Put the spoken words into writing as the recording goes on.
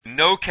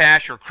no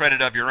cash or credit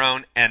of your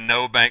own, and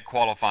no bank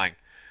qualifying.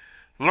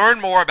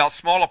 Learn more about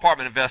small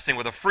apartment investing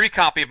with a free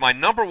copy of my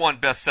 #1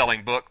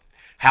 best-selling book,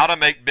 How to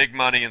Make Big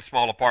Money in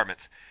Small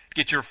Apartments.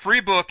 Get your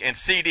free book and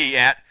CD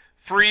at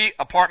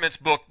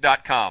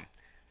freeapartmentsbook.com.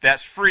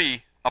 That's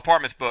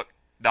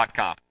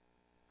freeapartmentsbook.com.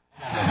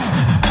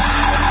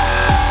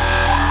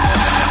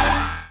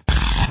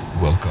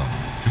 Welcome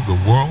to the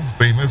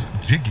world-famous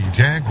Jiggy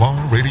Jaguar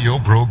radio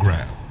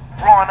program.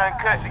 Raw and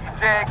uncut, Jiggy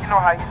Jag, you know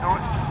how you do it. You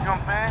know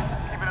what I'm saying?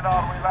 Keeping it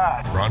all the way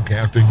live.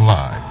 Broadcasting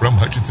live from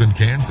Hutchinson,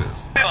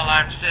 Kansas. Well,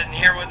 I'm sitting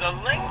here with a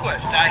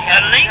linguist. I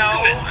had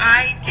no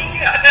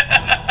idea.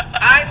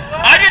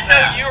 I didn't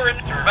know you were,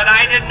 but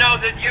I didn't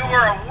know that you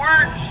were a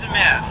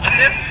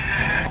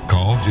wordsmith.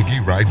 Call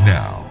Jiggy right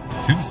now.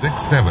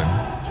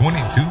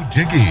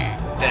 267-22-JIGGY.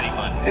 Daddy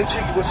fun. Hey,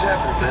 Jiggy, what's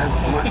happening, man?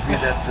 Reminds me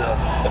of that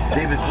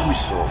David Bowie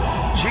song.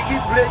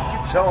 Jiggy play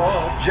guitar.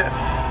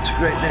 It's a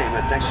great name,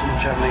 man. Thanks so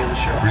much for having me on the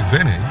show.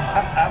 Presenting.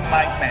 I'm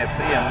Mike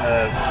Massey,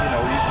 and,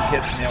 you can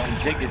catch me on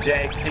Jiggy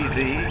Jag TV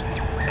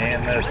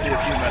and see a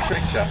few of my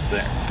trick shots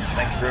there.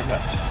 Thank you very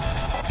much.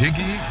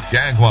 Jiggy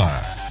Jaguar.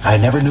 I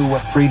never knew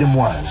what freedom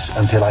was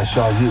until I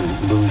saw you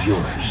lose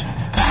yours.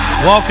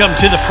 Welcome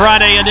to the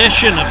Friday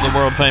edition of the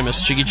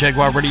world-famous Jiggy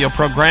Jaguar radio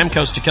program,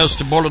 coast to coast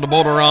and border to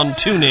border on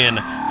TuneIn,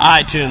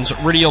 iTunes,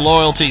 Radio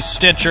Loyalty,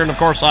 Stitcher, and, of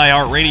course,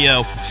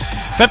 iHeartRadio.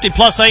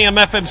 50-plus AM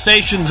FM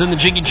stations in the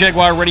Jiggy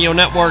Jaguar radio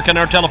network, and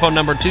our telephone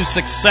number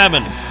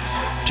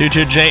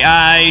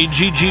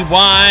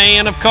 267-22-JIGGY,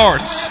 and, of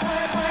course,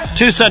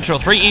 2 Central,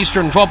 3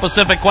 Eastern, 12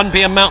 Pacific, 1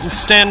 p.m. Mountain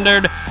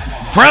Standard,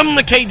 from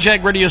the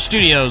KJAG Radio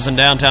Studios in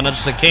downtown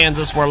Hutchinson,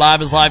 Kansas, where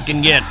live as live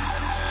can get.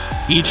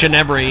 Each and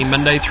every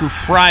Monday through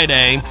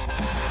Friday.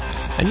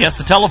 And yes,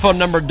 the telephone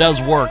number does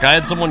work. I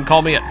had someone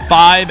call me at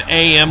 5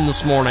 a.m.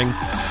 this morning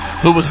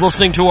who was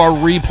listening to our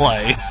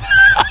replay.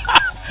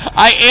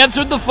 I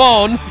answered the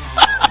phone.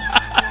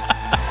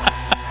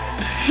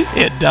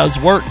 It does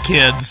work,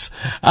 kids.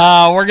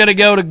 We're going to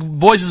go to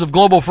Voices of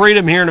Global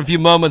Freedom here in a few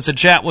moments and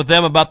chat with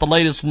them about the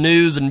latest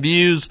news and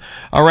views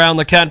around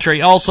the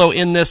country. Also,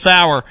 in this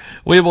hour,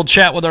 we will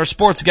chat with our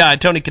sports guy,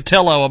 Tony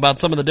Cotillo, about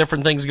some of the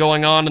different things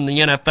going on in the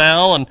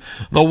NFL and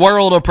the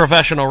world of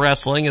professional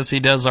wrestling as he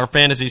does our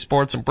fantasy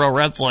sports and pro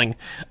wrestling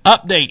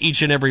update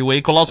each and every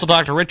week. We'll also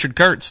talk to Richard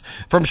Kurtz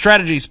from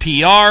Strategies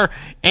PR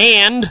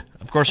and,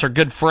 of course, our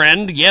good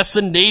friend, yes,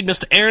 indeed,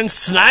 Mr. Aaron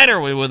Snyder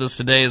will be with us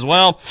today as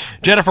well.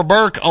 Jennifer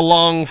Burke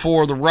along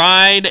for the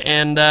ride,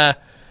 and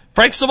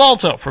Frank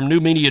Savalto from New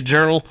Media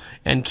Journal,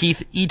 and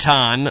Keith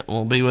Eaton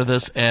will be with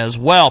us as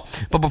well.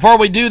 But before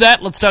we do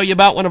that, let's tell you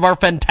about one of our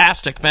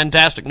fantastic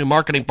new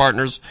marketing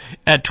partners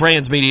at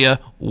Transmedia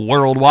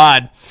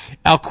Worldwide.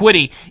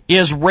 Alquity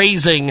is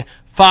raising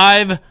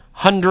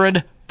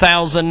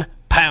 £500,000.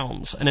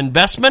 An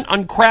investment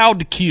on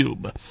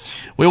CrowdCube.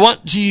 We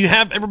want to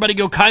have everybody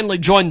go kindly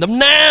join them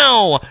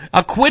now.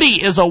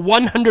 Alquity is a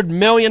 $100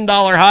 million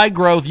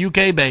high-growth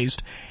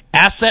UK-based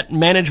asset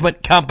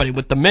management company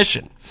with the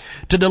mission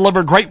to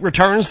deliver great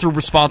returns through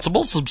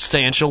responsible,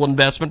 substantial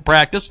investment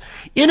practice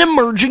in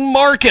emerging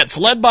markets.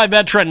 Led by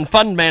veteran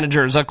fund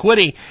managers,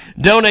 Alquity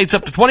donates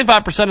up to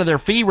 25% of their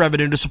fee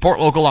revenue to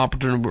support local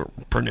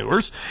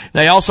entrepreneurs.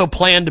 They also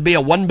plan to be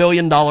a $1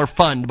 billion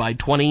fund by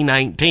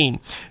 2019.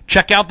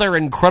 Check out their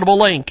incredible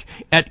link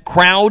at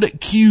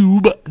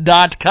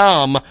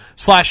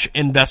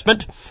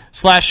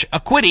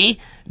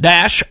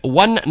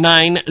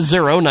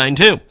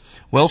crowdcube.com/investment/Alquity-19092.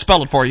 We'll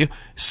spell it for you.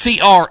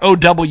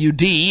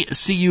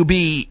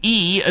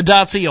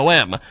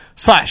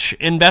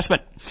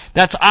 crowdcube.com/investment.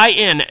 That's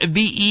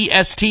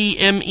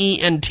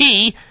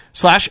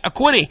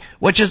investment/Alquity,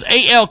 which is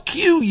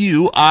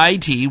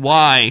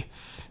ALQUITY.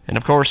 And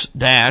of course,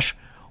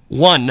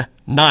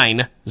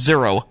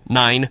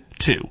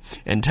 -19092.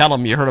 And tell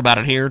them you heard about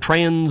it here,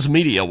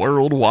 Transmedia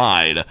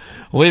Worldwide.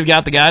 We've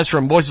got the guys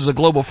from Voices of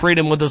Global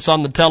Freedom with us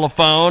on the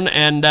telephone.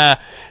 And,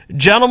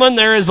 gentlemen,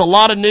 there is a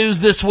lot of news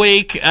this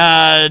week.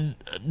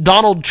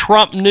 Donald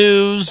Trump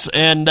news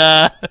and,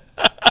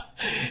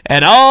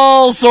 and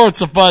all sorts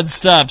of fun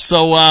stuff.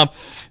 So,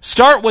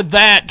 start with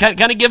that.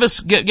 Kind of give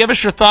us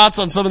your thoughts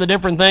on some of the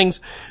different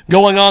things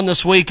going on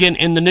this week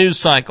in the news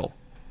cycle.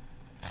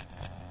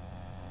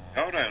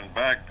 Coda and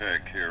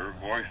Backpack here,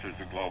 Voices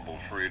of Global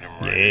Freedom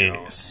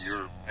Radio, yes.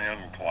 Your fan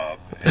club.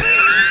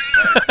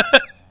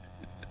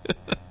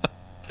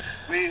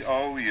 We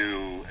owe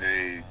you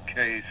a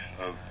case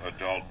of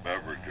adult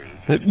beverages.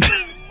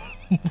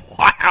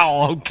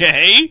 Wow,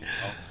 okay.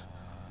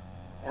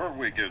 Or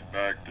we get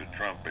back to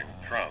trumping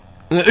Trump.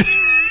 What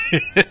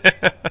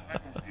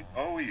we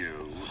owe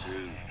you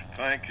is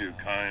thank you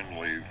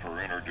kindly for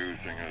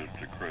introducing us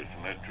to Chris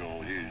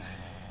Mitchell. He's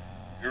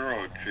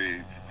Bureau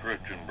Chief,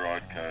 Christian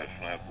Broadcast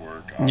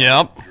Network.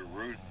 Yep.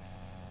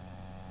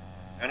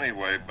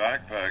 Anyway,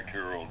 Backpack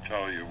here will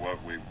tell you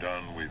what we've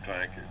done. We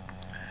thank you.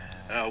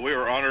 We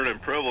were honored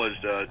and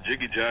privileged.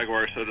 Jiggy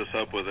Jaguar set us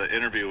up with an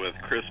interview with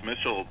Chris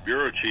Mitchell,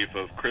 Bureau Chief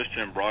of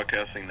Christian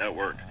Broadcasting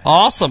Network.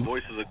 Awesome.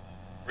 Voices of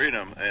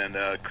Freedom. And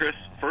Chris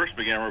first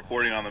began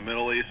reporting on the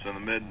Middle East in the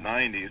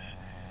mid-'90s.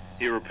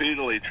 He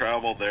repeatedly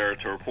traveled there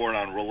to report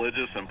on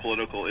religious and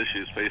political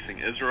issues facing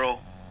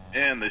Israel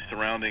and the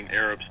surrounding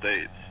Arab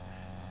states.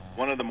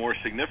 One of the more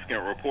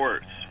significant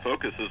reports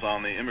focuses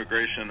on the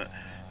immigration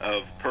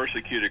of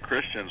persecuted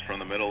Christians from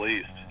the Middle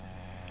East.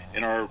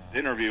 In our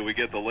interview, we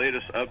get the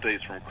latest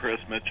updates from Chris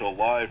Mitchell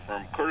live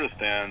from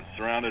Kurdistan,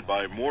 surrounded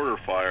by mortar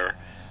fire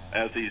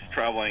as he's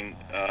traveling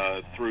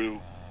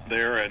through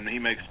there, and he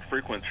makes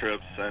frequent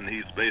trips, and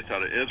he's based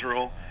out of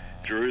Israel,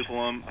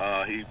 Jerusalem.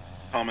 He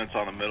comments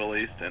on the Middle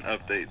East and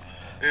updates.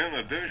 In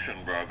addition,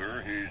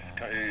 brother, he's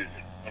going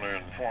to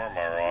inform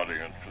our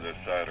audience for this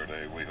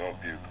Saturday. We hope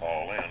you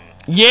call in.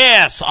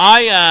 Yes,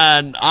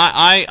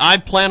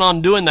 I plan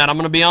on doing that. I'm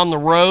going to be on the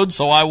road,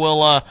 so I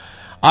will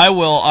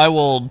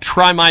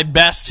try my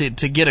best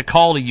to get a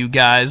call to you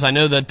guys. I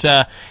know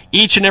that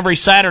each and every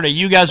Saturday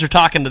you guys are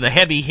talking to the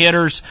heavy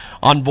hitters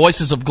on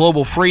Voices of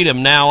Global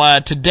Freedom. Now,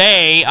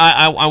 today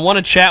I want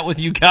to chat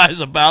with you guys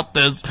about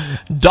this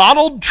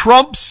Donald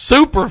Trump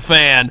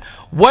superfan.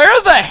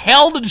 Where the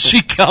hell did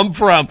she come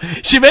from?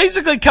 She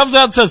basically comes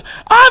out and says,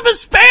 "I'm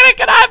Hispanic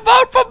and I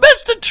vote for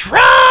Mr.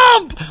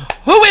 Trump."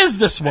 Who is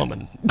this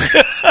woman?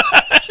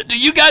 Do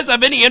you guys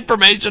have any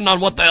information on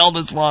what the hell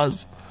this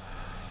was?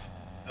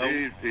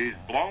 He's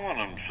blowing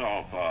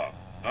himself up.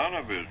 None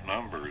of his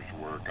numbers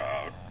work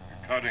out.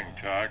 Cutting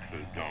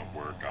taxes don't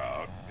work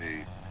out.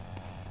 The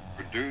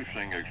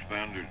reducing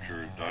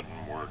expenditures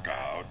doesn't work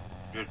out.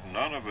 Just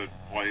none of it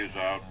plays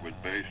out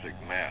with basic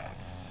math.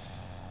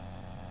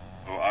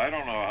 So I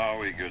don't know how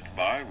he gets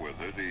by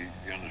with it. He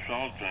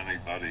insults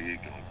anybody he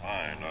can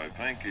find. I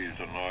think he's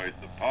annoyed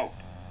the Pope.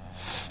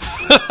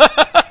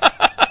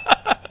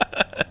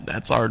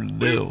 That's hard to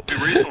do. We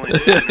recently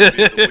did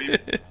interview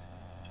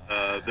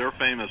they're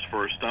famous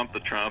for Stump the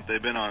Trump.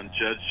 They've been on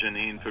Judge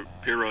Jeanine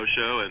Pirro's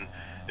show, and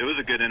it was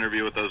a good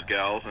interview with those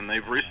gals, and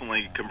they've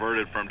recently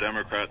converted from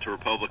Democrat to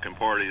Republican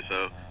Party,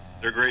 so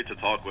they're great to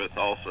talk with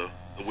also.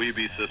 The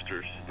Weeby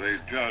sisters. They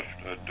just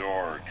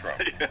adore Trump.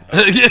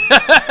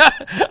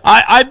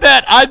 I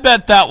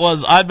bet that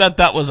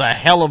was a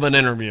hell of an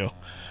interview.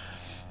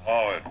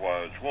 Oh, it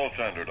was. We'll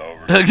send it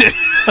over.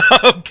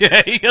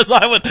 Okay, because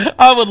I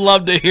would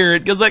love to hear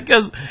it because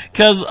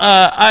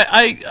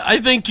I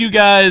think you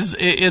guys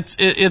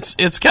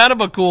it's kind of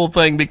a cool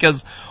thing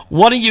because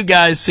one of you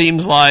guys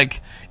seems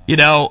like, you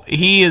know,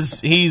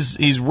 he's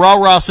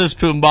rah sis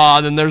pumbaa,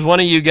 and then there's one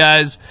of you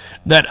guys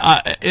that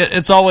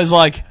it's always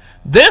like,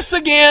 this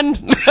again.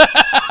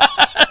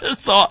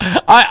 So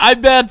I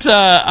bet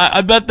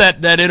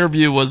that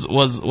interview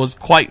was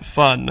quite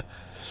fun.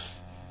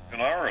 In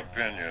our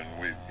opinion,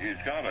 he's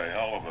got a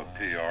hell of a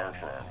PR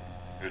firm.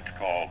 It's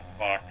called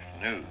Fox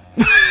News.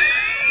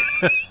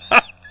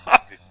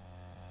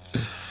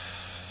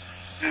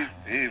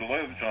 He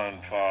lives on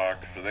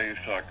Fox. They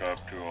suck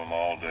up to him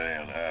all day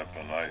and half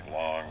the night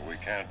long. We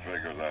can't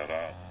figure that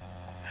out.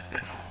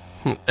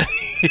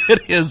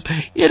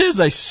 It is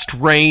a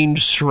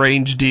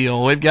strange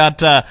deal. We've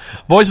got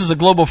Voices of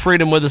Global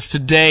Freedom with us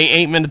today,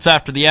 8 minutes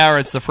after the hour.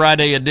 It's the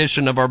Friday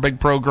edition of our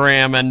big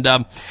program, and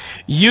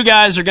you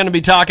guys are going to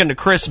be talking to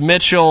Chris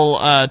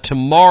Mitchell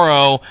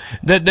tomorrow.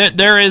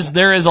 There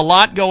is a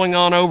lot going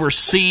on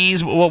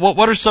overseas.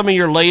 What are some of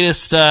your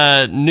latest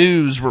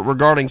news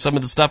regarding some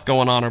of the stuff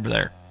going on over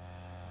there?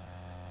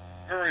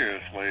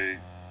 Curiously,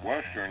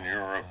 Western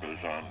Europe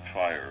is on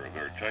fire.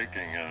 They're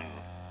taking in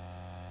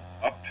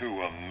up to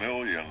 1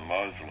 million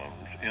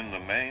Muslims. In the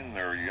main,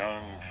 they're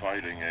young,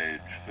 fighting-age,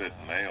 fit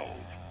males.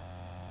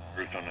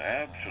 There's an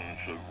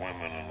absence of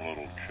women and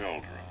little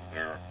children.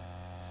 They're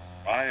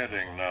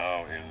rioting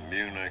now in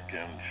Munich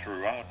and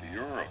throughout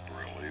Europe,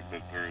 really,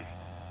 but there's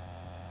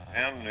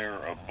damn near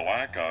a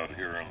blackout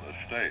here in the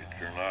States.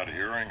 You're not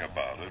hearing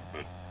about it,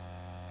 but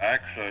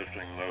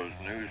accessing those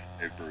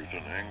newspapers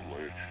in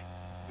English,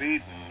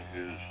 Sweden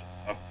is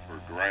up for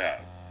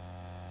grabs.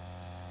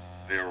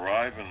 They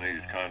arrive in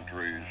these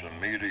countries,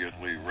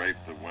 immediately rape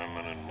the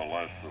women and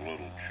molest the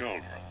little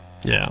children.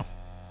 Yeah.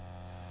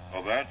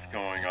 So that's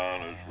going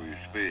on as we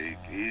speak,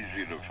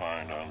 easy to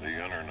find on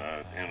the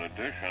internet. In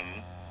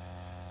addition,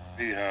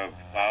 we have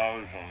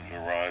thousands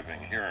arriving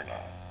here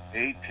now.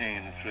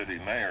 18 city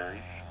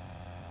mayors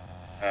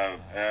have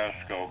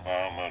asked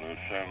Obama to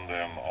send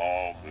them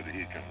all that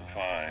he can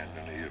find,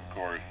 and he, of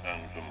course,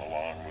 sends them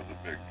along with a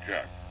big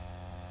check.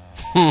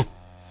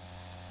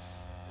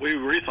 We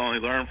recently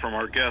learned from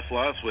our guest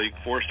last week,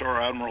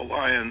 4-star Admiral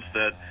Lyons,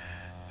 that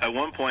at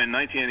one point in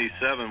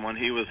 1987, when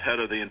he was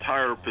head of the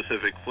entire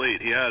Pacific Fleet,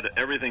 he had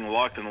everything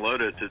locked and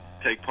loaded to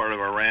take part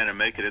of Iran and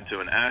make it into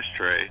an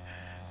ashtray.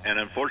 And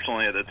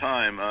unfortunately, at the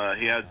time,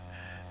 he had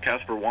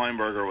Caspar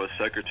Weinberger was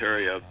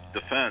Secretary of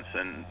Defense,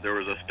 and there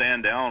was a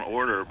stand-down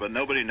order, but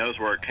nobody knows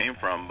where it came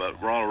from.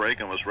 But Ronald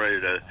Reagan was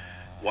ready to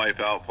wipe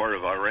out part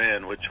of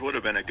Iran, which would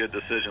have been a good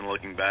decision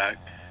looking back.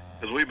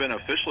 Because we've been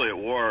officially at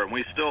war, and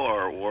we still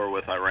are at war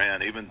with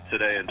Iran, even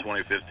today in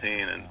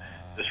 2015. And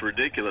this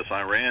ridiculous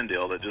Iran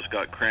deal that just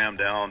got crammed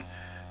down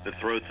the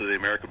throats of the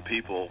American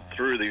people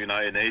through the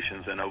United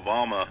Nations, and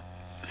Obama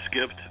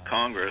skipped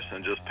Congress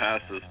and just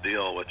passed this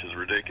deal, which is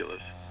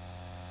ridiculous.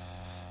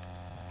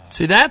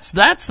 See, that's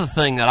the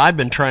thing that I've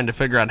been trying to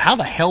figure out. How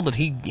the hell did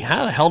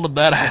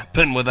that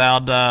happen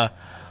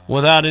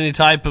without any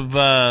type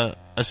of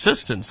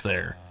assistance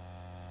there?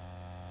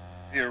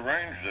 He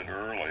arranged it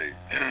early.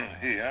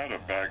 He had a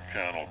back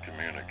channel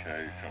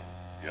communication,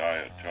 the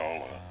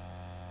Ayatollah.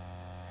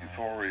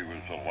 Before he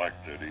was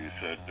elected, he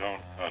said,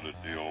 "Don't cut a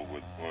deal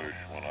with Bush.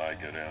 When I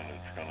get in,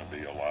 it's going to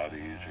be a lot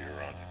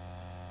easier on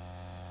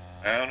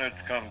you." And it's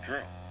come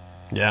true.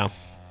 Yeah.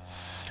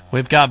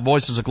 We've got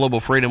Voices of Global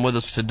Freedom with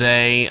us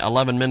today,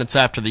 11 minutes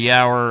after the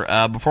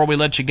hour. Before we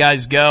let you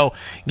guys go,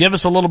 give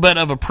us a little bit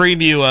of a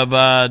preview of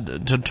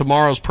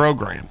tomorrow's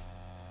program.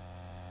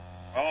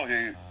 Well,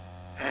 the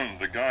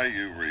guy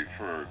you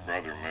referred,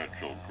 Brother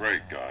Mitchell,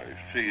 great guy,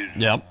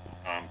 seasoned journalist,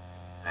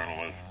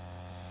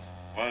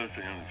 was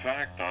in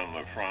fact on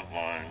the front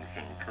lines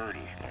in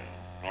Kurdistan,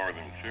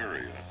 northern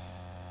Syria.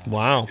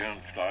 Wow.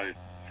 Against ISIS,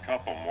 a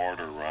couple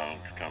mortar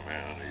rounds come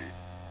in. He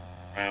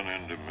ran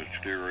into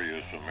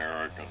mysterious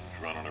Americans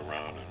running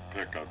around in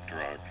pickup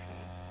trucks.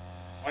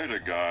 And quite a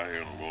guy,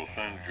 and we'll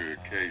send you a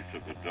case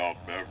of adult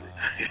beverage.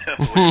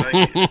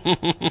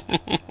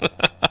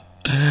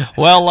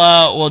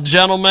 Well,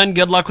 gentlemen,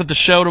 good luck with the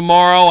show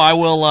tomorrow. I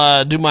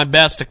will do my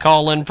best to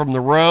call in from the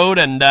road,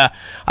 and I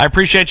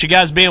appreciate you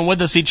guys being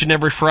with us each and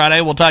every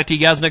Friday. We'll talk to you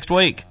guys next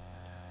week.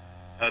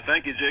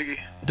 Thank you, Jiggy.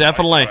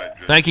 Definitely.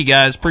 Thank you,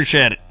 guys.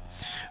 Appreciate it.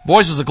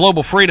 Voices of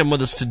Global Freedom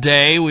with us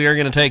today. We are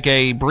going to take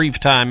a brief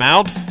time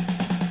out,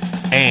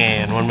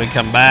 and when we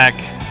come back,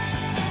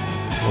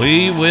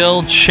 we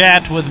will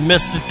chat with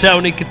Mr.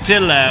 Tony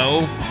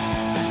Cotillo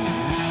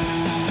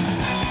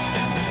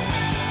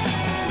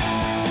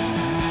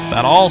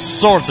about all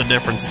sorts of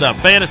different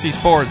stuff. Fantasy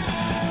sports,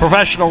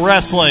 professional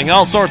wrestling,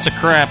 all sorts of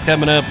crap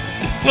coming up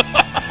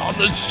on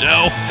the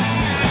show.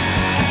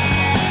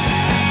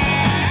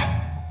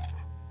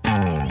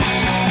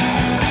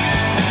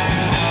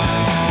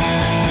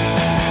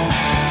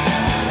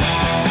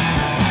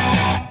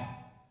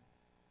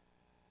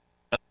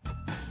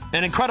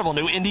 An incredible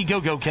new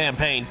Indiegogo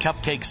campaign,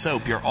 Cupcake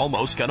Soap. You're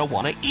almost going to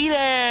want to eat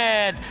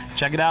it.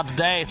 Check it out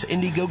today. It's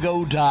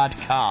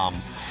Indiegogo.com.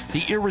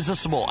 The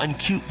irresistible and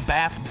cute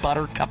bath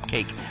butter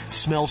cupcake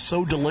smells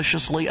so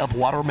deliciously of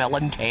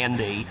watermelon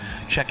candy.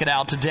 Check it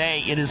out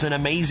today. It is an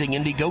amazing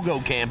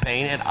Indiegogo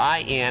campaign at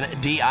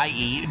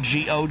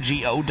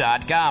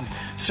INDIEGOGO.com.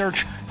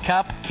 Search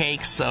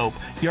Cupcake Soap.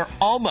 You're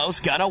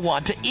almost going to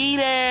want to eat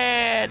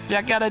it.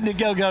 Check out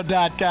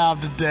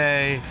Indiegogo.com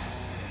today.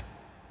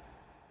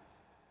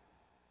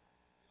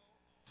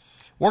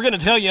 We're going to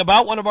tell you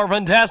about one of our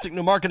fantastic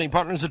new marketing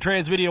partners at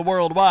Transmedia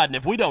Worldwide, and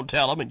if we don't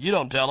tell them and you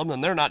don't tell them, then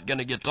they're not going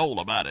to get told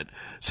about it.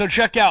 So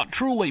check out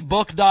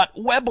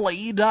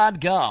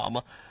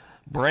trulybook.weebly.com.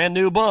 Brand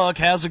new book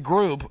has a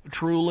group,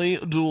 Truly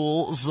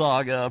Dual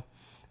Saga.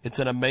 It's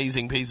an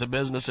amazing piece of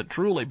business at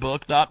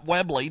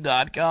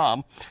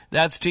trulybook.weebly.com.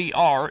 That's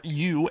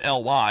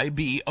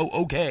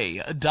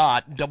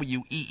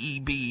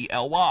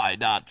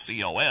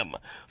TRULYBOOK.WEEBLY.com/.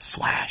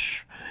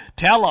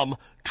 Tell them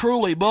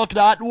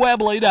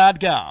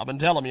trulybook.weebly.com and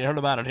tell them you heard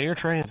about it here,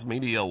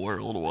 Transmedia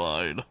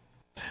Worldwide.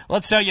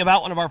 Let's tell you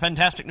about one of our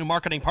fantastic new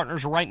marketing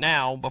partners right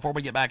now before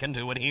we get back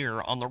into it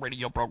here on the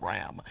radio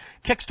program.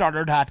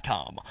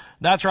 Kickstarter.com.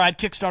 That's right,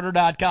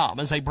 Kickstarter.com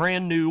is a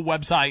brand new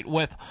website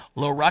with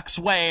Lurux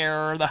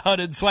Wear, the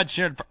hooded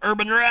sweatshirt for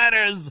urban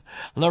riders.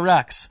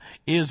 Lurux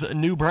is a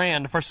new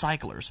brand for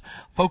cyclers,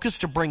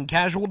 focused to bring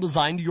casual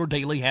design to your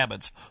daily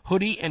habits.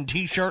 Hoodie and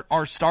t-shirt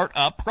are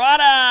startup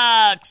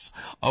products.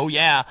 Oh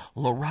yeah,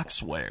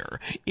 Lurux Wear.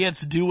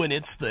 It's doing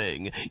its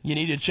thing. You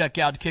need to check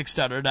out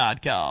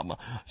Kickstarter.com.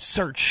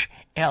 Search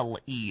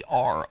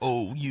LEROUX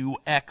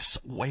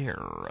Wear,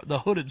 the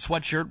hooded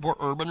sweatshirt for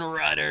urban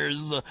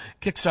riders.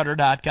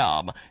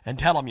 Kickstarter.com, and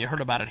tell them you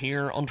heard about it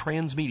here on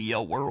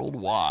Transmedia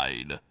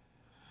Worldwide.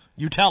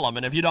 You tell them,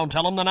 and if you don't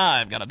tell them, then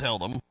I've got to tell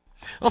them.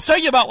 Let's tell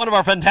you about one of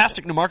our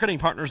fantastic new marketing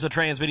partners at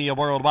Transmedia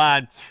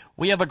Worldwide.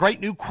 We have a great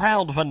new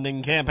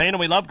crowdfunding campaign, and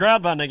we love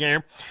crowdfunding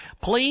here.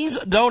 Please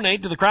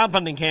donate to the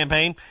crowdfunding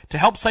campaign to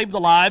help save the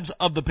lives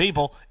of the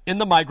people in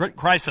the migrant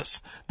crisis.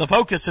 The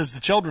focus is the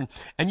children,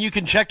 and you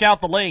can check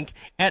out the link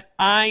at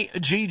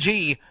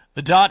igg.me.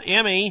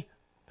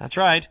 That's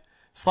right,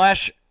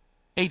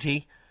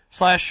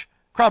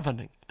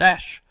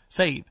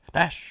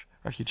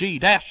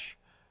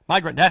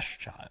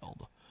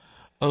 /AT/crowdfunding-save-refugee-migrant-child.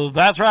 Oh,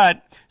 that's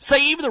right.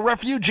 Save the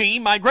Refugee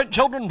Migrant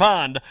Children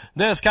Fund.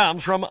 This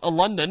comes from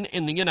London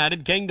in the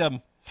United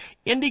Kingdom.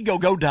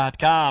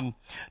 Indiegogo.com.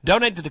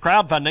 Donate to the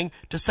crowdfunding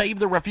to save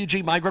the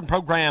Refugee Migrant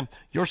Program.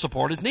 Your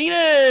support is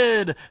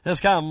needed. This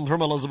comes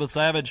from Elizabeth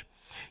Savage.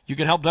 You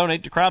can help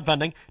donate to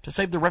crowdfunding to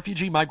save the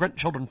Refugee Migrant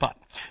Children Fund,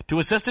 to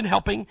assist in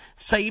helping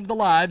save the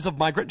lives of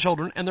migrant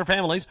children and their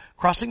families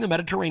crossing the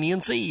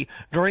Mediterranean Sea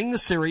during the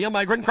Syria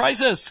migrant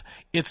crisis.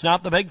 It's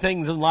not the big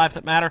things in life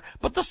that matter,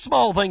 but the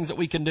small things that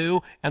we can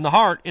do and the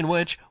heart in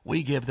which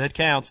we give that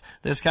counts.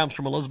 This comes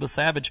from Elizabeth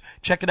Savage.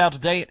 Check it out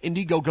today at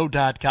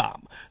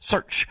Indiegogo.com.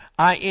 Search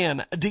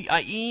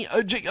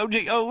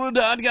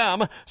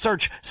INDIEGOGO.com.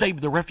 Search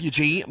Save the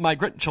Refugee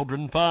Migrant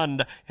Children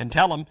Fund and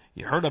tell them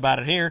you heard about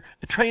it here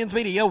at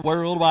Transmedia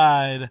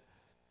Worldwide.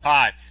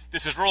 Hi,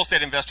 this is real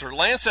estate investor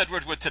Lance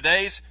Edwards with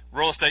today's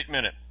Real Estate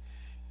Minute.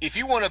 If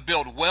you want to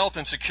build wealth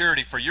and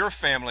security for your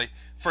family,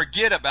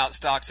 forget about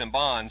stocks and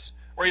bonds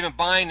or even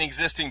buying an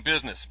existing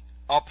business.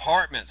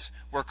 Apartments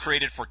were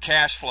created for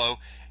cash flow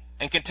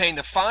and contain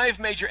the 5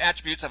 major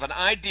attributes of an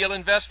ideal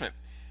investment,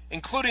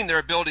 including their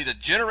ability to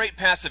generate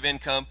passive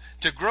income,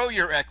 to grow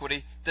your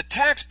equity, the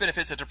tax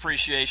benefits of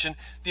depreciation,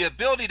 the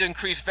ability to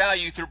increase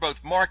value through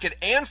both market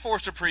and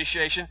forced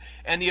appreciation,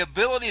 and the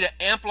ability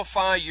to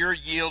amplify your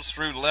yields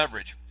through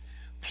leverage.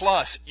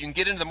 Plus, you can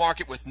get into the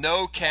market with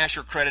no cash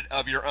or credit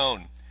of your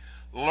own.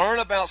 Learn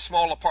about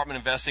small apartment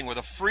investing with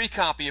a free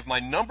copy of my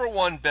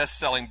 #1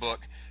 best-selling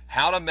book,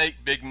 How to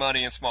Make Big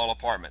Money in Small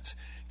Apartments.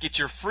 Get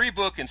your free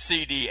book and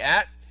CD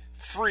at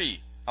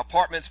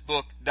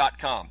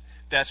freeapartmentsbook.com.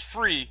 That's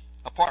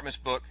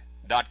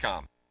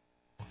freeapartmentsbook.com.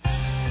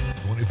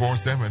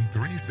 24/7,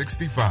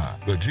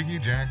 365. The Jiggy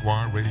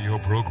Jaguar radio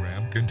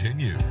program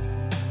continues.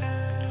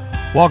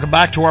 Welcome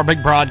back to our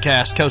big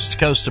broadcast, coast to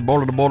coast and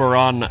border to border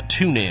on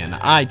TuneIn,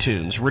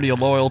 iTunes, Radio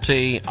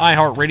Loyalty,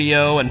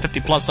 iHeartRadio, and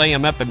 50-plus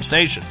AM FM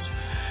stations.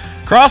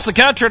 Across the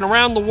country and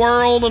around the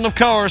world, and of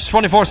course,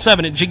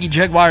 24/7 at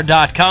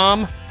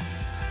JiggyJaguar.com.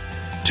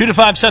 2 to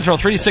 5 Central,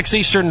 3 to 6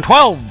 Eastern,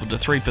 12 to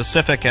 3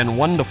 Pacific, and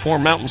 1 to 4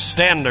 Mountain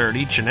Standard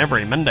each and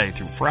every Monday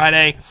through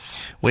Friday.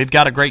 We've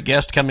got a great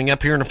guest coming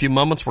up here in a few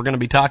moments. We're going to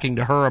be talking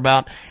to her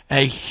about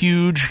a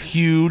huge,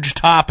 huge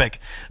topic.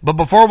 But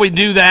before we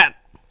do that,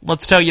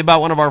 let's tell you about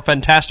one of our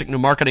fantastic new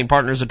marketing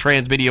partners at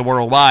Transmedia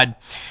Worldwide.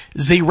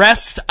 The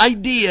rest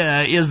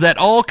idea is that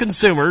all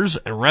consumers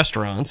and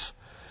restaurants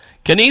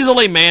can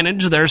easily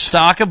manage their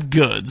stock of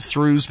goods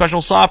through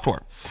special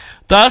software.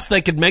 Thus,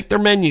 they could make their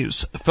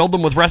menus, fill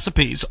them with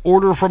recipes,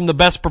 order from the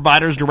best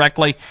providers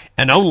directly,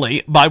 and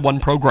only buy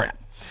one program.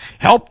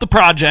 Help the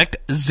project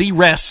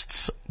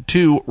Z-Rests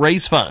to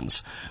raise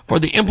funds for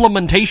the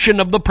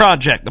implementation of the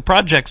project. The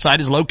project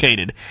site is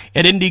located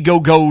at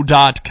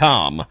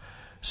Indiegogo.com.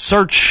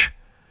 Search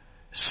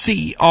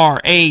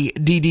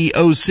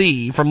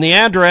CRADDOC from the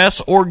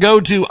address or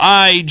go to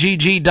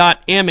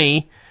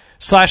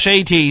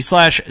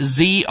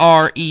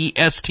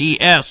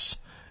igg.me/at/ZRESTS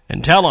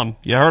and tell them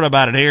you heard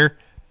about it here.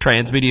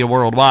 Transmedia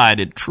Worldwide.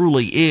 It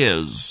truly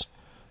is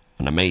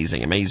an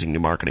amazing, amazing new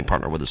marketing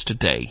partner with us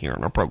today here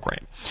on our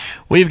program.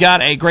 We've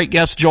got a great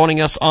guest joining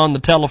us on the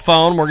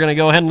telephone. We're going to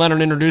go ahead and let her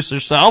introduce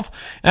herself,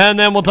 and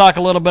then we'll talk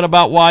a little bit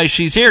about why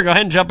she's here. Go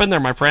ahead and jump in there,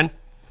 my friend.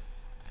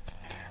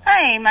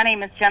 Hi, my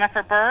name is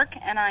Jennifer Burke,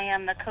 and I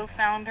am the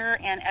co-founder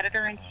and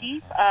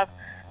editor-in-chief of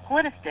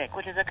Politistic,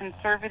 which is a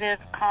conservative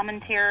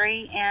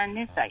commentary and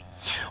news site.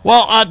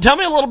 Well, tell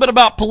me a little bit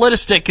about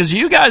Politistic, because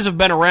you guys have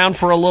been around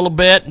for a little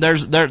bit.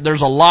 There's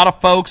a lot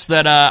of folks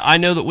that I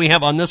know that we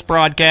have on this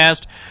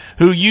broadcast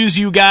who use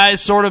you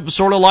guys sort of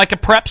like a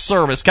prep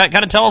service. Kind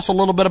of tell us a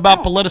little bit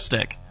about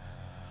Politistic.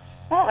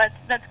 Well,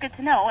 that's good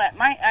to know.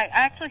 I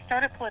actually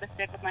started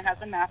Politistic with my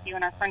husband Matthew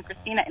and our friend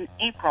Christina in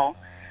April.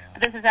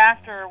 This is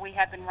after we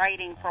had been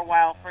writing for a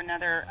while for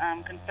another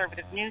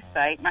conservative news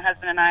site. My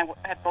husband and I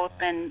have both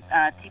been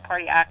Tea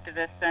Party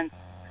activists since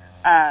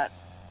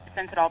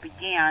it all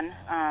began,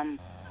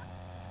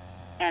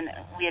 and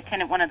we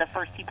attended one of the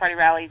first Tea Party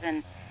rallies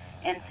in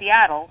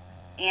Seattle.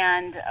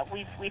 And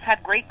we've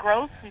had great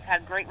growth. We've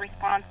had great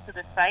response to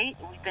the site.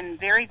 We've been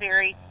very,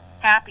 very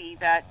happy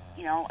that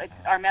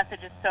our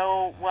message is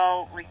so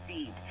well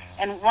received.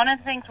 And one of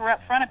the things we're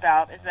upfront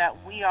about is that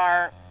we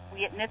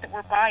admit that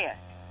we're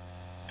biased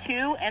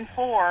to and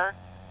for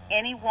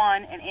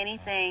anyone and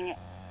anything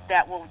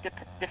that will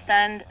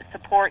defend,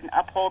 support, and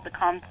uphold the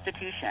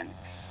Constitution.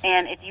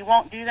 And if you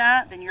won't do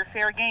that, then you're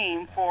fair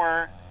game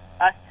for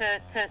us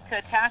to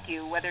attack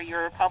you, whether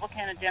you're a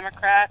Republican, a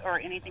Democrat, or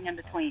anything in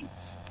between.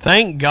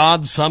 Thank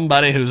God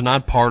somebody who's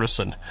not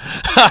partisan.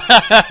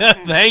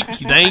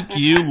 Thank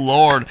you,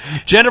 Lord.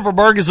 Jennifer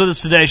Berg is with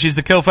us today. She's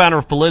the co-founder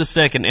of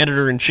Politistic and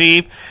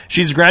editor-in-chief.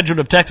 She's a graduate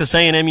of Texas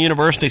A&M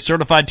University,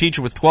 certified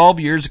teacher with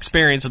 12 years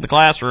experience in the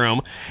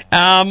classroom.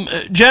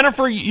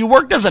 Jennifer, you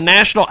worked as a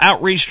national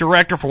outreach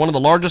director for one of the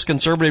largest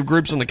conservative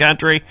groups in the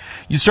country.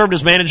 You served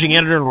as managing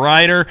editor and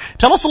writer.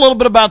 Tell us a little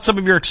bit about some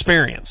of your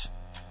experience.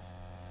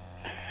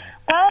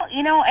 Well,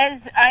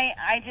 as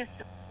I just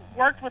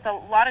worked with a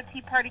lot of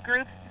Tea Party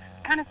groups,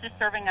 kind of just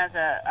serving as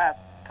a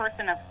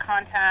person of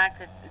contact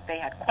if they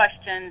had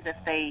questions, if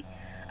they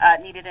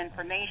needed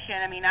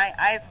information. I mean,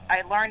 I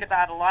learned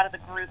about a lot of the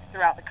groups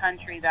throughout the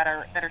country that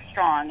are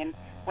strong. And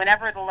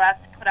whenever the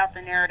left put out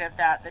the narrative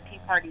that the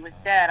Tea Party was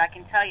dead, I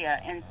can tell you,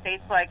 in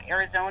states like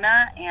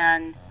Arizona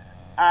and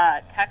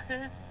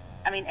Texas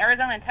I mean,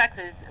 Arizona and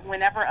Texas,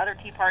 whenever other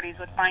Tea Parties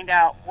would find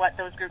out what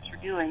those groups were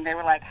doing, they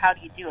were like, how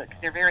do you do it?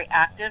 Because they're very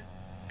active.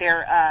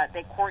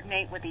 They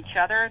coordinate with each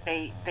other.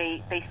 They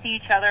see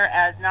each other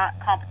as not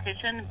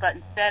competition, but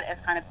instead as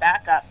kind of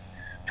backup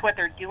to what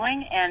they're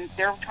doing, and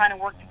they're trying to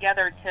work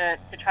together to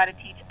try to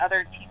teach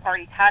other Tea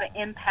Parties how to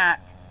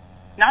impact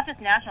not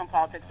just national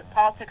politics, but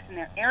politics in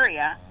their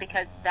area,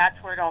 because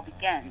that's where it all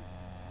begins.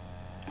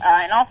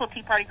 And also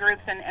Tea Party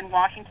groups in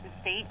Washington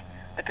State,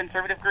 the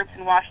conservative groups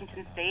in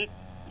Washington State.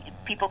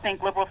 People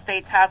think liberal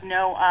states have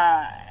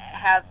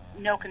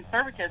no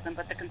conservatism,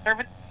 but the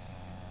conservative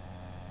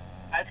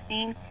I've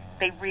seen,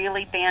 they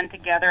really band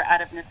together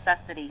out of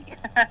necessity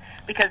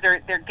because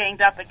they're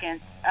ganged up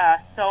against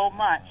so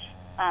much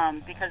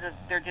because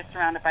they're just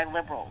surrounded by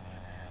liberals.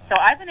 So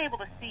I've been able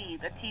to see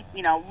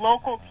the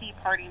local Tea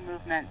Party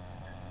movement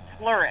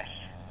flourish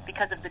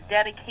because of the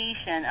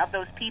dedication of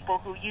those people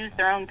who use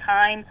their own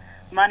time,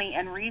 money,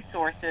 and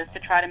resources to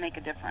try to make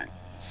a difference.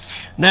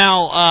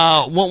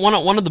 Now,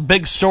 one of the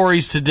big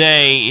stories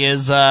today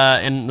is,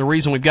 and the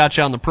reason we've got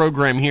you on the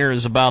program here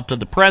is about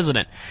the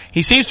president.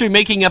 He seems to be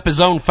making up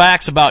his own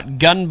facts about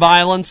gun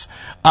violence.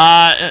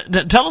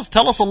 Tell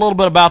us a little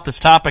bit about this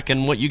topic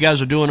and what you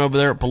guys are doing over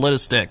there at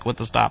Politistick with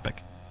this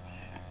topic.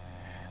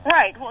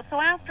 Right. Well,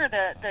 so after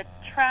the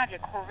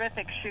tragic,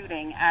 horrific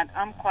shooting at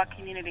Umpqua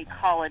Community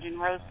College in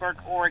Roseburg,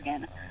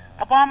 Oregon,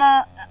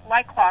 Obama,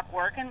 like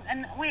clockwork,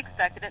 and we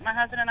expected it. My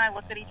husband and I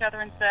looked at each other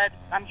and said,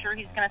 I'm sure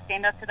he's going to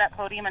stand up to that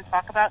podium and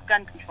talk about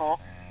gun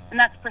control. And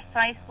that's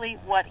precisely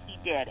what he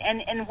did.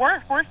 And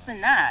worse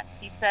than that,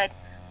 he said,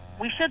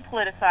 we should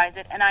politicize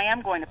it, and I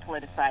am going to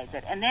politicize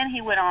it. And then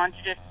he went on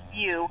to just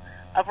spew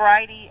a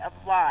variety of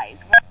lies.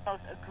 One of the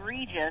most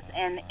egregious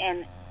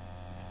and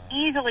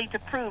easily to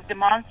prove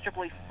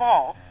demonstrably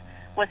false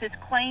was his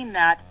claim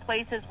that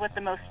places with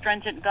the most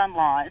stringent gun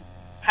laws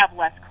have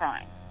less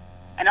crime.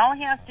 And all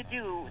he has to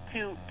do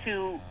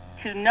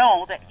to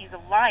know that he's a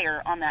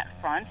liar on that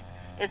front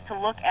is to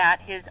look at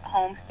his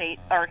home state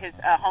or his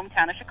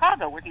hometown of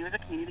Chicago, where he was a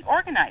community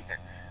organizer.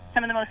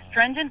 Some of the most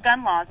stringent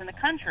gun laws in the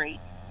country,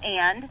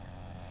 and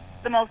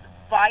the most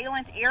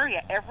violent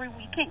area.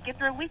 You can't get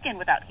through a weekend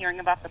without hearing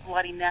about the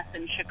bloody mess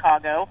in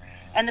Chicago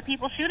and the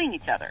people shooting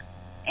each other,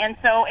 and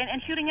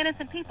shooting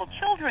innocent people,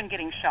 children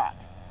getting shot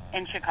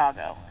in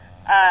Chicago.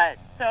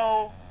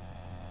 So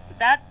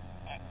that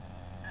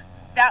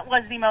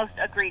was the most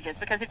egregious,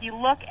 because if you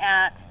look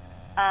at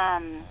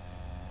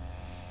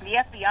the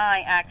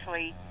FBI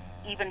actually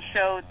even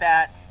showed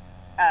that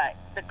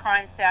the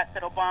crime stats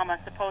that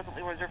Obama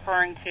supposedly was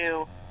referring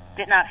to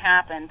did not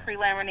happen.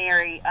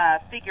 Preliminary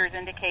figures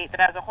indicate that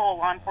as a whole,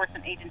 law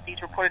enforcement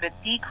agencies reported a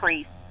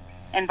decrease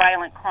in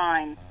violent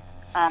crime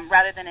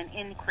rather than an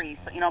increase.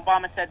 But,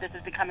 Obama said this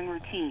is becoming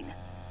routine.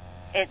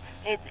 It's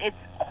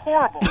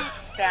horrible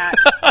that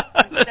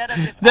instead of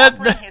just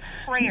offering his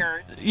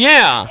prayers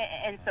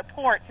and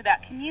support to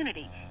that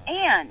community.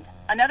 And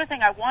another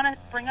thing I want to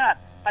bring up,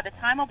 by the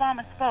time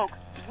Obama spoke,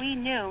 we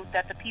knew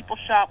that the people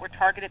shot were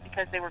targeted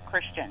because they were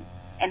Christian.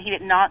 And he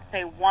did not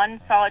say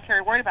one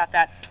solitary word about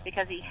that,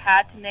 because he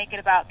had to make it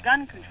about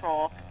gun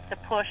control to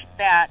push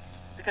that,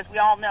 because we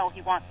all know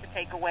he wants to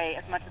take away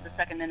as much of the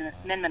Second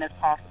Amendment as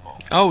possible.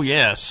 Oh,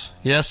 yes.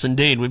 Yes,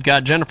 indeed. We've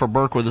got Jennifer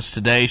Burke with us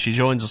today. She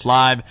joins us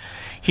live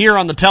here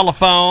on the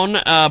telephone.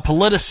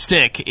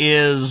 Politistick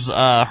is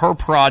her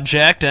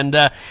project,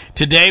 and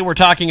today we're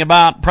talking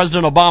about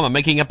President Obama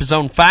making up his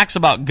own facts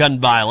about gun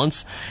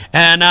violence.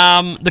 And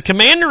the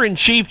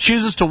commander-in-chief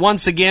chooses to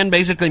once again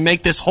basically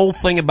make this whole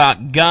thing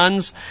about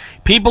guns.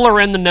 People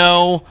are in the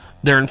know.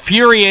 They're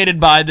infuriated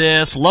by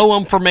this. Low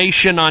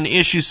information on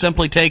issues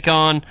simply take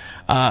on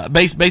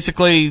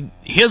basically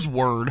his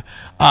word.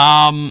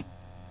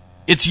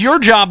 It's your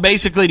job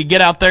basically to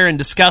get out there and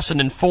discuss and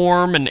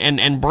inform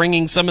and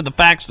bringing some of the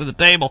facts to the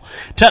table.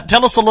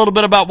 Tell us a little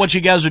bit about what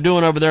you guys are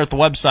doing over there at the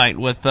website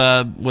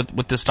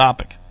with this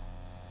topic.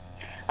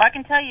 Well, I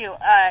can tell you,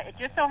 it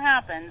just so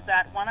happens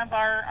that one of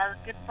our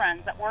good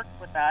friends that works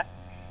with us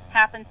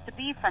happens to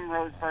be from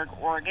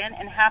Roseburg, Oregon,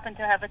 and happened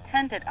to have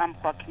attended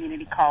Umpqua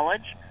Community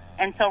College.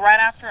 And so right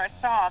after I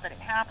saw that it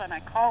happened, I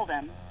called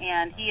him,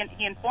 and he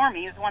informed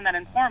me, he was the one that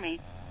informed me,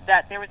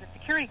 that there was a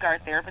security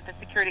guard there, but the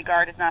security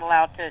guard is not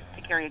allowed to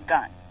carry a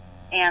gun.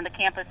 And the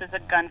campus is a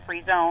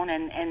gun-free zone,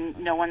 and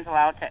no one's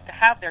allowed to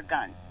have their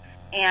guns.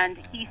 And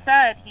he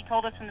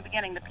told us from the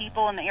beginning, the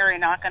people in the area are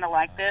not going to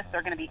like this.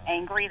 They're going to be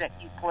angry that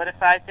he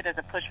politicized it as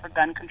a push for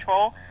gun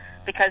control,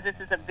 because this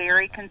is a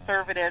very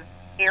conservative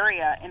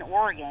area in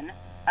Oregon,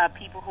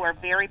 people who are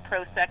very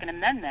pro-Second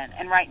Amendment.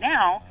 And right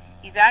now,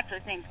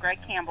 his name's Greg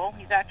Campbell.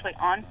 He's actually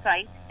on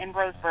site in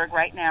Roseburg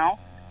right now.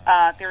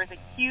 There is a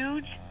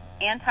huge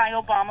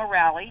anti-Obama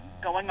rally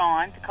going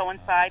on to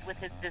coincide with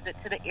his visit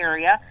to the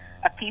area,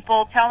 of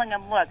people telling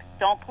him, look,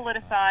 don't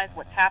politicize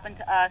what's happened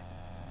to us.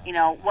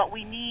 What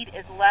we need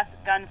is less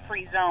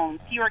gun-free zones,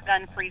 fewer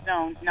gun-free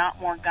zones, not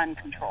more gun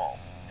control.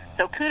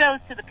 So kudos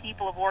to the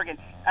people of Oregon.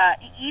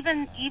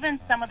 Even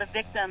some of the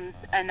victims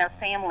and their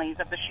families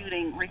of the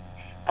shooting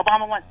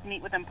Obama wants to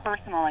meet with him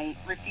personally,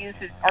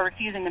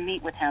 refusing to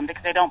meet with him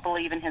because they don't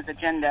believe in his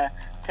agenda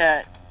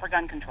for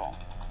gun control.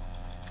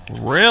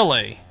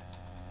 Really?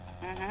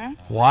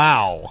 Mm-hmm.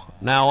 Wow.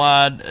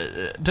 Now,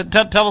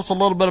 tell us a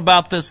little bit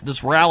about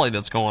this rally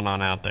that's going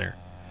on out there.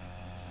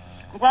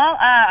 Well,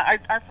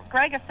 our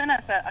Greg has sent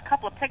us a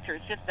couple of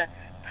pictures. Just a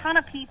ton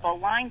of people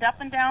lined up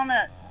and down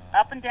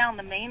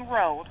the main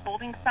road,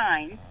 holding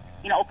signs.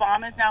 You know,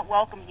 Obama is not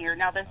welcome here.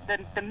 Now,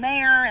 the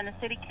mayor and the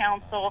city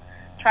council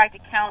tried to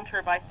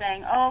counter by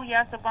saying, "Oh,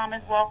 yes, Obama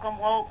is welcome.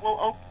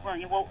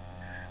 We'll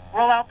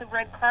roll out the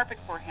red carpet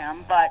for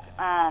him." But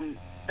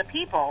the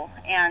people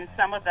and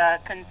some of the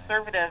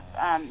conservative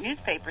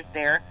newspapers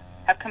there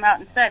have come out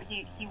and said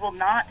he will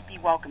not be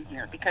welcome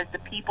here because the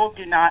people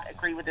do not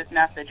agree with his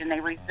message, and they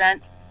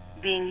resent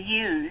being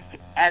used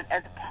as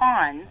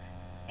pawns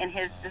in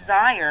his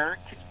desire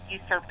to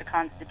usurp the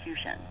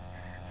Constitution.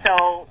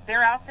 So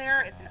they're out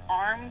there. It's an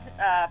armed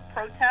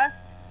protest.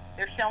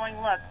 They're showing,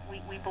 look,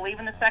 we believe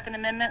in the Second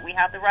Amendment. We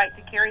have the right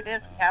to carry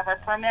this. We have our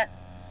permits,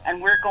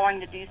 and we're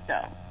going to do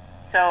so.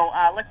 So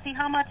let's see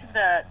how much of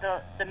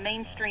the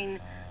mainstream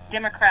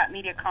Democrat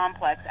media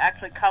complex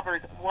actually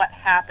covers what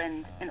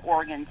happened in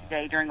Oregon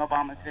today during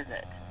Obama's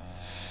visit.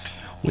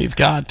 We've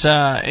got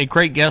a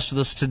great guest with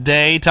us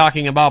today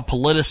talking about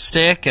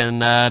Politistick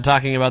and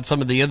talking about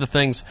some of the other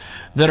things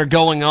that are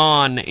going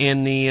on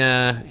in the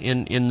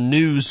in the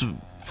news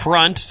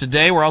front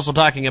today. We're also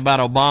talking about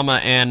Obama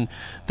and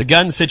the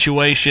gun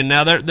situation.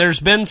 Now,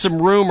 there's been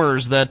some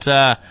rumors that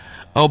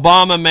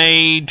Obama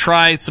may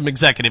try some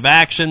executive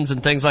actions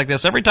and things like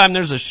this. Every time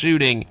there's a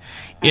shooting,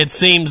 it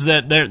seems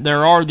that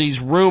there are these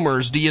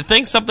rumors. Do you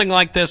think something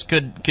like this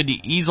could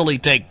easily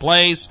take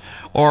place,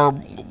 or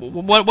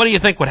what do you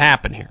think would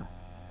happen here?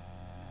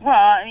 Well,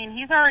 I mean,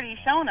 he's already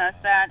shown us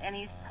that, and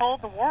he's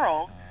told the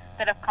world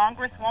that if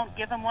Congress won't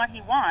give him what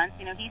he wants,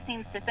 you know, he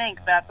seems to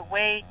think that the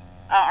way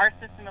our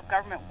system of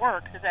government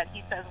works is that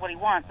he says what he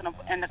wants,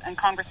 and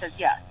Congress says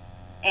yes.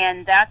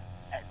 And that's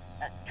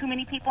too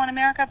many people in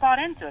America bought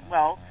into it.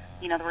 Well,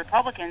 you know, the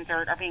Republicans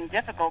are being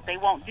difficult. They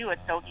won't do it,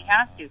 so he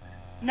has to.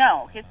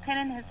 No, his pen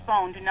and his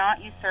phone do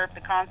not usurp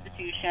the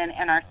Constitution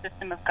and our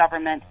system of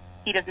government.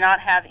 He does not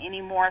have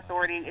any more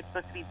authority. It's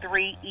supposed to be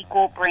 3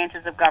 equal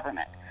branches of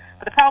government.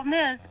 But the problem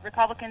is,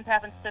 Republicans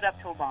haven't stood up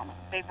to Obama.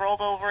 They've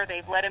rolled over.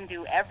 They've let him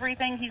do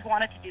everything he's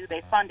wanted to do.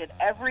 They funded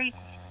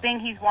everything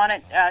he's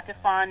wanted to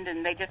fund,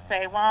 and they just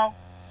say, well,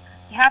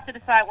 you have to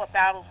decide what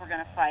battles we're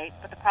going to fight.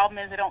 But the problem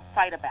is they don't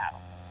fight a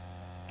battle.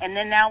 And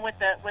then now with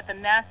the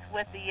mess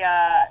with the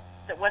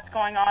what's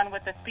going on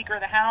with the Speaker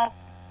of the House,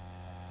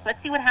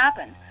 let's see what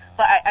happens.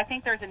 But I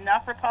think there's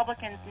enough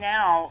Republicans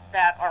now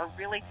that are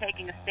really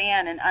taking a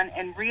stand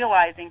and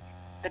realizing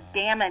the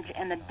damage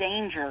and the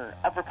danger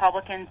of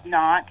Republicans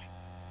not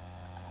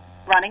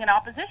running an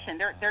opposition.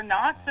 They're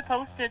not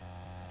supposed to.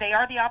 They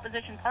are the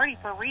opposition party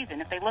for a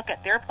reason. If they look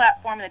at their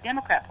platform and the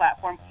Democrat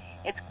platform,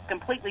 it's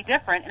completely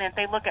different. And if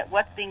they look at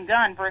what's being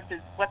done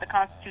versus what the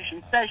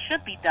Constitution says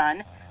should be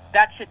done,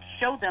 that should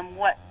show them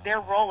what their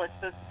role is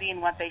supposed to be and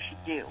what they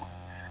should do.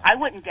 I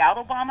wouldn't doubt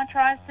Obama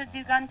tries to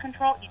do gun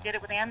control. He did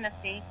it with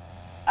amnesty,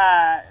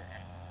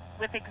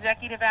 with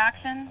executive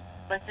action.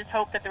 Let's just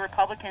hope that the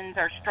Republicans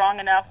are strong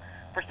enough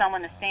for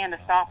someone to stand to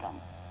stop them.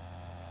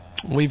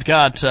 We've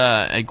got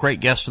a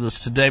great guest with us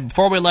today.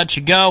 Before we let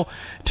you go,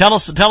 tell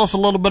us a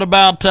little bit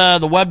about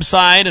the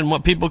website and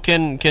what people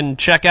can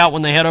check out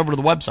when they head over to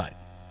the website.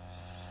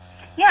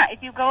 Yeah,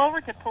 if you go over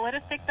to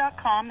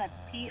Politistick.com, that's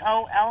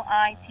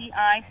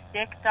Politi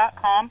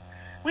stick.com.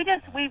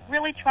 We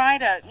really try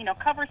to, you know,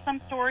 cover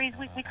some stories.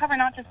 We cover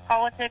not just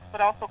politics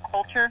but also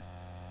culture,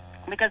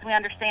 because we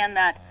understand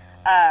that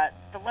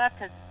the left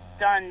has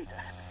done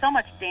so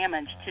much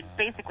damage to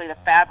basically the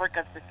fabric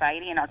of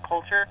society and our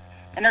culture,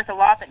 and there's a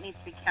lot that needs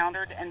to be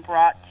countered and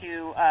brought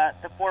to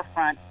the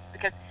forefront,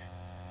 because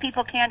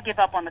people can't give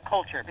up on the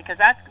culture, because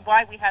that's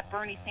why we had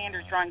Bernie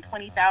Sanders drawing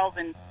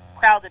 20,000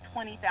 crowds of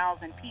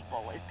 20,000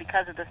 people, is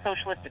because of the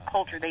socialistic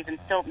culture they've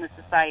instilled in the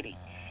society.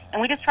 And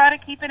we just try to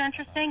keep it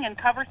interesting and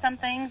cover some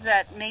things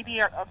that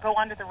maybe go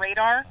under the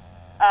radar,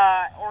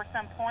 or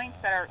some points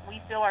that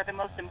we feel are the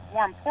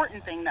more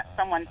important thing that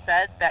someone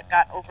said that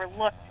got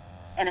overlooked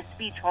in a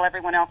speech while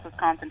everyone else was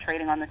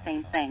concentrating on the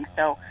same thing.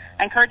 So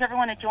I encourage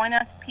everyone to join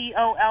us,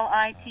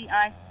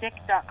 Politi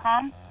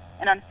stick.com,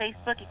 and on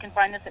Facebook you can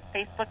find us at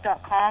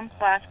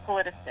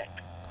facebook.com/Politistick.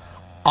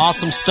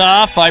 Awesome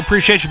stuff. I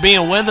appreciate you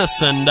being with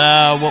us, and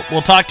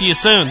we'll talk to you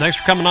soon. Thanks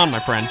for coming on, my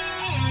friend.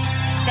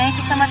 Thank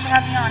you so much for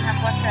having me on. Have a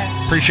blessed day.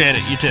 Appreciate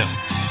it. You too.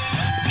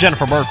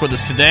 Jennifer Burke with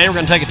us today. We're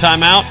going to take a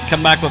time out,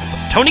 come back with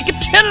Tony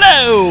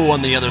Cotillo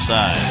on the other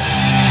side.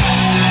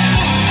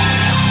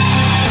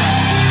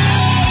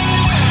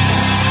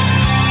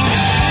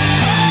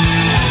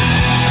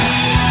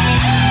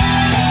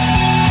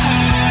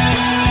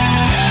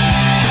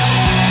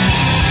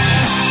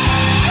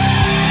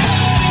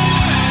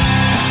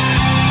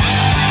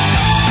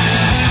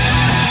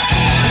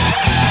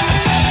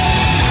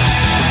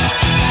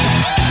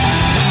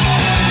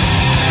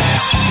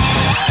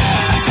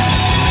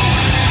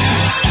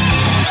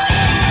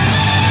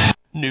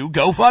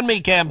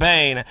 GoFundMe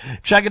campaign.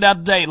 Check it out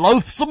today.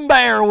 Loathsome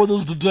Bear with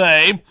us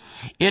today.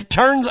 It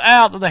turns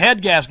out that the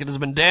head gasket has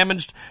been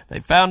damaged.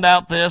 They found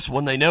out this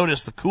when they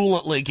noticed the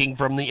coolant leaking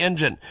from the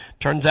engine.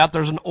 Turns out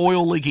there's an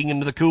oil leaking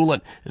into the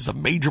coolant. It's a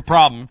major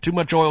problem. If too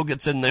much oil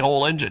gets in the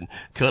whole engine,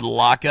 could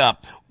lock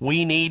up.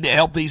 We need to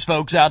help these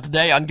folks out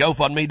today on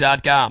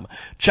GoFundMe.com.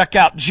 Check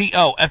out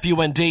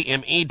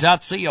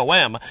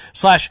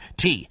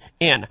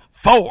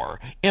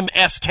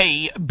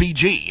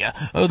GoFundMe.com/TN4MSKBG.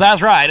 Oh,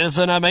 that's right. It's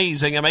an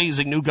amazing,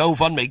 amazing new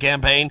GoFundMe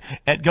campaign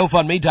at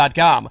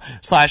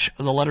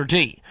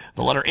GoFundMe.com/T,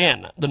 the letter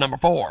N, the number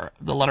 4,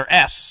 the letter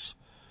S.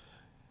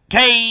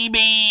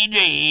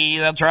 KBG.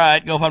 That's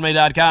right.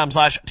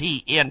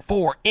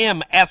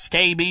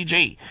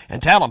 GoFundMe.com/TN4MSKBG.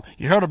 And tell them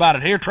you heard about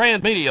it here,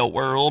 Transmedia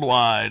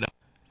Worldwide.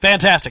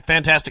 Fantastic,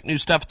 fantastic new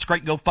stuff. It's a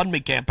great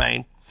GoFundMe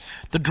campaign.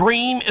 The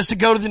dream is to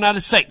go to the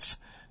United States.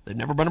 They've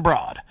never been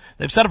abroad.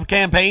 They've set up a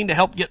campaign to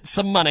help get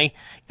some money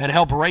and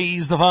help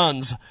raise the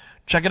funds.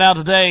 Check it out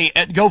today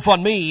at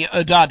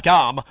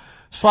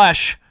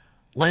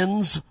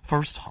GoFundMe.com/Lynn's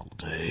First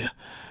Holiday.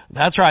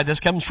 That's right. This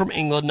comes from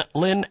England.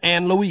 Lynn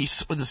and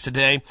Louise with us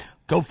today.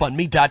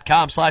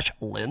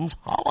 GoFundMe.com/Lynn's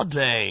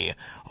Holiday.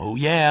 Oh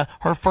yeah,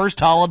 her first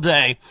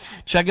holiday.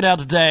 Check it out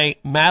today.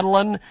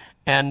 Madeline,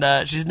 and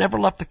she's never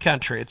left the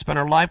country. It's been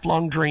her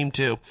lifelong dream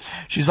to.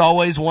 She's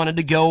always wanted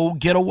to go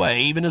get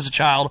away, even as a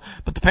child,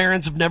 but the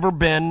parents have never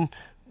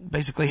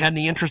basically had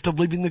any interest of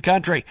leaving the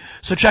country.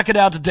 So check it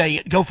out today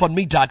at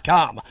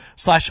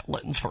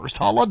GoFundMe.com/Lynn's First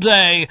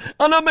Holiday.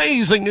 An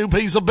amazing new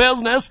piece of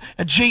business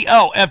at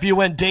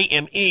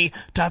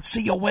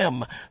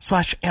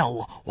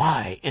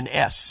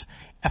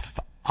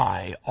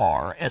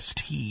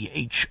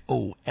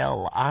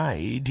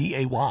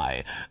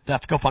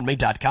That's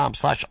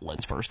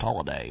GoFundMe.com/Lynn's First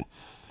Holiday.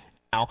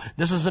 Now,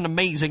 this is an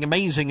amazing,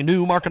 amazing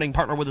new marketing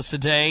partner with us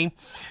today.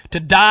 To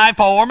Die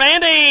For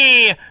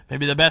Mandy!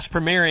 Maybe the best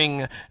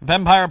premiering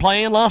vampire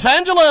play in Los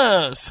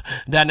Angeles.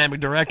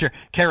 Dynamic director,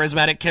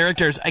 charismatic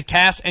characters, a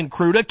cast and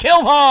crew to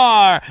kill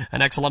for.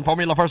 An excellent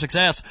formula for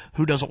success.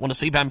 Who doesn't want to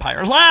see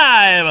vampires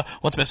live?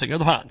 What's missing are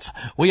the funds.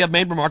 We have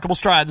made remarkable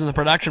strides in the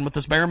production with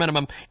this bare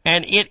minimum,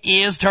 and it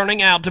is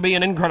turning out to be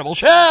an incredible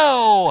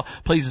show.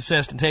 Please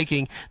assist in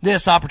taking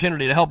this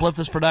opportunity to help lift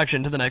this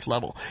production to the next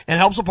level and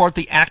help support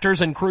the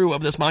actors and crew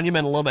of this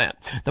monumental event.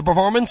 The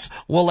performance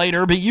will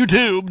later be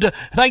YouTubed.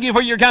 Thank you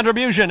for your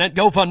contribution at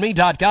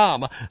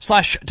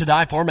GoFundMe.com/To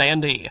Die For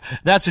Mandy.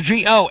 That's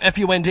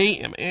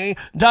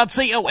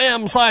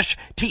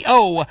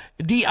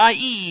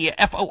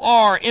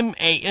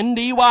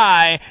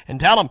GoFundMe.com/TODIEFORMANDY. And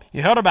tell them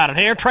you heard about it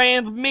here,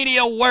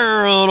 Transmedia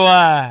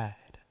Worldwide.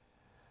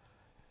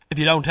 If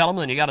you don't tell them,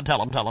 then you gotta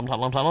tell them.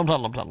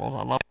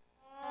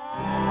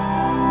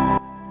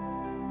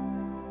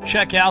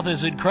 Check out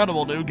this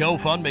incredible new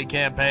GoFundMe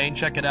campaign.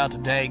 Check it out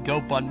today.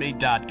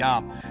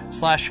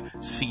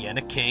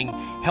 GoFundMe.com/Sienna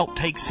King. Help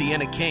take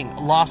Sienna King,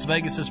 Las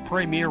Vegas's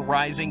premier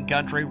rising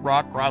country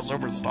rock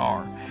crossover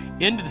star,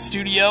 into the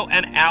studio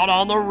and out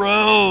on the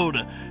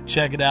road.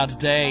 Check it out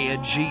today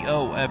at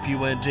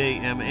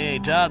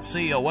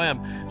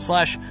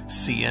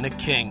GoFundMe.com/Sienna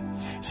King.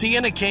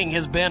 Sienna King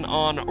has been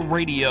on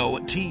radio,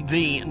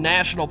 TV,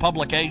 national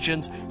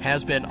publications,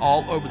 has been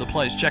all over the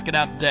place. Check it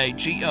out today,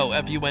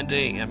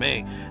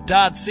 GoFundMe.com/SIANAKING.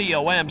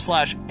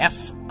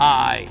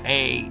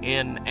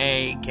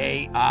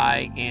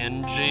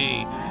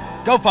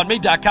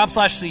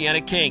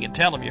 GoFundMe.com/Sienna King, and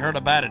tell them you heard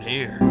about it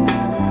here.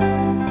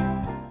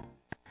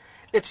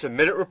 It's a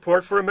Minute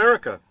Report for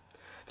America.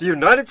 The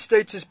United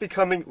States is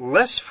becoming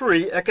less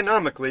free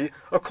economically,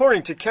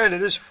 according to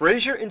Canada's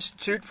Fraser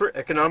Institute for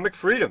Economic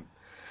Freedom.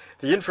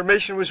 The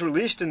information was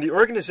released in the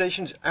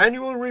organization's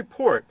annual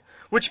report,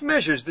 which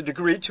measures the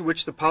degree to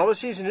which the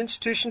policies and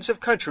institutions of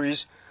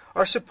countries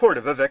are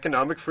supportive of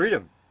economic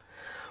freedom.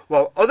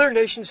 While other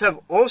nations have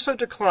also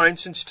declined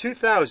since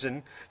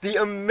 2000, the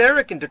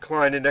American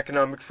decline in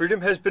economic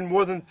freedom has been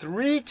more than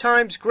 3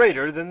 times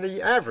greater than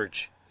the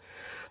average.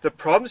 The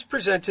problems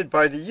presented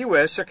by the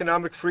U.S.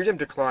 economic freedom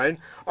decline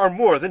are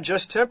more than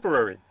just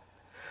temporary.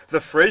 The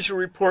Fraser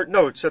Report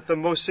notes that the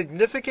most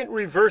significant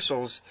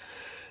reversals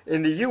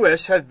in the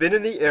U.S. have been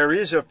in the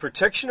areas of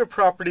protection of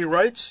property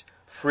rights,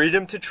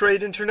 freedom to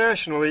trade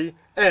internationally,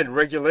 and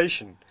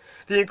regulation.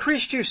 The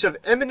increased use of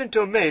eminent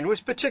domain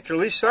was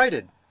particularly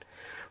cited.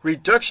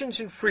 Reductions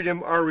in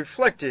freedom are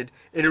reflected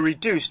in a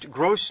reduced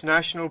gross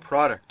national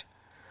product.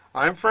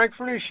 I'm Frank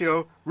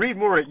Fernuccio. Read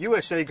more at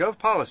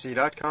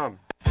usagovpolicy.com.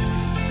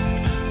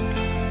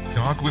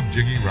 Talk with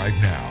Jiggy right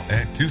now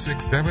at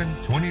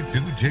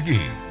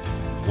 267-22-JIGGY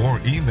or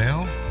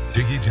email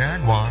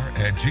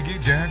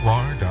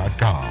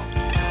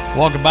JiggyJaguar@JiggyJaguar.com.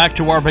 Welcome back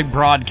to our big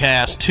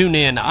broadcast. Tune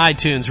in,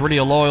 iTunes,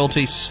 Radio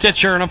Loyalty,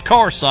 Stitcher, and of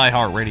course,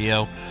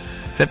 iHeartRadio.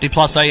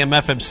 50-plus AM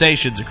FM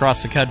stations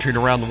across the country and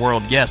around the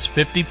world. Yes,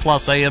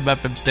 50-plus AM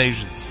FM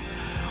stations.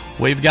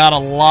 We've got a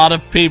lot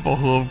of people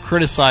who have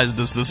criticized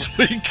us this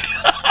week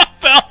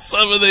about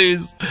some of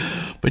these.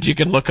 but you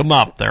can look them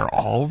up. They're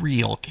all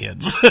real,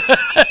 kids.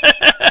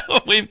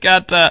 We've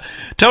got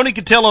Tony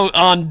Cotillo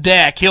on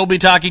deck. He'll be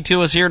talking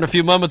to us here in a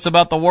few moments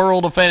about the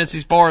world of fantasy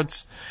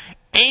sports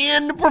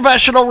and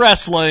professional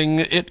wrestling.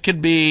 It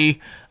could be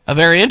a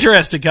very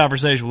interesting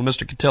conversation with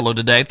Mr. Cotillo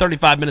today,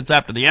 35 minutes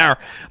after the hour.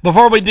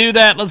 Before we do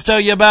that, let's tell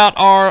you about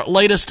our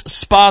latest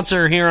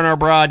sponsor here in our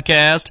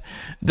broadcast.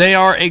 They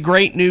are a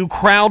great new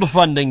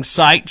crowdfunding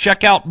site.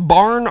 Check out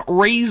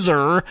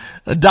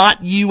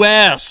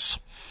barnraiser.us.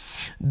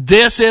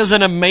 This is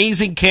an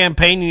amazing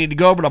campaign. You need to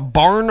go over to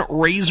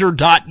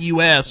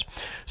barnraiser.us.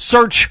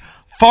 Search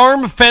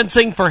Farm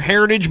Fencing for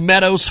Heritage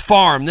Meadows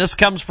Farm. This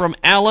comes from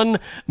Alan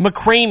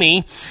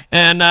McCreamy.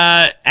 And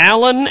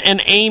Alan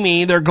and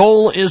Amy, their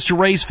goal is to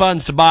raise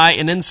funds to buy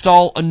and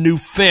install a new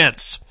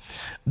fence.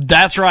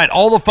 That's right.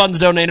 All the funds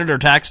donated are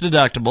tax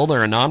deductible.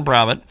 They're a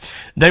nonprofit.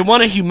 They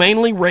want to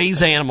humanely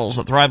raise animals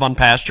that thrive on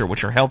pasture,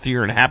 which are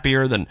healthier and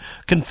happier than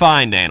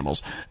confined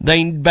animals.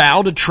 They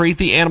vow to treat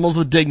the animals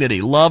with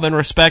dignity, love, and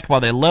respect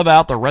while they live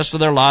out the rest of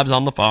their lives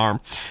on the farm.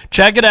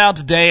 Check it out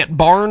today at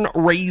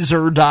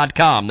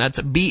barnraiser.com. That's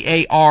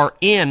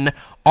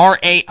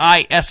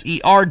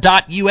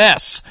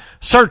barnraiser.us.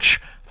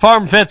 Search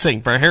Farm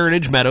Fencing for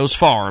Heritage Meadows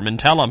Farm and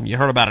tell them you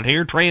heard about it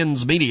here.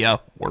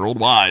 Transmedia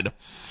Worldwide.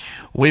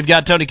 We've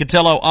got Tony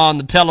Cotillo on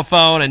the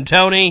telephone. And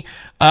Tony,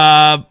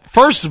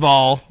 first of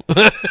all,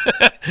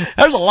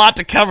 there's a lot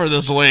to cover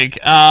this week.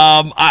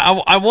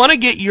 I want to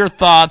get your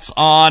thoughts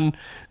on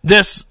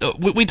this.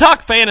 We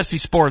talk fantasy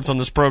sports on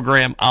this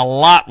program a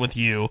lot with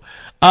you.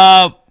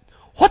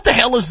 What the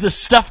hell is this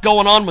stuff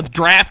going on with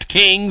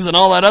DraftKings and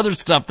all that other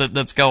stuff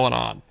that's going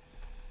on?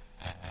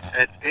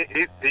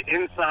 It's the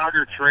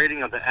insider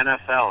trading of the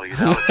NFL,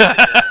 you know.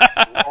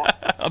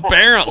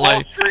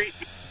 Apparently.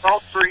 Wall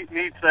Street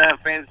needs to have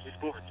fantasy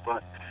sports,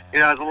 but, you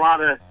know, there's a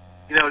lot of,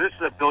 you know, this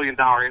is a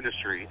billion-dollar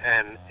industry,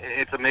 and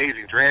it's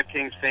amazing.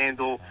 DraftKings,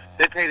 FanDuel,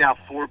 they paid out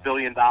 $4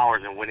 billion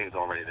in winnings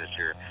already this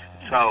year.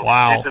 So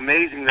wow. It's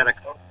amazing that,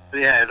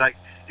 it's like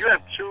you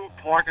have two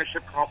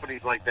partnership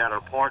companies like that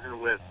are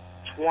partnered with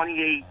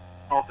 28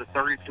 of the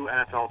 32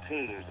 NFL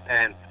teams,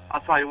 and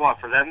I'll tell you what,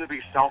 for them to be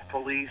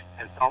self-policed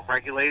and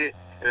self-regulated,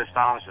 it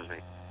astonishes me.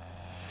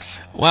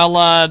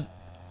 Well,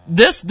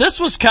 This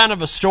was kind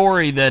of a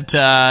story that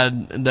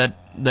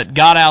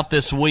got out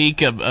this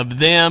week of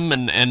them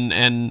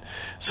and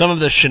some of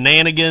the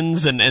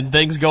shenanigans and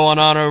things going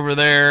on over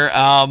there.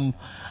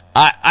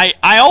 I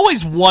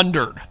always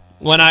wondered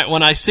when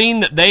I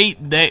seen that they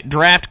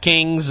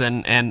DraftKings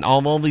and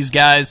all these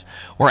guys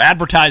were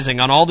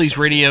advertising on all these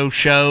radio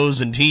shows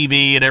and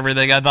TV and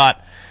everything. I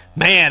thought,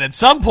 man, at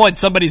some point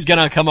somebody's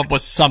gonna come up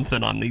with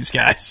something on these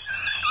guys.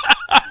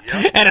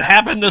 Yep. And it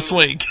happened this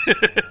week.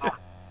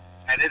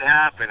 And it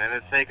happened, and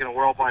it's taken a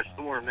world by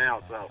storm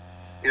now. So,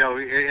 you know,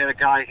 we had a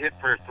guy hit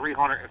for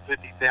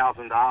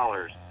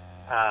 $350,000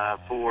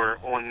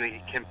 on the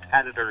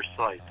competitor's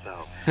site.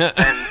 So,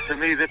 and to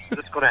me, this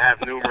is going to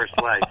have numerous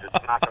legs.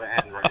 It's not going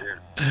to end right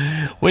here.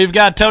 We've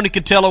got Tony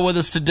Cotillo with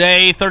us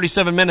today,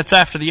 37 minutes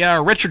after the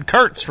hour. Richard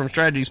Kurtz from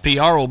Strategies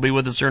PR will be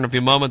with us here in a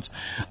few moments.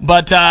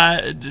 But,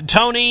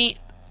 Tony,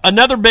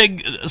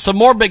 some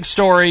more big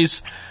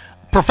stories.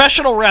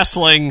 Professional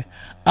wrestling.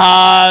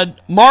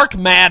 Mark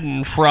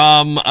Madden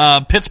from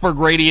Pittsburgh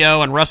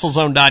Radio and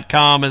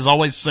WrestleZone.com has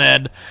always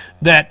said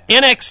that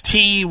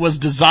NXT was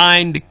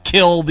designed to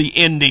kill the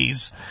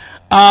indies.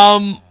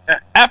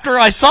 After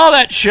I saw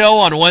that show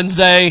on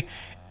Wednesday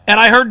and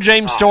I heard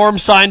James Storm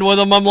signed with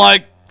them, I'm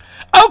like,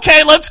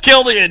 okay, let's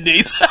kill the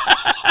indies.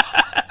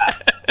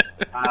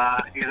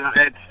 You know,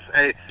 it's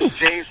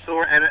James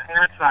Storm, and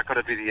that's not going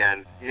to be the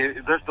end.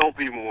 There'll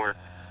be more.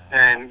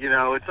 And, you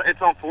know,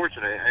 it's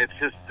unfortunate. It's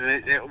just,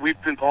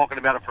 we've been talking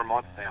about it for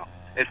months now.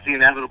 It's the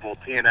inevitable.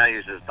 TNA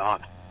is just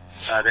done.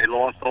 They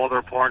lost all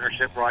their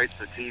partnership rights,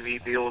 the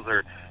TV deals.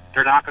 They're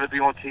not going to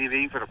be on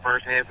TV for the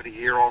first half of the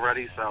year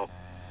already, so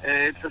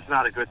it's just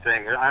not a good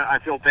thing. I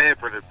feel bad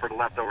for the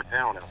leftover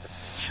talent out there.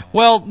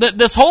 Well,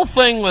 this whole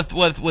thing with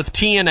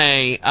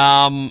TNA,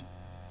 and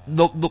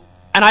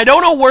I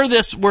don't know where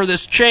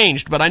this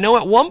changed, but I know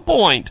at one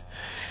point,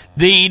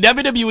 the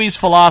WWE's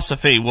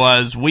philosophy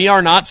was, we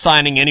are not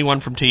signing anyone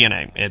from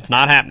TNA. It's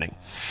not happening.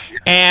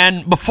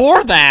 And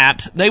before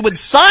that, they would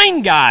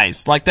sign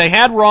guys, like they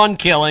had Ron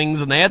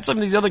Killings and they had some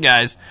of these other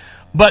guys,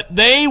 but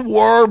they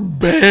were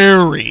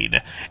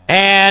buried.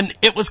 And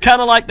it was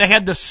kind of like they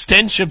had the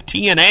stench of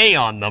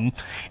TNA on them.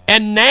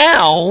 And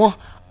now,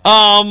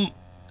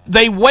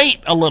 they wait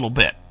a little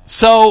bit.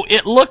 So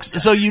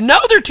so you know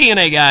they're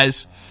TNA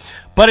guys,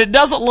 but it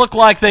doesn't look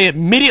like they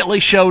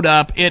immediately showed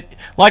up.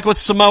 Like with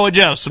Samoa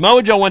Joe.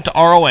 Samoa Joe went to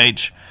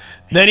ROH.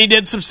 Then he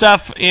did some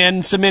stuff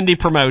in some indie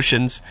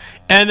promotions.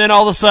 And then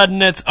all of a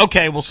sudden it's,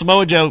 okay, well,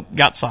 Samoa Joe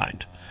got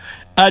signed.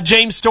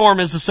 James Storm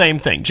is the same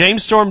thing.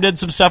 James Storm did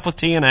some stuff with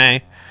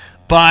TNA,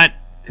 but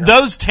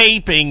those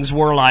tapings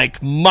were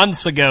like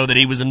months ago that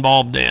he was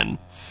involved in.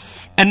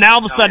 And now all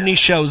of a sudden he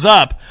shows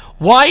up.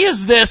 Why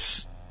is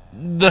this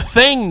the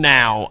thing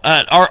now?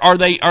 Are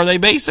they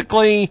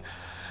basically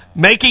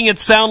making it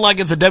sound like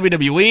it's a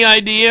WWE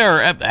idea,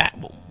 or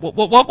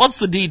what's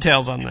the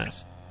details on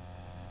this?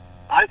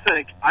 I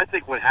think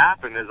what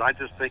happened is I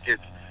just think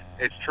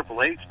it's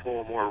Triple H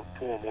pulling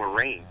more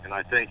rein, and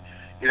I think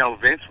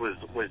Vince was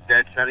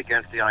dead set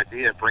against the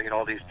idea of bringing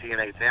all these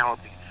TNA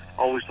talents. He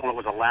always thought it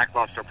was a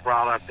lackluster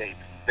product.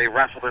 They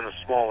wrestled in a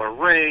smaller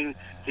ring.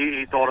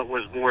 He thought it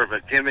was more of a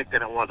gimmick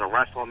than it was a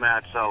wrestling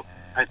match. So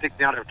I think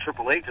now that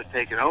Triple H has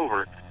taken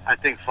over, I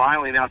think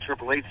finally now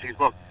Triple H sees,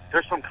 look,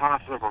 there's some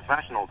consummate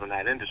professionals in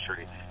that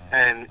industry.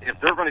 And if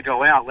they're going to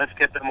go out, let's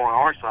get them on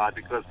our side,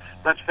 because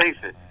let's face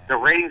it, the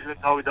ratings in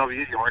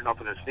WWE aren't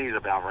nothing to sneeze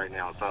about right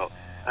now. So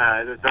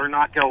they're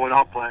not going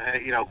up,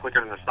 quicker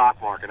than the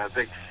stock market. I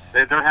think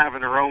they're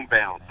having their own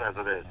bounce as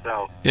it is.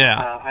 So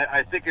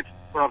I think it's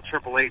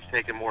Triple H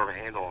taking more of a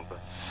handle on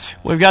things.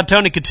 We've got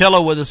Tony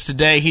Cotillo with us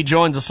today. He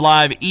joins us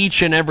live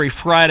each and every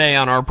Friday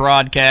on our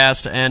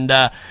broadcast,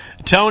 and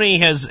Tony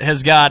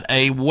has got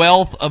a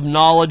wealth of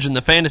knowledge in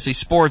the fantasy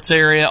sports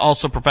area,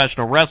 also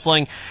professional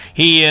wrestling.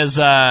 He is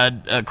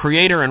a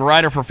creator and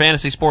writer for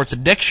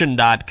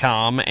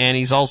FantasySportsAddiction.com, and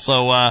he's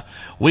also a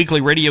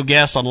weekly radio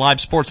guest on Live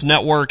Sports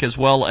Network, as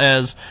well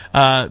as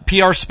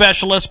PR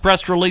specialist,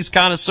 press release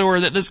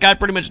connoisseur. That this guy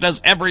pretty much does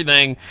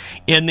everything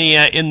in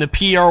the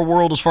PR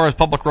world as far as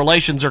public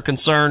relations are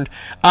concerned.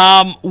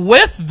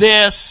 With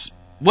this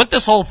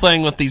whole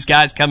thing with these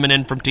guys coming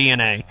in from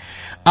TNA,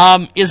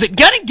 is it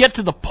going to get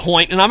to the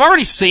point, and I'm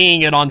already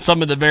seeing it on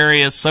some of the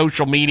various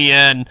social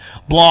media and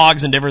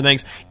blogs and different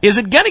things, is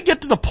it going to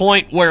get to the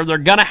point where they're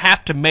going to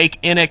have to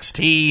make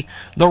NXT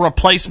the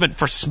replacement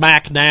for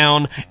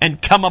SmackDown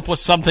and come up with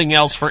something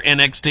else for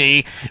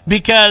NXT?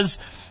 Because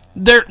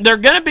they're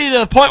going to be to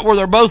the point where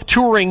they're both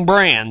touring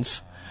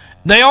brands.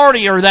 They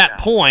already are that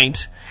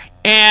point,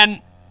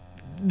 and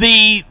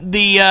the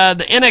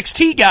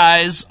NXT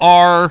guys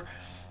are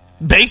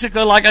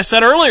basically, like I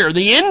said earlier,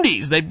 the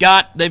indies. They've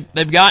got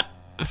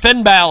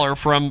Finn Balor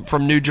from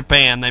New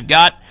Japan. They've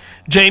got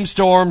James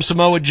Storm,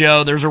 Samoa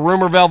Joe. There's a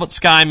rumor Velvet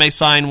Sky may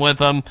sign with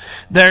them.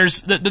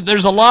 There's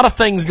a lot of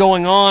things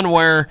going on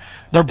where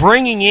they're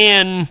bringing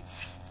in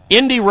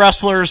indie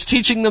wrestlers,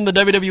 teaching them the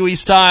WWE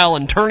style,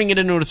 and turning it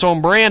into its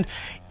own brand.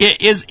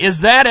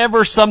 Is that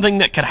ever something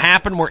that could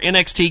happen where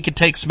NXT could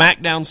take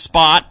SmackDown's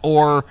spot,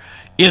 or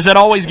is it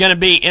always going to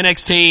be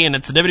NXT and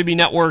it's the WWE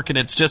Network and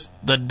it's just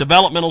the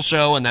developmental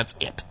show and that's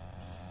it?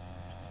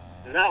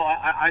 No,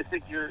 I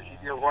think you're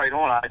right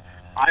on.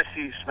 I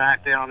see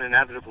SmackDown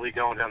inevitably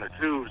going down the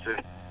tubes,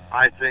 and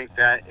I think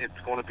that it's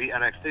going to be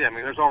NXT. I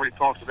mean, there's already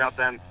talks about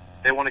them.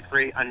 They want to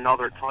create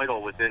another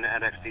title within the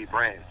NXT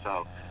brand.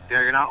 So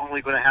you're not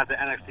only going to have the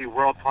NXT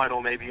World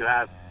title, maybe you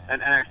have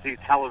an NXT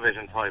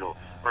television title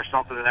or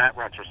something in that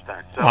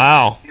retrospect. So,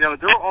 wow. There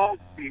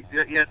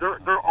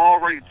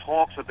already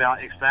talks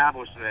about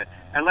establishing it.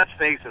 And let's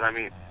face it, I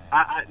mean,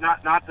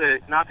 not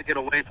to get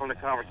away from the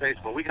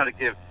conversation, but we got to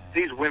give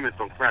these women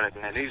some credit,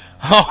 man.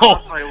 I'll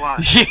tell you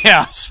what,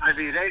 yes. I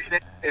mean,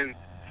 they've been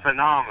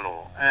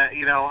phenomenal.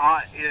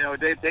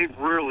 They've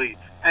really,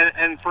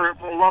 and for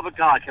the love of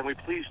God, can we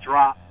please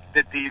drop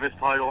the Divas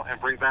title and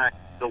bring back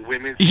the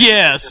women's?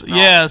 Yes.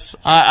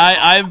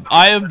 I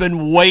have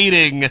been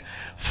waiting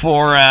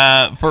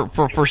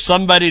for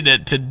somebody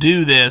to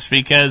do this,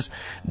 because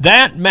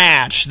that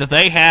match that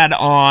they had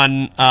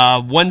on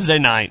Wednesday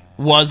night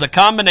was a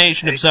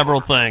combination of several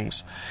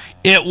things.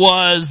 It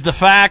was the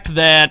fact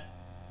that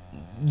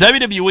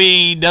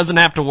WWE doesn't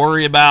have to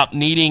worry about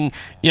needing,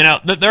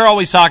 they're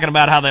always talking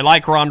about how they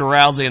like Ronda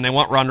Rousey and they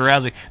want Ronda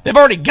Rousey. They've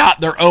already got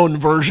their own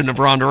version of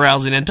Ronda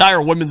Rousey, an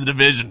entire women's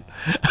division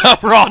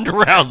of Ronda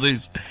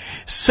Rousey's.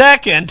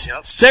 Second,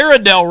 Sarah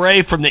Del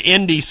Rey from the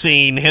indie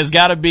scene has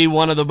got to be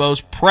one of the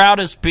most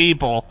proudest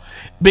people,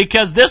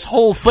 because this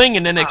whole thing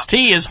in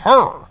NXT is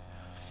her.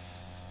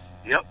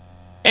 Yep.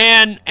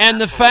 And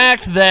the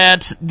fact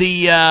that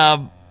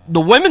the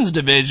women's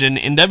division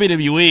in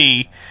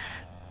WWE,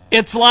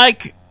 it's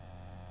like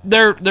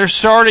they're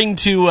starting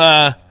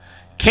to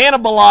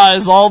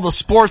cannibalize all the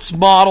sports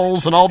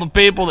models and all the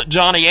people that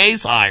Johnny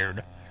Ace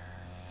hired.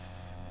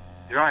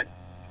 You're right.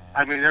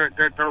 I mean,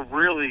 they're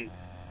really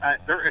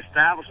they're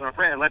establishing a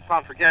brand. Let's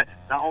not forget,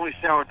 not only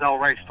Sarah Del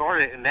Rey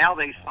started, and now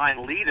they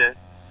signed Lita,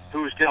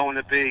 who's going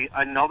to be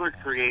another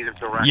creative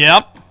director.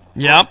 Yep.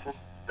 So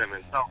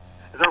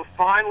they're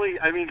finally,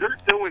 I mean, they're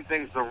doing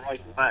things the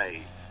right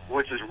way,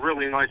 which is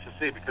really nice to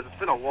see, because it's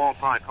been a long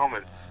time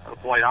coming, to be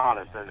quite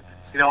honest. And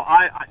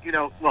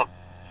look,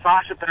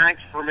 Sasha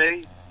Banks for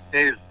me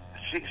is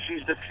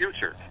she's the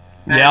future.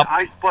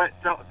 And but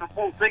the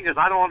whole thing is,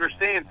 I don't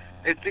understand.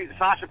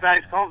 Sasha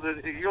Banks comes,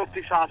 you don't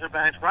see Sasha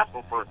Banks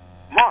wrestle for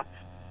months,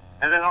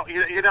 and then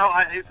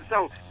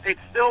so it's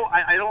still,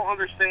 I don't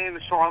understand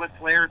the Charlotte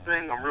Flair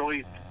thing.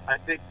 I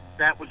think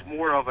that was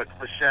more of a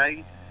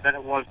cliche than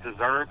it was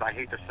deserved. I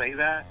hate to say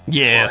that.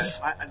 Yes.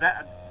 But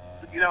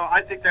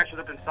I think that should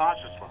have been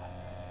Sasha's spot.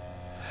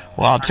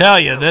 Well, I'll tell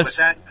you,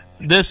 this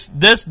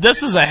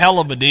is a hell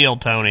of a deal,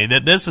 Tony.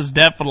 That this has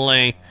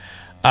definitely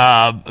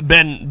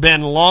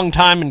been a long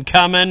time in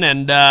coming,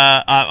 and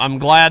I'm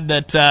glad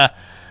that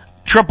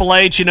Triple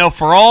H,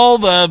 for all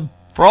the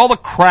for all the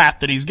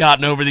crap that he's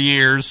gotten over the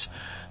years,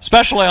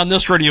 especially on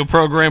this radio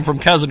program from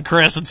Cousin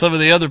Chris and some of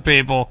the other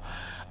people.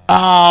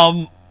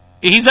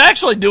 He's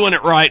actually doing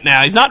it right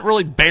now. He's not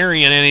really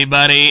burying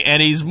anybody,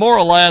 and he's more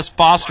or less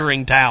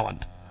fostering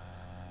talent.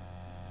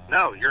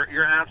 No,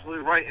 you're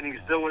absolutely right, and he's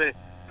doing it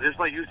just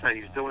like you said.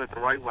 He's doing it the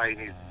right way,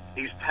 and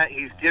he's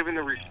giving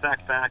the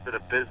respect back to the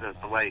business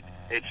the way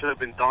it should have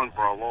been done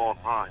for a long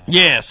time.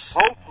 Yes.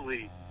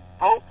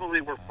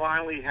 Hopefully, we're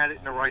finally headed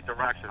in the right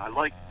direction. I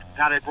like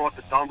how they brought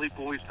the Dudley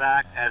boys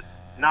back as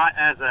not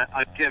as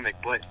a gimmick,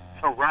 but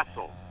to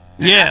wrestle.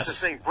 And yes. That's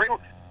the thing. Bring them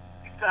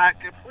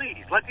back,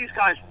 please. Let these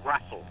guys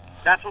wrestle.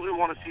 That's what we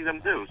want to see them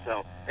do.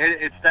 So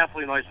it's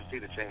definitely nice to see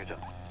the change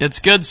up. It's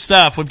good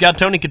stuff. We've got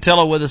Tony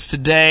Cotillo with us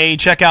today.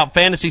 Check out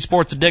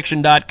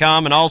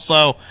FantasySportsAddiction.com and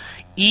also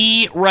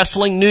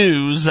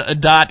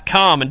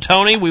eWrestlingNews.com. And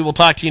Tony, we will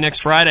talk to you next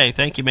Friday.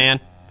 Thank you, man.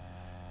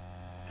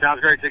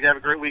 Sounds great. Have a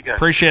great weekend.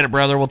 Appreciate it,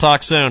 brother. We'll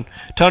talk soon.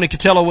 Tony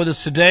Cotillo with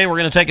us today. We're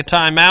going to take a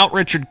time out.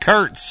 Richard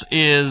Kurtz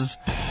is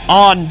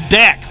on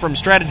deck from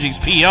Strategies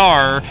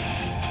PR.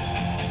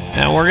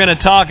 And we're going to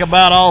talk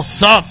about all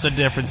sorts of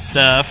different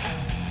stuff.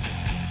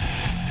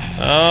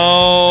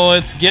 Oh,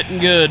 it's getting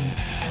good.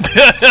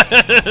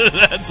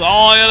 That's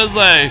all I got to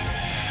say.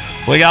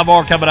 We got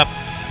more coming up.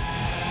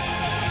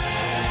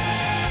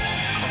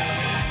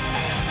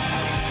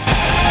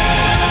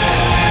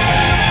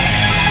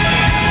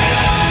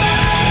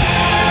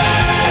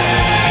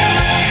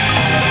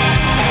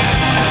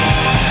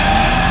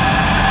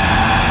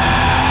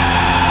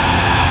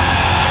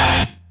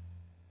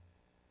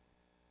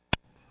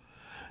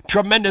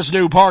 Tremendous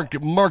new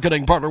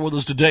marketing partner with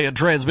us today at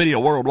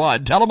Transmedia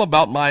Worldwide. Tell them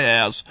about my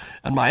ass,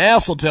 and my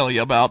ass will tell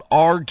you about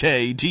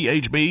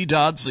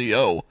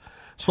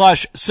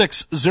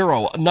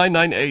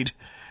rkthb.co/60998.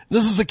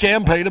 This is a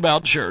campaign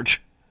about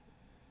church.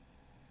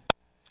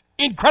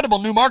 Incredible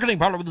new marketing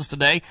partner with us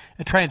today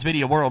at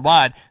Transmedia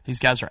Worldwide. These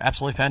guys are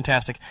absolutely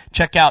fantastic.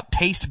 Check out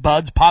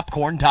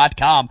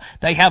TasteBudsPopcorn.com.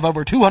 They have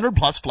over 200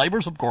 plus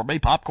flavors of gourmet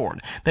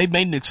popcorn. They've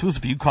made an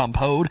exclusive coupon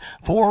code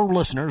for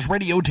listeners,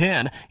 Radio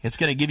 10. It's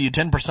going to give you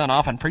 10%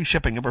 off and free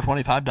shipping over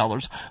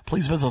 $25.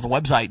 Please visit the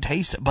website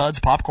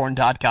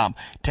TasteBudsPopcorn.com.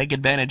 Take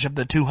advantage of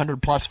the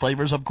 200 plus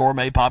flavors of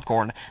gourmet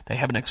popcorn. They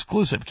have an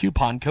exclusive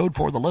coupon code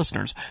for the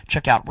listeners.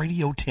 Check out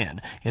Radio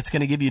 10. It's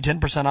going to give you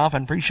 10% off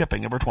and free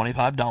shipping over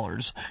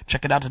 $25.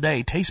 Check it out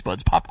today,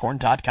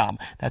 TasteBudsPopcorn.com.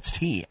 That's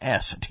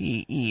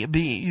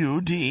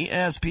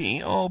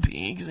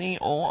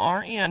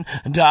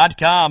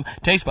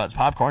TasteBudsPopcorn.com.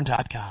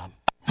 TasteBudsPopcorn.com.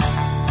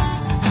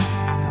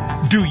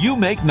 Do you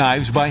make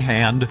knives by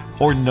hand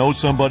or know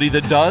somebody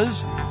that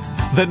does?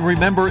 Then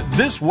remember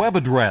this web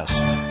address,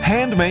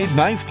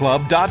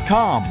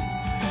 HandmadeKnifeClub.com.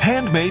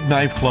 Handmade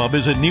Knife Club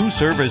is a new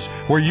service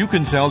where you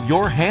can sell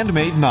your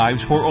handmade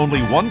knives for only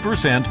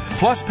 1%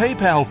 plus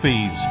PayPal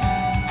fees.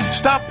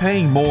 Stop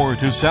paying more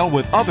to sell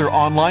with other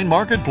online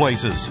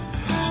marketplaces.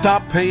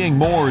 Stop paying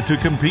more to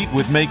compete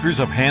with makers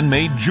of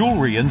handmade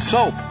jewelry and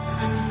soap.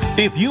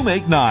 If you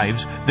make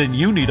knives, then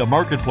you need a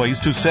marketplace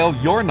to sell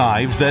your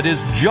knives that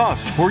is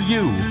just for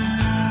you.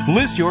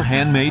 List your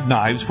handmade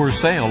knives for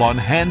sale on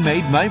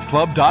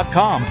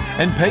HandmadeKnifeClub.com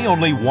and pay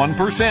only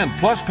 1%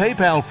 plus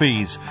PayPal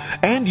fees.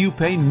 And you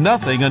pay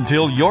nothing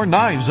until your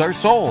knives are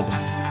sold.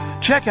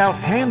 Check out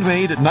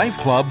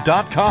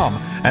HandmadeKnifeClub.com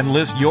and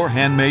list your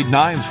handmade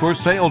knives for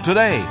sale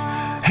today.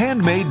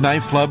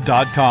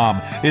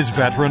 HandmadeKnifeClub.com is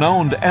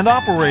veteran-owned and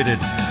operated.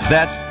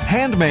 That's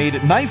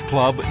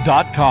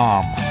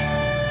HandmadeKnifeClub.com.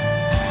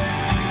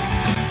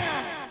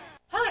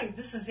 Hi,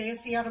 this is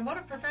AC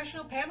Automotive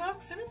Professional Pam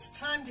Oaks, and it's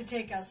time to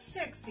take a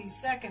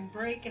 60-second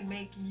break and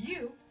make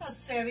you a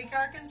savvy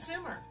car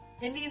consumer.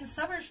 Indian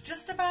summer's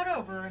just about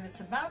over, and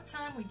it's about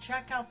time we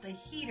check out the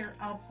heater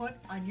output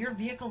on your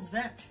vehicle's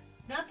vent.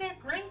 Not that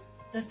great?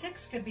 The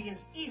fix could be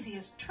as easy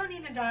as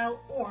turning a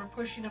dial or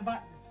pushing a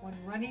button. When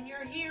running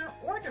your heater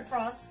or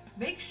defrost,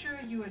 make sure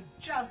you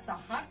adjust the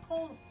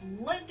hot-cold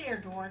blend air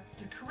door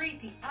to create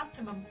the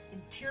optimum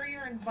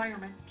interior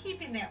environment,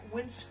 keeping that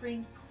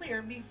windscreen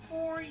clear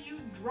before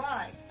you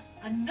drive.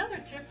 Another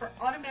tip for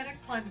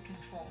automatic climate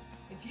control.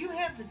 If you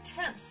have the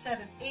temp set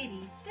at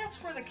 80,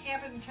 that's where the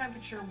cabin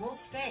temperature will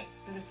stay.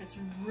 But if it's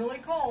really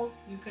cold,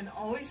 you can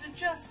always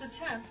adjust the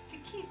temp to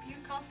keep you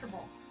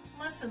comfortable.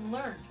 Lesson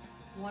learned.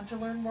 Want to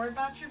learn more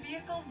about your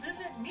vehicle?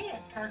 Visit me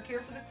at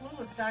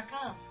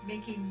CarCareForTheClueless.com,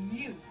 making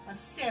you a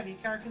savvy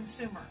car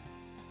consumer.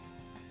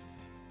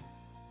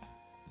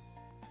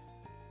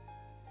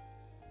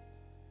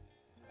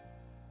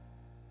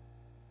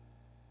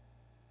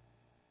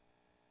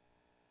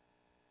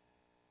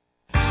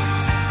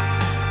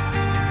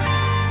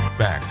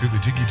 Back to the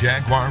Jiggy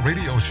Jaguar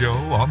radio show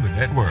on the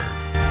network.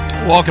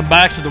 Welcome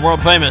back to the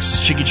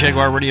world-famous Jiggy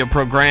Jaguar radio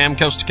program,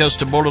 coast to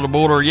coast and border to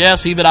border.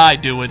 Yes, even I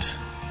do it.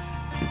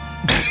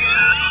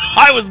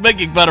 I was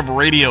making fun of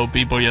radio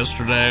people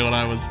yesterday when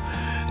I was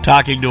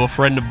talking to a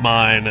friend of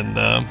mine,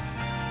 and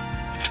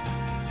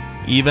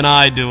even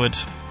I do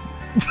it.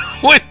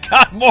 We've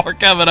got more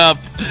coming up.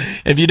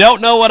 If you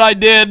don't know what I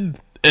did,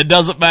 It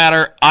doesn't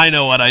matter. I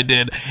know what I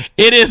did.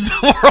 It is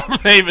the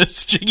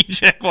world-famous Jiggy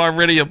Jaguar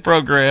radio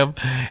program.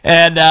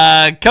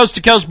 And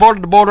coast-to-coast,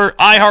 border-to-border,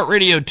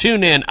 iHeartRadio,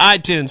 TuneIn,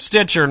 iTunes,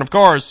 Stitcher, and, of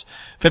course,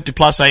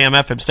 50-plus AM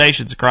FM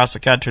stations across the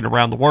country and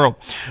around the world.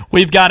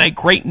 We've got a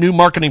great new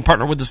marketing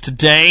partner with us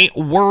today,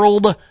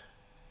 World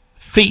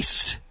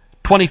Feast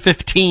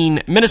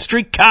 2015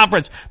 Ministry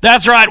Conference.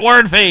 That's right,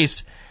 Word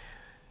Feast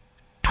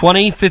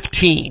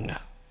 2015.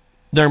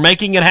 They're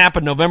making it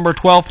happen November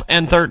 12th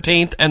and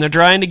 13th, and they're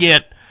trying to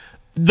get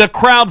the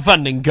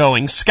crowdfunding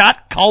going.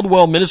 Scott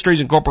Caldwell Ministries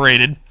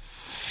Incorporated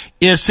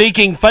is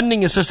seeking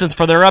funding assistance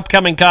for their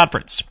upcoming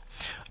conference.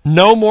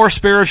 No more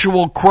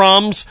spiritual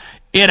crumbs.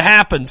 It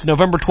happens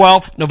November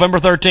 12th, November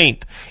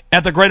 13th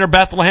at the Greater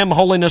Bethlehem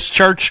Holiness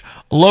Church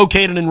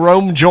located in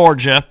Rome,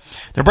 Georgia.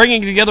 They're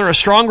bringing together a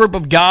strong group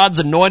of gods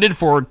anointed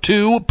for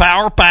 2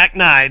 power-packed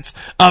nights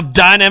of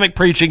dynamic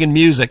preaching and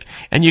music.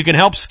 And you can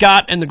help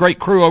Scott and the great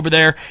crew over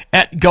there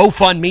at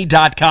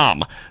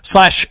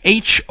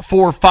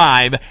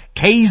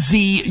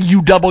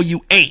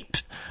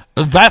GoFundMe.com/H45KZUW8.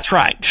 That's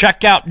right.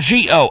 Check out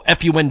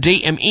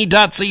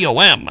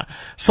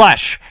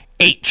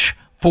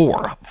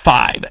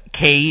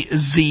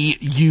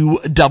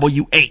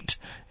GoFundMe.com/H45KZUW8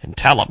 and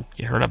tell them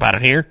you heard about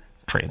it here,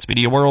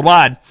 Transmedia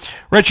Worldwide.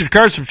 Richard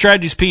Kurtz from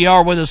Strategies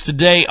PR with us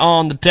today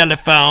on the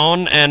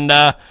telephone.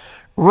 And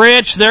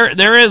Rich,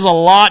 there is a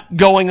lot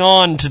going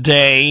on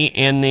today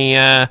in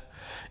the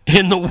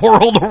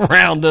world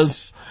around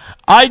us.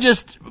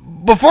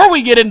 Before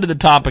we get into the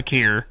topic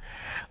here,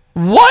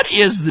 what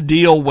is the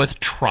deal with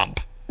Trump?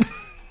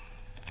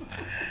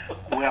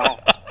 Well,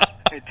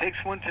 it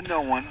takes one to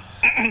know one.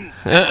 I'm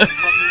from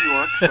New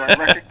York, so I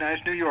recognize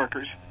New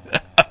Yorkers.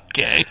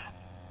 Okay.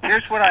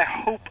 Here's what I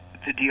hope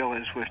the deal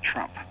is with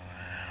Trump.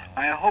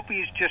 I hope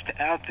he's just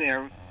out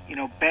there,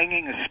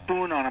 banging a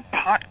spoon on a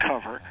pot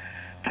cover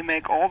to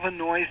make all the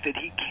noise that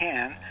he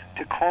can,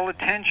 to call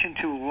attention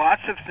to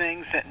lots of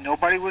things that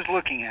nobody was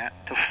looking at,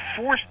 to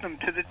force them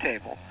to the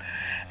table.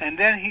 And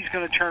then he's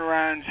going to turn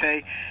around and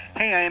say,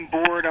 hey, I am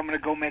bored, I'm going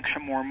to go make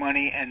some more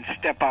money and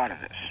step out of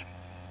this.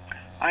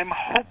 I'm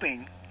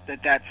hoping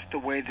that that's the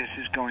way this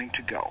is going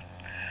to go.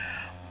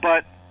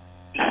 But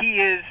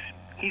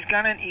he's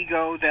got an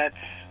ego that's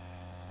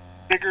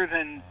bigger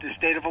than the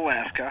state of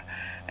Alaska,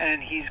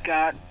 and he's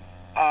got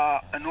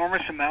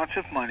enormous amounts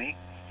of money.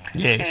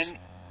 Yes.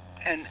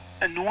 And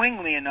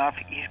annoyingly enough,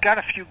 he's got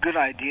a few good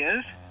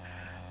ideas,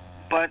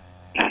 but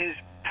his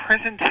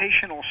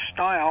presentational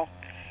style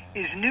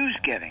is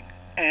news-getting,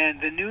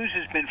 and the news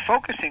has been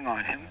focusing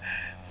on him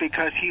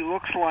because he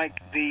looks like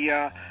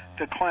the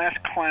class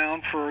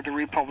clown for the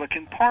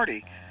Republican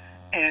Party.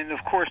 And,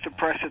 of course, the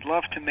press would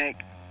love to make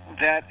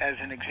that as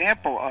an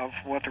example of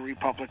what the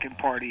Republican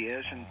Party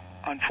is, and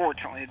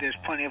unfortunately there's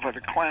plenty of other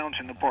clowns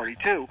in the party,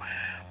 too.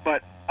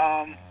 But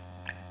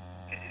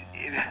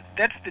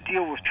that's the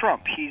deal with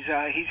Trump. He's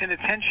an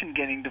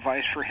attention-getting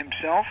device for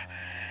himself,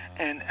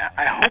 and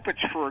I hope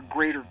it's for a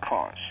greater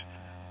cause.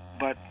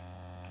 But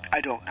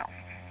I don't know.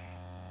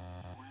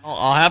 Well,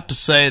 I'll have to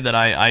say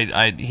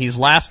that he's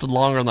lasted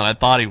longer than I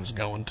thought he was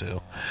going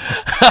to.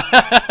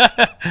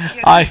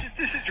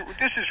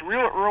 This is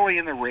real early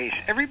in the race.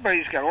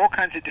 Everybody's got all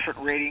kinds of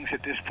different ratings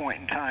at this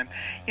point in time.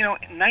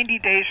 90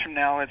 days from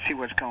now, let's see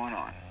what's going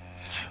on.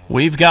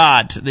 We've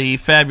got the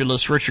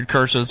fabulous Richard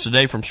Kurtz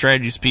today from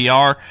Strategies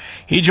PR.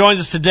 He joins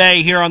us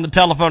today here on the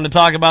telephone to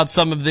talk about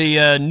some of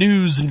the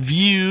news and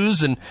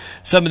views and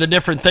some of the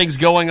different things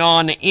going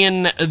on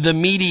in the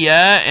media.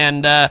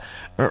 And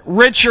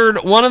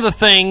Richard, one of the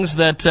things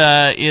that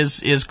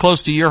is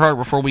close to your heart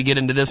before we get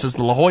into this is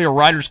the La Jolla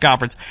Writers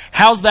Conference.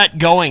 How's that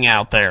going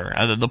out there?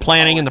 The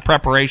planning and the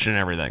preparation and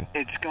everything.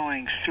 It's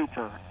going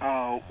super.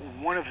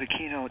 One of the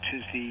keynotes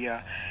is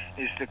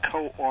the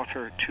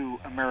co-author to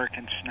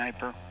American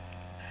Sniper,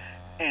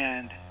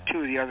 and 2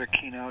 of the other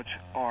keynotes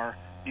are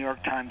New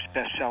York Times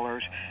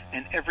bestsellers.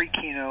 And every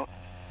keynote,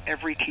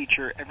 every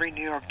teacher, every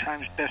New York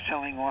Times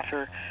bestselling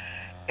author,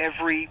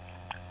 every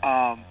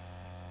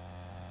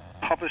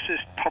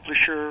publicist,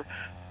 publisher,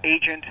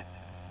 agent,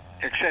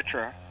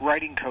 etc.,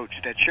 writing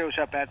coach that shows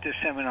up at this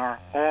seminar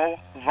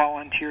all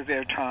volunteer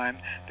their time.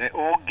 They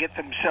all get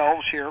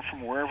themselves here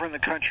from wherever in the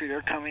country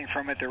they're coming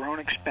from at their own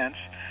expense,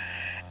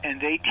 and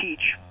they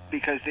teach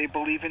because they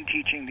believe in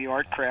teaching the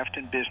art, craft,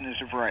 and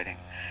business of writing.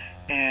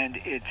 And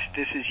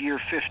this is year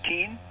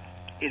 15.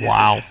 It is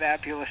a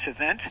fabulous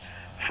event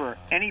for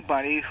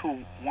anybody who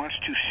wants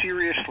to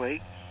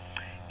seriously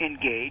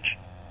engage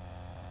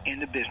in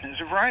the business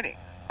of writing,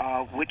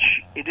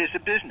 which it is a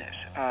business.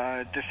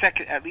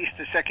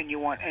 The second you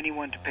want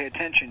anyone to pay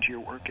attention to your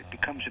work, it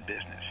becomes a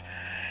business.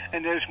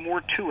 And there's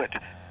more to it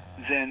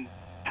than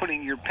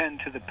putting your pen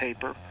to the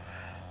paper,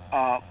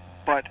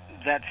 but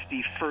that's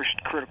the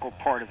first critical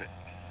part of it.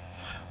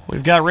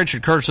 We've got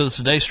Richard Kurtz with us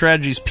today,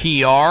 Strategies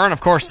PR, and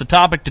of course the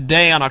topic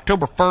today on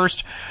October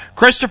 1st,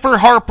 Christopher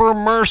Harper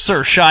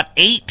Mercer shot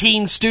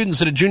 18 students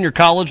at a junior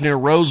college near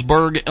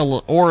Roseburg,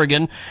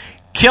 Oregon,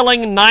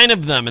 killing 9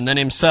 of them and then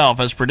himself.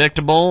 As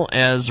predictable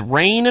as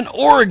rain in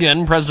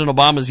Oregon, President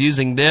Obama is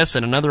using this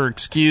and another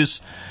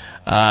excuse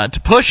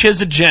to push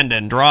his agenda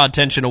and draw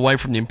attention away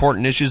from the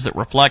important issues that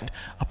reflect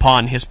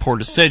upon his poor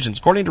decisions.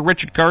 According to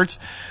Richard Kurtz,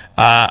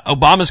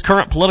 Obama's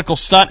current political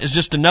stunt is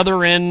just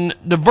another in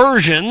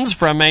diversions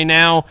from a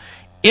now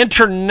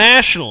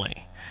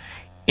intentionally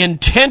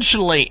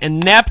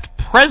inept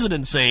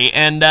presidency.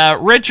 And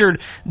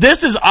Richard,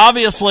 this is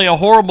obviously a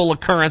horrible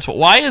occurrence, but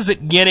why is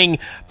it getting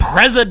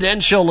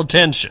presidential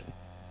attention?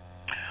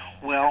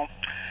 Well,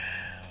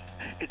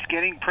 it's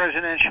getting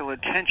presidential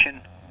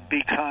attention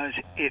because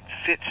it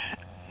fits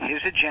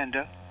his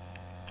agenda,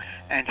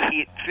 and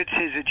it fits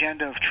his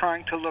agenda of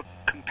trying to look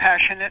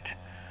compassionate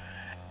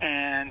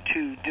and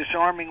to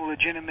disarming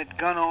legitimate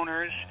gun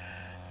owners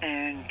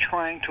and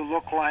trying to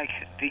look like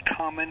the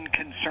common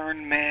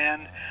concerned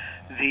man,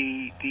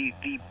 the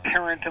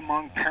parent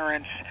among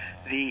parents,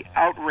 the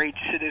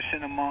outraged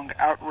citizen among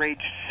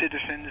outraged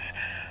citizens.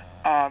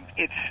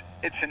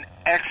 It's an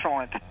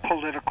excellent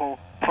political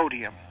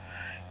podium.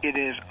 It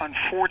is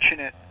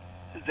unfortunate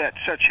that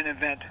such an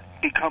event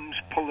becomes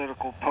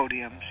political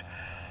podiums,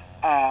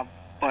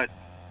 but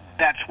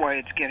that's why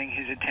it's getting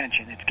his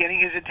attention. It's getting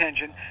his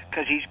attention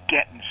because he's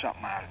getting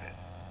something out of it,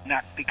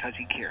 not because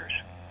he cares.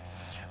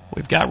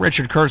 We've got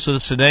Richard Kurtz with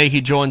us today.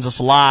 He joins us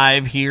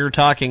live here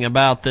talking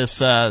about this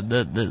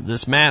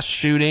this mass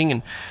shooting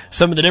and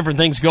some of the different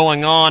things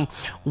going on.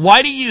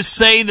 Why do you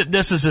say that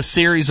this is a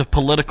series of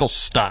political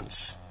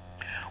stunts?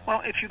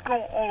 Well, if you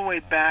go all the way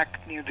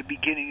back near the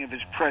beginning of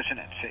his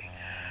presidency,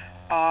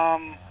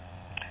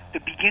 the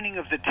beginning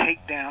of the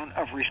takedown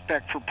of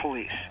respect for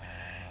police,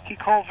 he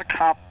calls a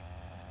cop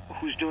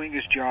who's doing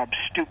his job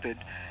stupid,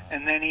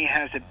 and then he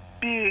has a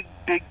big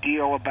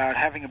deal about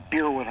having a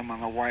beer with him on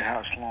the White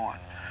House lawn.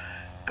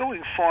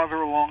 Going farther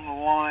along the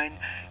line,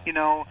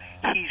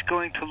 he's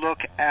going to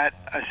look at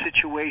a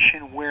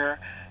situation where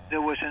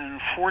there was an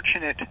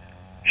unfortunate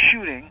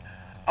shooting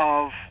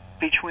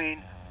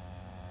between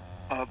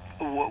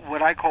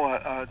what I call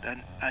a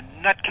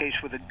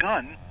nutcase with a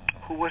gun,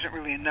 who wasn't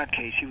really a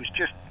nutcase. He was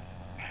just,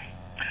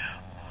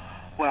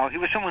 he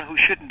was someone who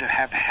shouldn't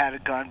have had a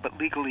gun, but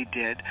legally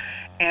did,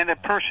 and a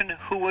person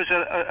who was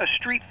a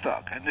street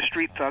thug, and the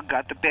street thug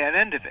got the bad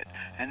end of it.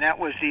 And that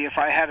was if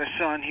I had a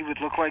son, he would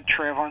look like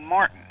Trayvon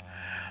Martin.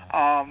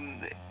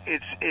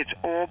 It's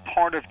all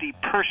part of the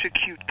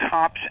persecute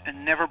cops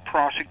and never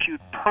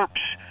prosecute perps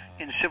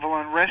in civil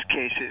unrest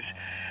cases.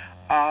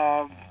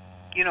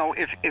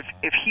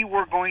 If he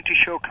were going to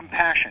show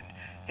compassion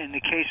in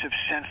the case of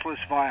senseless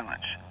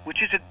violence,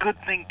 which is a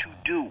good thing to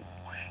do,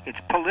 it's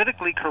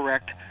politically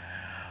correct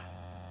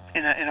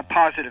in a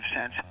positive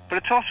sense, but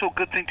it's also a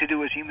good thing to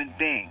do as a human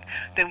being,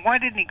 then why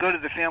didn't he go to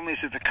the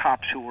families of the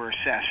cops who were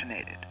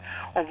assassinated?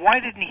 Or why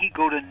didn't he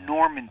go to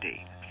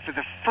Normandy? For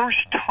the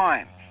first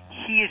time,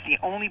 he is the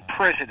only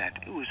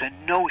president who was a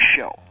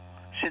no-show.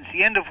 Since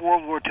the end of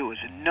World War II, was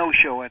a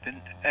no-show at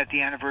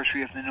the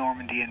anniversary of the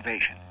Normandy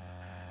invasion.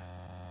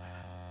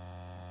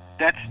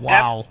 That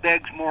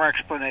begs more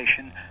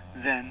explanation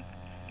than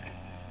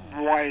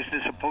why is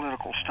this a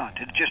political stunt.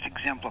 It just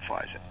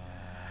exemplifies it.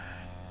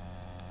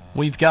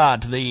 We've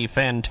got the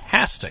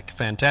fantastic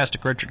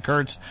Richard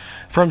Kurtz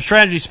from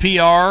Strategies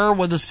PR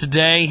with us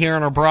today here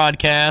on our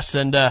broadcast,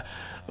 and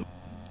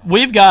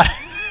we've got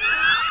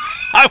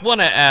I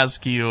want to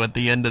ask you at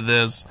the end of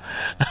this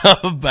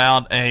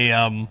about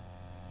a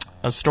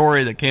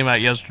story that came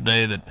out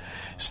yesterday that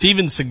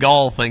Steven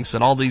Seagal thinks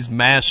that all these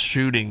mass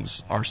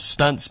shootings are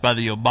stunts by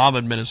the Obama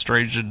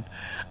administration.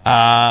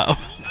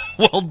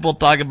 We'll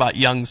talk about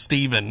young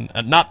Steven.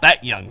 Not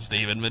that young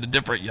Steven, but a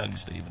different young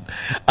Steven.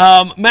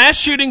 Mass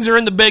shootings are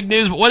in the big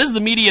news, but what is the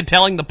media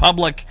telling the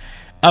public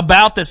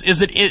about this?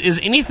 Is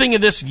anything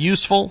of this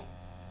useful?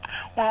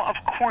 Well, of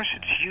course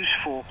it's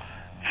useful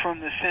from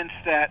the sense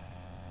that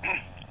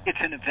it's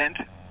an event.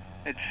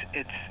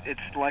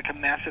 It's like a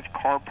massive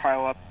car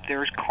pileup.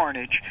 There's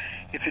carnage.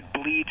 If it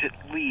bleeds, it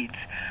leads.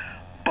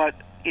 But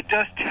it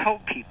does tell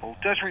people,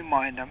 does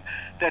remind them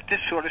that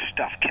this sort of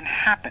stuff can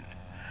happen.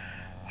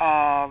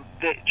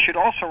 That should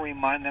also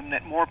remind them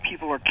that more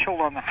people are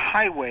killed on the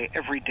highway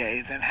every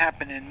day than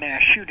happen in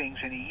mass shootings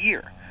in a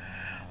year.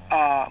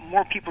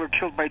 More people are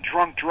killed by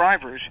drunk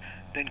drivers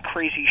than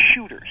crazy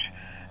shooters.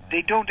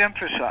 They don't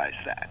emphasize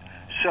that.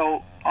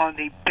 So on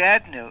the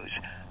bad news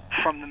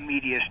from the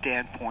media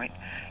standpoint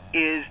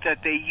is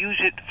that they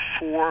use it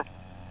for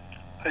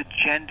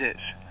agendas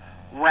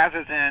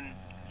rather than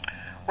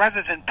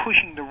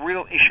pushing the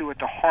real issue at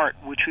the heart,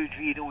 which would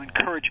be to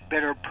encourage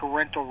better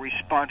parental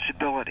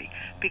responsibility,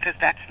 because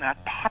that's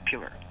not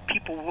popular.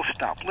 People will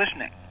stop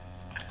listening.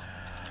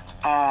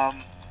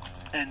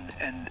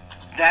 And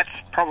that's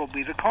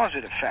probably the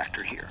causative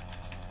factor here.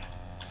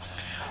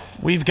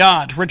 We've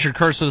got Richard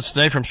Kurtz with us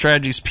today from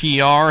Strategies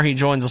PR. He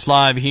joins us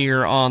live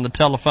here on the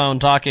telephone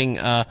talking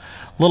a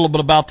little bit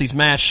about these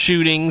mass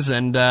shootings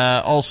and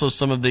also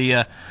some of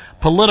the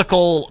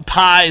political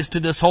ties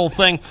to this whole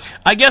thing.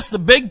 I guess the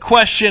big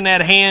question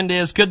at hand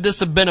is, could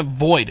this have been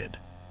avoided?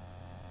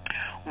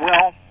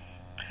 Well,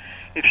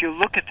 if you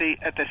look at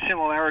the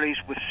similarities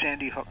with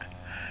Sandy Hook,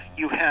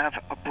 you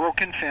have a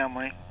broken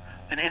family,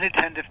 an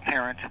inattentive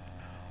parent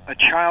a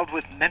child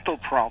with mental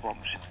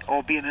problems,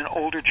 albeit an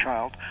older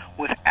child,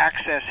 with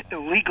access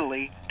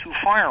illegally to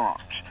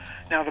firearms.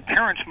 Now, the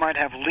parents might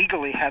have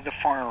legally had the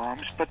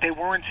firearms, but they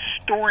weren't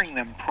storing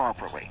them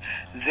properly.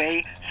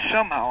 They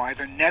somehow,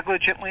 either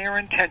negligently or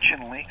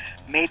intentionally,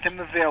 made them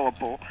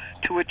available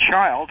to a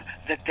child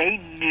that they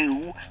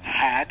knew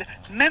had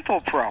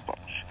mental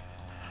problems.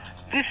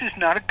 This is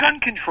not a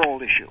gun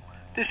control issue.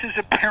 This is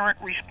a parent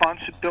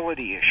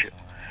responsibility issue.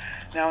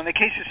 Now, in the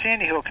case of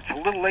Sandy Hook, it's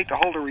a little late to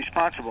hold her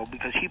responsible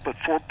because he put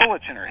 4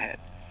 bullets in her head.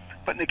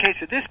 But in the case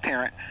of this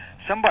parent,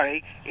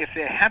 somebody, if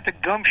they had the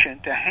gumption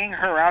to hang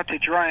her out to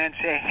dry and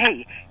say,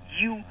 hey,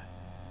 you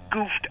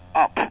goofed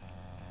up.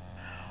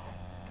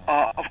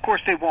 Of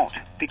course they won't,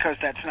 because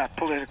that's not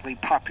politically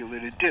popular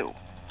to do.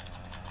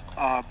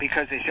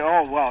 Because they say,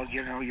 oh, well,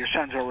 you know, your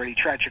son's already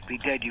tragically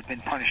dead, you've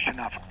been punished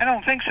enough. I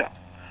don't think so.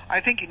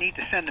 I think you need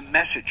to send a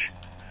message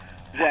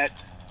that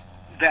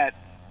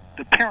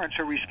the parents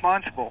are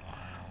responsible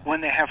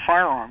when they have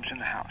firearms in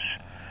the house.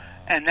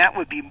 And that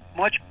would be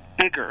much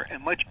bigger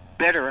and much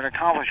better an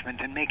accomplishment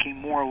than making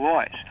more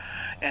laws.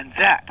 And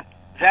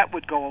that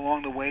would go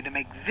along the way to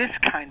make this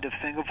kind of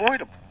thing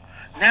avoidable.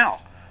 Now,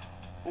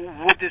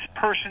 would this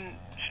person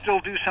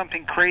still do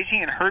something crazy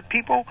and hurt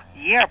people?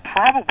 Yeah,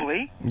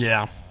 probably.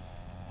 Yeah.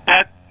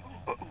 But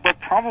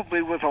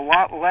probably with a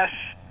lot less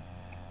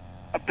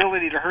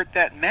ability to hurt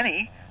that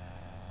many.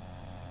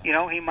 You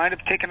know, he might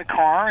have taken a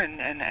car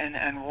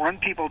and run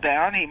people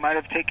down. He might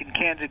have taken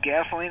cans of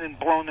gasoline and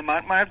blown them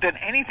out. Might have done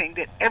anything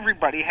that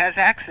everybody has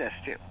access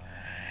to.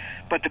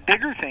 But the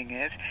bigger thing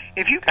is,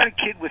 if you've got a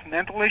kid with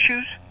mental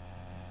issues,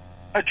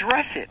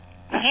 address it.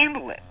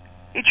 Handle it.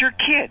 It's your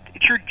kid.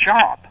 It's your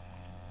job.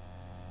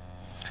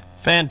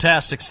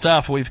 Fantastic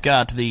stuff. We've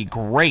got the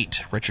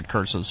great Richard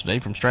Kurtz today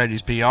from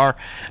Strategies PR.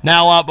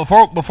 Now,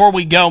 before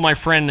we go, my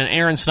friend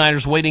Aaron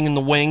Snyder's waiting in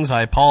the wings.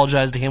 I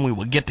apologize to him. We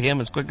will get to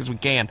him as quick as we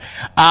can.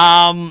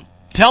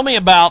 Tell me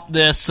about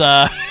this.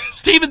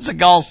 Steven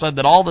Seagal said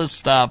that all this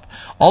stuff,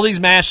 all these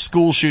mass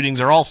school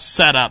shootings are all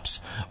setups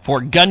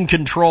for gun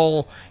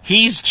control.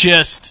 He's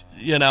just,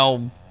 you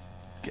know,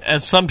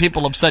 as some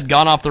people have said,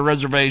 gone off the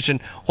reservation.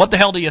 What the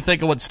hell do you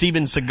think of what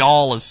Steven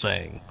Seagal is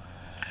saying?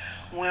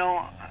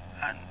 Well,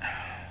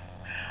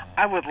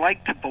 I would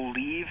like to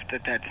believe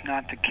that that's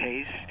not the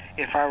case.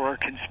 If I were a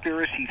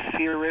conspiracy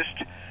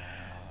theorist,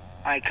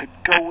 I could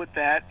go with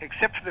that,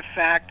 except for the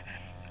fact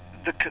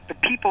the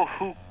people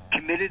who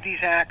committed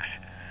these acts,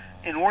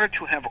 in order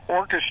to have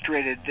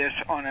orchestrated this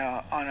on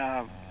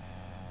a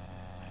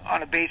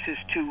basis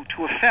to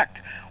affect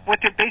what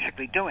they're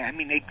basically doing. I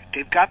mean,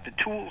 they've got the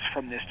tools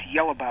from this to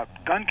yell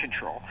about gun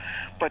control,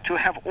 but to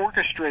have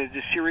orchestrated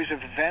this series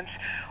of events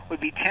would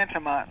be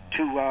tantamount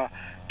to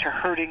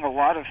hurting a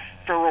lot of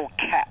feral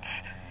cats.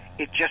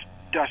 It just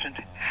doesn't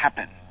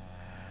happen.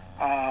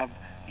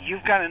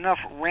 You've got enough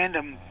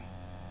random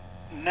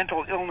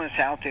mental illness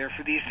out there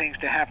for these things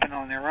to happen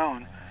on their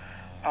own.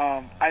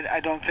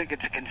 I don't think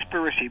it's a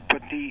conspiracy,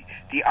 but the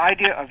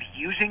idea of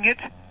using it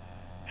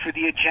for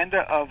the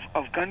agenda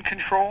of gun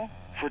control,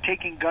 for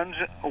taking guns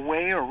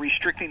away or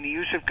restricting the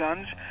use of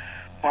guns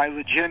by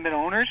legitimate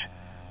owners,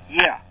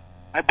 yeah,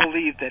 I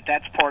believe that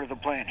that's part of the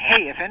plan.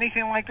 Hey, if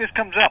anything like this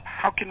comes up,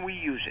 how can we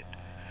use it?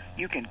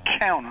 You can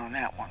count on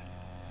that one.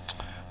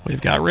 We've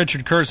got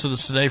Richard Kurtz with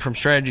us today from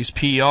Strategies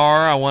PR.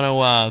 I want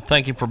to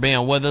thank you for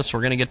being with us.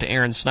 We're going to get to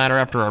Aaron Snyder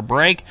after our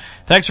break.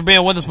 Thanks for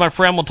being with us, my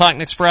friend. We'll talk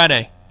next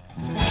Friday.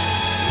 You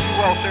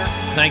well, sir.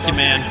 Thank you,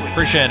 man.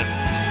 Appreciate it.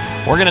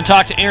 We're going to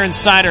talk to Aaron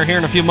Snyder here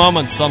in a few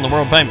moments on the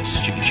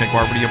world-famous Jiggy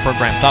Jaguar radio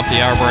program. Top of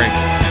the hour break.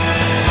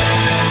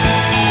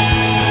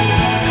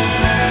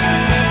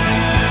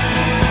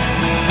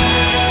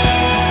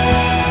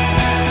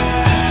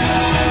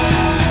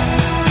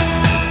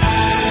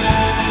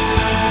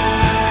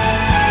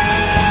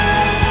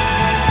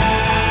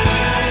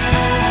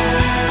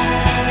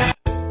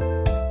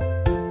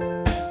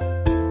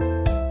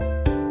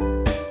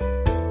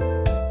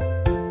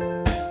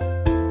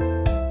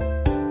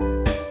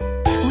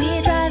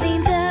 We're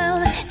driving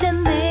down the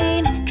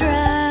main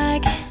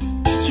drag.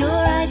 Your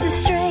eyes are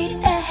straight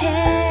ahead.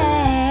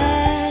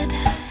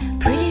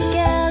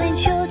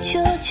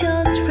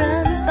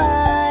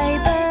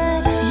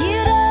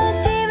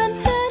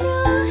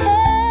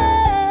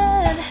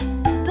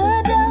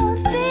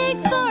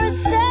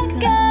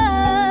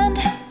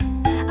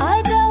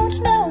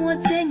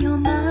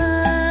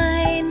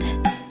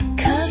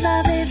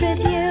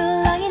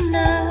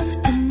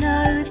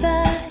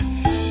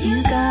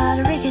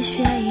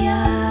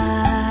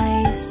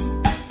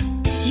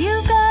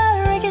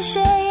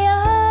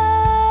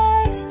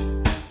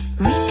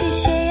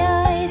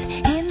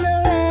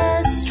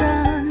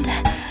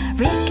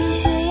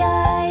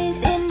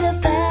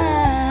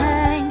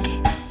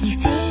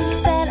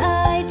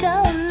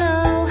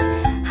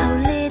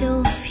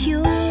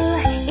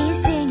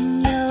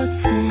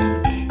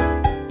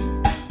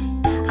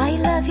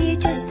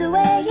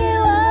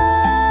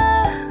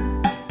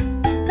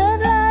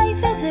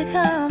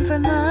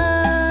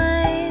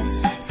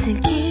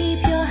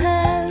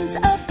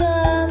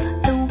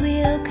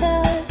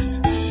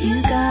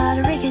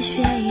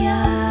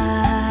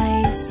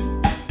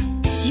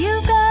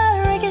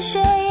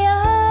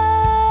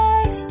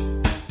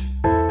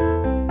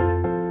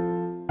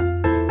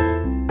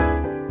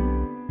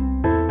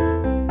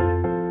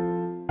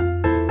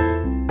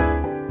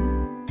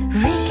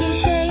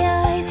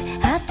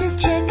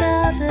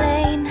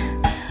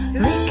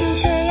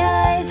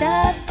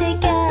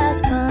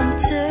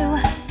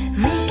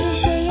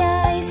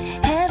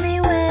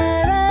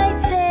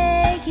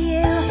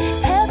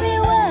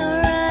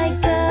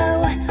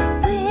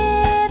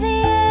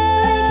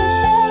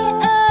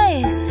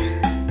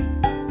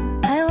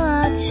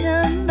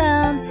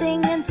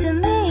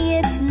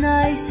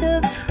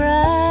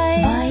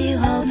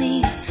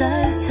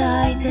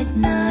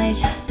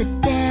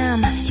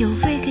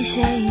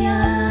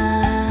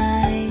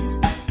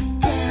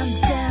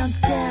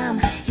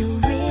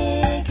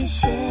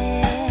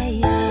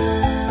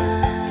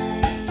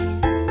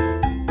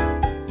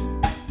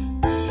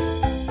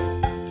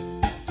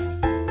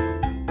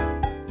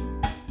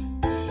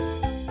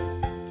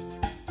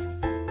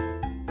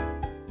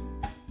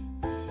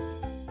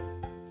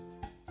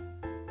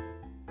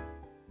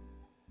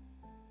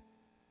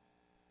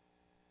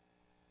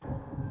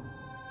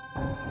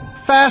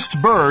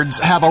 Fast birds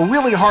have a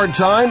really hard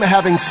time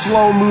having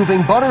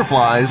slow-moving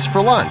butterflies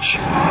for lunch.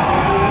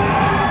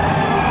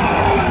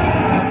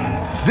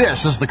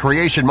 This is the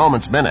Creation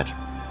Moments Minute.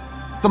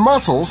 The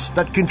muscles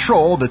that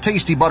control the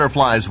tasty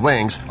butterfly's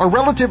wings are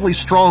relatively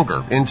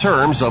stronger in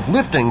terms of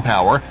lifting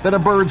power than a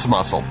bird's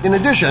muscle. In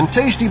addition,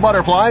 tasty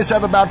butterflies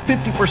have about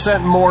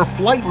 50% more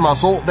flight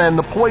muscle than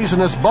the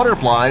poisonous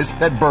butterflies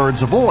that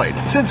birds avoid.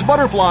 Since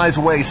butterflies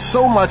weigh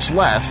so much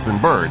less than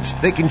birds,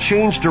 they can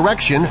change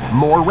direction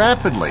more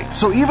rapidly.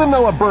 So even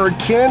though a bird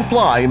can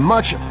fly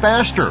much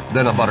faster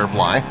than a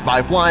butterfly,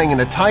 by flying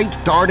in a tight,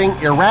 darting,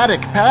 erratic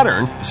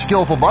pattern, a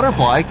skillful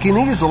butterfly can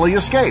easily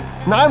escape.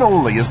 Not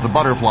only is the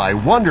butterfly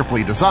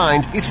wonderfully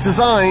designed, it's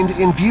designed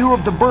in view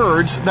of the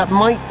birds that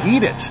might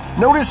eat it.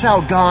 Notice how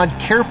God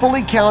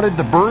carefully counted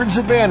the bird's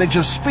advantage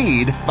of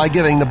speed by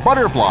giving the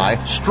butterfly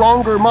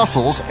stronger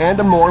muscles and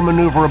a more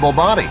maneuverable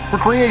body. For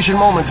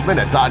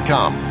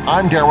CreationMomentsMinute.com,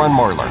 I'm Darren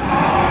Marlar.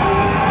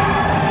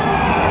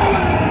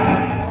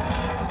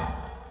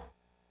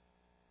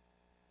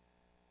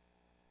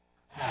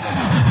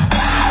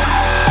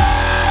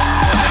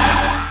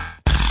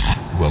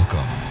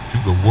 Welcome to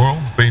the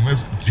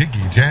world-famous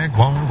Jiggy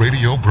Jaguar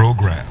radio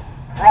program.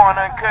 Raw and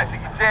uncut,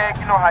 Jiggy Jag,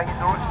 you know how you do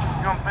it.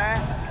 You know what I'm saying?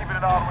 Keeping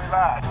it all the way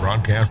live.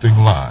 Broadcasting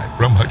live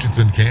from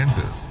Hutchinson,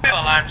 Kansas.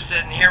 Well, I'm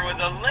sitting here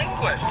with a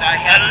linguist. I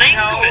had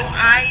no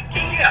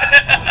idea.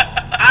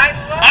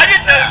 I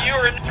didn't know you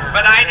were,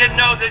 but I didn't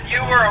know that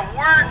you were a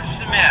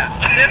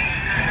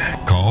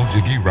wordsmith. Call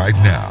Jiggy right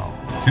now.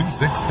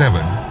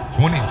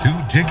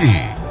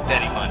 267-22-JIGGY.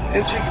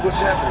 Hey, Jiggy, what's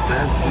happening,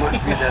 man?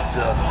 Reminds me of that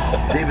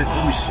David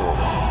Bowie song.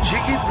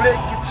 Jiggy played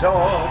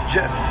guitar.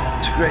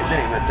 It's a great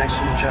name, man. Thanks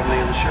so much for having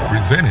me on the show.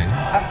 Presenting.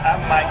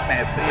 I'm Mike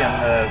Massey,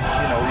 and,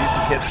 you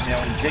can catch me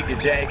on Jiggy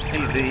Jag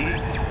TV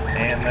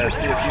and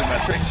see a few of my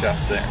trick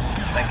shots there.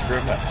 Thanks very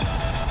much.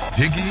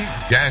 Jiggy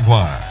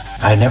Jaguar.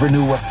 I never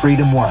knew what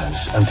freedom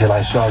was until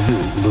I saw you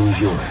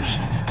lose yours.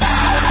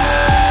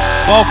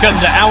 Welcome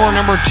to hour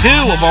number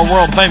 2 of our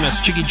world-famous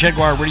Jiggy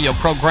Jaguar radio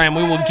program.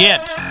 We will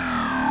get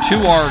to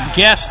our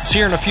guests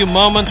here in a few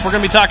moments. We're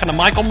going to be talking to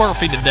Michael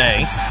Murphy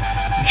today,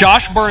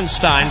 Josh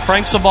Bernstein,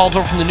 Frank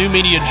Sabalto from the New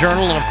Media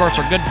Journal, and, of course,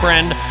 our good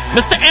friend,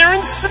 Mr.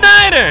 Aaron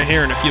Snyder,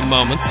 here in a few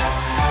moments.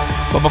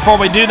 But before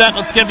we do that,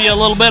 let's give you a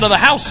little bit of the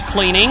house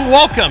cleaning.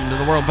 Welcome to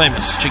the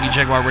world-famous Jiggy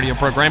Jaguar radio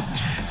program.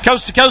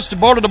 Coast to coast,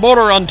 border to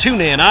border on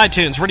TuneIn,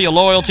 iTunes, Radio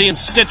Loyalty, and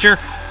Stitcher,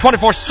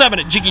 24/7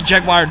 at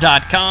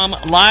JiggyJaguar.com.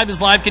 Live as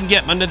live can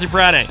get, Monday through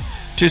Friday.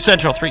 2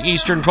 Central, 3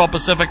 Eastern, 12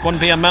 Pacific, 1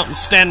 p.m. Mountain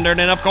Standard.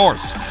 And, of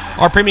course,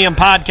 our premium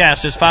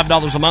podcast is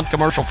 $5 a month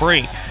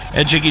commercial-free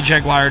at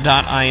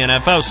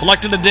JiggyJaguar.info.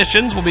 Selected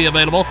editions will be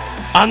available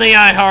on the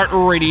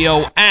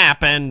iHeartRadio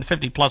app and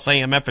 50-plus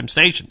AM FM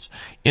stations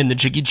in the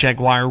Jiggy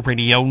Jaguar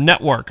Radio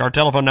Network. Our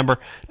telephone number,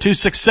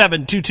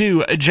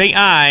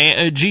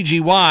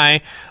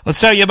 267-22-JIGGY. Let's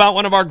tell you about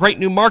one of our great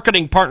new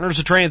marketing partners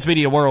at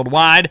Transmedia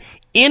Worldwide,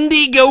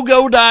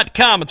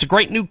 Indiegogo.com. It's a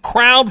great new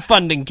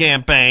crowdfunding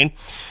campaign.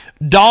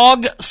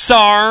 Dog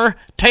Star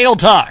Tail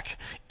Talk.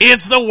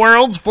 It's the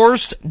world's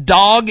first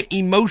dog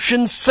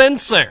emotion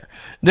sensor.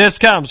 This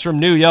comes from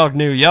New York,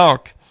 New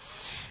York.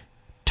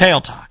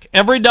 Tail Talk.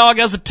 Every dog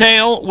has a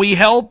tail. We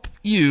help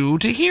you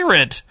to hear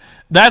it.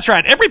 That's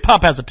right. Every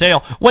pup has a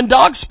tail. When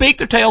dogs speak,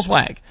 their tails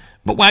wag.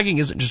 But wagging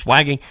isn't just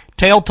wagging.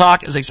 Tail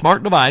Talk is a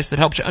smart device that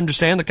helps you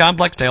understand the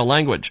complex tail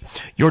language.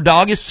 Your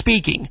dog is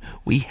speaking.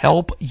 We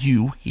help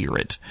you hear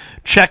it.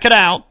 Check it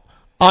out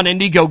on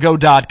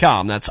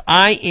Indiegogo.com. That's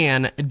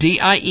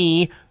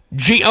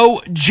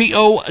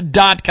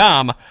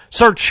INDIEGOGO.com.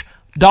 Search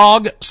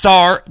Dog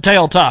Star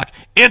Tail Talk.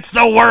 It's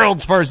the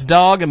world's first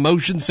dog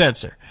emotion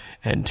sensor.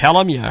 And tell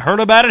them you heard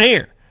about it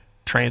here.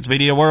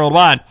 Transmedia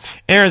Worldwide.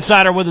 Aaron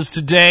Snyder with us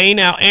today.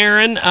 Now,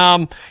 Aaron,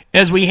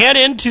 as we head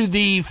into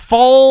the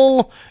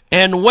fall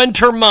and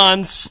winter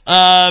months,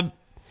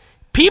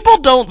 people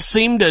don't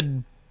seem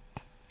to,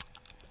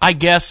 I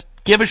guess,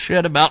 give a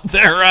shit about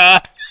their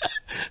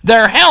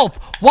health.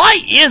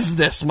 Why is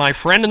this, my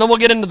friend? And then we'll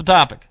get into the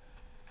topic.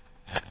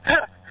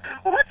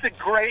 Well, that's a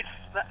great,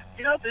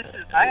 this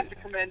is, I have to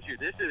commend you.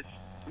 This is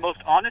the most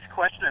honest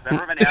question I've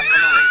ever been asked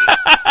on the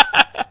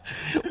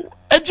radio.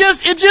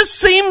 It just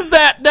seems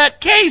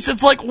that case.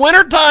 It's like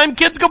wintertime,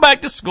 kids go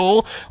back to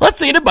school.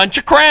 Let's eat a bunch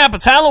of crap.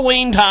 It's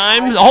Halloween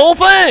time, the whole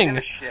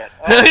thing.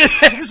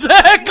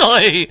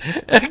 Exactly.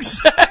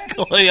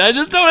 I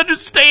just don't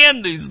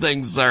understand these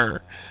things,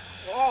 sir.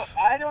 Well,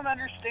 I don't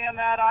understand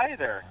that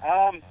either.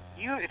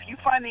 If you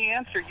find the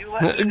answer, you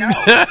let me know.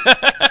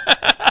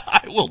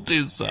 I will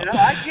do so.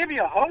 I give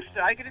you a host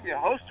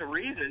of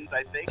reasons,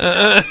 I think.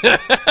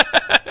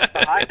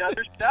 Behind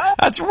other stuff.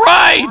 That's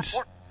right.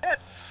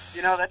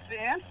 That's the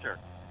answer.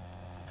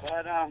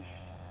 But,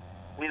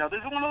 this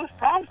is one of those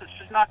problems that's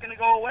just not going to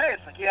go away.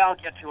 It's like, I'll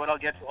get to it. I'll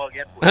get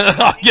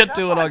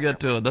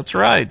to it. That's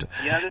right.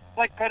 It's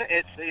like credit.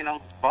 It's,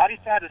 body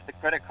fat is the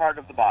credit card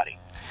of the body.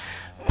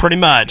 Pretty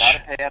much.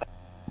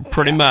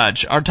 Pretty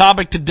much. Our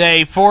topic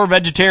today, 4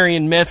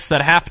 vegetarian myths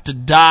that have to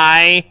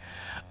die.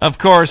 Of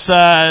course,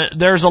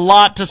 there's a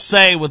lot to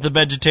say with the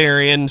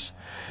vegetarians.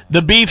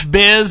 The beef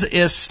biz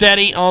is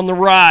steady on the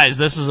rise.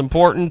 This is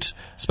important,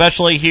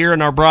 especially here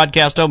in our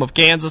broadcast home of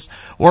Kansas,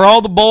 where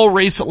all the bull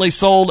recently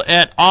sold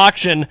at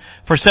auction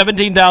for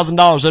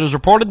 $17,000. It is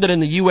reported that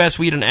in the U.S.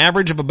 we eat an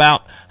average of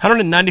about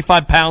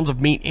 195 pounds of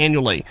meat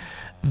annually.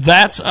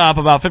 That's up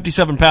about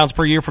 57 pounds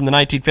per year from the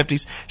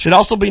 1950s. Should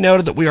also be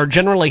noted that we are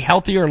generally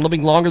healthier and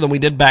living longer than we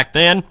did back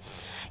then.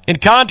 In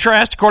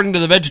contrast, according to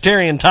the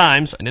Vegetarian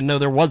Times, I didn't know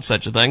there was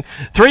such a thing,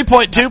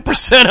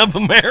 3.2% of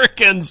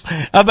Americans,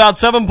 about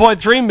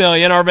 7.3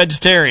 million, are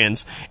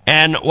vegetarians.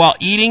 And while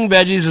eating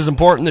veggies is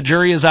important, the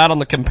jury is out on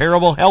the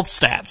comparable health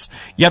stats.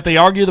 Yet they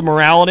argue the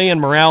morality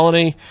and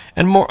mortality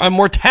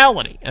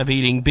of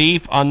eating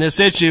beef on this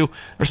issue.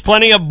 There's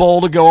plenty of bull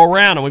to go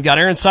around, and we've got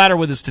Aaron Sider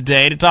with us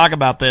today to talk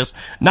about this.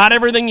 Not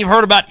everything you've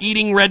heard about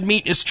eating red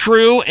meat is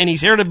true, and he's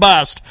here to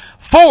bust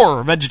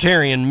 4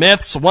 vegetarian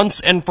myths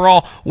once and for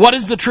all. What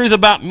is the truth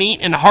about meat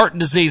and heart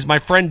disease? My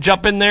friend,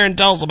 jump in there and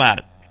tell us about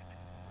it.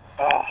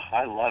 Oh,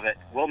 I love it.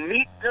 Well,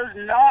 meat does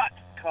not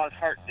cause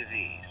heart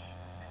disease.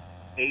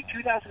 A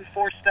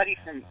 2004 study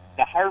from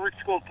the Harvard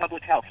School of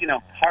Public Health,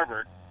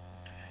 Harvard,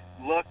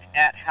 looked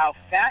at how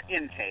fat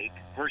intake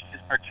versus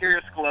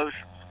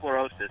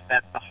arteriosclerosis,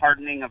 that's the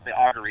hardening of the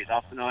arteries,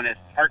 also known as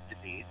heart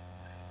disease,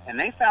 and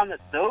they found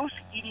that those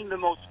eating the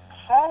most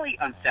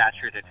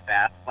polyunsaturated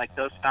fats, like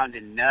those found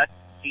in nuts,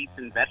 seeds,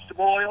 and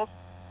vegetable oils,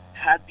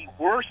 had the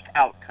worst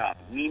outcome,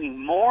 meaning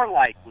more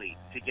likely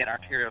to get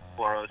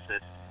arteriosclerosis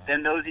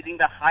than those eating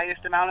the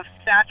highest amount of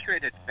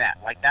saturated fat,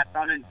 like that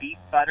found in beef,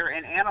 butter,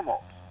 and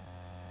animals.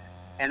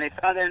 And they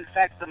found that, in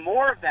fact, the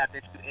more of that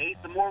you ate,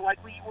 the more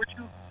likely you were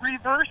to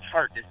reverse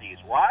heart disease.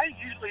 Why?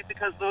 Usually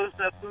because those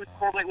foods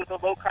correlate with a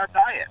low-carb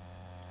diet.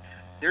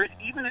 There's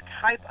even a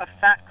type of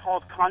fat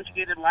called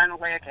conjugated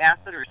linoleic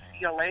acid, or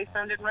CLA,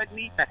 found in red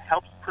meat that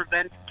helps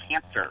prevent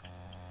cancer.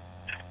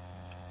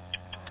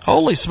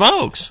 Holy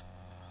smokes.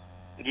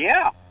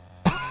 Yeah.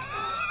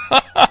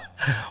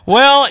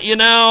 Well, you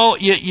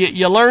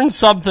learn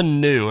something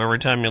new every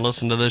time you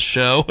listen to this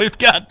show. We've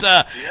got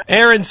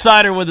Aaron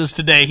Sider with us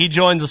today. He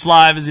joins us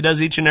live, as he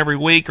does each and every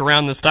week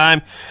around this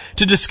time,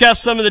 to discuss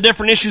some of the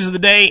different issues of the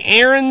day.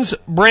 Aaron's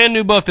brand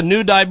new book, The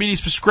New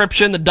Diabetes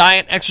Prescription, The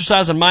Diet,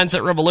 Exercise, and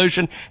Mindset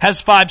Revolution,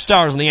 has 5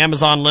 stars on the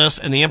Amazon list,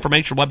 and the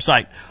information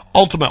website,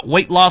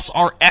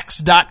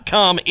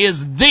 UltimateWeightLossRx.com,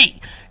 is the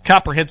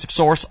comprehensive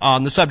source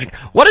on the subject.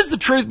 What is the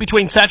truth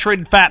between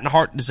saturated fat and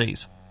heart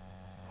disease?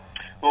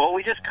 Well, what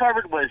we just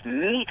covered was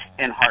meat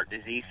and heart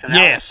disease. So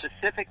now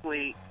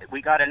specifically,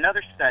 we got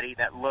another study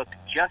that looked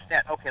just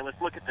at,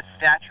 let's look at the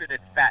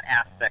saturated fat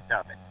aspect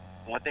of it.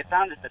 And what they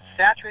found is that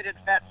saturated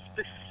fat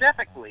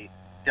specifically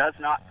does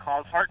not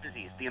cause heart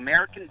disease. The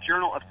American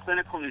Journal of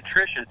Clinical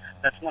Nutrition,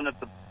 that's one of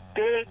the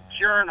big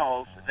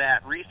journals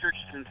that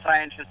researchers and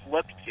scientists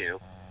looked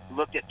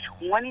at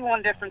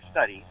 21 different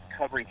studies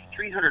covering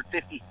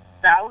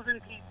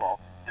 350,000 people,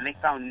 and they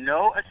found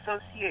no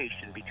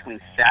association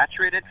between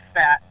saturated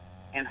fat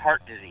and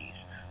heart disease.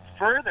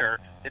 Further,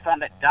 they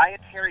found that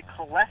dietary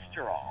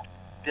cholesterol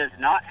does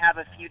not have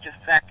a huge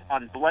effect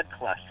on blood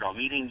cholesterol,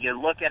 meaning you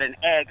look at an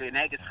egg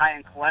is high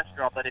in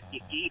cholesterol, but if you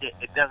eat it,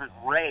 it doesn't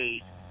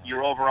raise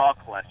your overall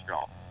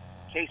cholesterol.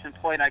 Case in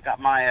point, I got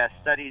my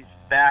studies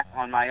back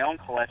on my own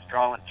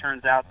cholesterol, and it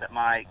turns out that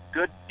my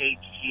good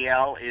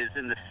HDL is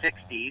in the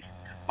 60s,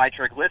 my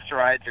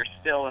triglycerides are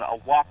still a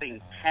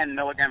whopping 10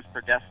 milligrams per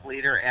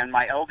deciliter, and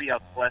my LDL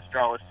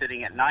cholesterol is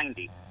sitting at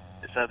 90.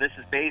 So this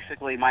is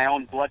basically my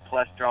own blood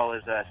cholesterol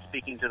is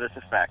speaking to this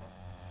effect.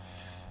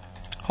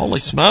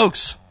 Holy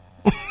smokes.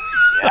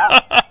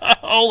 Yeah.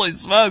 Holy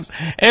smokes.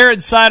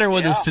 Aaron Sider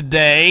with us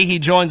today. He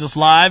joins us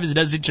live, as he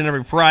does each and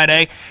every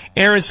Friday.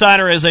 Aaron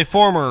Sider is a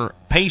former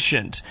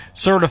patient,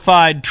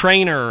 certified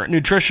trainer,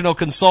 nutritional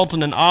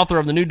consultant, and author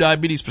of The New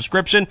Diabetes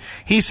Prescription.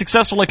 He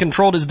successfully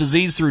controlled his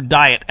disease through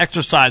diet,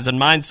 exercise,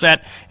 and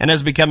mindset, and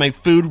has become a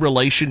food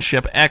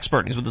relationship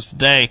expert. He's with us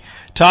today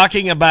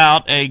talking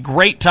about a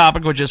great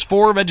topic, which is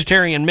 4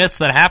 vegetarian myths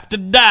that have to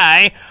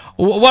die.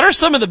 What are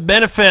some of the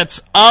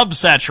benefits of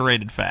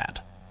saturated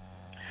fat?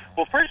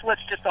 Well, first,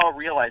 let's just all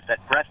realize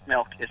that breast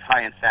milk is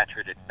high in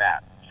saturated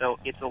fat. So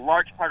it's a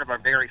large part of our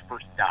very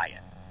first diet.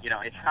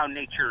 It's how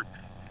nature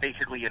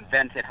basically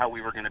invented how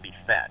we were going to be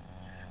fed.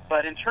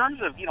 But in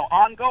terms of,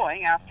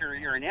 ongoing after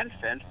you're an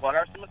infant, what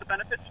are some of the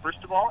benefits?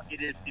 First of all,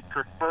 it is the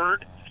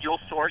preferred fuel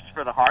source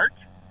for the heart.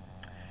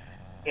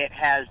 It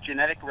has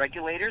genetic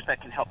regulators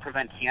that can help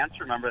prevent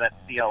cancer. Remember, that's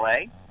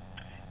CLA.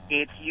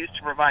 It's used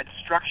to provide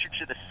structure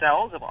to the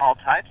cells of all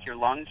types, your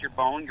lungs, your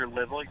bone, your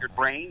liver, your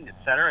brain,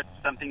 etc.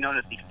 It's something known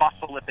as the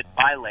phospholipid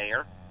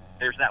bilayer.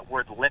 There's that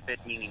word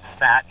lipid, meaning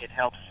fat. It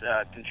helps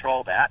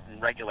control that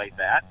and regulate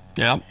that.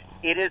 Yeah.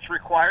 It is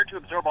required to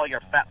absorb all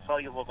your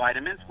fat-soluble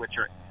vitamins, which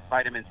are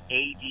vitamins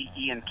A, D,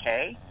 E, and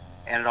K,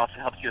 and it also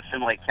helps you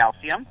assimilate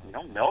calcium.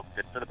 Milk,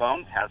 good for the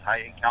bones, has high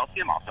in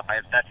calcium, also high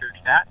in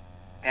saturated fat.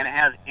 and it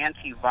has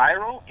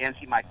antiviral,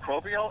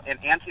 antimicrobial,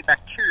 and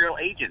antibacterial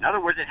agent. In other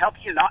words, it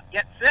helps you not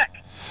get sick.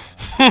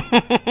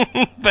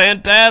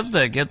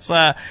 Fantastic. It's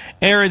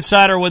Aaron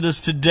Sider with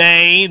us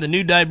today. The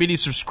new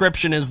diabetes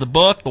subscription is the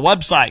book. The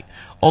website,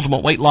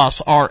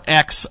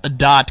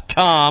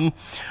 ultimateweightlossrx.com.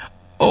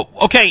 Oh,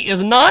 okay,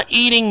 is not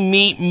eating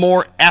meat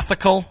more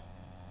ethical?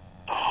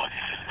 Oh,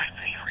 this is my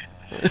favorite.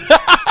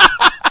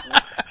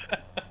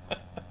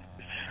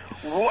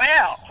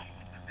 Well,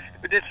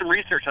 we did some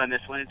research on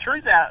this one. It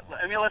turns out,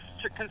 let's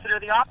consider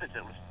the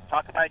opposite. Let's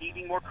talk about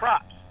eating more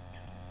crops.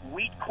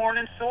 Wheat, corn,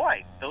 and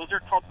soy. Those are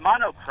called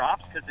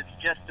monocrops because it's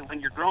just,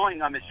 when you're growing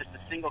them, it's just a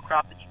single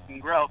crop that you can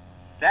grow.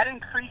 That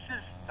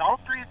increases, all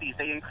three of these,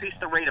 they increase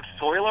the rate of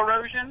soil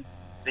erosion,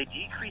 they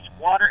decrease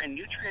water and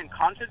nutrient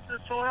contents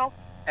of the soil,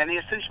 and they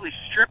essentially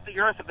strip the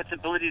earth of its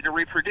ability to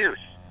reproduce.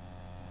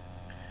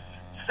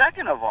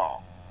 Second of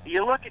all,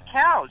 you look at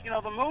cows,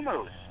 the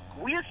moo-moos.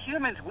 We as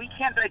humans, we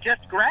can't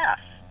digest grass.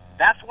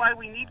 That's why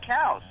we need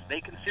cows.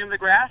 They consume the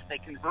grass, they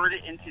convert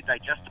it into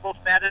digestible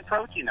fat and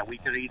protein that we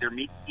could either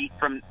eat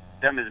from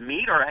them as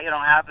meat or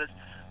have as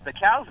the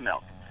cow's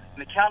milk.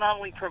 And the cow not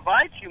only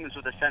provides humans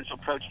with essential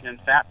protein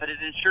and fat, but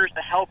it ensures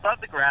the health of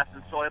the grass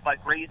and soil by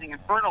grazing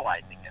and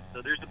fertilizing it.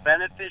 So there's a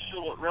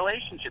beneficial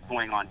relationship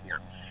going on here.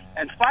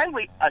 And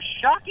finally, a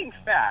shocking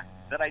fact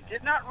that I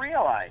did not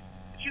realize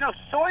is,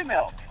 soy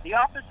milk, the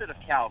opposite of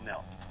cow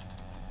milk.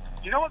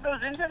 Do you know what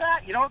goes into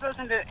that? You know what goes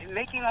into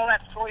making all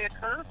that soy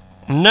occur?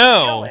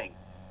 No.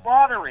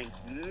 Slaughtering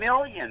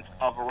millions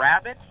of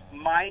rabbits,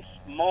 mice,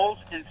 moles,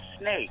 and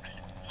snakes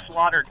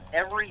slaughtered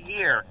every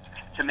year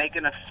to make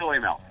enough soy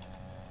milk.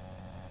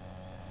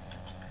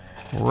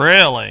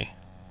 Really?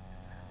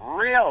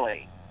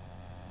 Really.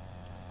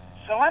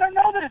 So I don't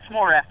know that it's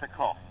more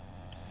ethical.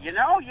 You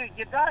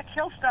got to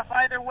kill stuff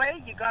either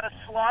way. You got to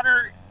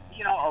slaughter,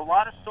 a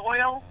lot of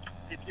soil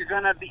if you're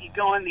going to be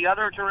going the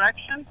other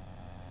direction.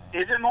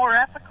 Is it more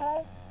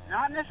ethical?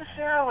 Not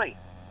necessarily.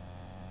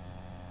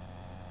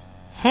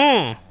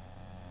 Well,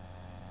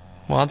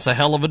 that's a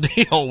hell of a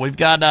deal. We've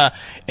got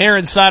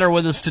Aaron Sider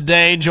with us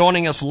today,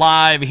 joining us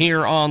live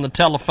here on the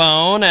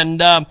telephone.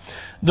 And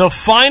the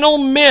final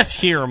myth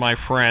here, my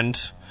friend.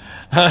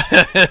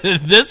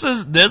 This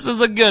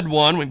is a good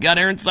one. We've got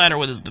Aaron Sider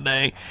with us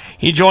today.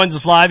 He joins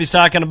us live. He's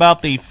talking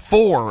about the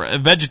 4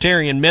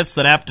 vegetarian myths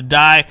that have to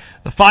die.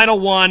 The final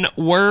one,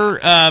 where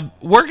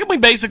can we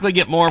basically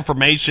get more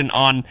information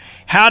on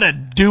how to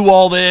do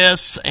all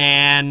this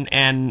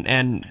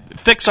and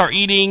fix our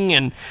eating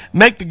and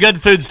make the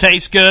good foods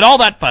taste good, all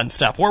that fun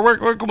stuff?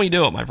 Where can we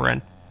do it, my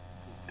friend?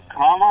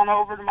 Come on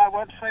over to my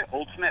website,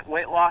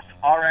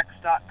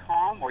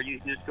 ultimateweightlossrx.com, or you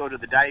can just go to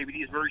the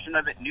diabetes version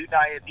of it,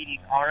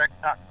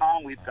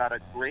 newdiabetesrx.com. We've got a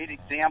great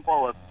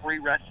example of free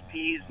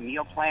recipes,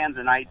 meal plans,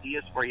 and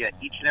ideas for you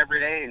each and every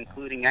day,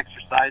 including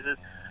exercises.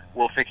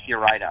 We'll fix you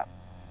right up.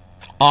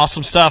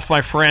 Awesome stuff,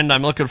 my friend.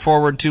 I'm looking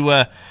forward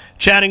to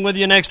chatting with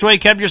you next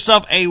week. Have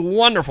yourself a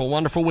wonderful,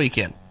 wonderful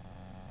weekend.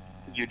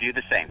 You do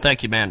the same.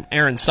 Thank you, man.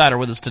 Aaron Sider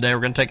with us today.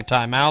 We're going to take a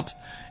time out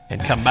and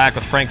come back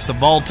with Frank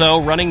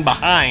Savolto running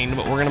behind,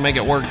 but we're going to make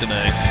it work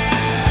today.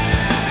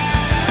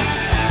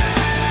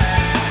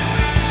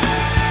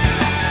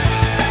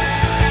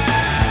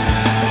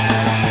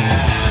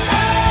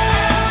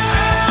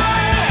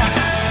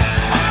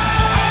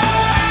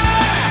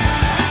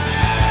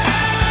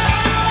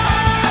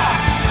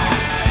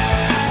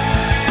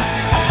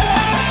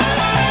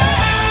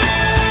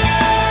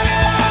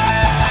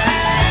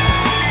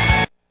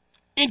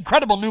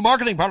 Incredible new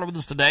marketing partner with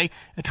us today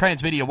at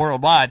Transmedia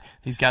Worldwide.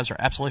 These guys are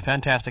absolutely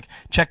fantastic.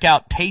 Check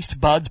out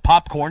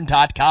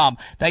TasteBudsPopcorn.com.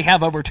 They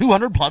have over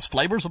 200 plus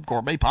flavors of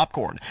gourmet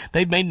popcorn.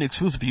 They've made an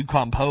exclusive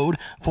coupon code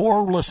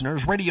for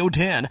listeners, Radio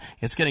 10.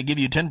 It's going to give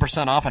you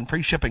 10% off and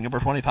free shipping over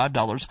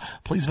 $25.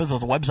 Please visit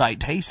the website,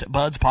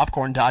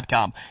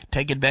 TasteBudsPopcorn.com.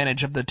 Take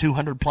advantage of the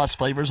 200 plus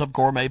flavors of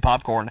gourmet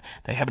popcorn.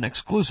 They have an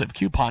exclusive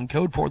coupon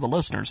code for the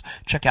listeners.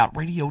 Check out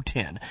Radio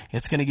 10.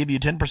 It's going to give you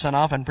 10%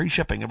 off and free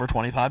shipping over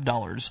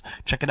 $25.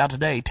 Check it out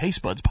today,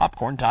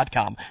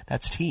 TasteBudsPopcorn.com.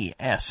 That's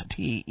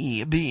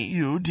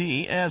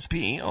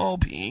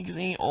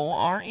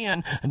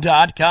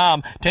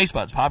TasteBudsPopcorn.com.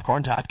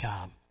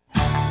 TasteBudsPopcorn.com.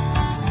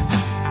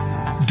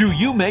 Do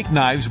you make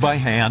knives by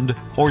hand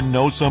or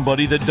know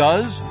somebody that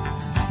does?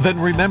 Then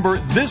remember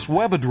this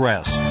web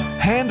address,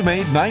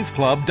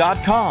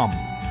 HandmadeKnifeClub.com.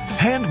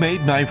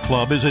 Handmade Knife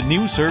Club is a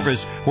new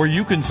service where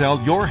you can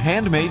sell your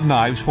handmade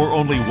knives for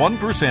only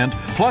 1%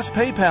 plus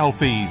PayPal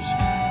fees.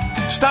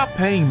 Stop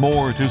paying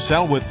more to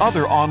sell with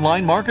other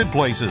online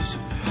marketplaces.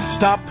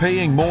 Stop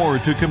paying more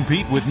to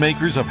compete with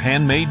makers of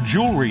handmade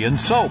jewelry and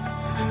soap.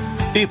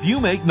 If you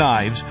make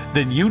knives,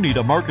 then you need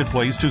a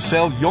marketplace to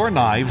sell your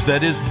knives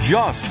that is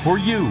just for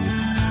you.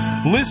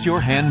 List your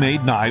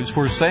handmade knives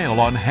for sale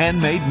on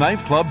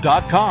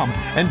HandmadeKnifeClub.com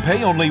and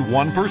pay only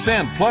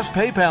 1% plus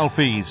PayPal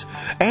fees.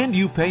 And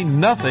you pay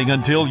nothing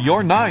until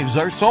your knives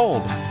are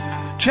sold.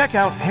 Check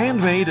out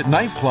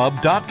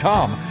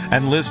HandmadeKnifeClub.com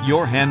and list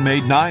your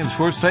handmade knives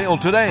for sale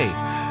today.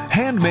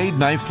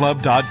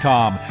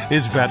 HandmadeKnifeClub.com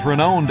is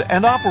veteran-owned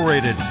and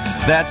operated.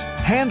 That's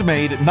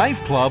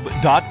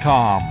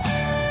handmaideknifeclub.com.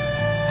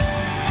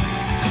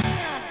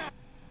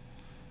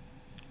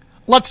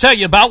 Let's tell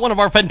you about one of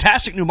our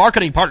fantastic new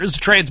marketing partners,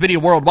 Transmedia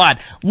Worldwide.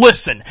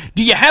 Listen,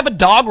 do you have a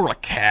dog or a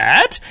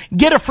cat?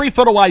 Get a free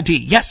photo ID.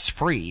 Yes,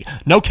 free.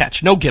 No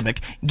catch, no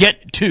gimmick.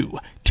 Get 2,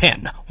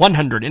 10,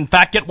 100. In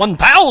fact, get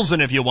 1,000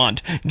 if you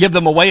want. Give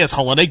them away as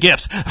holiday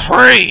gifts.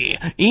 Free.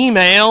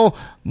 Email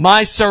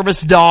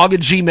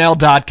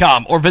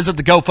myservicedog@gmail.com or visit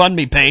the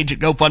GoFundMe page at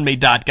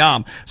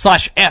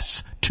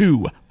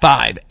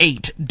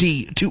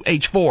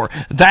gofundme.com/S258D2H4.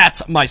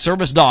 That's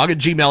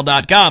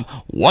myservicedog@gmail.com.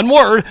 One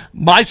word,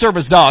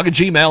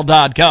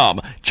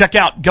 myservicedog@gmail.com. Check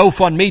out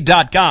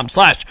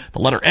gofundme.com/the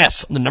letter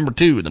S, the number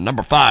 2, the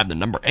number 5, the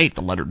number 8,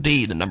 the letter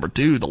D, the number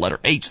 2, the letter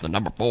H, the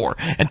number 4.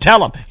 And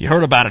tell them you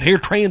heard about it here,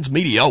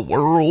 Transmedia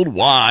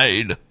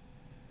Worldwide.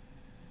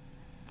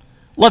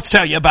 Let's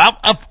tell you about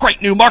a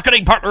great new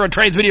marketing partner at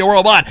Transmedia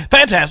Worldwide.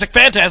 Fantastic,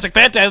 fantastic,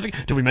 fantastic.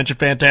 Did we mention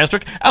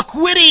fantastic?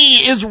 Equity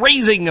is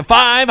raising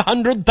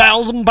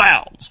 500,000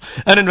 pounds.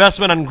 An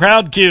investment in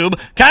CrowdCube.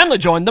 Kindly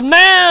join them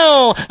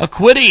now.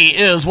 Equity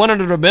is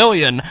 $100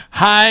 million,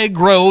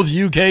 high-growth,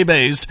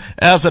 UK-based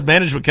asset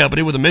management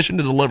company with a mission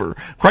to deliver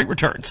great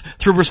returns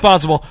through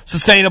responsible,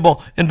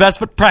 sustainable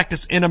investment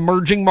practice in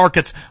emerging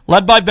markets.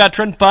 Led by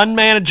veteran fund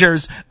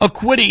managers,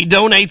 Equity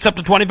donates up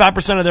to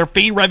 25% of their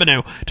fee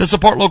revenue to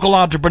support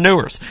local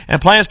entrepreneurs and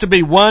plans to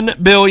be $1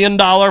 billion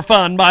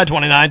fund by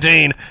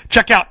 2019.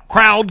 Check out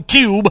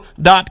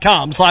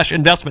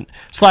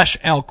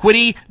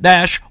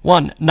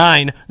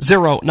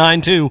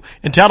crowdcube.com/investment/Equity-19092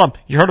 and tell them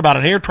you heard about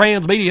it here,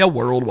 Transmedia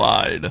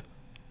Worldwide.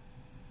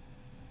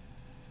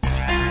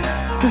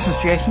 This is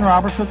Jason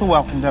Roberts with the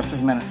Wealth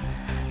Investors Minute.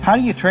 How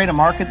do you trade a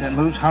market that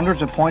moves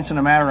hundreds of points in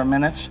a matter of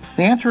minutes?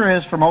 The answer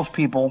is, for most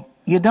people,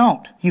 you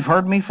don't. You've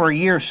heard me for a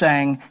year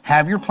saying,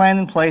 have your plan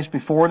in place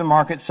before the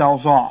market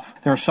sells off.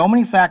 There are so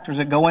many factors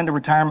that go into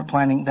retirement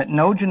planning that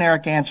no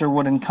generic answer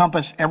would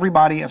encompass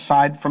everybody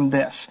aside from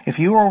this. If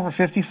you are over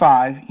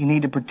 55, you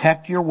need to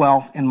protect your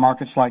wealth in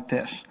markets like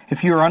this.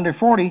 If you are under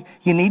 40,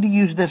 you need to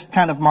use this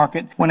kind of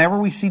market whenever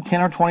we see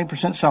 10 or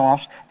 20%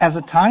 sell-offs as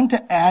a time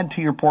to add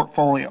to your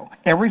portfolio.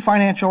 Every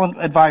financial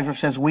advisor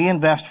says we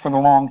invest for the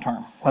long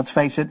term. Let's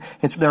face it,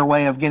 it's their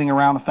way of getting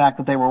around the fact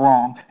that they were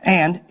wrong.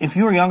 And if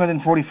you are younger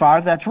than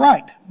 45, that's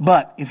right.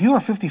 But if you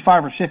are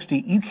 55 or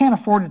 60, you can't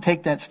afford to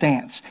take that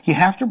stance. You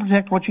have to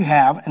protect what you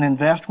have and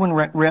invest when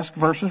risk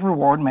versus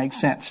reward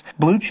makes sense.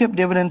 Blue chip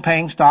dividend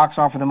paying stocks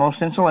offer the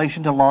most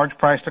insulation to large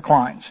price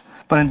declines.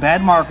 But in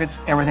bad markets,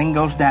 everything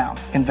goes down.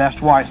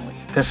 Invest wisely.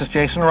 This is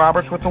Jason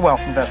Roberts with the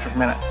Wealth Investors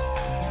Minute.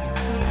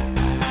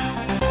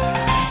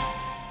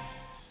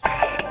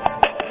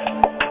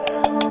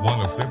 One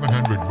of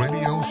 700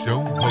 radio show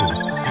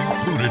hosts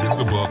included in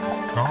the book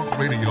Talk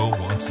Radio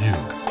Wants You.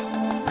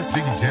 This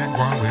Jiggy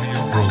Jaguar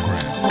radio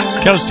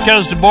program. Coast to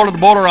coast and border to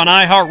border on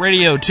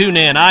iHeartRadio,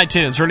 TuneIn,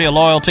 iTunes, Radio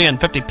Loyalty, and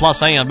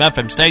 50-plus AM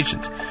FM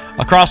stations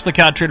across the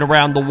country and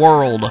around the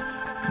world.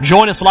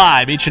 Join us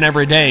live each and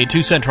every day,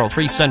 2 Central,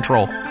 3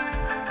 Central.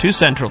 2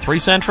 Central, 3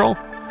 Central?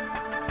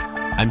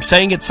 I'm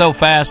saying it so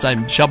fast,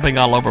 I'm jumping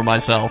all over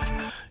myself.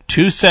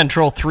 2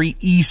 Central, 3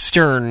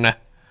 Eastern at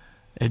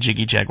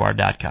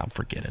JiggyJaguar.com.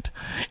 Forget it.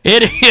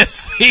 It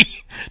is the...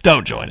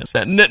 Don't join us.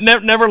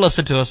 Never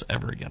listen to us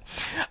ever again.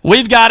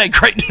 We've got a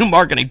great new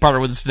marketing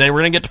partner with us today.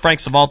 We're going to get to Frank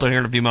Savalto here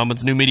in a few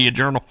moments, New Media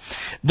Journal.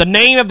 The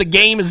name of the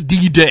game is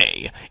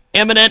D-Day.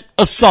 Imminent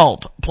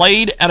Assault.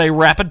 Played at a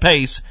rapid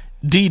pace.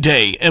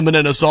 D-Day,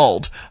 Imminent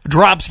Assault,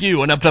 drops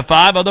you and up to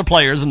 5 other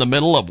players in the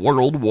middle of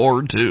World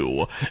War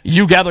II.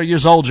 You gather your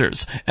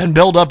soldiers and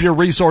build up your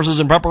resources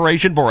in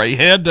preparation for a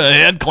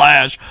head-to-head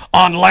clash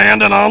on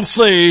land and on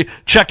sea.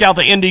 Check out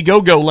the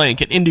Indiegogo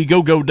link at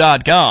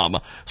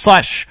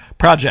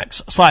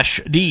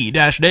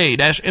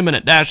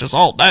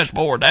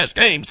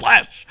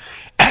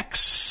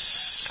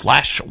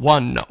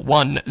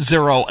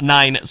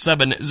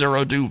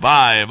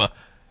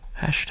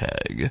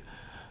Hashtag /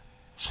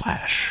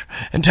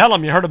 and tell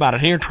them you heard about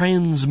it here,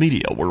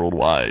 Transmedia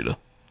Worldwide.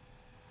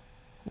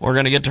 We're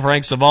going to get to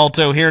Frank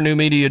Savalto here, New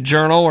Media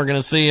Journal. We're going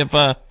to see if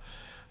we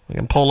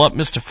can pull up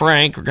Mr.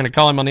 Frank. We're going to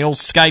call him on the old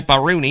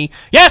Skype-a-rooney.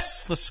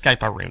 Yes, the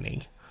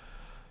Skype-a-rooney.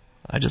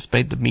 I just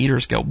made the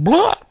meters go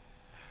blah.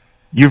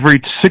 You've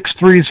reached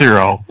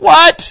 630.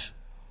 What?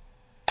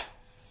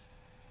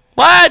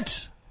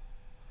 What?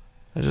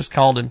 I just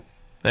called him.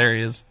 There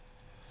he is.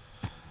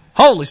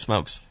 Holy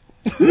smokes.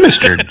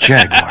 Mr.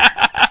 Jaguar.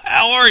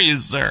 How are you,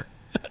 sir?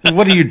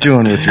 What are you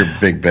doing with your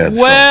big bed?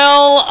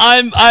 Well,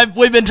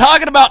 we've been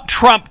talking about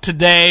Trump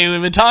today.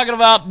 We've been talking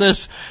about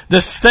this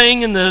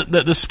thing in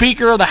the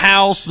Speaker of the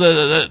House.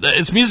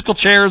 It's musical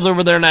chairs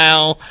over there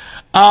now.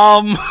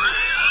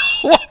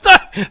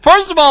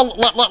 First of all,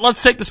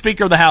 let's take the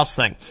Speaker of the House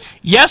thing.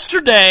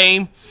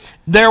 Yesterday,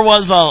 there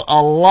was a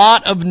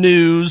lot of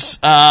news.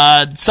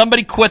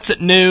 Somebody quits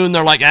at noon.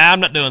 They're like, I'm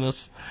not doing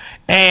this.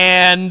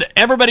 And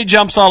everybody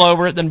jumps all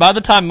over it. Then by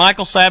the time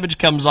Michael Savage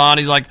comes on,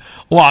 he's like,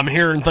 well, I'm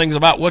hearing things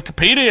about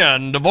Wikipedia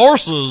and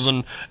divorces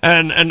and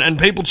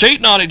people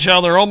cheating on each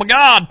other. Oh, my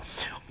God.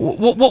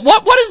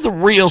 What is the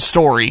real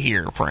story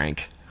here,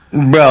 Frank?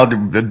 Well,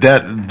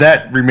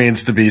 that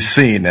remains to be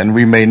seen, and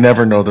we may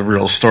never know the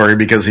real story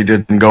because he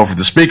didn't go for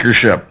the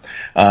speakership.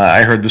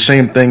 I heard the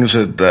same things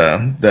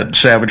that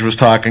Savage was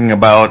talking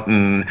about,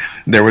 and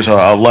there was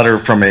a letter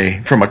from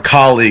a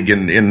colleague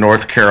in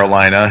North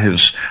Carolina.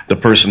 The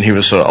person he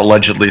was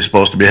allegedly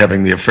supposed to be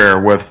having the affair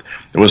with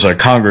was a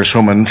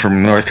congresswoman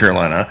from North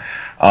Carolina.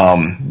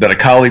 That a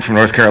colleague from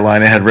North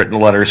Carolina had written a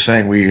letter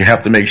saying we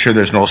have to make sure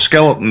there's no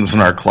skeletons in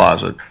our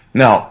closet.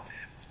 Now,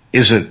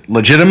 is it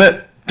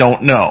legitimate?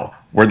 Don't know.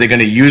 Were they going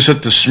to use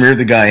it to smear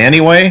the guy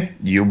anyway?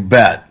 You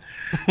bet.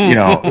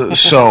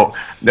 So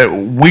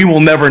we will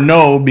never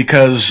know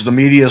because the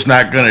media is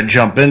not going to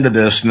jump into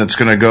this, and it's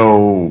going to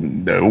go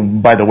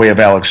by the way of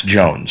Alex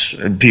Jones.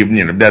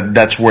 People,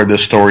 that's where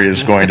this story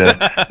is going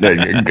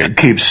to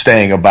keep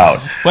staying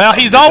about. Well,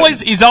 he's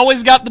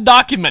always got the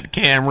document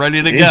cam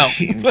ready to go.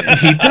 He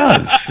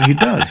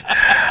does.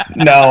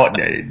 Now,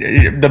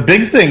 the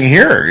big thing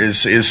here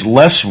is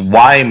less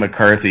why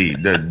McCarthy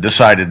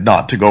decided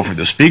not to go for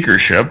the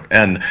speakership,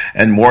 and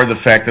more the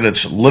fact that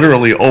it's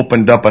literally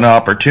opened up an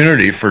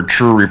opportunity for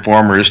true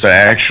reformers to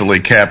actually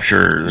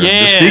capture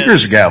the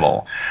speaker's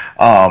gavel.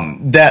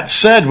 That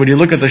said, when you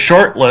look at the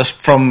short list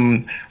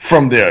from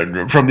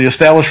the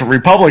establishment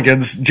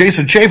Republicans,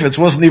 Jason Chaffetz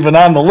wasn't even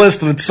on the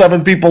list, and it's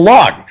 7 people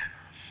long.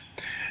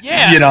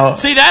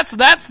 Yes. See,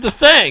 that's the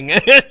thing.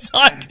 It's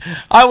like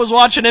I was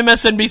watching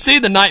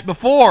MSNBC the night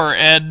before,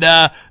 and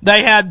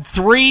they had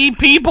 3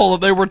 people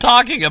that they were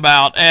talking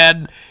about,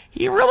 and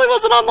he really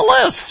wasn't on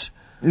the list.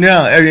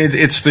 Yeah, I mean,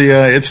 it's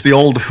the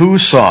old Who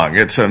song.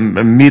 It's a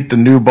meet the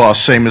new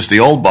boss, same as the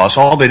old boss.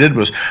 All they did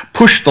was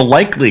push the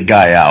likely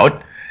guy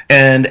out,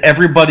 and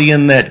everybody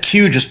in that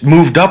queue just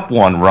moved up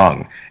one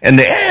rung. And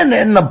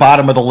in the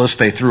bottom of the list,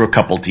 they threw a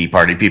couple Tea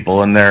Party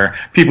people in there,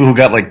 people who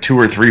got like 2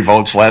 or 3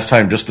 votes last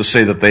time, just to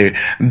say that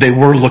they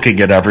were looking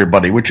at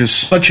everybody, which is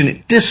such a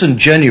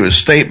disingenuous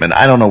statement.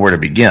 I don't know where to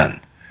begin.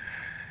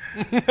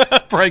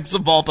 Frank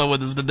Sabalto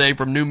with us today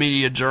from New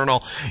Media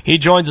Journal. He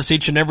joins us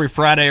each and every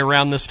Friday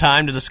around this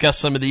time to discuss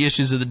some of the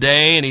issues of the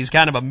day, and he's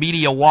kind of a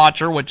media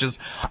watcher, which is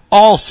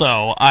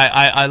also,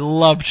 I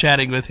love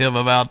chatting with him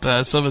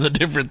about some of the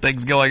different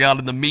things going on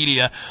in the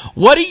media.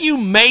 What do you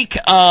make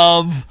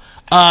of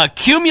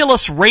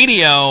Cumulus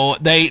Radio?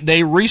 They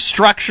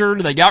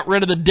restructured, they got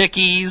rid of the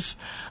Dickies.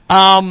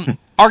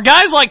 Are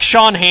guys like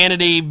Sean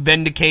Hannity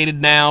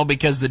vindicated now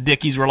because the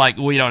Dickies were like,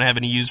 we don't have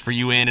any use for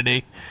you,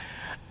 Hannity?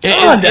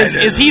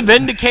 Is he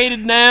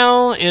vindicated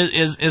now?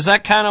 Is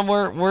that kind of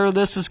where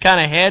this is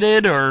kind of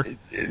headed, or?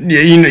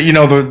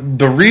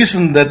 The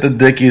reason that the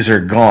Dickies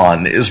are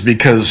gone is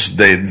because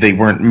they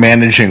weren't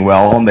managing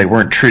well and they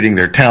weren't treating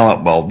their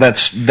talent well.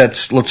 Let's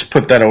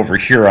put that over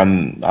here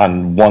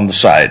on one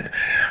side.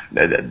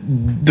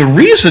 The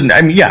reason,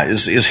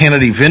 is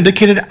Hannity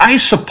vindicated? I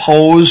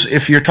suppose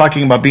if you're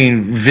talking about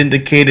being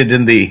vindicated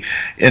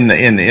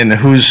in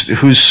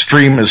whose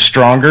stream is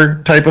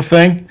stronger type of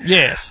thing.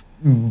 Yes.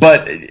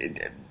 But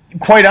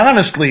quite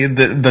honestly,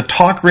 the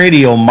talk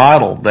radio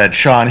model that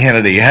Sean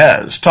Hannity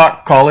has,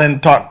 call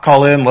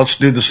in, let's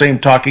do the same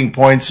talking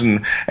points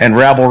and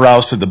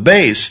rabble-rouse to the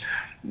base,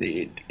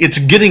 it's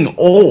getting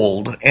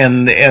old,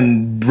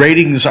 and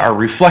ratings are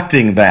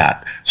reflecting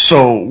that.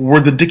 So were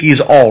the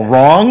Dickies all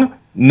wrong?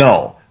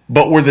 No.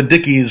 But were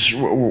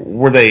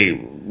they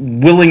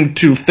willing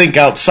to think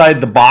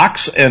outside the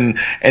box and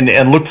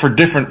look for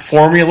different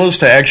formulas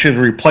to actually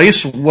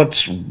replace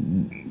what's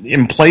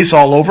in place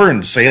all over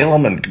in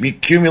Salem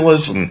and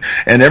Cumulus and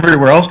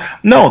everywhere else?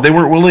 No, they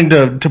weren't willing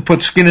to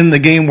put skin in the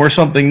game where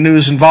something new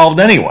is involved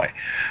anyway.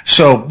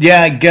 So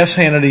yeah, I guess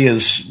Hannity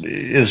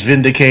is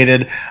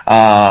vindicated.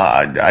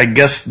 I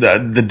guess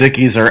the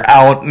Dickies are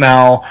out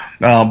now.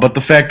 But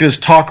the fact is,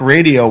 talk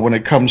radio, when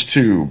it comes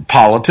to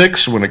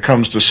politics, when it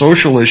comes to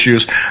social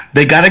issues,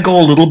 they got to go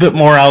a little bit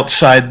more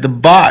outside the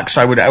box.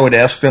 I would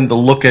ask them to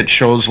look at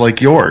shows like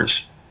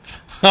yours.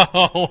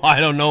 Oh, I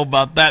don't know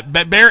about that.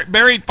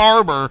 Barry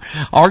Farber,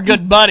 our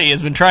good buddy,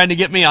 has been trying to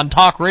get me on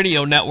Talk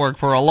Radio Network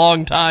for a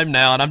long time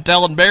now, and I'm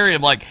telling Barry,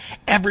 I'm like,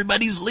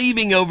 everybody's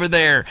leaving over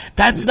there.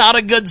 That's not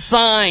a good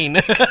sign.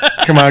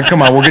 Come on.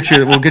 We'll get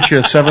you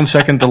a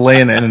 7-second delay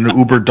and an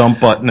Uber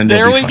dump button, and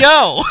there we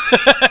go.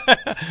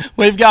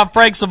 We've got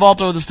Frank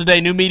Sabalto with us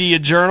today, New Media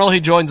Journal. He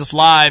joins us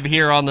live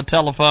here on the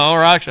telephone,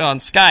 or actually on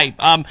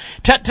Skype.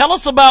 Tell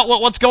us about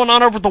what's going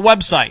on over at the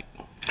website.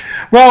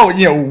 Well,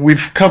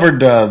 we've covered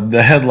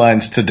the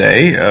headlines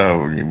today.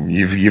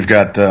 You've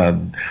got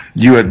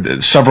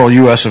several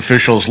U.S.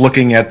 officials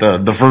looking at the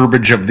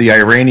verbiage of the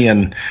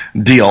Iranian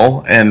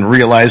deal and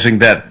realizing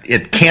that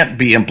it can't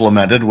be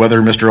implemented, whether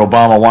Mr.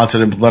 Obama wants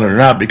it implemented or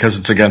not, because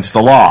it's against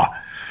the law.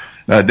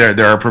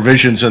 There are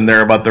provisions in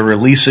there about the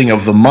releasing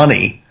of the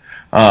money,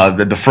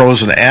 the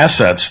frozen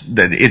assets,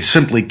 that it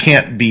simply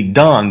can't be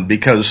done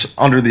because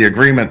under the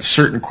agreement,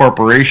 certain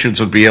corporations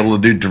would be able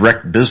to do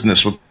direct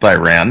business with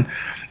Iran.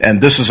 And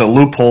this is a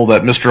loophole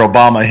that Mr.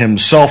 Obama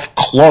himself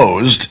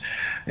closed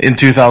in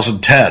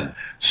 2010.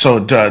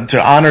 So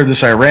to honor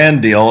this Iran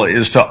deal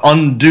is to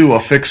undo a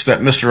fix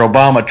that Mr.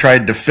 Obama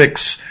tried to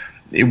fix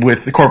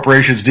with the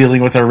corporations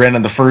dealing with Iran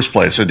in the first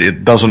place.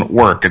 It doesn't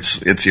work.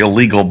 It's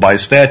illegal by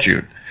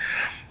statute.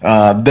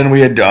 Then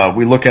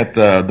we look at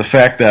the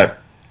fact that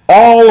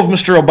all of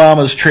Mr.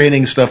 Obama's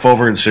training stuff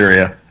over in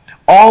Syria,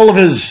 all of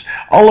his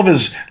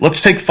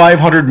let's take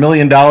 $500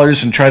 million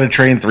and try to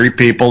train 3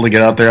 people to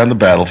get out there on the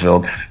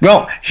battlefield.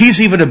 Well, he's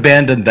even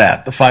abandoned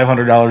that. The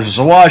 $500 is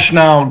a wash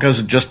now because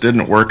it just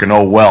didn't work, and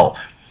oh well.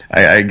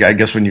 I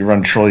guess when you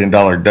run $1 trillion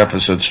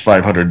deficits,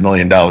 $500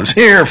 million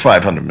here,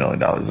 $500 million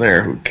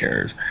there, who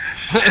cares?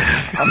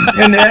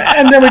 And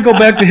then we go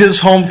back to his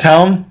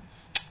hometown.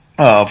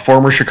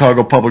 Former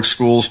Chicago Public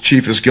Schools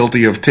chief is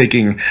guilty of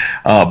taking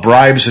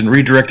bribes and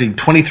redirecting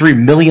 $23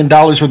 million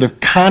worth of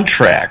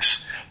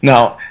contracts.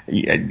 Now,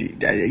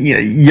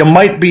 you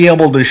might be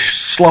able to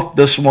slough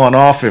this one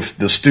off if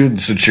the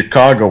students in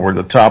Chicago were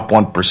the top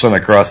 1%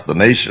 across the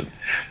nation,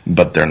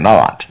 but they're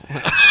not.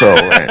 So,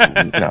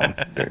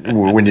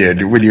 when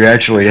you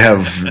actually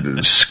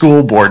have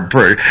school board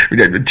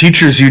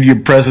teachers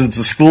union presidents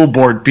and school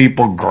board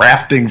people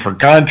grafting for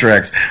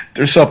contracts,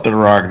 there's something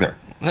wrong there.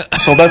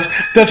 So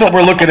that's what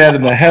we're looking at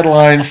in the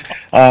headlines,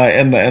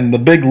 and the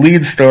big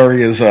lead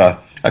story is a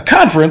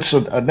conference,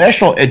 a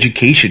national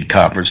education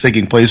conference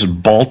taking place in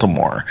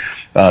Baltimore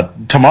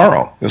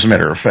tomorrow, as a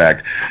matter of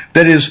fact,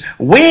 that is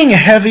weighing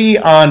heavy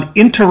on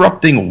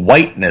interrupting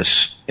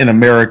whiteness in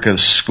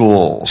America's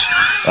schools.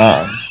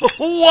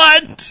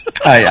 What?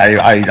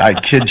 I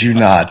kid you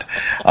not.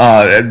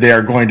 They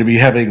are going to be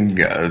having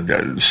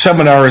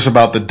seminars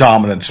about the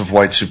dominance of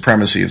white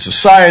supremacy in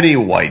society,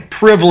 white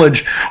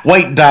privilege,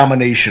 white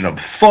domination of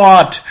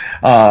thought.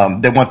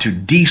 They want to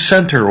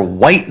decenter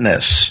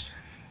whiteness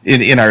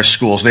in our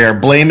schools. They are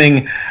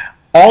blaming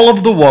all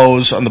of the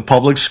woes on the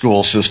public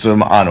school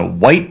system on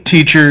white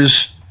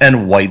teachers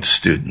and white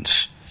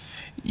students.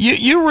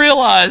 You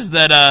realize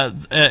that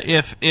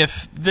if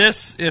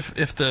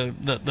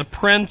the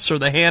prints or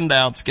the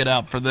handouts get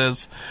out for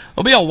this,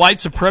 there'll be a white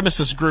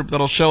supremacist group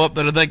that'll show up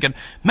that are thinking,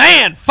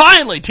 man,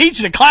 finally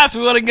teaching a class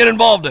we want to get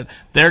involved in.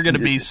 They're going to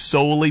be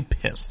solely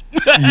pissed.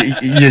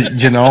 The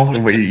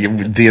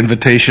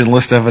invitation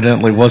list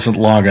evidently wasn't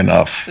long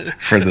enough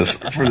for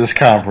this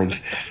conference.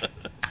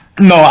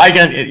 No,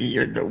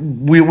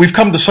 we've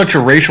come to such a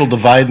racial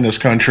divide in this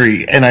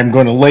country, and I'm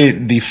going to lay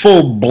the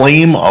full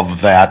blame of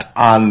that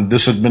on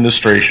this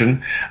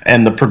administration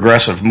and the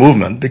progressive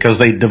movement because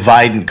they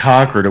divide and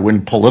conquer to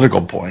win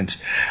political points.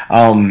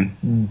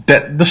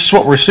 That this is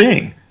what we're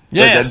seeing.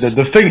 Yes.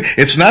 The thing,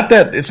 it's not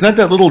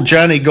that little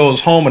Johnny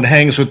goes home and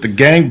hangs with the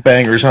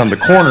gangbangers on the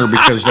corner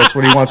because that's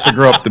what he wants to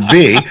grow up to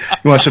be.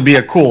 He wants to be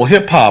a cool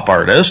hip hop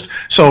artist,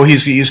 so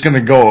he's going to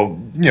go,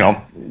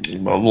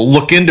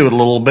 look into it a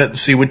little bit and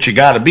see what you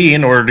got to be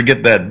in order to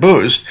get that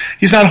boost.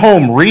 He's not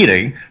home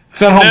reading.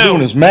 He's not home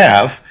doing his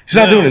math. He's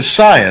not doing his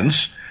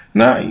science.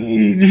 No,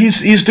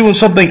 he's doing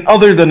something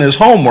other than his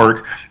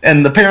homework.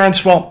 And the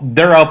parents, well,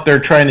 they're out there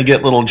trying to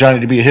get little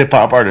Johnny to be a hip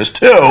hop artist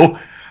too.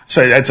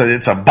 So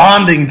it's a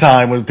bonding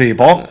time with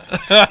people,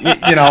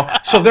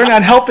 So they're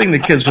not helping the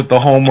kids with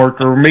the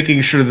homework or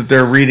making sure that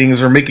their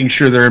readings or making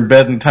sure they're in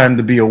bed in time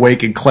to be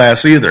awake in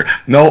class either.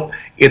 No,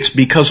 it's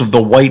because of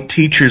the white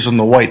teachers and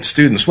the white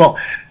students. Well,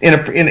 in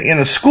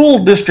a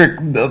school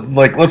district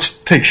like let's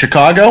take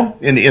Chicago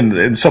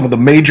in some of the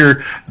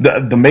major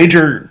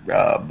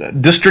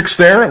districts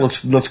there.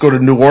 Let's go to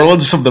New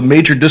Orleans. Some of the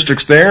major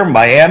districts there,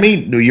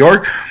 Miami, New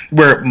York,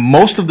 where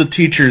most of the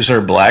teachers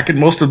are black and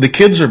most of the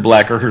kids are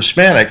black or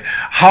Hispanic.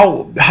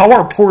 How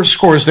are poor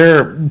scores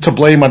there to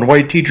blame on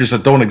white teachers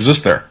that don't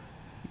exist there?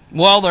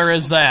 Well, there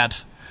is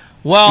that.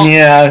 Well,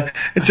 yeah,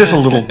 it's just a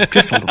little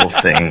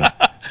thing.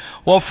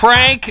 Well,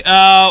 Frank,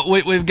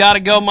 we've got to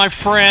go, my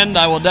friend.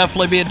 I will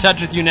definitely be in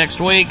touch with you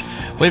next week.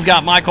 We've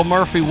got Michael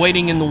Murphy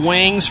waiting in the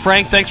wings.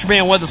 Frank, thanks for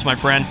being with us, my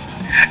friend.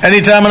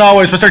 Anytime and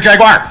always, Mr.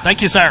 Jaguar.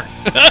 Thank you, sir.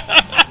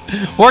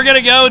 We're going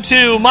to go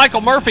to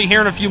Michael Murphy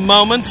here in a few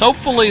moments.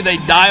 Hopefully they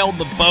dialed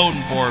the phone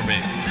for me.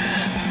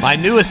 My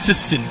new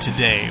assistant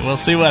today. We'll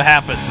see what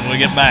happens when we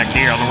get back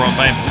here on the world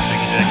famous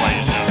Jiggy Jaguar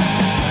Show.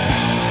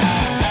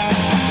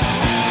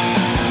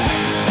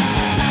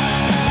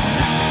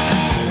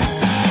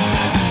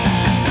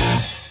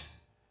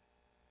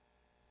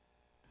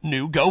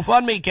 New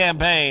GoFundMe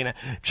campaign.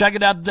 Check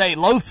it out today.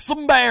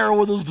 Loathsome Bear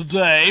with us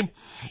today.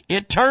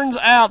 It turns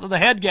out that the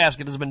head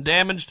gasket has been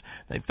damaged.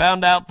 They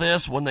found out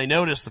this when they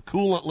noticed the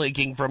coolant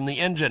leaking from the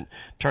engine.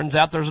 Turns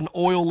out there's an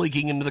oil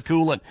leaking into the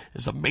coolant.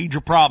 It's a major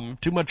problem.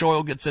 If too much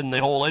oil gets in the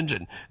whole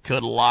engine,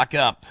 could lock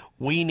up.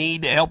 We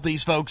need to help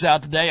these folks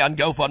out today on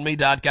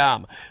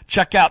GoFundMe.com.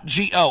 Check out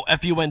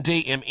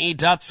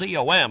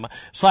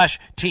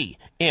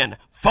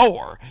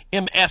GoFundMe.com/TN4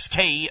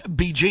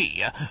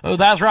 MSKBG. Oh,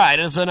 that's right.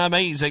 It's an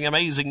amazing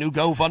new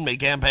GoFundMe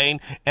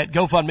campaign at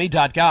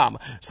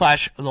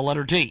GoFundMe.com/the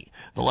letter T,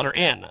 the letter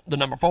N, the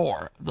number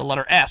 4, the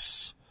letter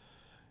S,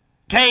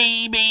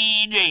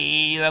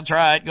 KBG. That's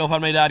right.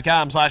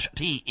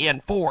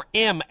 GoFundMe.com/TN4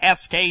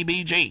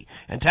 MSKBG.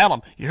 And tell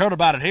them you heard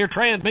about it here,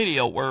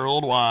 Transmedia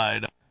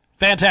Worldwide.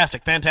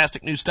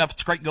 Fantastic new stuff.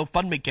 It's a great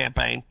GoFundMe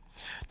campaign.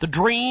 The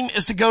dream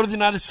is to go to the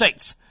United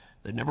States.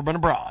 They've never been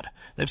abroad.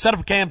 They've set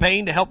up a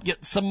campaign to help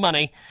get some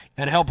money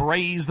and help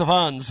raise the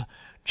funds.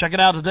 Check it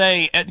out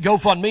today at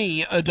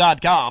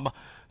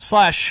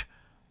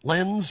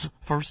GoFundMe.com/Lynn's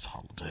First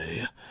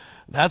Holiday.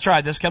 That's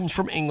right. This comes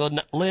from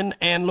England. Lynn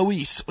and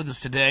Louise with us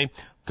today.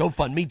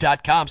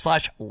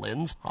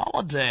 GoFundMe.com/Lynn's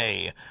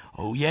Holiday.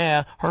 Oh,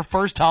 yeah, her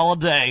first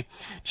holiday.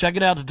 Check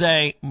it out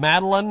today.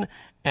 Madeline,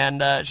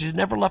 and she's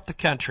never left the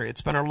country. It's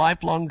been her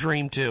lifelong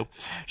dream, too.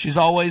 She's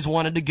always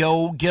wanted to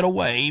go get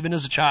away, even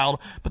as a child,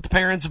 but the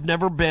parents have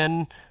never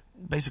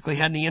basically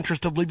had any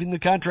interest of leaving the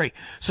country.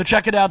 So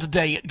check it out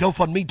today at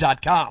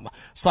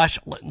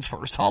GoFundMe.com/Lynn's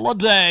First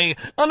Holiday.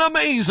 An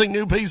amazing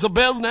new piece of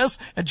business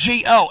at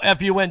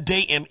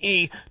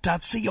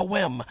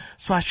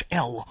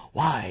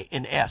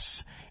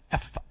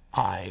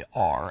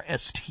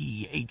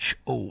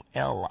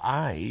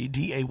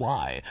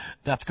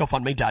That's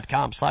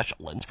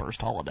GoFundMe.com/Lynn's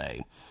First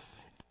Holiday.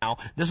 Now,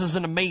 this is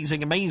an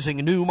amazing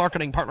new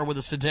marketing partner with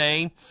us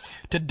today.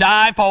 To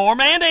Die For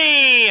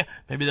Mandy!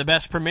 Maybe the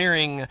best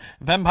premiering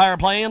vampire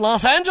play in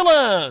Los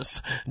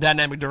Angeles.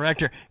 Dynamic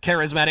director,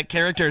 charismatic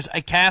characters,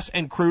 a cast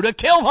and crew to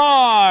kill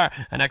for.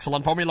 An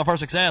excellent formula for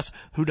success.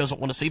 Who doesn't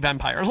want to see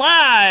vampires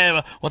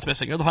live? What's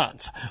missing are the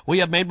funds. We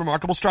have made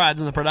remarkable strides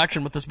in the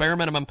production with this bare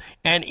minimum,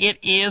 and it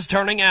is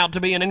turning out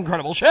to be an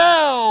incredible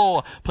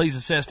show. Please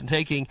assist in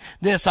taking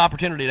this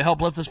opportunity to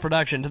help lift this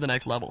production to the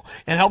next level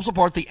and help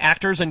support the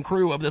actors and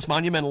crew of this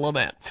monumental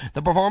event.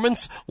 The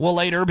performance will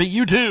later be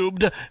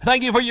YouTubed.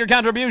 Thank you for your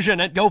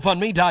contribution at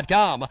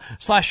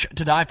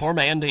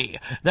GoFundMe.com/ToDieForMandy.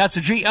 That's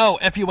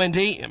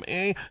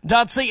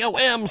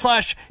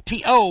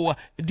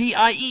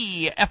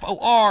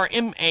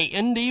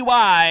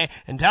GoFundMe.com/ToDieForMandy.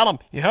 And tell them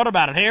you heard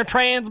about it here,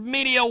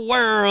 Transmedia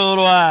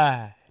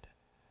Worldwide.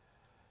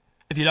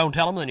 If you don't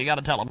tell them, then you got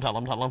to tell them.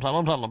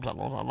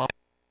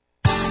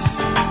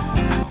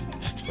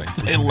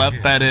 They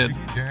left that in.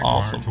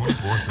 Awesome.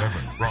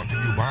 24/7, brought to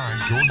you by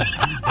Jordan's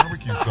Juice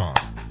Barbecue Sauce.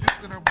 Mix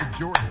it up with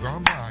Jordan's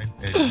online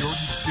at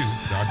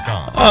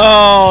jordansjuice.com.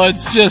 Oh,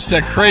 it's just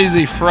a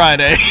crazy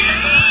Friday.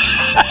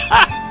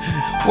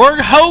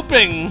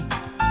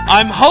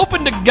 I'm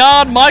hoping to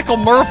God Michael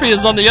Murphy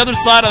is on the other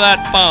side of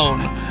that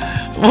phone.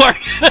 We're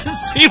going to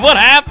see what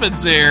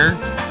happens here.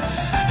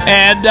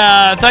 And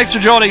thanks for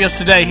joining us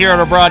today here on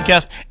our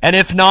broadcast. And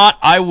if not,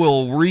 I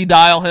will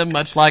redial him,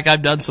 much like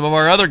I've done some of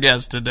our other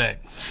guests today.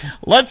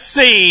 Let's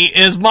see.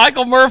 Is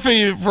Michael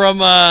Murphy from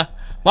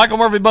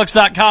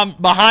MichaelMurphyBooks.com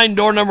behind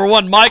door number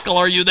 1? Michael,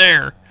 are you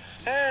there?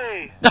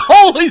 Hey!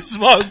 Holy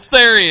smokes,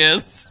 there he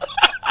is.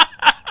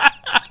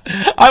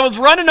 I was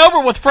running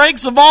over with Frank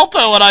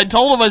Savalto, and I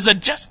told him, I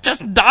said,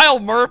 just dial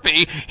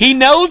Murphy. He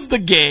knows the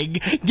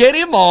gig. Get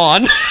him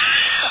on.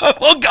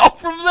 We'll go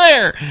from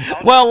there.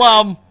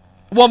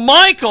 Well,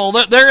 Michael,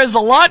 there is a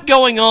lot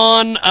going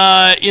on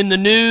in the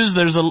news.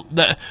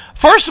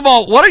 First of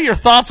all, what are your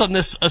thoughts on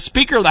this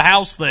Speaker of the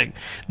House thing?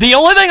 The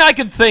only thing I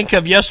could think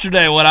of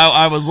yesterday when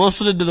I was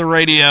listening to the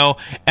radio,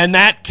 and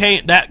that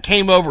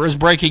came over as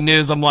breaking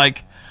news, I'm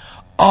like,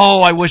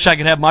 oh, I wish I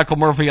could have Michael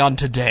Murphy on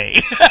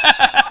today.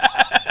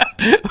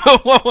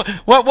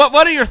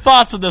 What are your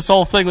thoughts on this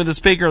whole thing with the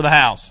Speaker of the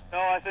House? No,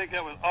 I think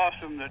that was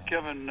awesome that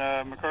Kevin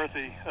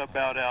McCarthy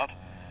bowed out.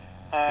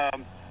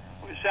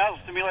 It sounds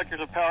to me like there's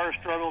a power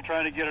struggle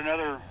trying to get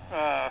another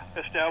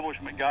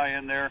establishment guy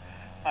in there.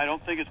 I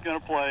don't think it's going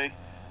to play.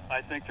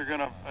 I think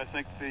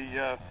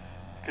the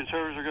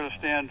conservatives are going to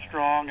stand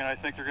strong, and I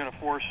think they're going to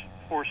force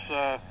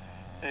a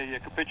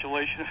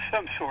capitulation of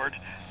some sort.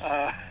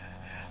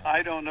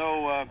 I don't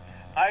know.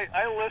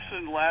 I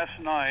listened last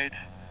night.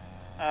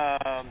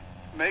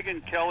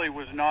 Megyn Kelly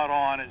was not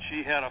on, and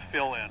she had a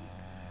fill-in.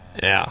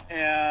 Yeah.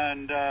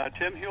 And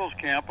Tim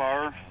Huelskamp,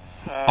 our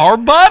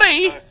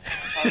buddy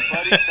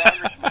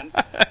congressman,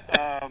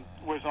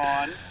 was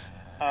on.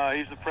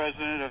 He's the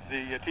president of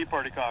the Tea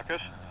Party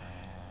caucus.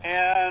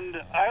 And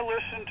I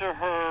listened to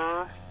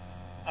her.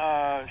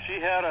 She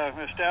had an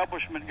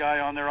establishment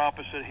guy on there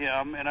opposite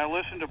him, and I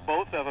listened to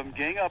both of them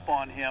gang up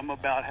on him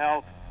about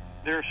how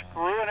they're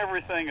screwing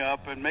everything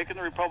up and making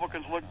the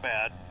Republicans look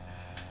bad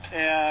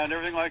and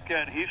everything like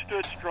that. He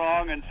stood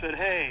strong and said,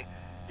 hey,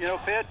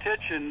 pay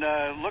attention.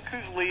 Look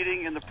who's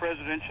leading in the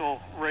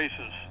presidential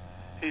races.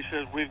 He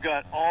says, we've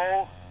got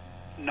all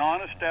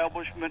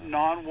non-establishment,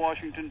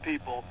 non-Washington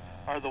people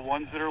are the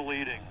ones that are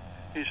leading.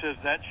 He says,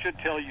 that should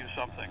tell you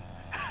something.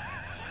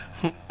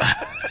 And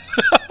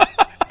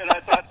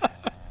I thought,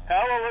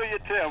 hallelujah,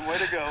 Tim, way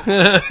to go.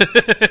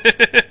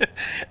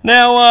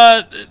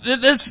 Now,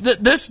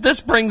 this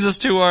brings us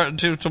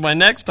to my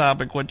next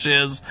topic, which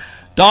is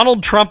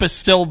Donald Trump is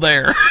still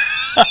there.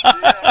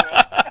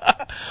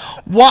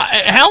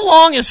 How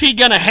long is he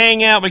going to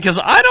hang out? Because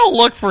I don't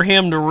look for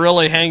him to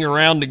really hang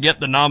around to get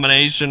the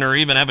nomination or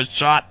even have a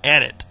shot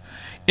at it.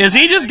 Is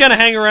he just going to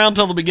hang around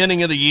till the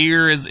beginning of the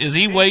year? Is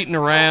he waiting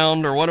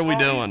around, or what are we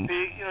doing?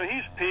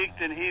 He's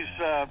peaked, and he's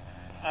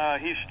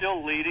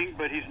still leading,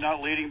 but he's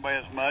not leading by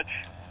as much.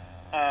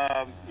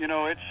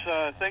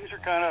 Things are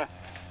kind of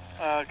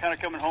kind of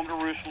coming home to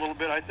roost a little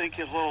bit. I think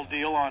his little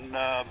deal on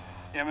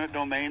eminent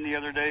domain the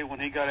other day when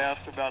he got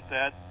asked about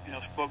that,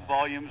 spoke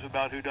volumes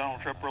about who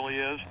Donald Trump really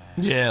is.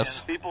 Yes.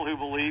 And people who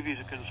believe he's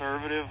a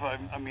conservative,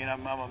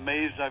 I'm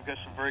amazed. I've got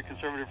some very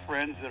conservative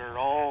friends that are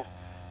all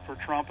for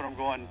Trump, and I'm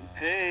going,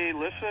 hey,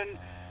 listen,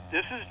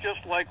 this is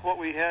just like what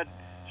we had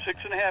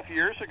 6.5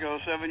 years ago,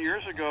 7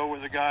 years ago,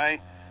 with a guy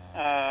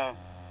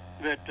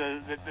that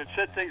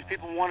said things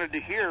people wanted to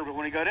hear, but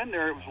when he got in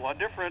there, it was a lot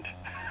different.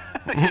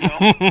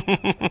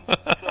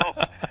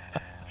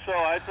 So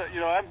I thought,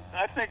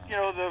 I think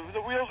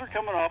the wheels are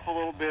coming off a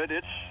little bit.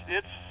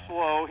 It's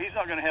slow. He's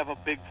not going to have a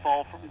big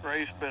fall from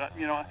grace, but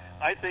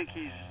I think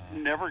he's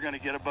never going to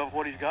get above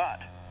what he's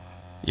got.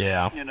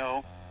 Yeah.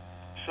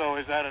 So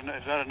is that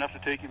enough to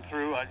take him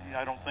through?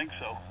 I don't think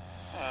so.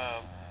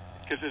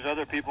 Because as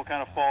other people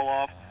kind of fall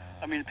off,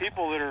 I mean,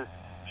 people that are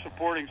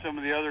supporting some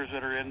of the others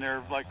that are in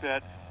there like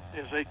that,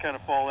 as they kind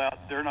of fall out,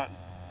 they're not.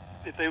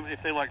 If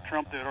they like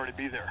Trump, they'd already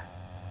be there.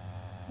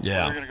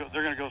 Yeah. So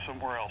they're gonna go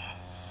somewhere else.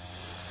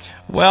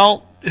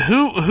 Well,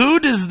 who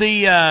does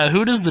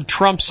the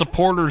Trump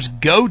supporters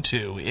go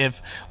to?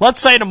 If, let's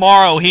say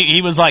tomorrow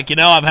he was like,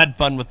 I've had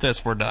fun with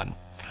this, we're done,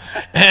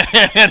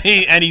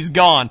 and he's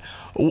gone.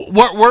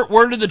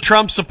 Where do the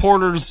Trump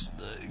supporters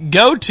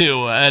go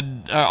to?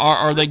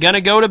 Are they going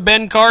to go to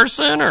Ben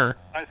Carson, or?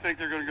 I think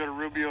they're going to go to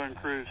Rubio and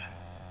Cruz.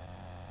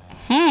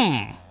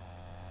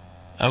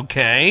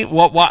 Okay.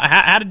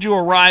 How did you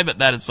arrive at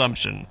that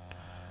assumption?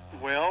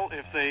 Well,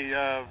 if they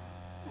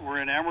were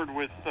enamored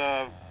with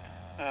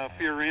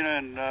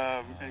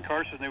Fiorina and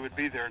Carson, they would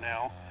be there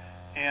now.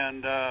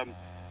 And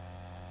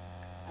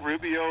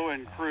Rubio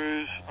and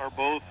Cruz are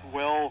both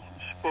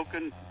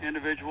well-spoken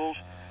individuals,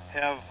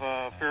 have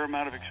a fair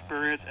amount of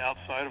experience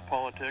outside of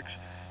politics,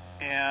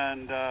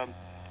 and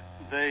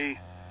they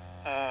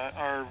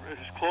are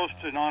as close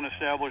to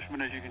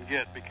non-establishment as you can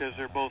get because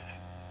they're both,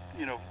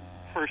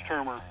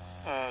 first-termer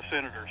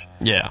senators.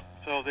 Yeah.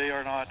 So they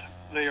are not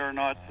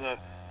the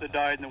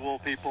dyed-in-the-wool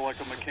people like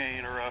a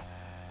McCain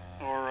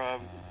or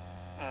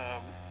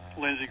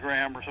Lindsey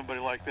Graham or somebody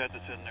like that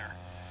that's in there.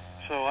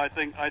 So I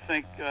think,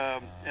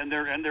 and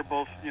they're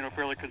both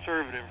fairly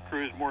conservative.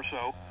 Cruz more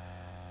so,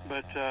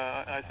 but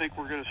I think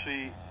we're going to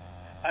see.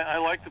 I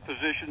like the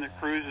position that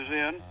Cruz is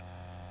in.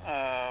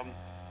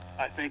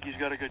 I think he's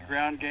got a good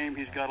ground game.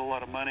 He's got a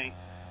lot of money.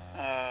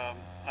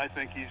 I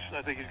think he's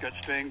got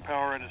staying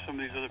power, and as some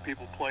of these other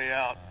people play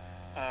out,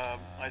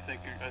 I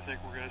think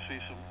we're going to see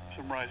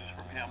some rises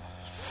from him.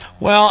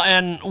 Well,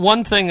 and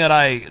one thing that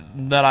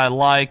I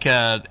like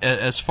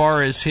as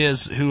far as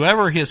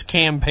whoever his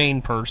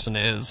campaign person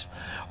is,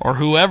 or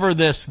whoever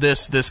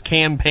this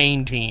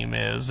campaign team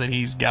is that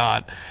he's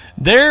got,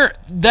 they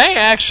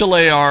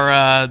actually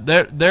are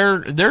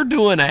they're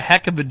doing a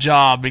heck of a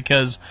job,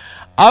 because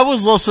I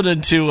was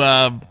listening to,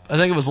 I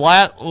think it was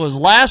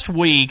last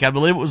week, I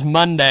believe it was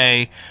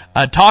Monday,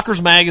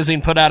 Talkers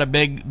Magazine put out a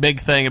big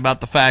thing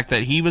about the fact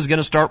that he was going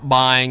to start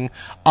buying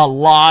a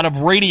lot of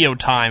radio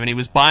time, and he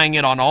was buying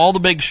it on all the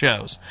big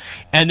shows.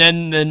 And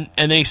then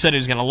he said he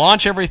was going to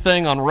launch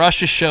everything on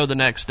Rush's show the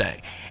next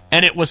day.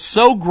 And it was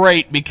so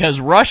great because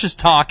Rush is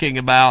talking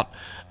about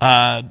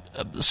a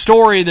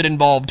story that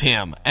involved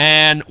him.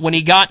 And when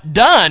he got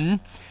done,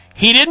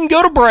 he didn't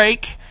go to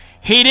break.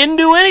 He didn't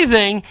do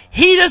anything.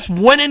 He just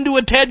went into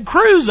a Ted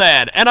Cruz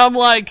ad. And I'm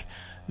like,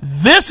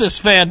 this is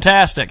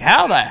fantastic.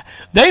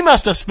 They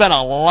must have spent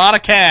a lot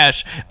of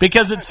cash,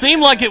 because it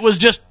seemed like it was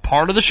just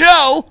part of the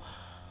show.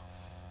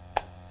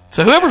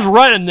 So whoever's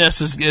running this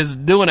is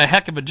doing a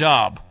heck of a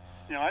job.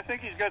 I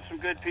think he's got some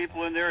good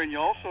people in there, and you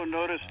also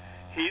notice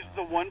he's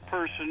the one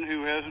person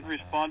who hasn't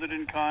responded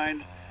in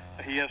kind.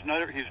 He's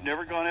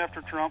never gone after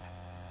Trump.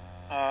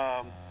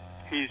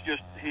 He's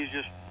just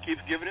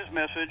keeps giving his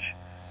message.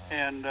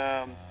 And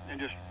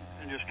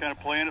just kind of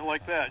playing it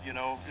like that, And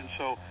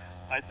so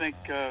I think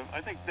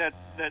that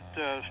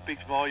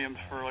speaks volumes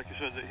for, like you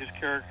said, his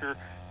character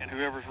and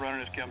whoever's running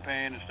his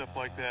campaign and stuff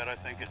like that. I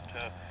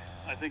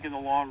think in the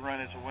long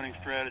run it's a winning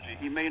strategy.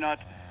 He may not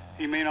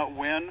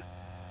win,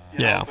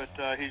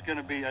 but he's going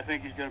to be. I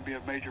think he's going to be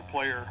a major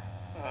player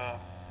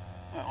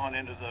on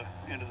into the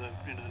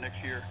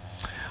next year.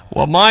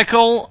 Well,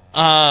 Michael,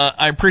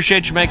 I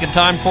appreciate you making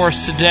time for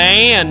us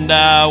today, and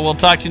we'll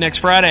talk to you next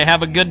Friday.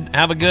 Have a good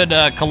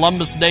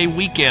Columbus Day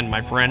weekend, my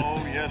friend. Oh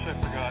yes, I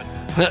forgot.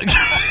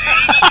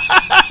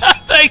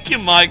 Thank you,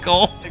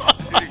 Michael.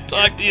 I'll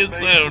talk to you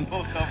soon.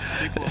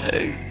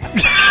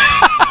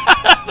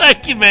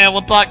 Thank you, man.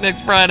 We'll talk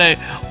next Friday.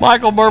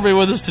 Michael Murphy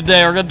with us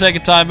today. We're going to take a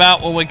time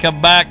out. When we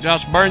come back,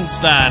 Josh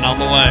Bernstein on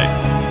the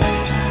way.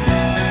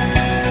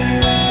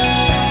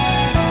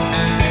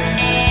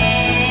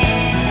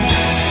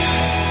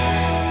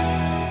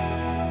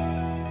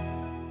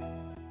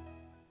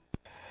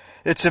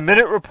 It's a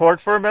Minute Report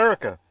for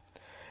America.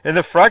 In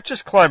the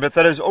fractious climate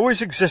that has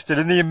always existed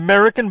in the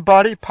American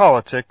body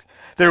politic,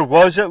 there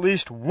was at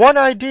least one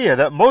idea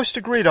that most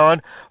agreed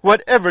on,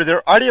 whatever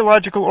their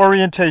ideological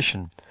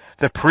orientation: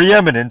 the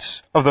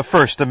preeminence of the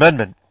First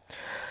Amendment.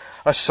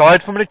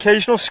 Aside from an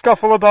occasional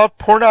scuffle about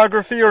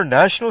pornography or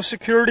national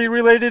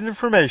security-related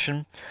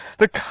information,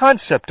 the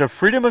concept of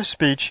freedom of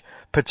speech,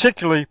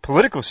 particularly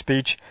political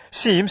speech,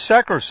 seems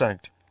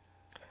sacrosanct.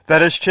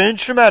 That has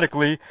changed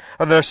dramatically,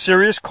 and there are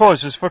serious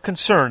causes for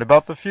concern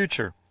about the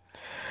future.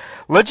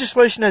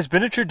 Legislation has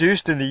been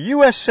introduced in the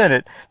U.S.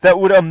 Senate that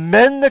would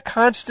amend the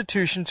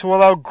Constitution to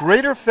allow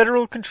greater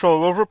federal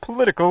control over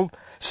political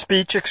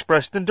speech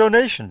expressed in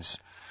donations.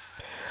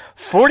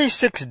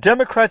 46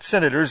 Democrat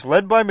senators,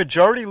 led by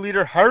Majority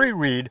Leader Harry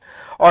Reid,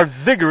 are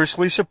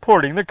vigorously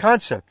supporting the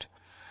concept.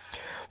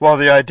 While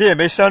the idea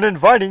may sound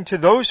inviting to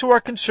those who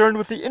are concerned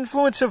with the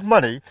influence of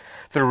money,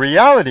 the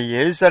reality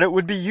is that it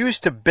would be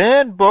used to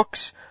ban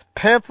books,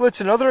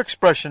 pamphlets, and other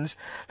expressions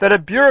that a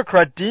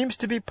bureaucrat deems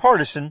to be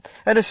partisan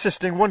and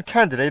assisting one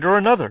candidate or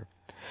another.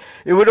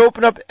 It would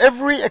open up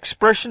every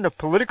expression of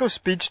political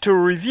speech to a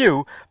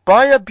review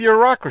by a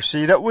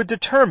bureaucracy that would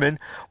determine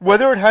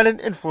whether it had an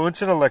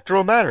influence in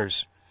electoral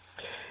matters.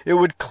 It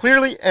would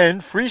clearly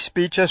end free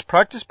speech as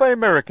practiced by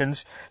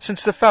Americans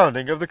since the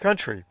founding of the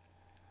country.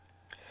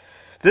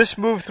 This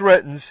move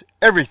threatens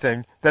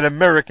everything that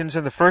Americans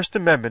in the First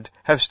Amendment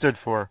have stood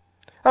for.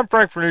 I'm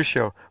Frank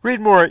Vernuccio.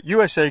 Read more at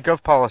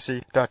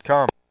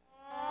usagovpolicy.com.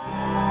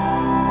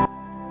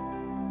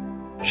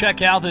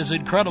 Check out this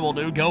incredible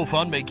new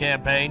GoFundMe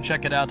campaign.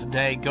 Check it out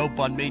today,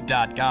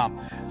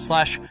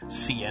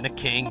 GoFundMe.com/Sienna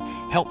King.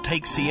 Help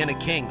take Sienna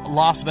King,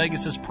 Las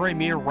Vegas's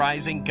premier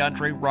rising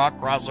country rock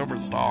crossover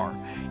star,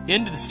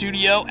 into the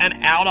studio and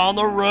out on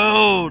the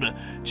road.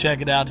 Check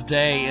it out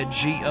today at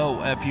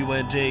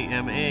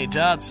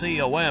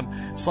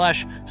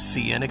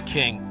GoFundMe.com/Sienna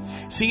King.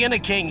 Sienna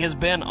King has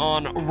been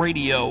on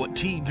radio,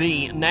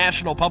 TV,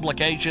 national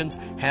publications,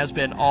 has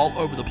been all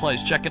over the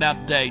place. Check it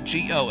out today,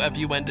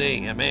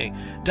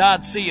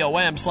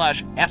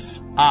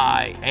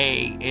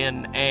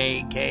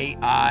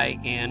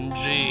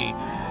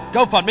 GoFundMe.com/SIANAKING.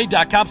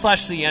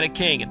 GoFundMe.com/Sienna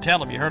King, and tell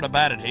them you heard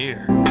about it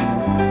here.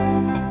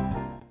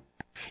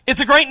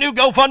 It's a great new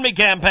GoFundMe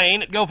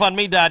campaign at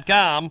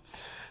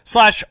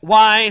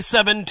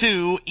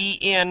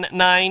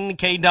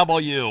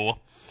GoFundMe.com/Y72EN9KW.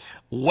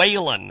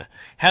 Waylon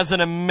has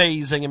an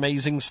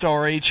amazing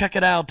story. Check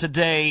it out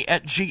today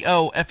at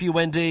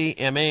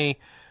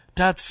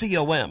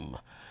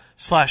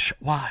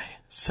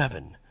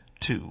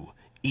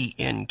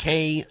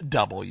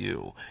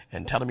GoFundMe.com/Y72ENKW.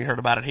 And tell them you heard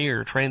about it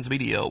here,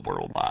 Transmedia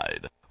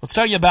Worldwide. Let's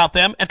tell you about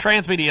them at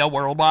Transmedia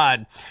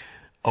Worldwide.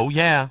 Oh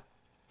yeah,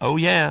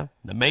 an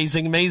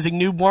amazing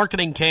new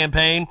marketing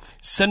campaign,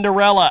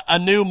 Cinderella, a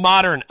new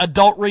modern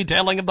adult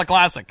retelling of the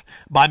classic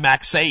by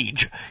Max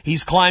Sage.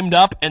 He's climbed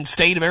up and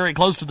stayed very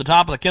close to the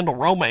top of the Kindle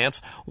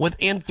romance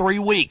within 3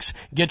 weeks.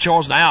 Get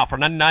yours now for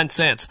 99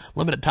 cents,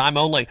 limited time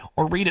only,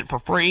 or read it for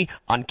free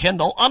on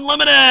Kindle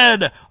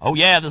Unlimited. Oh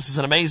yeah, this is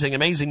an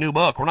amazing new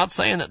book. We're not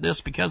saying that this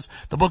because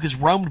the book has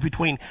roamed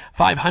between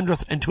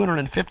 500th and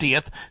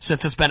 250th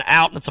since it's been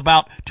out, and it's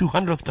about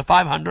 200th to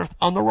 500th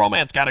on the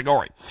romance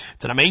category.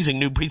 It's an amazing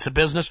new piece of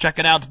business. Check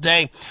it out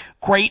today.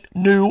 Great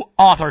new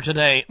author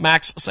today,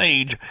 Max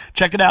Sage.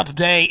 Check it out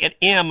today at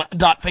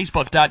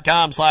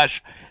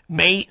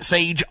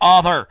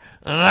m.facebook.com/MaySageAuthor.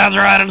 That's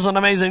right, it's an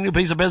amazing new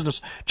piece of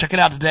business. Check it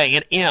out today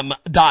at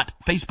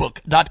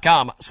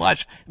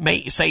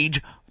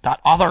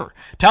m.facebook.com/MaySage.author.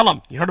 Tell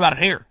them you heard about it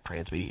here,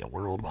 Transmedia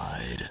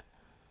Worldwide.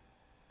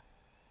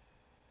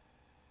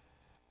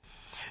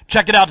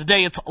 Check it out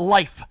today. It's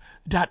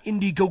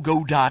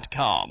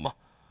life.indiegogo.com.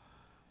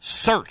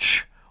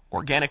 Search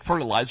organic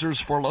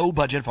fertilizers for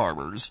low-budget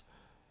farmers.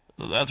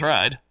 That's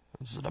right.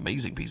 This is an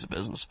amazing piece of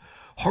business.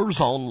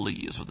 Harzan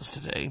Lee is with us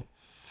today.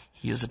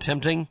 He is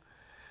attempting...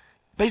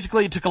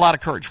 Basically, it took a lot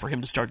of courage for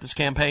him to start this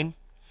campaign.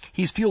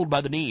 He's fueled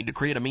by the need to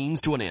create a means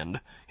to an end.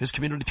 His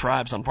community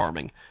thrives on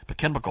farming, but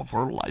chemical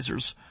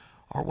fertilizers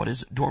are what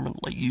is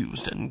dormantly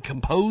used and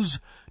compose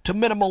to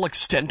minimal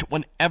extent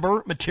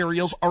whenever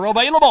materials are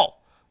available.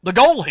 The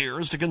goal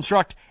here is to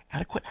construct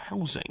adequate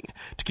housing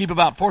to keep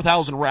about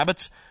 4,000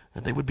 rabbits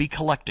that they would be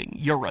collecting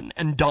urine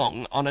and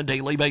dung on a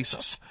daily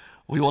basis.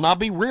 We will not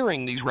be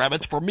rearing these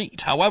rabbits for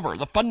meat. However,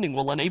 the funding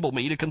will enable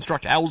me to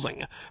construct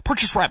housing,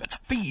 purchase rabbits,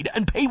 feed,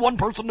 and pay one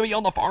person to be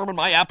on the farm in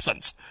my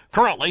absence.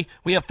 Currently,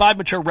 we have 5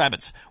 mature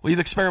rabbits. We've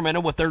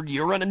experimented with their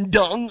urine and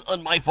dung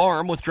on my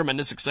farm with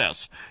tremendous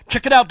success.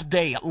 Check it out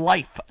today at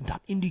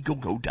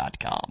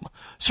life.indiegogo.com.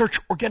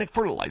 Search organic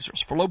fertilizers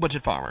for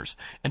low-budget farmers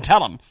and tell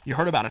them you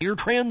heard about it here,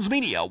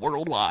 Transmedia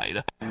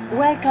Worldwide.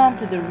 Welcome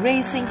to the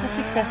Racing to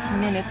Success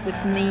Minute with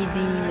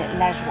Nadine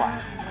Lajoie.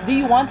 Do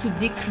you want to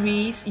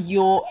decrease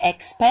your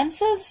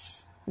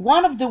expenses?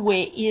 One of the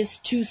ways is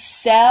to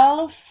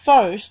sell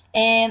first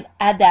and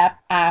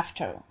adapt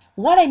after.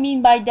 What I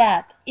mean by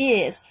that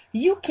is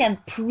you can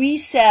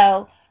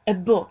pre-sell a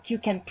book, you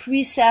can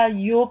pre-sell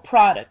your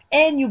product,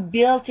 and you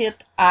build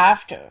it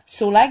after.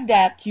 So like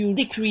that, you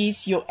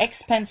decrease your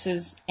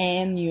expenses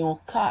and your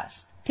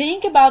cost.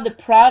 Think about the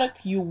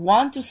product you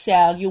want to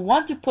sell, you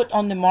want to put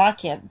on the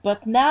market,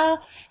 but now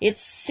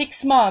it's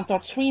 6 months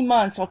or 3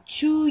 months or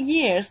 2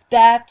 years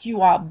that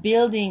you are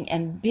building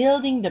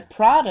the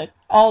product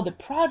or the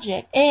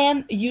project,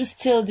 and you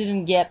still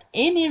didn't get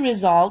any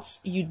results,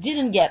 you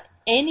didn't get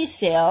any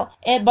sale,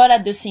 but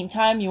at the same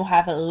time you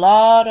have a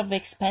lot of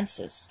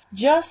expenses.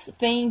 Just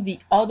think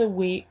the other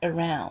way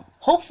around.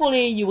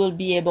 Hopefully you will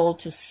be able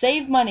to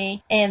save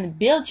money and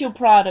build your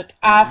product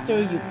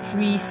after you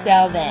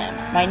pre-sell them.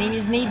 My name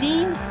is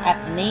Nadine at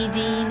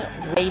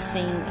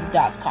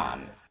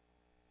NadineRacing.com.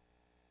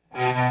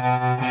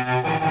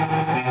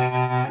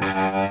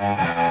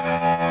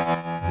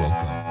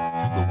 Welcome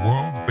to the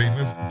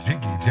world-famous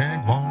Jiggy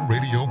Jaguar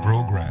radio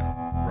program,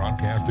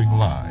 broadcasting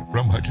live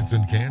from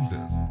Hutchinson,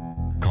 Kansas.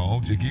 Call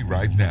Jiggy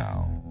right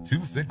now,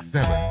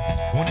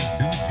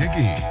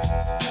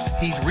 267-22-JIGGY.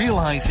 He's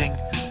realizing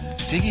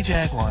Jiggy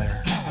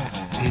Jaguar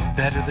is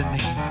better than me.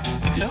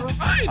 So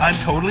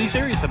I'm totally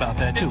serious about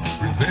that, too.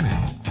 Presenting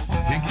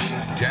Jiggy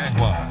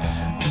Jaguar.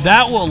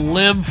 That will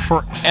live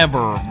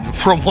forever,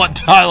 from what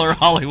Tyler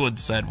Hollywood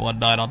said one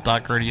night on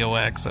Talk Radio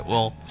X. It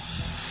will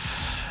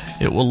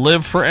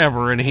live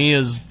forever, and he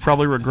has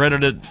probably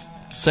regretted it,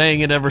 saying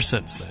it ever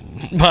since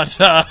then. But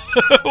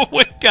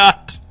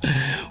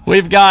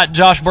we've got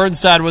Josh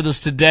Bernstein with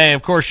us today.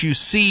 Of course, you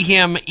see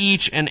him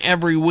each and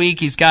every week.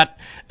 He's got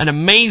an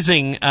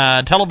amazing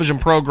television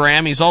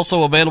program. He's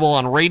also available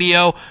on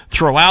radio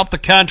throughout the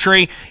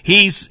country.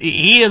 He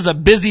is a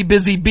busy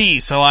bee,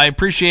 so I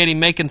appreciate him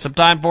making some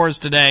time for us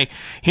today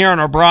here on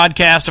our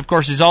broadcast. Of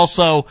course, he's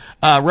also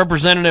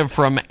representative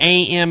from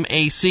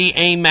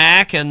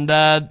AMAC,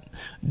 and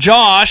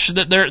Josh,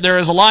 there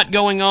is a lot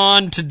going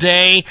on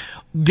today.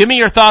 Give me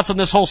your thoughts on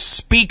this whole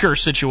speaker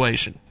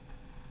situation.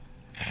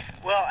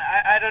 Well,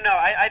 I don't know.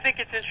 I think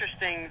it's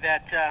interesting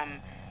that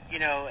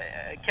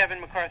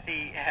Kevin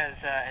McCarthy has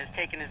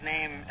taken his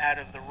name out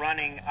of the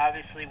running.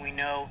 Obviously, we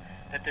know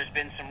that there's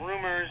been some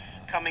rumors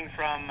coming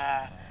from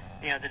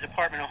the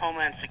Department of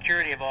Homeland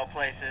Security, of all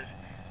places,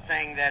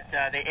 saying that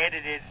they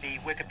edited the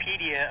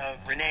Wikipedia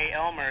of Renee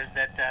Elmers,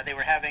 that they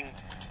were having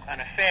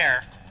an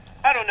affair.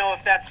 I don't know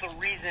if that's the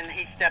reason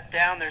he stepped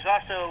down. There's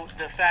also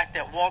the fact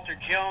that Walter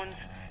Jones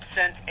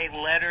sent a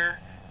letter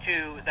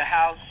to the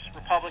House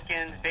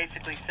Republicans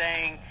basically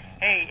saying,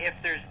 hey, if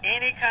there's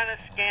any kind of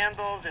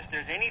scandals, if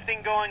there's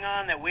anything going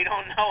on that we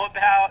don't know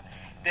about,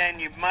 then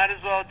you might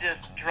as well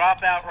just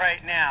drop out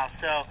right now.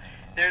 So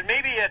there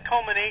may be a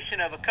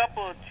culmination of a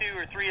couple of 2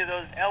 or 3 of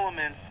those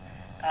elements,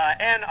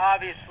 and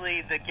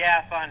obviously the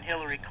gaffe on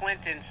Hillary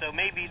Clinton. So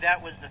maybe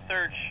that was the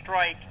third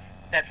strike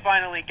that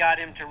finally got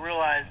him to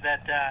realize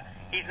that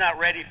he's not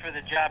ready for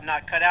the job,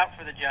 not cut out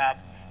for the job,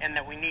 and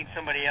that we need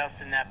somebody else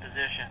in that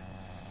position.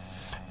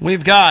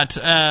 We've got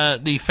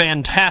the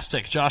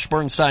fantastic Josh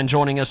Bernstein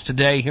joining us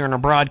today here in our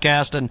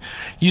broadcast, and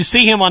you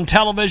see him on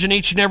television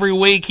each and every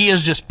week. He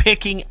is just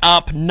picking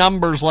up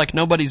numbers like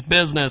nobody's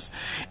business.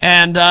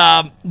 And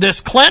this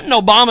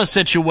Clinton-Obama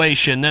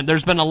situation,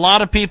 there's been a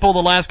lot of people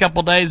the last couple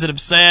of days that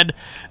have said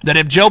that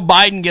if Joe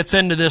Biden gets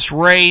into this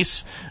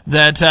race,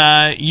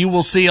 that you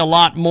will see a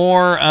lot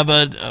more of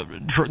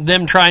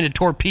them trying to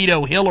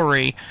torpedo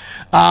Hillary.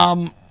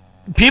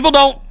 People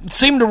don't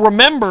seem to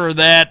remember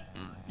that,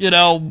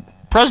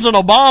 President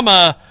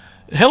Obama,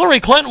 Hillary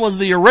Clinton was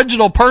the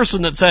original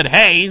person that said,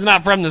 hey, he's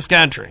not from this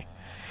country.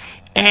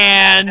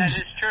 And that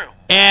is true.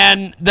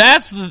 And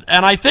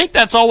I think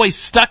that's always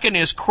stuck in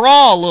his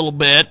craw a little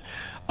bit.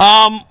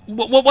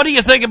 What do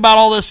you think about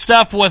all this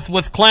stuff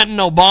with Clinton,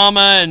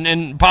 Obama,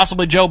 and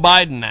possibly Joe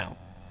Biden now?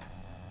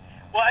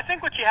 Well, I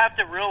think what you have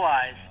to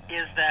realize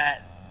is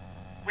that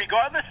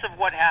regardless of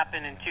what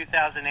happened in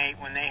 2008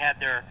 when they had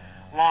their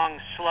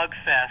long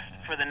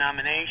slugfest for the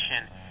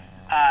nomination,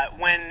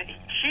 when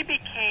she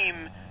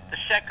became the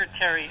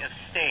Secretary of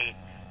State,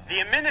 the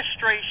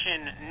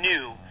administration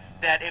knew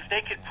that if they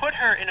could put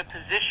her in a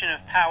position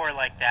of power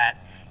like that,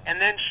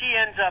 and then she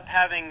ends up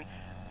having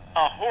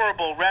a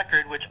horrible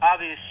record, which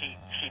obviously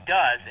she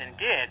does and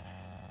did,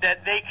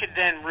 that they could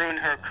then ruin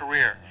her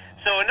career.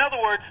 So in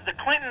other words, the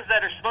Clintons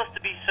that are supposed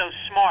to be so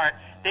smart,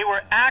 they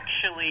were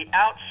actually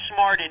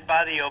outsmarted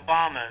by the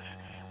Obamas,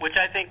 which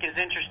I think is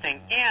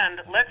interesting.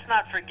 And let's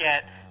not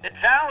forget that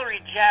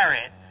Valerie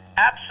Jarrett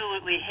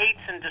absolutely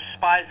hates and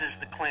despises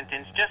the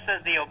Clintons, just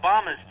as the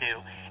Obamas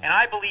do. And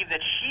I believe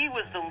that she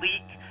was the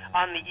leak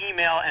on the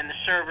email and the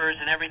servers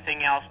and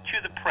everything else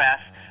to the press,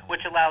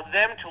 which allowed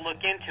them to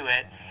look into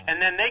it.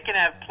 And then they can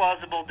have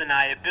plausible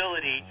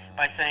deniability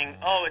by saying,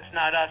 oh, it's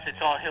not us,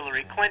 it's all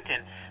Hillary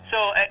Clinton.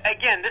 So,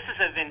 again, this is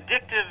a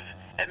vindictive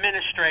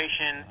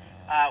administration.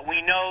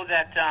 We know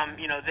that,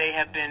 they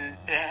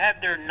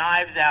had their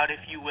knives out,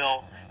 if you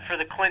will, for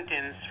the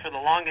Clintons for the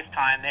longest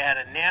time. They had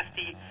a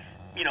nasty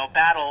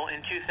battle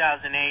in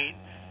 2008,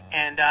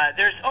 and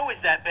there's always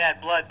that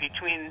bad blood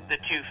between the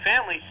two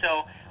families.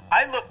 So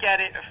I look at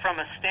it from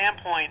a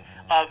standpoint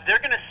of they're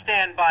going to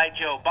stand by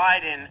Joe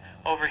Biden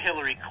over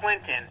Hillary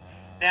Clinton.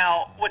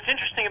 Now, what's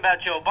interesting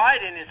about Joe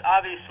Biden is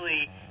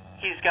obviously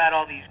he's got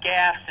all these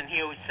gaffes, and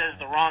he always says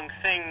the wrong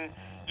thing,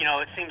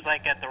 it seems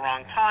like at the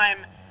wrong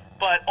time.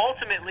 But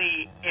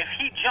ultimately, if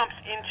he jumps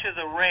into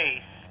the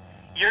race,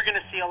 you're going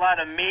to see a lot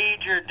of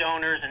major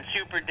donors and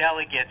super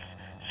delegates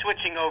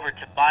switching over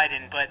to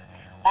Biden. But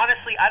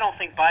honestly, I don't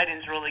think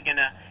Biden's really going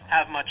to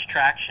have much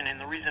traction. And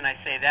the reason I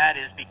say that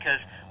is because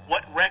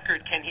what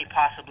record can he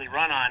possibly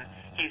run on?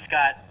 He's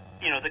got,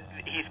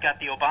 he's got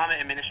the Obama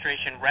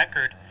administration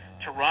record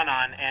to run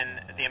on,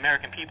 and the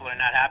American people are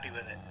not happy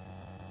with it.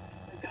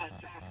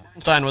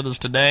 With us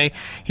today.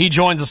 He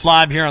joins us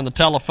live here on the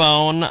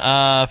telephone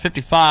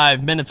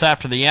 55 minutes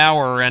after the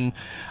hour, and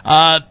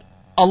a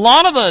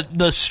lot of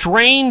the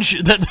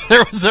strange that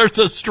there's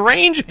a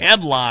strange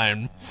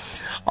headline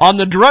on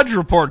the Drudge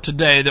Report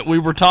today that we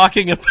were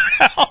talking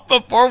about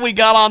before we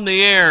got on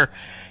the air.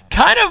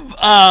 Kind of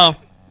I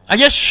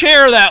guess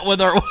share that with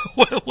our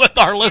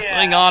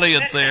listening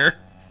audience here.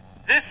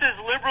 This is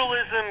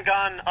liberalism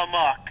gone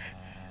amok.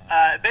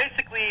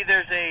 Basically,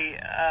 there's a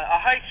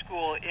high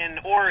school in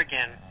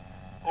Oregon.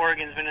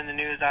 Oregon's been in the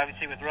news,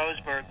 obviously, with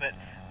Roseburg, but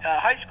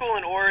high school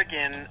in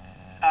Oregon,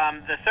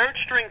 the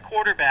third-string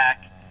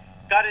quarterback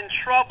got in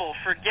trouble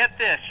for, get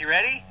this, you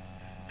ready?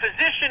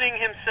 Positioning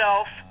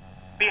himself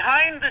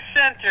behind the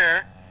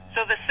center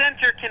so the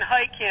center can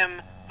hike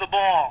him the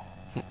ball,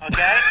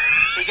 okay?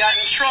 He got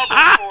in trouble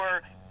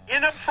for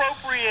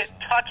inappropriate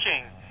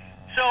touching.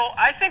 So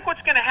I think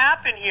what's going to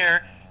happen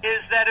here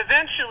is that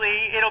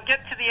eventually it'll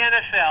get to the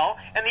NFL,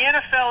 and the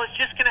NFL is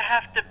just going to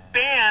have to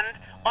ban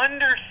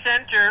under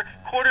center,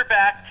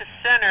 quarterback to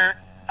center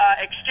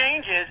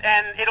exchanges,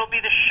 and it'll be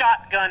the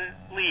shotgun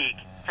league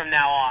from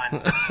now on.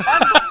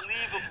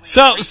 Unbelievably.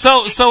 So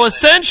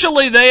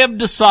essentially they have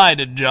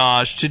decided,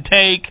 Josh, to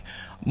take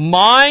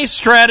my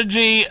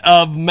strategy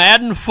of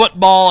Madden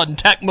football and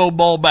Tecmo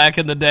Bowl back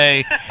in the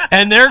day,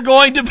 and they're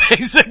going to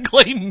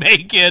basically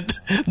make it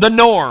the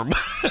norm.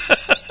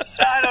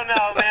 I don't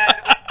know, man.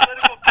 With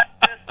political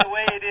correctness the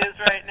way it is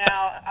right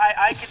now,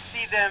 I could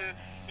see them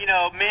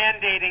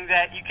mandating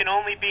that you can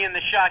only be in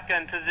the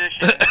shotgun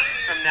position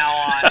from now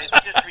on. It's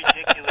just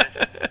ridiculous.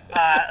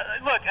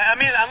 Look, I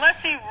mean,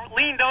 unless he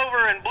leaned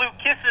over and blew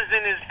kisses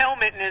in his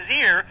helmet in his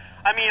ear,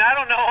 I mean, I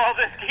don't know all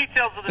the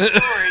details of the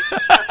story,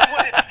 but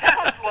what it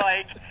sounds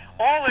like,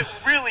 all it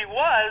really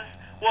was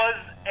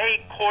a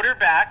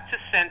quarterback to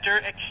center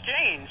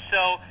exchange.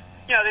 So,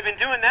 they've been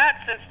doing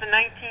that since the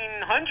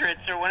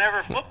 1900s or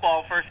whenever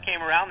football first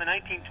came around, the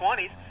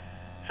 1920s.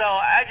 So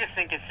I just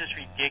think it's just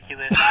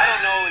ridiculous. I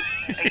don't know,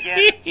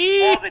 again,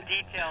 all the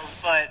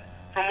details, but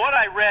from what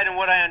I read and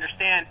what I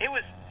understand, it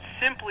was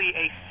simply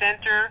a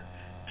center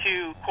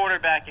to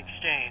quarterback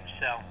exchange.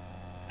 So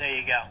there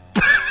you go.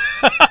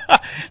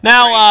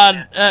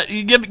 Now,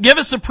 you give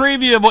us a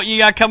preview of what you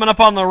got coming up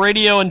on the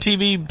radio and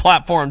TV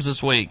platforms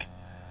this week.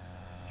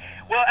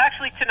 Well,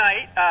 actually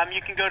tonight,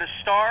 you can go to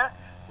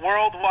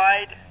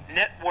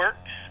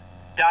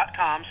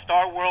StarWorldWideNetworks.com,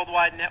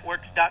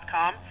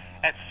 StarWorldWideNetworks.com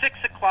at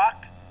 6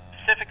 o'clock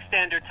Pacific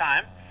Standard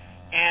Time.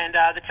 And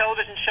the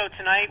television show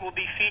tonight will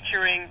be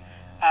featuring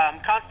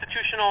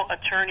constitutional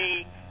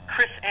attorney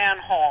Chris Ann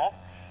Hall,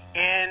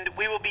 and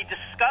we will be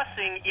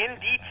discussing in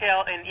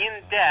detail and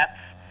in depth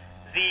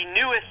the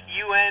newest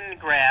UN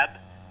grab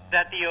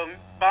that the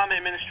Obama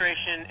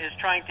administration is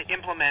trying to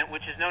implement,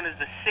 which is known as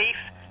the Safe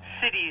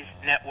Cities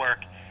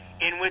Network,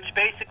 in which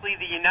basically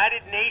the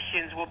United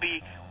Nations will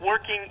be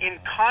working in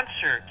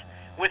concert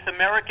with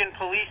American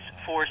police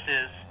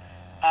forces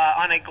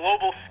on a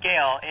global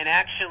scale and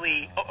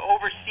actually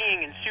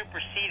overseeing and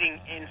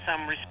superseding, in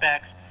some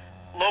respects,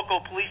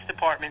 local police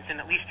departments in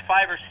at least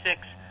 5 or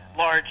 6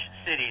 large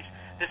cities.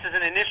 This is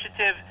an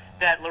initiative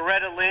that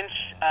Loretta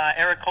Lynch,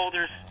 Eric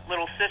Holder's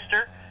little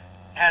sister,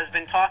 has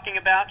been talking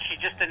about. She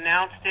just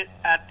announced it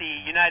at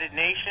the United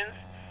Nations,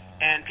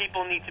 and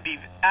people need to be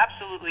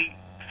absolutely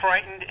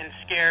frightened and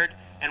scared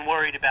and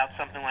worried about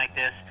something like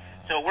this.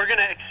 So we're going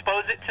to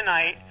expose it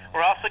tonight.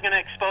 We're also going to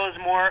expose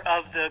more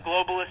of the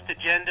globalist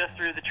agenda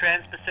through the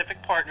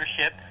Trans-Pacific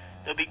Partnership.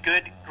 There'll be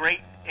good,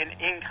 great, and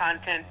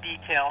in-content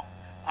detail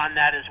on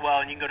that as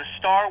well. And you can go to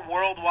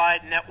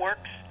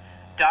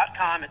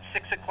StarWorldWideNetworks.com at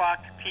 6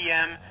 o'clock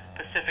p.m.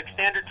 Pacific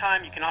Standard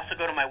Time. You can also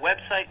go to my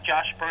website,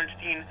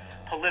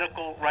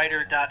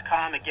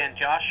 JoshBernsteinPoliticalWriter.com. Again,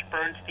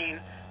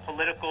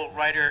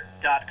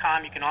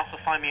 JoshBernsteinPoliticalWriter.com. You can also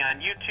find me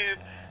on YouTube,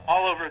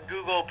 all over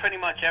Google, pretty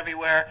much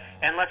everywhere.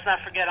 And let's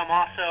not forget, I'm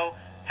also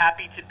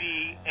happy to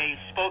be a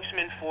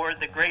spokesman for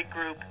the great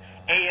group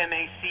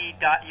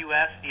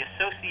AMAC.US, the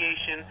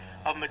Association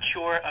of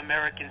Mature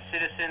American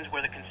Citizens.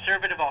 We're the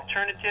conservative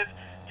alternative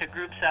to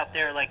groups out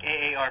there like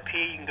AARP.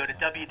 You can go to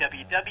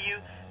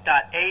www.amac.us,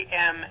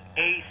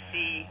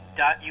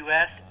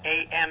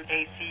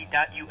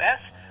 amac.us,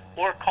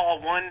 or call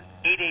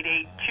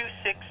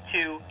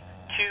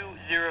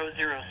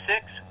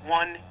 1-888-262-2006,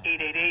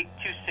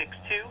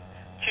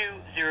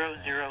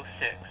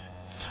 1-888-262-2006.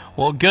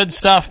 Well, good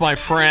stuff, my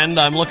friend.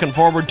 I'm looking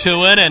forward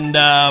to it, and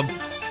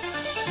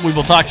we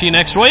will talk to you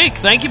next week.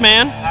 Thank you,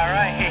 man. All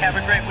right. Hey, have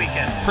a great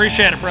weekend.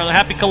 Appreciate it, brother.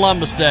 Happy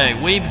Columbus Day.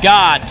 We've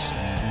got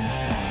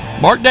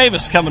Mark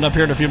Davis coming up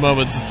here in a few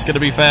moments. It's going to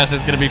be fast,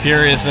 it's going to be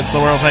furious, and it's the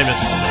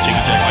world-famous Jiggy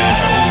Jaguar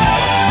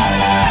Show.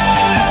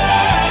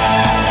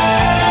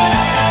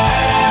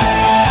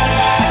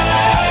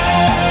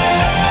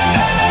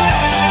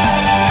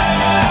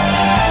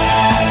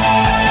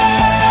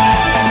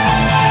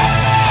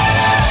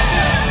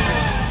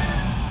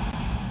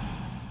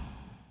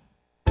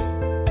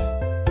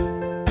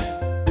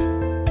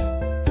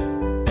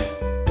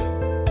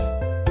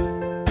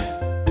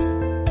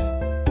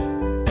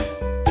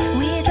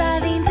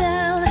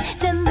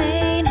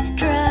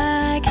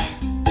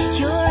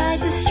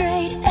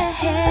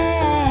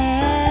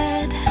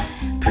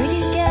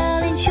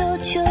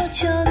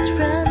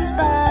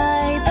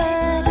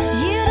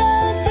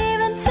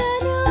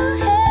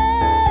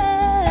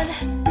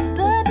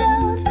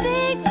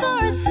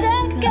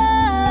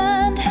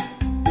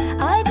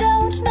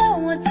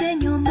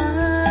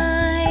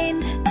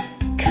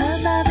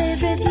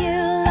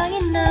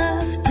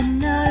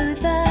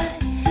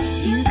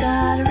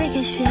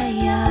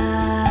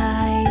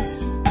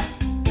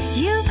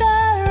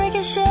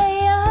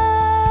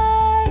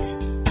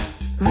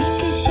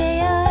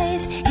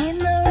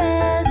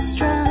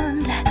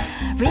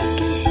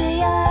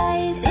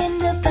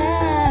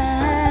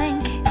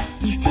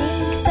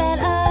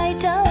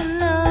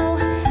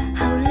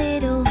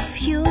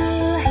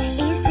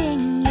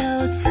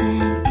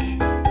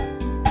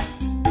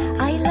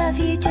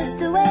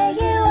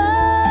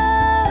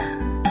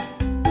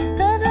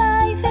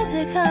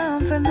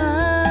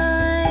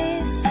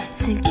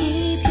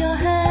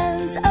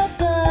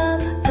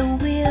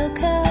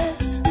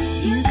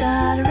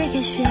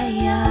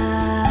 ricochet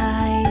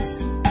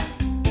eyes.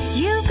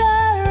 You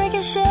got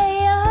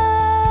ricochet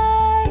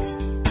eyes.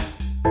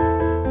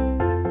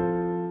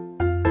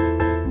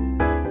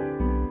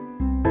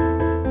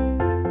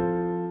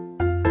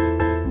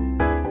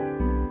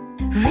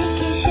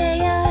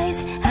 Ricochet eyes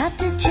at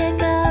the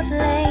checkout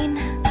lane.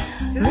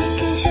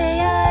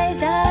 Ricochet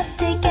eyes at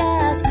the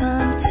gas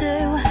pump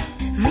too.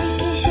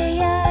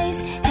 Ricochet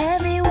eyes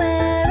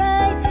everywhere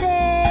I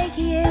take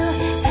you,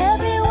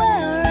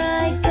 everywhere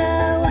I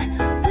go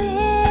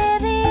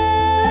with you.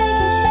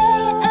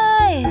 Ricochet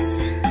eyes,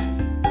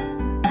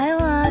 I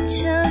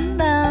watch 'em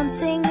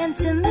bouncing, and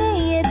to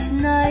me it's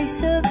no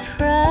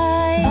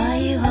surprise why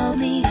you hold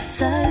me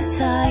so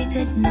tight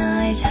at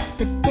night.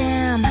 But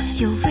damn,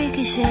 your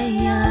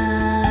ricochet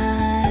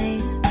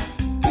eyes.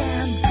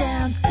 Damn,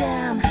 damn,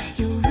 damn,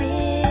 your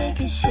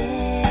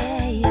ricochet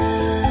eyes.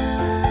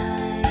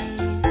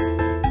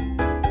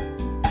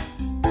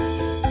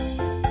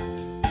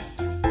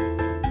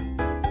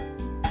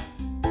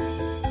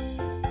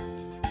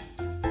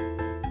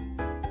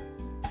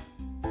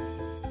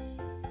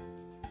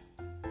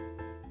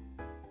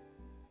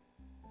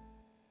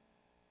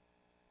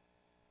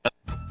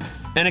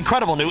 An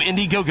incredible new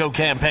Indiegogo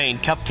campaign,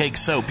 Cupcake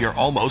Soap. You're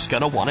almost going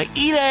to want to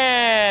eat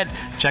it.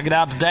 Check it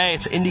out today.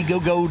 It's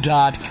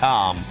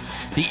Indiegogo.com.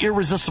 The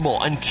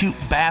irresistible and cute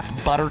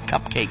bath butter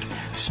cupcake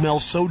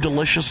smells so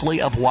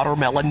deliciously of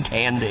watermelon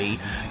candy.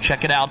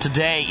 Check it out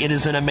today. It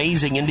is an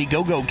amazing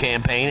Indiegogo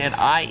campaign at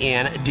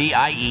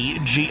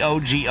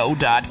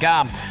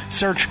INDIEGOGO.com.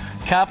 Search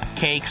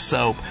Cupcake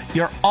Soap.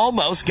 You're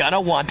almost going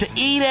to want to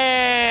eat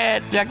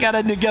it. Check out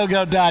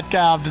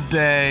Indiegogo.com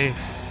today.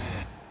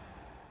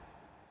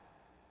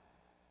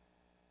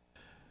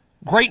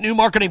 Great new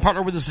marketing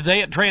partner with us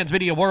today at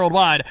Transmedia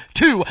Worldwide,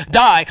 To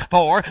Die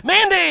For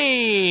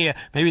Mandy!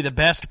 Maybe the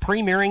best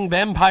premiering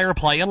vampire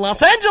play in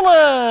Los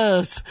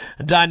Angeles!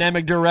 A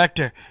dynamic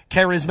director,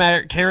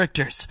 charismatic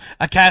characters,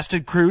 a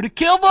casted crew to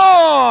kill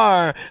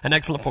for! An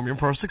excellent formula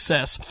for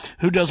success.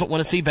 Who doesn't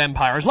want to see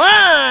vampires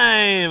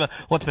live?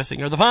 What's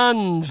missing are the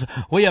funds.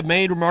 We have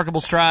made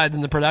remarkable strides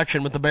in the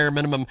production with the bare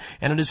minimum,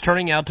 and it is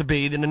turning out to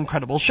be an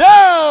incredible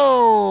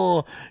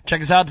show!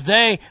 Check us out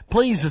today.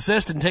 Please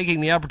assist in taking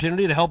the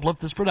opportunity to help lift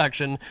this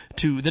production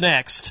to the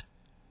next.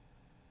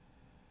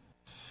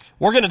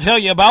 We're going to tell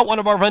you about one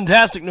of our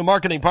fantastic new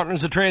marketing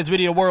partners at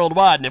Transmedia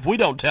Worldwide, and if we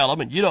don't tell them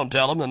and you don't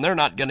tell them, then they're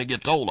not going to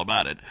get told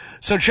about it.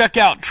 So check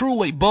out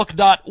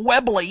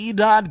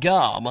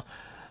trulybook.weebly.com.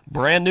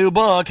 Brand new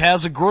book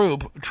has a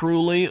group,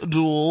 Truly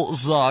Dual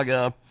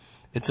Saga.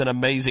 It's an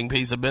amazing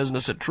piece of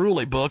business at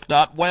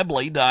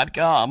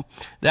trulybook.weebly.com.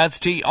 That's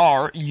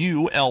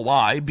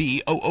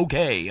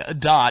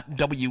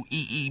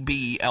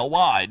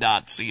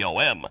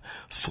TRULYBOOK.WEEBLY.com/.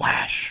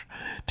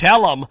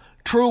 Tell them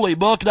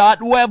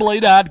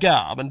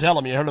trulybook.weebly.com and tell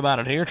them you heard about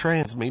it here,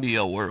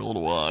 Transmedia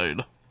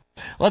Worldwide.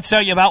 Let's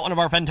tell you about one of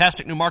our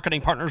fantastic new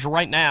marketing partners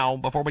right now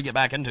before we get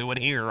back into it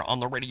here on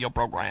the radio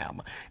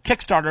program.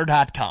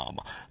 Kickstarter.com.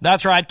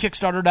 That's right,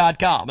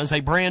 Kickstarter.com is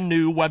a brand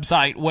new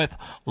website with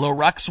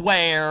Lurux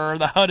Wear,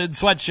 the hooded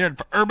sweatshirt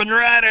for urban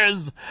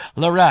riders.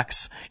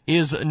 Lurux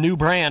is a new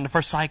brand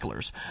for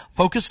cyclers,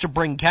 focused to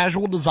bring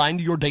casual design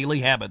to your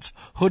daily habits.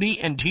 Hoodie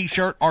and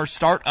t-shirt are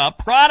startup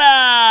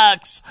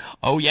products.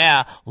 Oh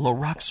yeah,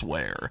 Lurux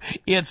Wear.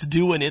 It's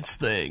doing its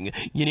thing.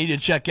 You need to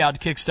check out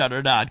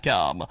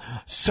Kickstarter.com.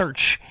 Search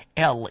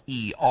Lerux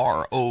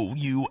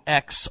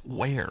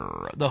Wear,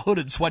 the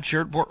hooded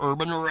sweatshirt for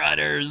urban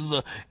riders.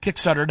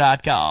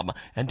 Kickstarter.com,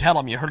 and tell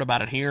them you heard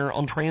about it here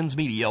on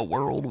Transmedia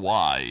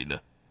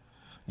Worldwide.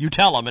 You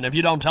tell them, and if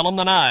you don't tell them,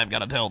 then I've got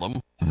to tell them.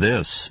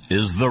 This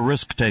is The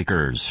Risk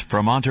Takers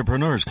from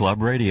Entrepreneurs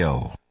Club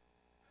Radio.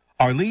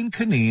 Arlene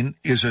Canine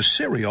is a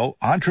serial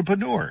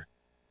entrepreneur.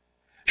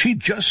 She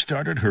just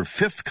started her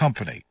 5th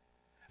company.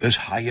 This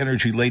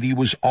high-energy lady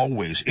was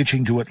always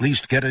itching to at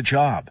least get a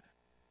job.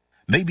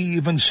 Maybe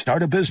even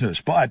start a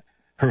business, but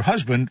her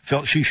husband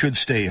felt she should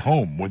stay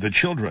home with the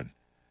children.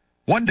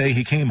 One day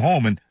he came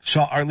home and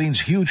saw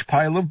Arlene's huge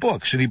pile of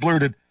books, and he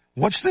blurted,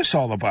 "What's this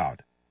all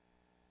about?"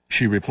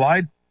 She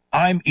replied,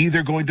 "I'm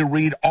either going to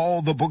read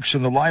all the books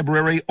in the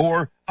library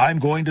or I'm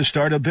going to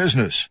start a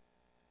business."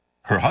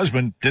 Her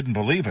husband didn't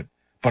believe it,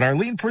 but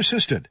Arlene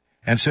persisted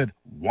and said,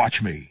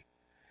 "Watch me."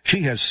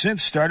 She has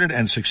since started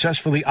and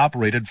successfully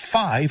operated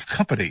 5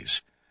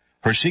 companies.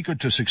 Her secret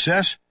to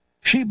success?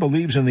 She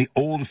believes in the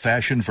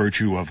old-fashioned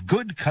virtue of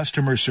good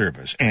customer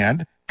service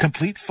and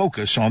complete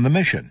focus on the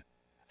mission.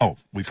 Oh,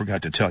 we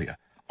forgot to tell you,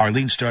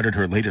 Arlene started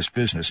her latest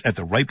business at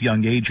the ripe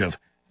young age of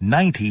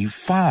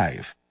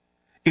 95.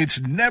 It's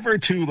never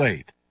too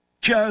late.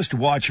 Just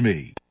watch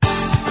me.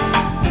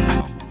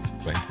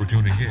 Thanks for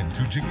tuning in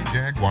to Jiggy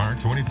Jaguar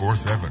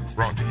 24/7,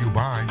 brought to you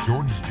by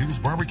Jordan's Juice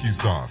Barbecue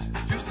Sauce.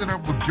 Juice it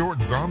up with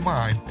Jordan's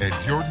online at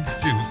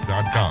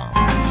jordansjuice.com.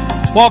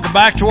 Welcome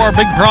back to our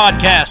big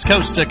broadcast,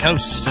 coast to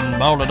coast and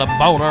boulder to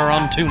boulder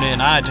on TuneIn,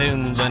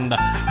 iTunes, and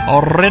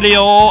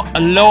Radio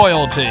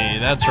Loyalty.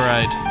 That's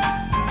right.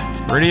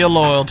 Radio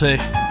Loyalty.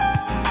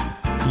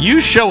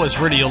 You show us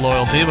Radio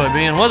Loyalty by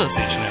being with us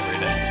each and every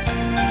day.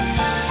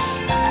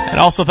 And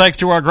also thanks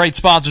to our great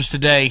sponsors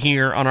today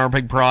here on our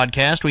big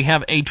broadcast. We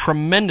have a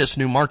tremendous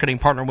new marketing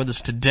partner with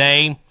us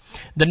today.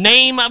 The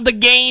name of the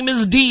game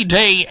is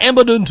D-Day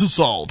Imminent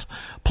Assault.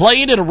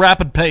 Play it at a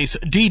rapid pace.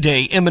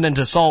 D-Day Imminent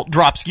Assault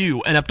drops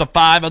you and up to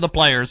 5 other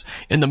players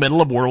in the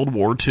middle of World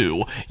War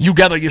II. You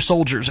gather your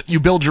soldiers. You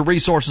build your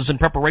resources in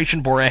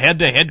preparation for a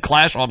head-to-head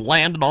clash on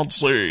land and on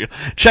sea.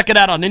 Check it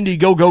out on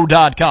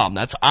Indiegogo.com.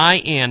 That's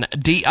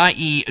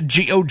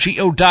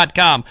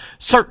INDIEGOGO.com.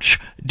 Search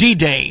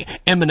D-Day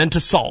Imminent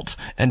Assault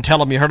and tell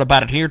them you heard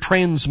about it here.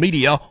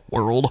 Transmedia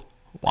Worldwide.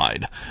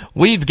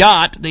 We've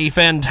got the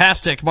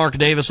fantastic Mark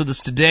Davis with us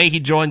today. He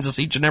joins us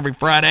each and every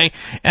Friday.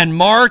 And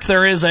Mark,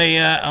 there is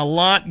a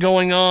lot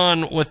going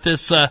on with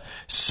this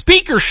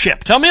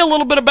speakership. Tell me a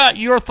little bit about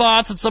your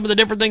thoughts and some of the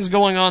different things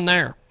going on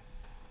there.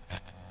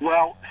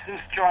 Well, since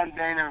John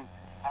Boehner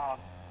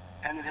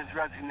ended his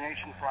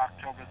resignation for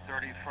October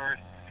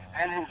 31st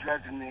and his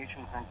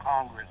resignation from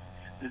Congress,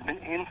 there's been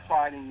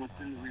infighting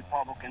within the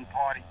Republican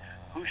Party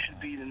who should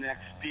be the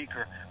next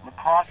speaker.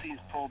 McCarthy's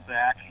pulled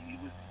back. He's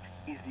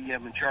the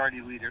majority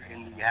leader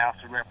in the House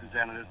of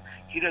Representatives.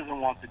 He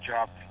doesn't want the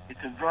job.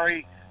 It's a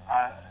very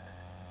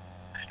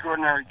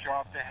extraordinary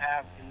job to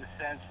have in the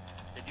sense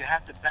that you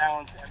have to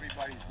balance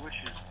everybody's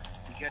wishes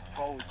to get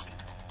forward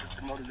with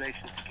the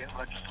motivation to get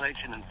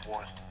legislation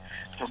enforced.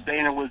 So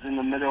Boehner was in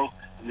the middle,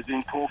 and was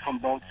being pulled from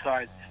both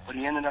sides, but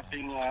he ended up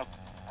being a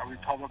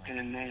Republican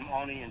in name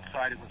only and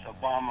sided with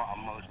Obama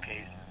on most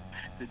cases.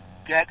 The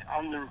debt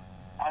under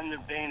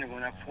Boehner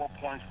went up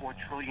 $4.4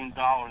 trillion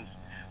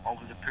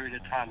over the period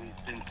of time he's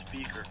been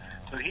Speaker.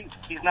 So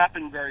he's not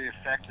been very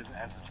effective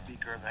as the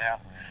Speaker of the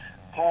House.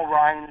 Paul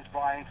Ryan is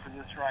vying for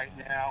this right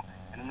now,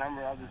 and a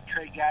number of others.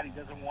 Trey Gowdy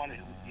doesn't want it.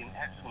 He would be an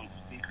excellent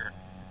Speaker,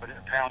 but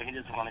apparently he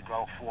doesn't want to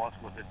go forth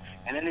with it.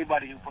 And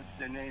anybody who puts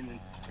their name in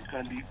is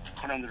going to be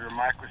put under a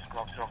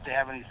microscope. So if they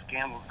have any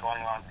scandals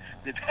going on,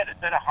 they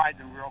better hide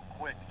them real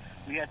quick.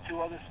 We had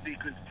 2 other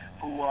speakers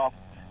who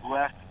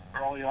left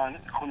early on,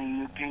 including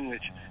Newt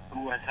Gingrich,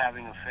 who was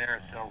having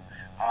affairs. So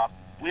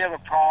we have a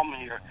problem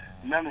here.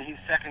 Remember, he's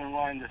second in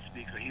line to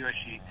Speaker. He or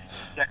she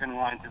second in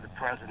line to the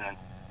President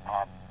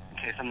in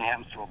case something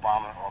happens to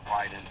Obama or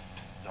Biden,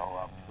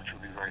 so which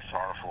would be very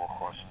sorrowful, of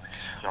course.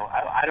 So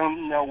I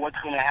don't know what's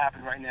going to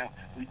happen right now.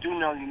 We do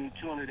know you need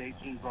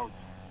 218 votes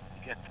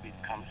to get to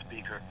become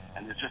Speaker,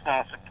 and there's just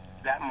not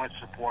that much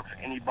support for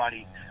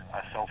anybody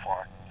so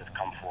far that's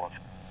come forth.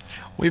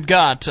 We've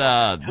got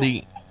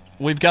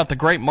We've got the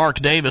great Mark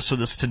Davis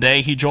with us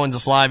today. He joins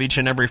us live each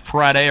and every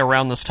Friday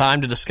around this time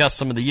to discuss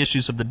some of the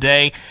issues of the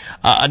day.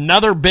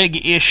 Another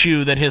big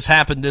issue that has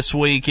happened this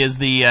week is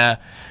the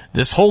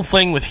this whole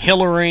thing with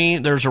Hillary.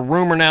 There's a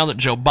rumor now that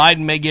Joe Biden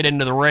may get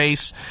into the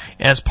race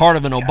as part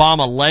of an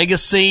Obama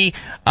legacy.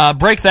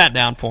 Break that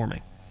down for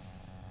me.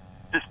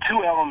 There's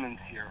 2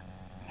 elements here.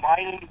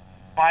 Biden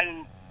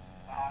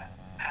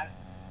had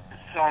his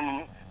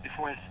son,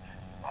 before his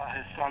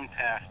son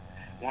passed,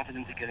 wanted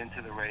him to get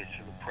into the race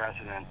for the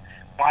president.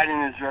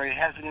 Biden is very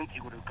hesitant. He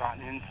would have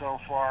gotten in so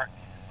far.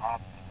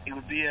 He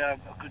would be a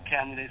good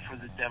candidate for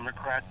the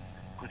Democrats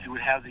because he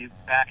would have the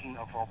backing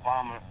of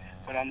Obama.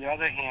 But on the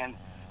other hand,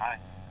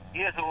 he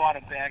has a lot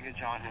of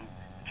baggage on him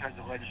in terms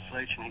of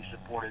legislation he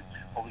supported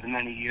over the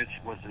many years he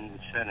was in the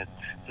Senate.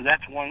 So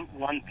that's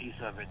one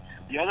piece of it.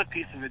 The other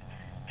piece of it,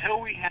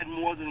 Hillary had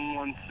more than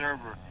one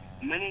server.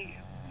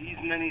 These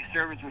many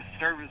servers were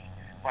serviced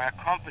by a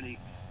company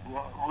who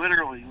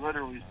literally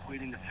is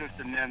pleading the Fifth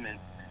Amendment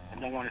and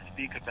don't want to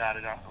speak about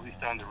it, at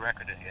least on the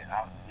record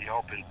out in the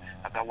open,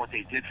 about what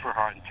they did for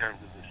her in terms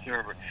of the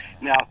server.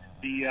 Now,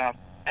 the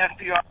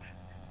FBI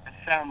has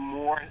found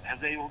more,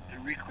 has able to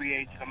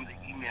recreate some of the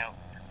emails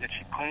that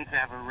she claims to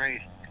have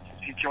erased.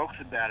 She jokes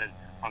about it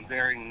on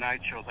varying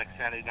night shows like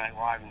Saturday Night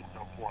Live and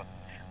so forth.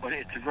 But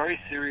it's very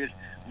serious.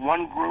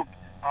 One group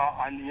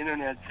on the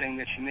internet saying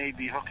that she may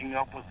be hooking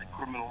up with a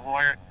criminal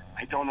lawyer.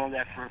 I don't know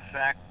that for a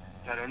fact,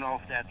 so I don't know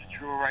if that's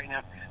true right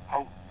now.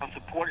 Her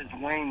support is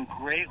waning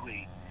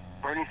greatly.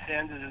 Bernie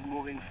Sanders is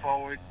moving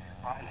forward,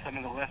 and some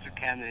of the lesser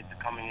candidates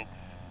are coming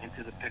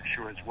into the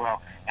picture as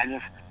well. And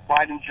if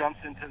Biden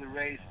jumps into the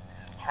race,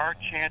 her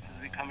chances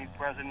of becoming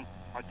president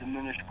are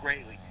diminished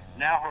greatly.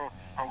 Now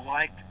her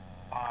like,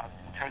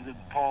 in terms of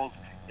the polls,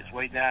 is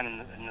way down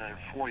in the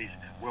 40s,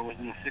 where it was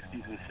in the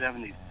 60s and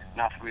 70s,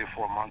 not 3 or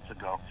 4 months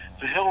ago.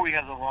 So Hillary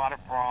has a lot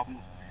of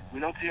problems. We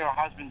don't see her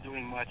husband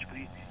doing much, but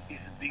he's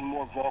being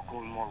more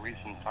vocal in more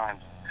recent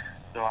times.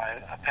 So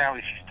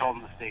apparently she's told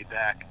him to stay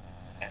back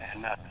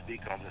and not to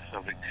speak on this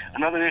subject.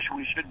 Another issue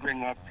we should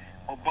bring up,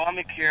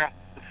 Obamacare,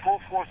 the full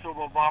force of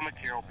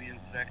Obamacare will be in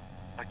effect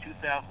by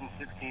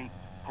 2016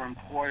 for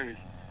employers.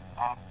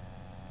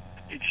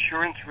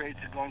 Insurance rates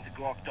are going to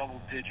go up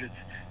double digits,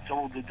 so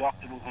will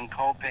deductibles and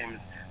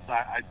co-payments. So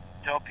I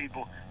tell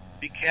people,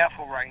 be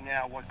careful right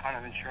now what kind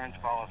of insurance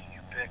policy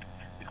you pick,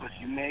 because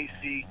you may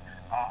see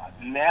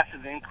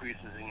massive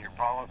increases in your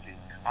policies.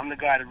 I'm the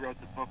guy that wrote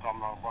the book on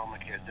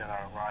Obamacare, Dead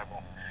on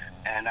Arrival.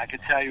 And I can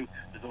tell you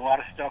there's a lot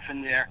of stuff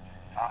in there,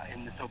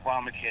 in this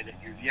Obamacare, that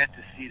you've yet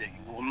to see, that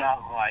you will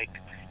not like,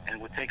 and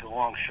it would take a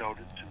long show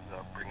to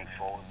bringing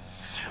forward.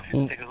 So if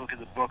you take a look at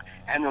the book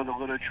and the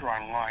literature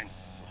online,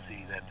 you'll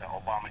see that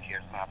Obamacare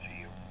is not for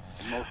you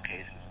in most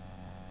cases.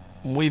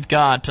 We've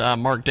got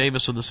Mark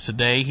Davis with us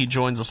today. He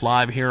joins us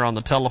live here on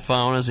the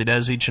telephone, as he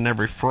does each and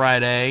every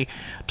Friday,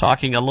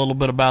 talking a little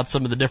bit about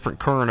some of the different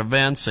current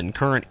events and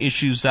current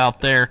issues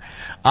out there.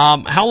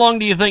 How long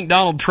do you think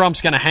Donald Trump's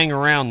going to hang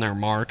around there,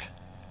 Mark?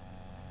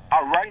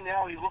 Right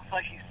now, he looks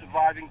like he's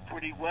surviving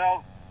pretty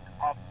well.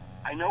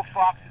 I know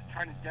Fox is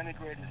trying to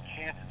denigrate his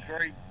chances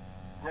very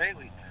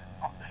greatly.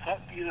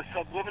 Either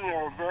subliminally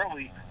or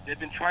overtly, they've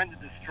been trying to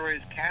destroy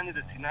his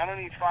candidacy. Not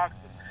only Fox,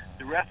 but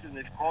the rest of them.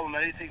 They've called him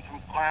anything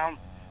from clown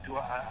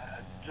to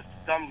just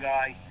a dumb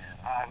guy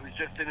who's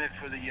just in it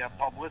for the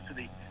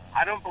publicity.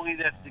 I don't believe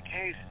that's the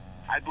case.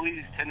 I believe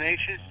he's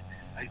tenacious.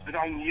 He's been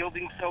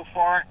unyielding so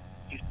far.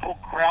 He's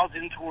pulled crowds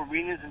into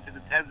arenas, into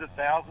the tens of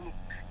thousands.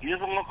 He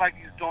doesn't look like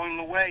he's going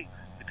away.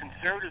 The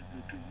conservatives,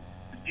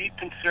 the deep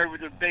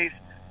conservative base,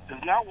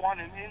 does not want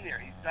him in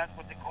there. That's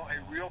what they call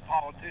a real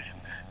politician,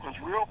 because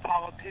real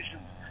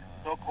politicians,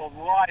 so-called,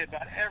 lie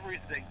about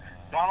everything.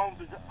 Donald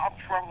was up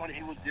front when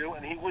he would do,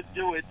 and he would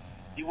do it.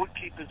 He would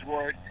keep his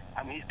word.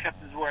 I mean, he's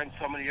kept his word on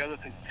so many other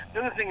things.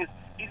 The other thing is,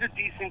 he's a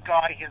decent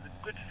guy. He has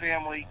a good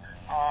family,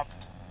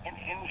 and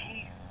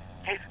he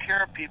takes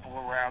care of people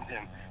around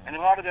him. And a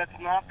lot of that's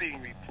not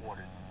being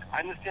reported. I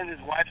understand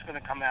his wife's going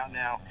to come out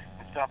now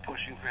and start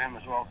pushing for him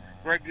as well.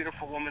 Very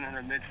beautiful woman in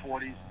her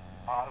mid-40s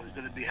who's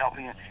going to be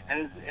helping him.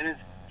 And his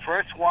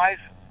first wife,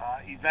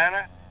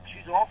 Ivana,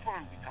 she's all for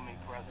him becoming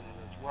president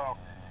as well.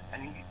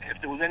 And if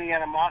there was any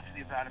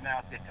animosity about him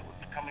out there, it would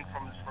be coming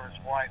from his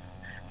first wife.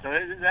 So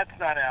that's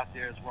not out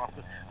there as well.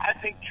 So I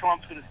think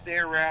Trump's going to stay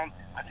around.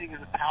 I think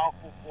he's a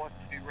powerful force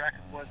to be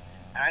reckoned with.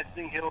 And I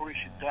think Hillary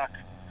should duck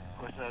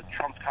because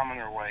Trump's coming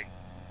her way.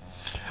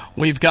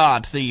 We've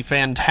got the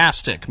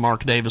fantastic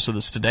Mark Davis with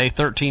us today.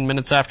 13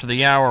 minutes after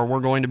the hour,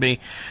 we're going to be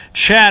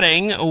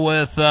chatting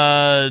with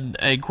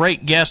a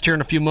great guest here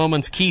in a few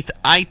moments, Keith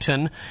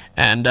Eiton,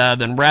 and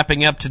then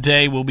wrapping up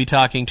today, we'll be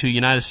talking to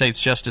United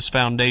States Justice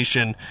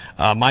Foundation,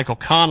 Michael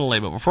Connolly.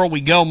 But before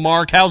we go,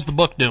 Mark, how's the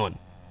book doing?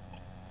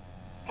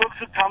 Books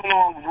are coming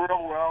along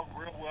real well.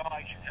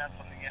 I should have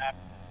something out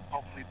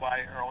hopefully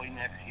by early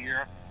next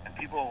year, and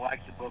people will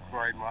like the book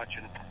very much,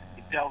 and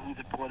it delves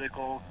into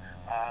political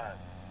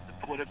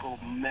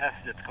mess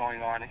that's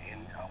going on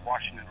in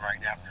Washington right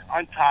now.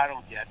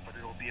 Untitled yet, but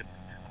it'll be a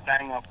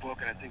bang-up book,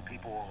 and I think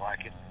people will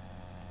like it.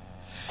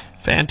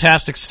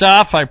 Fantastic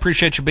stuff. I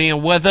appreciate you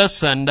being with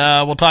us, and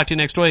we'll talk to you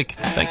next week.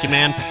 Thank you,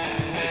 man.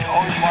 It's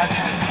always my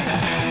pleasure.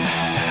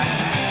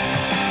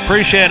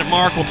 Appreciate it,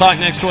 Mark. We'll talk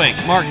next week.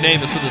 Mark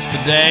Davis with us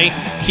today.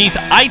 Keith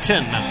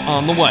Eiton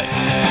on the way.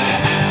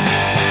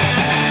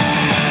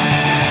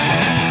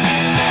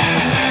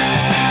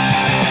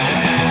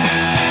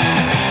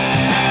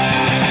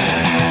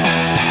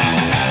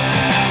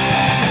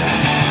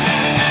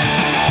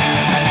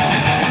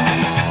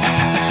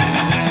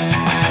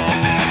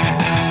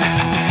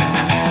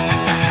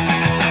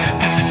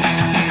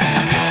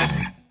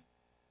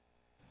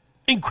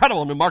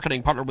 Incredible new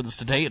marketing partner with us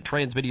today at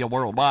Transmedia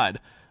Worldwide.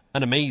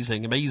 An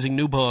amazing, amazing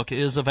new book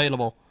is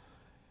available.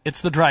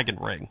 It's The Dragon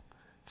Ring.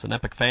 It's an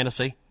epic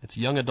fantasy. It's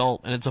young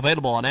adult, and it's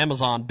available on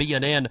Amazon,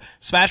 BNN,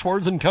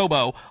 Smashwords, and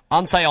Kobo.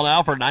 On sale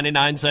now for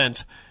 99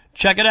 cents.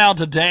 Check it out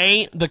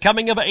today. The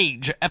coming of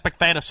age epic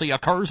fantasy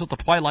occurs at the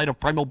twilight of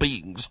primal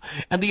beings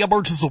and the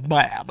emergence of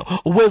man,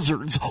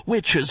 wizards,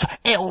 witches,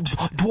 elves,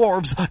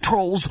 dwarves,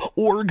 trolls,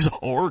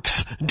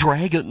 orcs,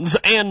 dragons,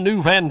 and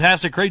new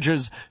fantastic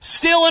creatures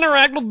still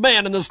interact with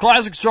men in this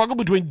classic struggle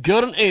between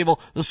good and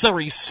evil. The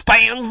series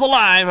spans the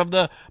life of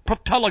the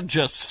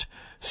protologist,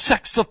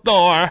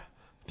 Sexathor,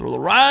 through the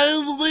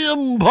rise of the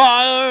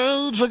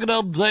Empire. Check it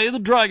out today, The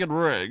Dragon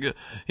Ring.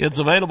 It's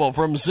available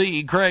from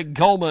C. Craig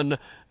Coleman.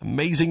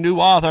 Amazing new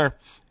author.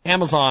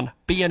 Amazon,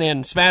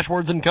 BNN,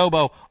 Smashwords, and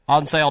Kobo.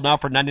 On sale now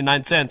for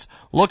 99 cents.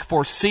 Look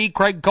for C.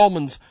 Craig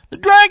Coleman's The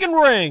Dragon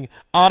Ring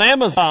on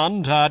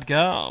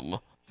Amazon.com.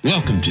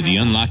 Welcome to the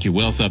Unlock Your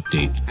Wealth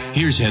Update.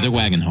 Here's Heather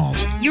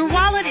Wagenhals. Your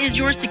wallet is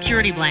your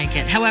security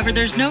blanket. However,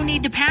 there's no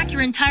need to pack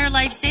your entire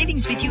life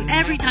savings with you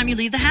every time you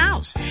leave the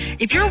house.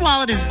 If your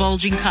wallet is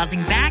bulging,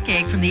 causing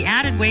backache from the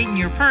added weight in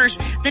your purse,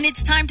 then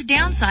it's time to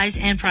downsize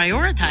and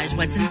prioritize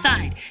what's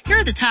inside. Here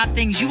are the top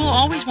things you will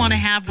always want to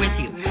have with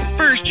you.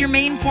 First, your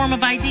main form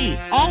of ID.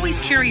 Always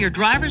carry your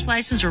driver's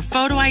license or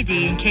photo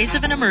ID in case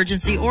of an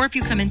emergency or if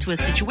you come into a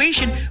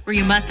situation where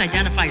you must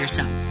identify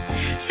yourself.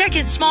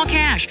 Second, small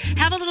cash.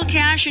 Have a little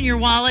cash in your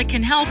wallet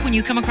can help when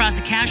you come across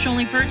a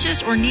cash-only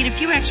purchase or need a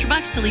few extra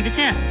bucks to leave a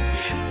tip.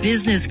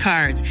 Business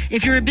cards.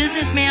 If you're a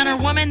businessman or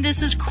woman,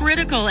 this is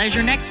critical as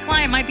your next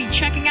client might be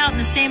checking out in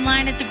the same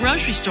line at the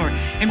grocery store.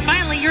 And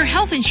finally, your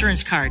health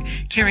insurance card.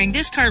 Carrying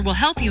this card will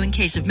help you in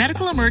case of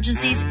medical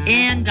emergencies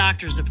and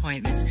doctor's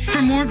appointments.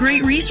 For more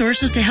great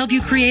resources to help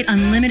you create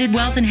unlimited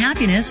wealth and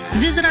happiness,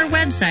 visit our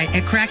website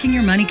at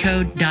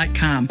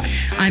crackingyourmoneycode.com.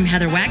 I'm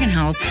Heather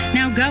Wagenhals.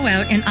 Now go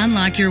out and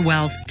unlock your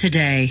wealth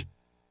today.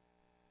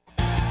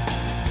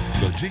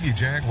 The Jiggy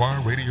Jaguar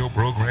radio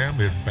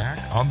program is back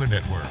on the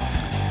network.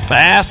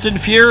 Fast and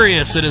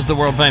Furious. It is the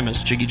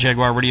world-famous Jiggy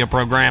Jaguar radio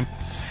program.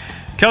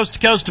 Coast to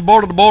coast,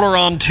 border to border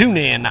on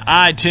TuneIn,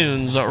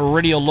 iTunes,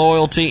 Radio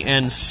Loyalty,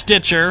 and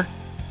Stitcher.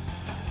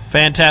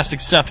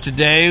 Fantastic stuff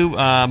today.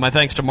 My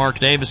thanks to Mark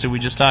Davis, who we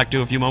just talked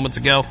to a few moments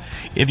ago.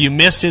 If you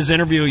missed his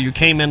interview or you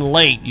came in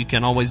late, you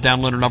can always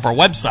download it off our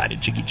website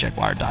at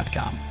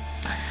JiggyJaguar.com.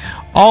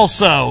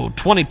 Also,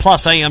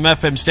 20-plus AM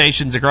FM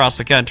stations across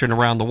the country and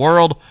around the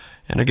world,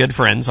 and our good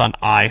friends on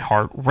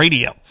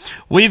iHeartRadio.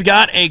 We've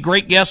got a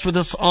great guest with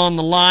us on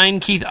the line.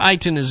 Keith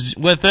Eiton is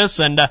with us.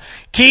 And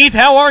Keith,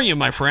 how are you,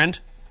 my friend?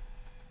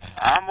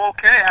 I'm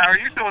okay. How are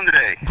you doing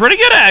today? Pretty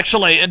good,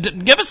 actually.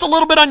 Give us a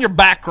little bit on your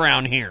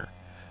background here.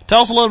 Tell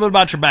us a little bit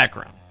about your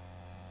background.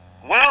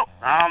 Well,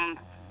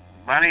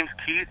 my name's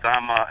Keith.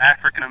 I'm an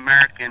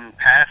African-American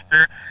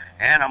pastor,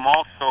 and I'm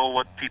also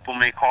what people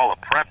may call a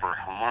prepper.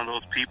 I'm one of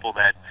those people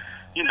that,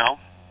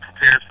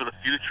 prepares for the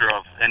future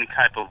of any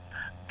type of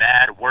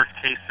bad,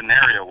 worst-case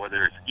scenario,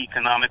 whether it's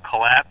economic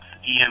collapse,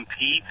 EMP,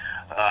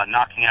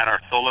 knocking out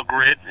our solar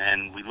grid,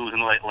 and we losing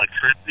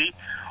electricity,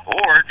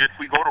 or just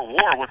we go to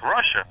war with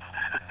Russia.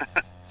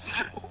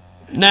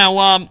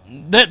 Now,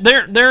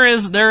 there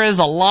is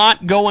a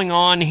lot going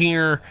on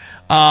here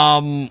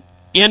in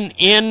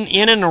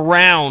and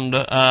around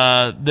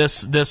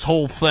this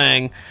whole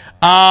thing.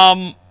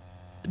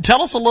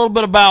 Tell us a little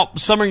bit about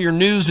some of your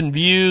news and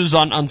views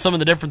on some of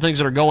the different things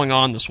that are going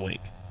on this week.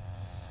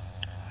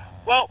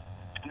 Well,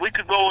 we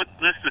could go with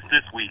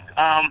this week.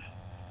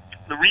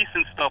 The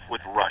recent stuff with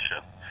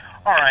Russia.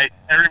 All right,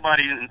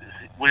 everybody,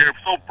 we're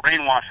so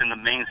brainwashed in the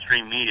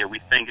mainstream media. We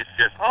think it's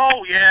just,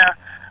 oh yeah,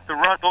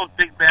 those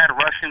big bad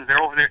Russians,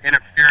 they're over there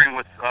interfering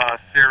with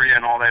Syria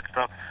and all that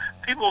stuff.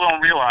 People don't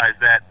realize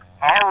that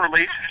our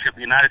relationship,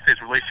 the United States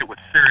relationship with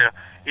Syria,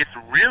 it's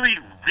really,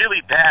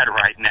 really bad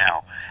right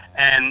now.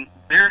 And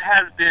there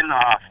has been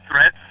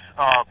threats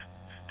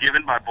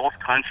given by both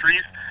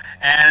countries.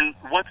 And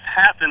what's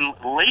happened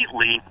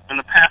lately, in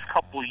the past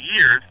couple of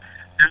years,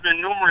 there's been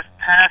numerous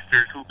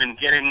pastors who've been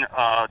getting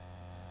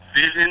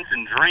visions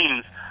and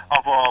dreams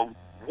of a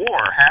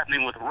war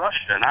happening with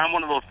Russia. And I'm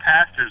one of those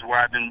pastors where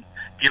I've been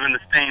given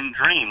the same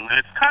dream. And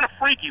it's kind of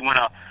freaky when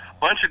a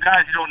bunch of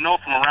guys you don't know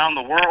from around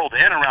the world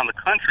and around the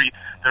country,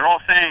 they're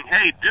all saying,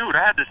 hey, dude,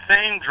 I had the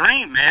same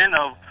dream, man,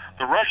 of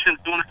the Russians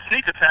doing a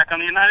sneak attack on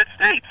the United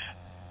States.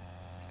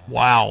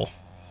 Wow.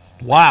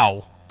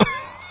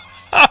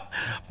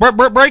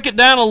 Break it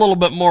down a little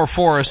bit more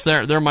for us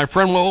there, my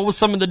friend. What was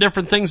some of the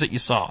different things that you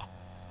saw?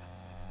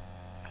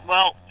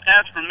 Well,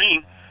 as for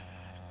me,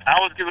 I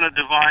was given a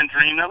divine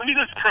dream. Now, let me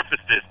just preface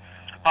this.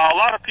 A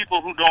lot of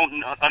people who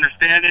don't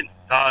understand it,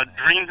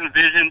 dreams and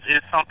visions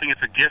is something,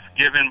 it's a gift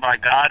given by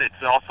God.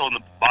 It's also in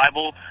the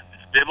Bible.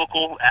 It's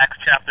biblical, Acts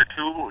chapter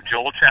 2, or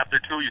Joel chapter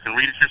 2. You can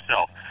read it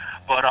yourself.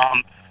 But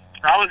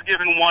I was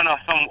given one a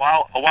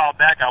while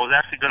back. I was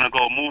actually going to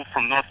go move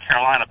from North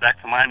Carolina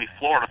back to Miami,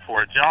 Florida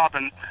for a job,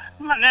 and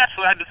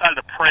naturally I decided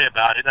to pray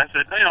about it. I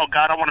said,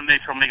 God, I want to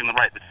make sure I'm making the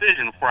right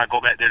decision before I go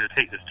back there to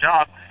take this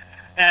job.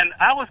 And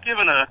I was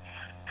given a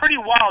pretty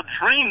wild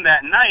dream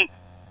that night.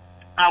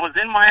 I was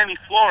in Miami,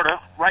 Florida,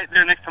 right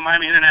there next to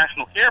Miami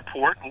International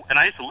Airport, and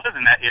I used to live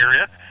in that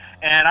area,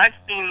 and I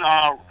seen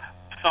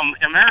some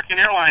American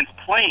Airlines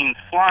planes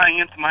flying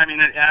into Miami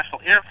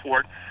International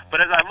Airport,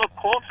 but as I looked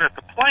closer at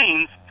the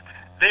planes,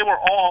 they were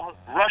all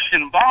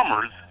Russian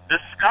bombers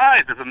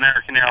disguised as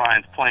American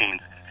Airlines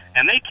planes,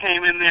 and they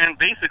came in there and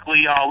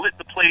basically lit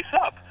the place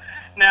up.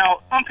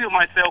 Now, some people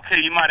might say, okay,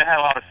 you might have had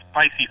a lot of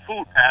spicy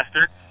food,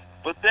 Pastor,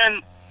 but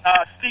then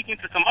speaking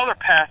to some other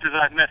pastors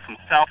that I've met from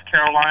South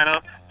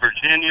Carolina,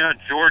 Virginia,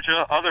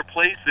 Georgia, other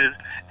places,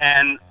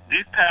 and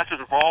these pastors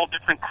of all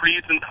different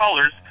creeds and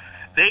colors,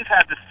 they've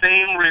had the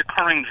same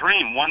recurring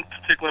dream. One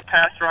particular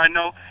pastor I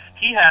know,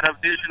 he had a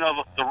vision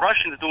of the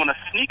Russians doing a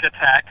sneak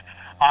attack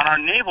on our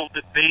naval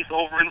base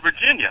over in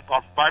Virginia,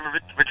 by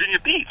Virginia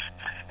Beach.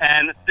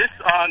 And this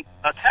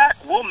attack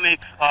will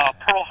make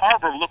Pearl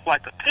Harbor look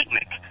like a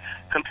picnic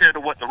compared to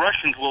what the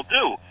Russians will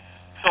do.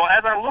 So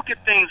as I look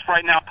at things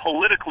right now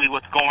politically,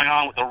 what's going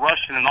on with the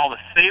Russian and all the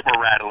saber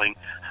rattling,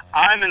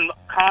 I'm in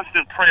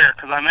constant prayer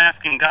because I'm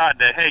asking God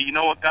that, hey, you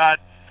know what, God,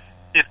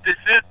 if this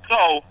is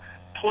so,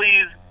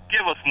 please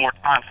give us more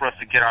time for us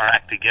to get our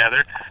act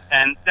together.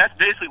 And that's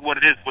basically what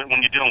it is when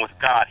you're dealing with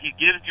God. He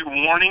gives you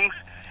warnings,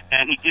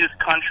 and he gives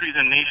countries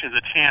and nations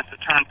a chance to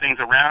turn things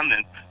around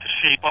and to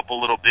shape up a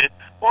little bit,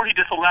 or he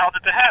just allows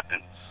it to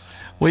happen.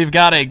 We've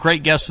got a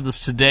great guest with us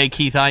today.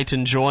 Keith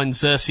Eiton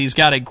joins us. He's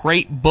got a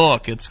great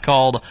book. It's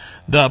called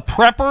The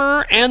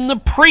Prepper and the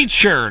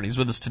Preacher, and he's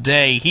with us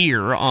today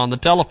here on the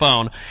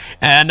telephone.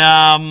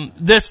 And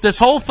this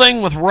whole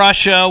thing with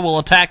Russia will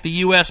attack the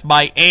U.S.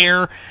 by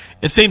air.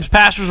 It seems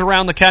pastors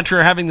around the country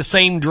are having the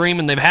same dream,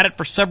 and they've had it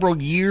for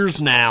several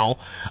years now.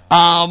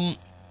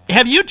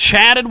 Have you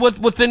chatted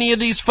with any of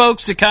these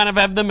folks to kind of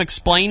have them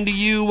explain to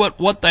you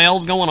what the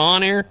hell's going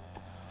on here?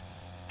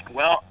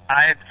 Well,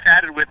 I've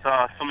chatted with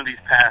some of these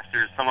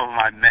pastors. Some of them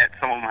I've met.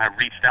 Some of them have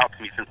reached out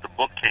to me since the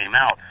book came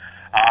out.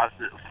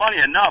 Funny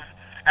enough,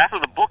 after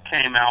the book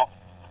came out,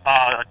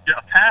 a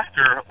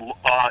pastor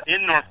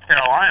in North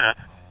Carolina.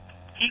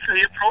 He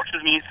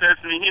approaches me. He says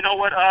to me, "You know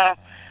what?"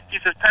 He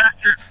says,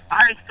 "Pastor,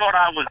 I thought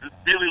I was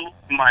really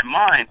losing my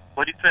mind."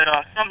 But he said,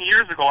 "Some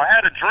years ago, I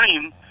had a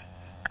dream.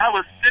 I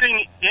was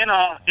sitting in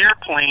an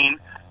airplane,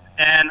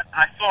 and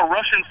I saw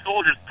Russian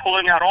soldiers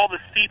pulling out all the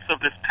seats of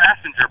this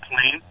passenger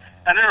plane,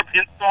 and they were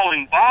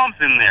installing bombs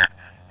in there.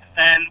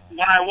 And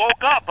when I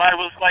woke up, I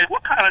was like,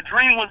 what kind of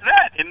dream was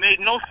that? It made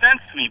no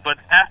sense to me. But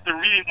after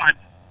reading my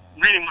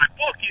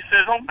book, he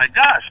says, oh, my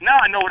gosh, now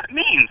I know what it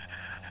means."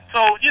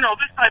 So, you know,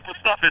 this type of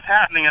stuff is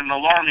happening at an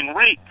alarming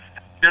rate.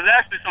 There's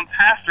actually some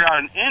pastor out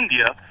in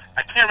India.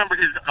 I can't remember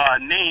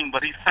his name,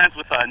 but he's friends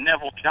with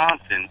Neville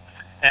Johnson.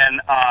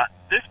 And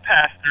this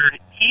pastor,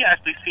 he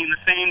actually seen the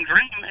same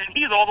dream, and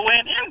he's all the way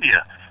in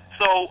India.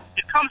 So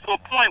it comes to a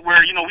point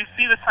where, you know, we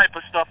see this type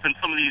of stuff in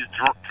some of these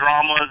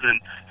dramas and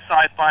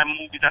sci-fi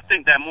movies. I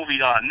think that movie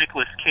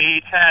Nicolas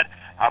Cage had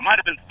might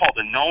have been called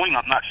The Knowing.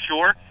 I'm not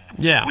sure.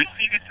 Yeah. We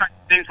see these types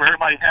of things where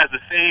everybody has the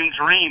same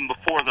dream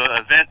before the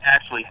event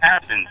actually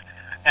happens.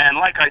 And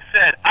like I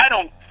said,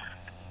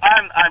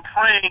 I'm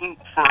praying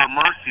for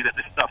mercy that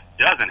this stuff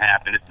doesn't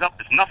happen. It's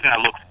nothing I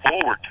look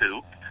forward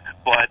to.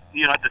 But,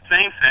 you know, at the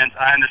same sense,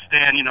 I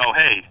understand, you know,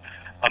 hey,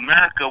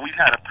 America, we've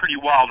had a pretty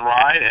wild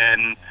ride,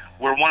 and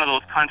we're one of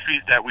those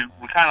countries that we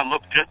kind of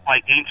look just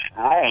like ancient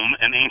Rome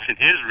and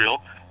ancient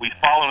Israel. We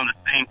follow in the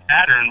same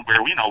pattern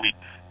where, you know, we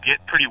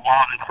get pretty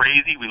wild and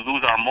crazy, we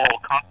lose our moral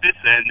compass,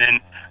 and then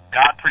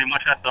God pretty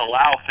much has to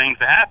allow things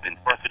to happen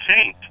for us to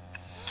change.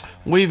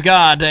 We've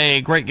got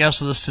a great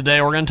guest with us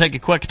today. We're going to take a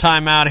quick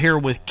time out here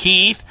with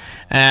Keith,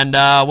 and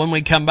when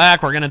we come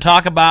back, we're going to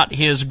talk about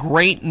his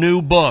great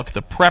new book,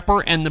 The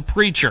Prepper and the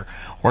Preacher.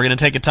 We're going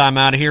to take a time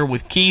out here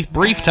with Keith,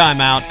 brief time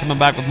out, coming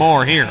back with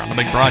more here on the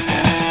Big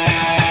Broadcast.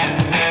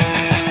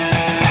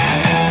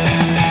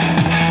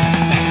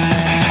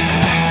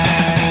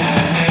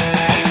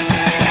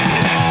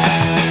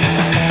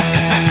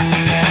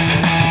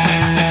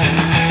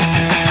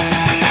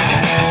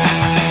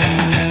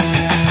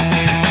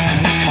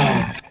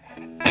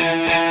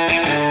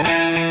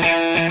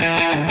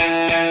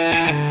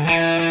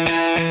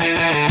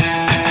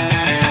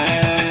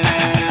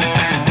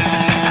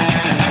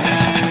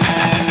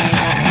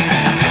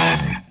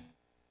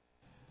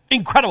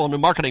 Incredible new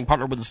marketing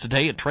partner with us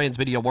today at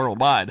Transmedia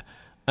Worldwide.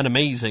 An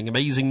amazing,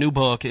 amazing new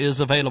book is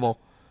available.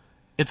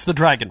 It's The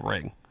Dragon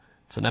Ring.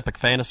 It's an epic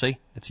fantasy.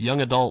 It's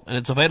young adult, and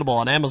it's available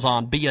on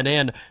Amazon,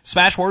 BNN,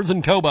 Smashwords,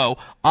 and Kobo.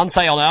 On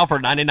sale now for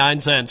 99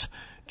 cents.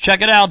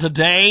 Check it out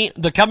today.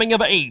 The coming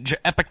of age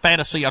epic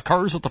fantasy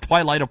occurs at the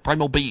twilight of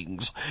primal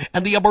beings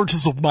and the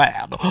emergence of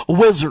man,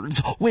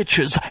 wizards,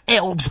 witches,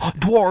 elves,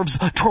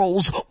 dwarves,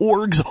 trolls,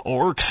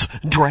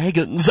 orcs,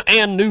 dragons,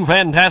 and new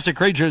fantastic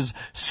creatures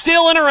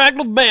still interact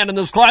with man in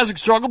this classic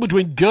struggle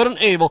between good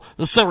and evil.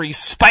 The series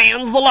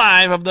spans the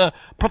life of the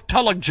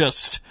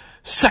pathologist,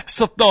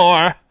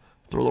 Sexathor,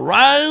 through the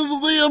rise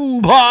of the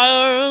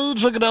Empire.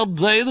 Check it out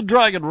today, The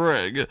Dragon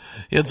Ring.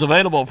 It's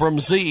available from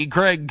C.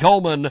 Craig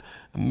Coleman,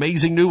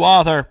 amazing new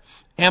author.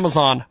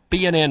 Amazon,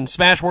 BNN,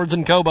 Smashwords,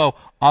 and Kobo.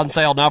 On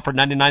sale now for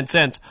 99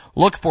 cents.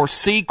 Look for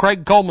C.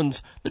 Craig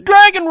Coleman's The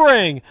Dragon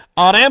Ring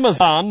on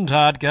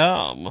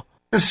Amazon.com.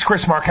 This is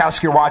Chris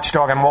Markowski, your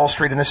watchdog on Wall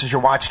Street, and this is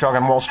your watchdog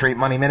on Wall Street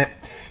Money Minute.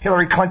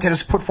 Hillary Clinton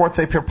has put forth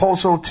a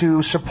proposal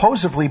to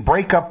supposedly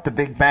break up the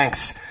big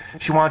banks.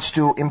 She wants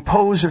to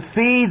impose a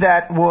fee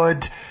that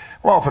would...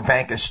 Well, if a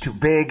bank is too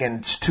big and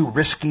it's too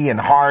risky and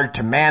hard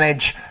to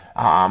manage,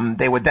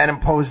 they would then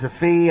impose the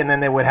fee and then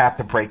they would have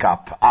to break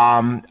up.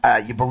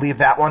 You believe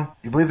that one?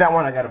 You believe that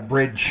one? I got a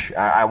bridge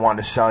I want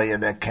to sell you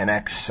that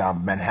connects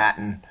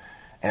Manhattan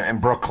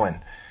and Brooklyn.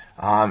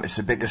 It's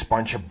the biggest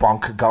bunch of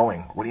bunk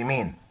going. What do you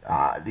mean?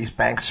 These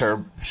banks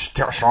are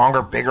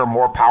stronger, bigger,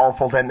 more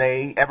powerful than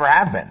they ever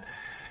have been.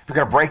 If you're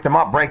going to break them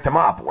up, break them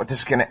up. What this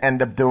is going to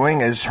end up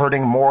doing is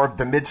hurting more of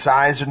the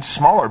mid-sized and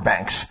smaller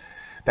banks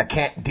that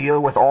can't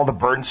deal with all the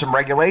burdensome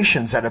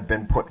regulations that have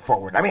been put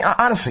forward. I mean,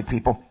 honestly,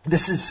 people,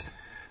 this is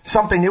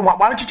something new. Why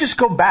don't you just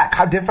go back?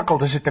 How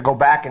difficult is it to go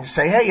back and just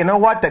say, hey, you know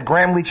what, that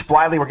Graham Leach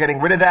Bliley, we're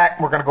getting rid of that,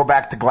 and we're going to go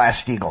back to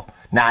Glass-Steagall.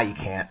 Nah, you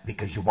can't,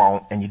 because you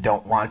won't, and you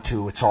don't want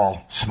to. It's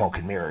all smoke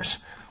and mirrors.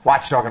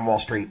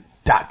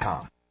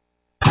 WatchdogOnWallStreet.com.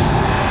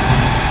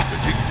 The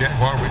Jiggy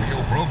Jaguar radio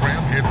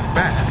program is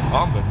back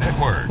on the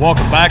network.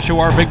 Welcome back to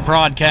our big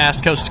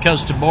broadcast, coast to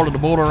coast and border to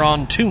border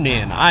on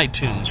TuneIn,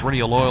 iTunes,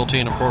 Radio Loyalty,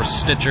 and of course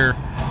Stitcher.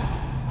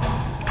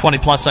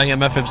 20-plus AM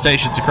FM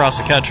stations across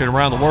the country and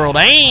around the world,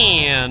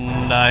 and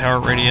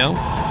iHeartRadio.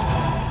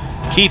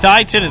 Keith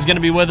Eiton is going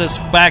to be with us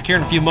back here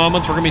in a few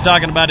moments. We're going to be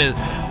talking about his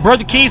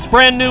Brother Keith's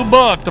brand new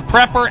book, The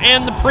Prepper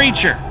and the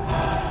Preacher.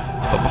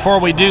 But before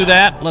we do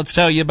that, let's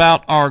tell you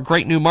about our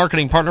great new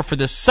marketing partner for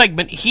this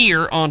segment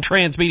here on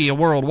Transmedia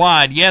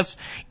Worldwide. Yes,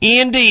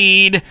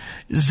 indeed,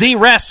 the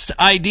rest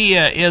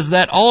idea is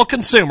that all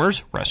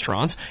consumers,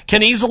 restaurants,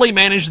 can easily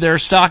manage their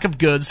stock of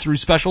goods through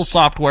special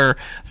software.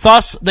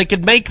 Thus, they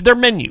can make their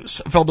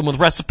menus, fill them with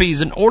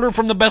recipes, and order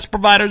from the best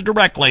providers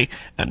directly,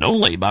 and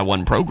only by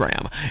one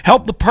program.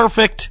 Help the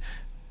perfect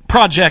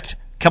project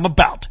come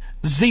about.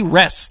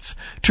 Zrests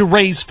to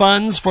raise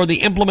funds for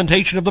the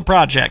implementation of the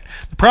project.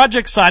 The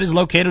project site is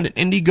located at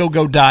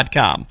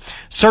Indiegogo.com.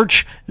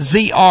 Search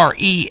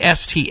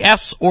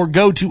ZRESTS or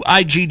go to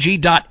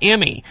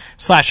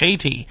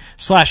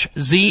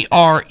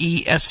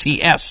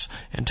igg.me/AT/ZRESTS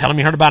and tell them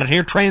you heard about it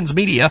here,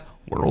 Transmedia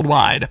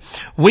Worldwide.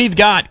 We've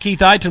got Keith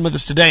Eiton with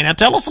us today. Now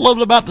tell us a little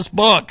bit about this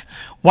book.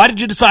 Why did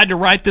you decide to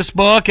write this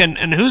book,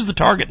 and who's the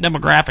target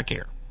demographic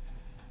here?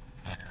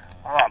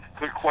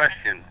 Good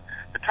question.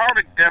 The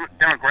target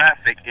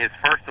demographic is,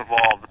 first of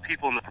all, the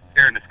people in the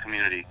preparedness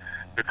community,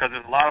 because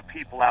there's a lot of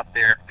people out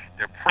there,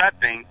 they're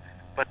prepping,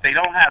 but they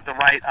don't have the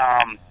right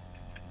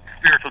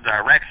spiritual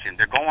direction.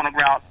 They're going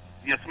around,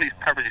 some of these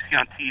preppers you see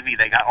on TV,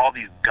 they got all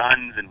these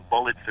guns and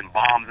bullets and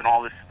bombs and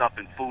all this stuff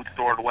and food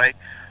stored away.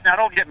 Now,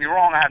 don't get me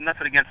wrong, I have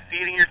nothing against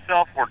feeding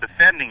yourself or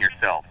defending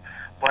yourself,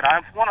 but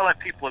I want to let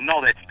people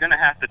know that you're going to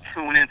have to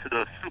tune into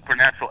the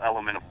supernatural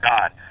element of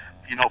God.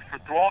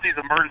 Through all these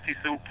emergency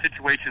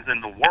situations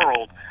in the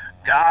world,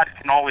 God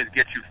can always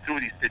get you through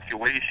these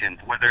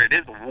situations, whether it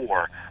is a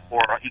war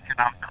or an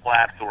economic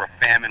collapse or a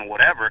famine,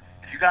 whatever.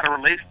 If you got a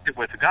relationship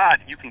with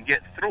God, you can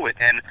get through it.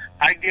 And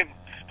I give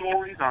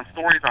stories on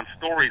stories on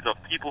stories of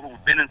people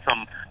who've been in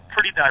some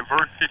pretty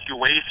diverse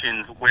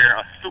situations where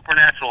a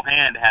supernatural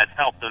hand has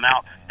helped them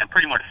out and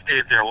pretty much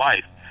saved their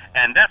life.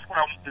 And that's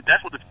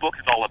what this book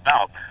is all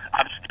about.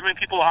 I'm just giving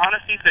people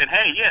honesty, saying,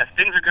 hey, yes,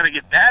 things are going to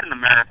get bad in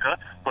America,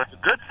 but the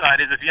good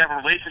side is if you have a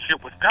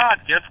relationship with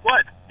God, guess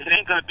what? It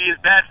ain't going to be as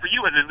bad for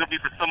you as it's going to be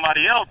for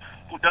somebody else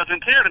who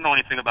doesn't care to know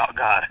anything about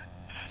God.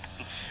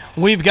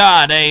 We've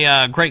got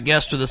a great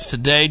guest with us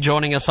today,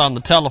 joining us on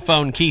the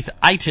telephone, Keith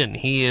Eiton.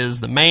 He is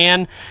the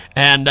man,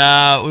 and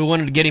we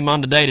wanted to get him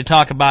on today to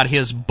talk about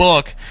his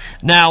book.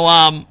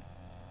 Now,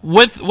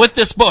 with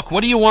this book,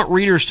 what do you want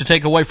readers to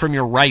take away from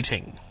your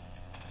writing?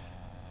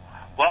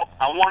 Well,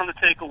 I want them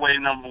to take away,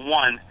 number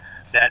one,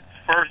 that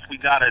first we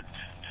got to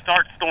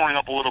start storing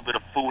up a little bit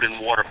of food and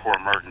water for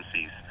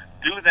emergencies.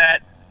 Do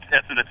that.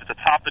 That's at the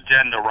top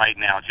agenda right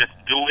now. Just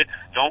do it.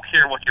 Don't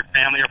care what your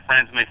family or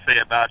friends may say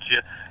about you.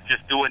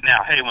 Just do it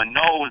now. Hey, when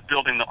Noah was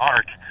building the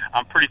ark,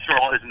 I'm pretty sure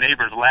all his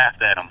neighbors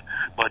laughed at him.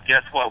 But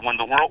guess what? When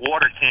the world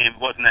water came, it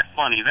wasn't that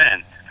funny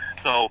then.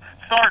 So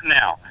start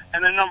now.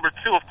 And then number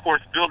two, of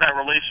course, build that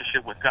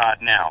relationship with God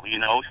now.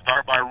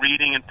 Start by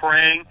reading and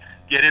praying.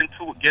 Get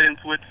into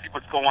it, see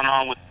what's going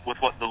on with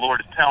what the Lord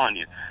is telling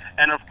you.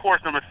 And, of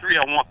course, number three,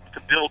 I want to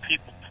build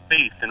people's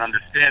faith and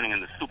understanding in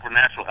the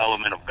supernatural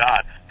element of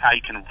God, how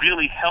He can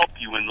really help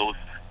you in those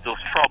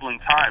troubling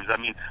times. I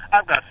mean,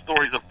 I've got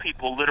stories of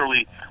people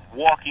literally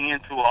walking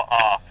into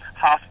a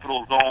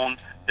hospital zone.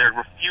 They're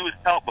refused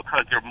help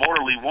because they're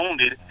mortally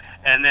wounded,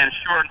 and then,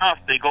 sure enough,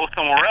 they go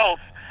somewhere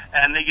else,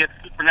 and they get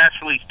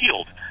supernaturally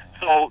healed.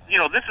 So,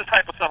 this is the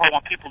type of stuff I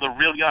want people to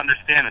really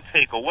understand and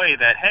take away,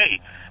 that, hey,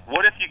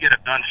 what if you get a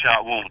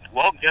gunshot wound?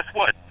 Well, guess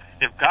what?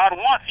 If God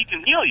wants, He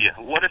can heal you.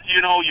 What if,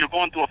 you're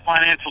going through a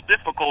financial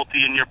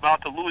difficulty and you're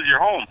about to lose your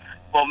home?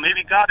 Well,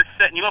 maybe God is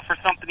setting you up for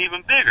something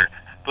even bigger.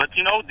 But,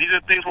 these are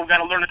things we've got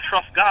to learn to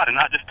trust God and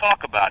not just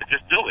talk about it.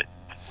 Just do it.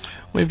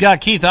 We've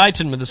got Keith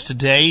Eiton with us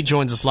today. He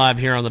joins us live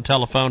here on the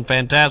telephone.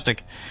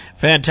 Fantastic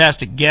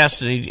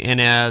guest.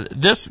 And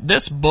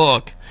this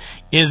book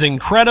is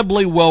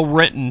incredibly well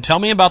written. Tell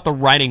me about the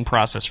writing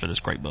process for this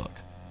great book.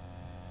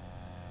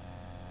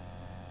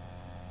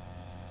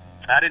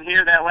 I didn't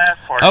hear that last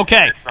part.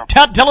 Okay.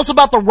 Tell us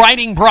about the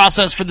writing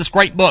process for this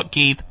great book,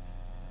 Keith.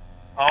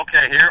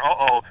 Okay,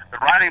 the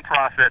writing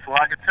process. Well,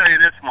 I can tell you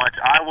this much.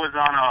 I was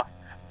on a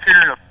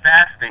period of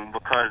fasting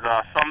because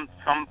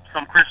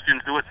some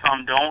Christians do it,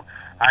 some don't.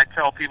 I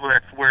tell people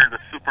that's where the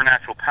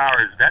supernatural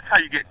power is. That's how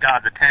you get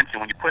God's attention.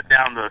 When you put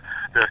down the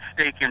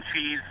steak and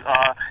cheese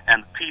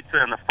and the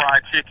pizza and the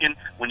fried chicken,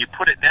 when you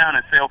put it down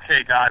and say,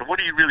 okay, God, what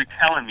are you really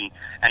telling me?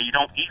 And you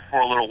don't eat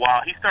for a little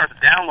while, He starts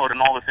downloading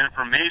all this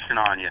information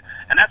on you.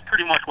 And that's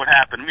pretty much what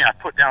happened to me. I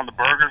put down the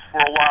burgers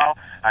for a while.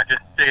 I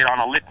just stayed on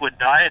a liquid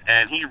diet,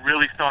 and He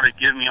really started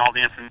giving me all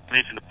the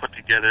information to put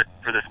together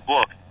for this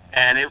book.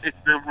 And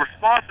the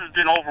response has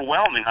been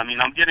overwhelming. I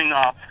mean, I'm getting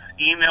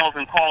emails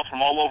and calls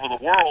from all over the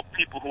world,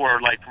 people who are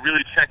like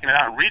really checking it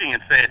out and reading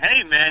and saying,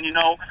 hey man,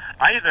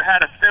 I either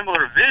had a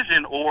similar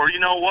vision or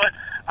what,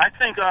 I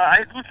think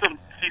I do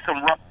see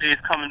some rough days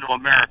coming to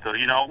America.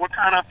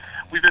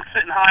 We've been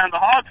sitting high on the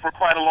hog for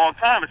quite a long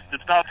time.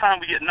 It's about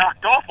time we get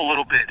knocked off a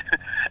little bit.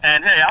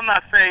 And hey, I'm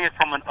not saying it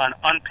from an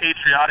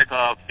unpatriotic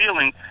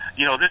feeling.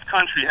 This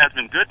country has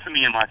been good to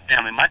me and my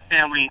family. My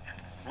family,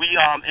 we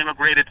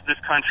immigrated to this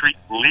country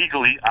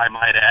legally, I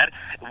might add.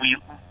 We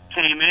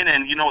came in,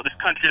 and this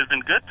country has been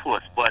good to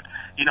us. But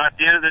at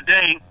the end of the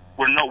day,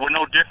 we're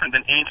no different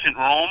than ancient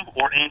Rome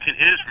or ancient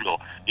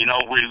Israel. We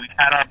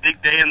had our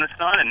big day in the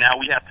sun, and now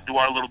we have to do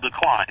our little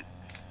decline.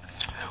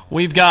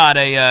 We've got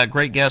a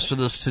great guest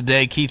with us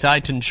today. Keith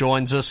Eiton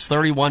joins us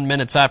 31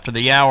 minutes after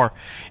the hour,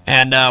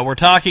 and we're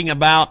talking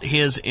about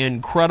his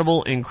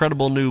incredible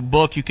new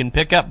book. You can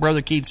pick up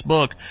Brother Keith's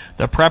book,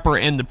 The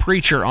Prepper and the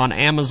Preacher, on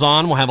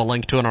Amazon. We'll have a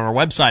link to it on our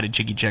website at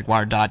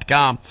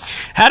JiggyJaguar.com.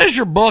 How does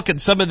your book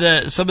and some of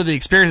the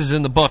experiences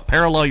in the book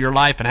parallel your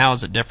life, and how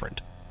is it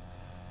different?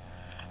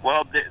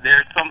 Well,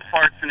 there's some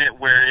parts in it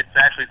where it's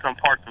actually some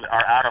parts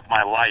are out of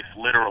my life,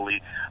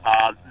 literally.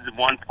 The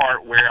one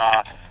part where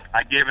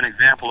I gave an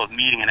example of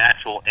meeting an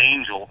actual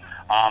angel.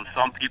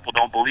 Some people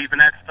don't believe in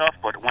that stuff,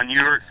 but when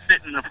you're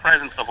sitting in the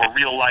presence of a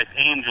real-life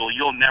angel,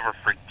 you'll never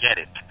forget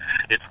it.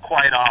 It's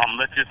quite,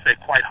 let's just say,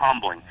 quite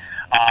humbling.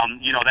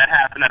 That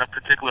happened at a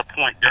particular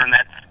point during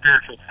that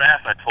spiritual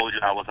fast I told you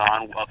I was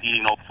on, of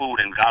eating no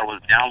food, and God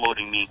was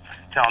downloading me,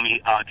 telling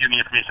me, give me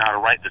information on how to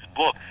write this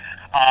book.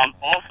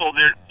 Also,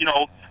 there's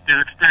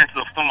experiences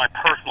of some of my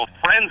personal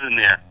friends in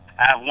there.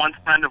 I have one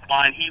friend of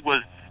mine, he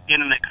was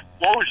in an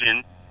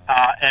explosion,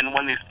 and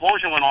when the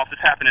explosion went off, this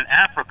happened in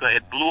Africa,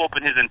 it blew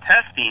open his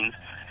intestines,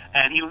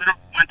 and he literally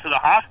went to the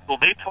hospital.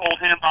 They told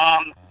him,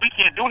 we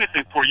can't do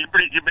anything for you.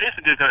 You're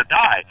basically going to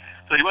die.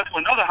 So he went to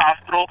another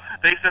hospital.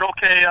 They said,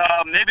 okay,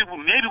 maybe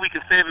we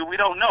can save you. We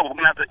don't know.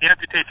 We're going to have to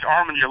amputate your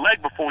arm and your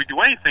leg before we do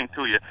anything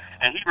to you.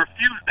 And he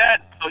refused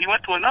that, so he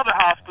went to another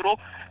hospital,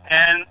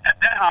 and at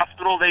that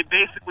hospital, they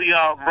basically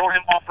wrote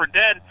him off for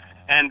dead,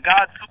 and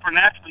God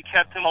supernaturally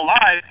kept him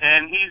alive,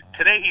 and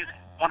today he's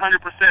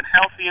 100%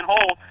 healthy and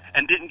whole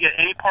and didn't get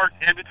any parts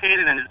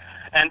amputated.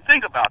 And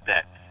think about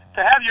that.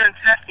 To have your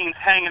intestines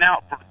hanging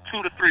out for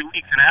 2 to 3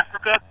 weeks in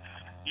Africa,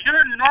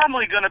 you're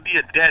normally going to be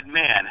a dead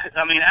man.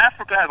 I mean,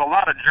 Africa has a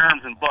lot of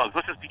germs and bugs.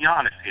 Let's just be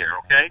honest here,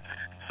 okay?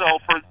 So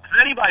for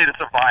anybody to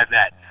survive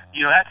that,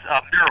 that's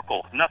a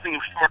miracle. Nothing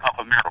short of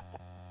a miracle.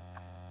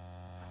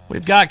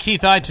 We've got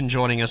Keith Eiton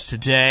joining us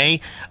today.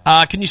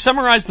 Can you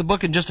summarize the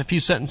book in just a few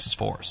sentences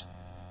for us?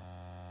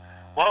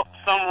 Well,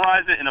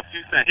 summarize it in a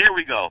few sentences. Here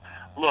we go.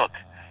 Look,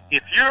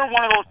 if you're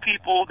one of those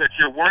people that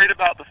you're worried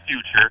about the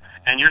future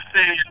and you're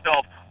saying to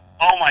yourself,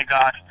 oh my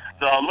gosh,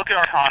 look at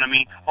our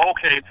economy.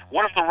 Okay,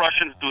 what if the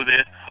Russians do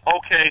this?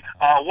 Okay,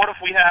 what if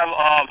we have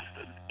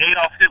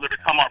Adolf Hitler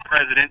become our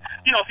president?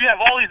 If you have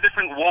all these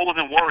different woes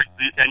and worries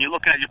and you're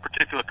looking at your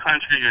particular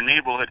country, your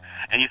neighborhood,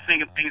 and you're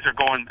thinking things are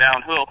going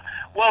downhill,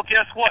 well,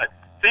 guess what?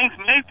 Things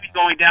may be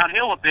going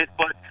downhill a bit,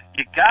 but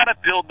you got to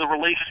build the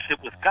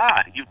relationship with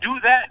God. You do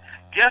that,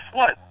 guess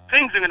what?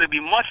 Things are going to be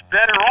much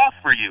better off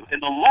for you in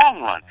the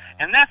long run.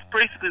 And that's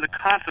basically the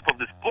concept of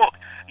this book.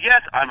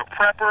 Yes, I'm a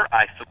prepper.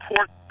 I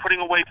support putting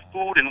away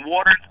food and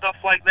water and stuff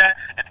like that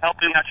and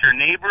helping out your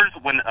neighbors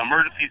when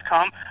emergencies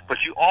come.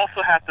 But you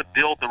also have to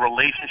build the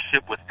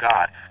relationship with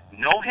God.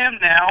 Know Him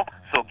now,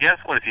 so guess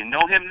what? If you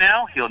know Him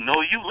now, He'll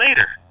know you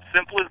later.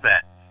 Simple as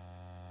that.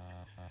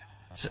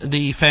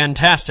 The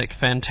fantastic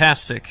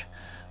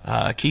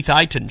Keith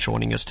Eiton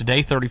joining us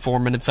today, 34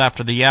 minutes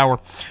after the hour.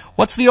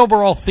 What's the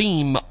overall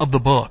theme of the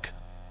book?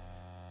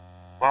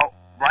 Well,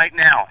 right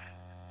now,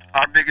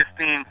 our biggest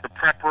theme is the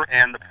prepper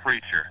and the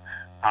preacher.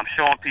 I'm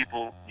showing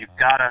people you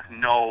gotta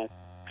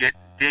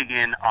dig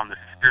in on the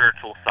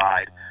spiritual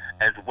side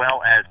as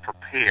well as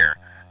prepare.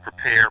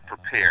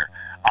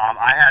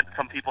 I had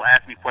some people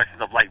ask me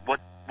questions of like, what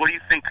do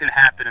you think can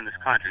happen in this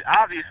country?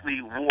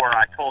 Obviously, war,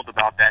 I told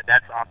about that.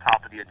 That's on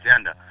top of the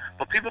agenda.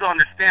 But people don't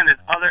understand there's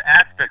other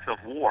aspects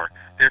of war.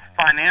 There's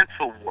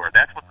financial war.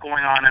 That's what's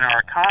going on in our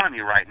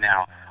economy right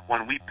now.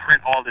 When we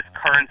print all this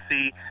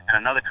currency and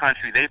another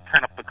country, they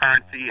print up the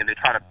currency and they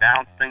try to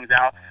balance things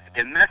out.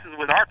 It messes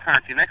with our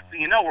currency. Next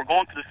thing you know, we're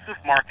going to the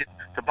supermarket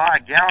to buy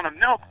a gallon of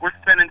milk. We're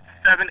spending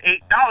 $7,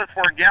 $8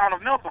 for a gallon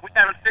of milk, but we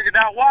haven't figured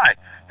out why.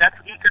 That's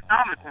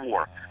economic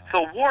war.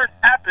 So wars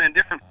happen in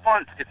different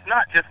fronts. It's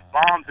not just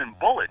bombs and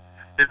bullets.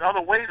 There's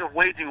other ways of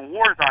waging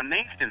wars on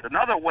nations.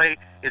 Another way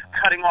is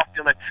cutting off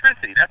the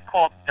electricity. That's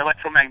called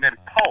electromagnetic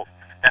pulse.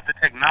 That's a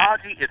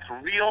technology. It's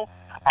real.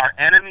 Our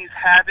enemies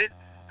have it.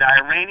 The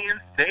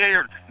Iranians, they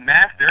are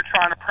mass. They're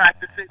trying to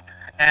practice it.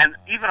 And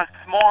even a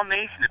small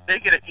nation, if they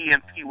get an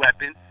EMP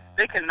weapon,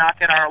 they can knock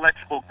at our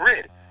electrical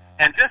grid.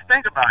 And just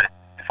think about it.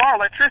 If our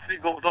electricity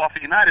goes off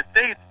in the United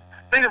States,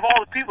 think of all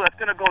the people that's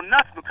going to go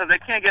nuts because they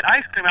can't get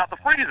ice cream out the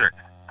freezer.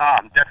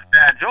 That's a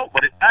bad joke,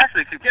 but it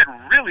actually could get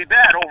really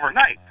bad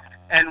overnight.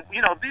 And,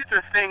 these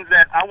are things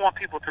that I want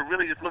people to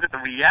really just look at the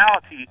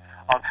reality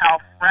of how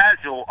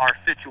fragile our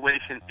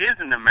situation is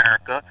in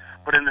America,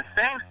 but in the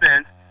same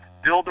sense,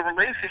 build a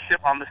relationship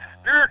on the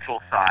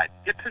spiritual side.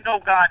 Get to know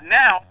God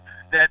now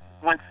that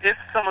if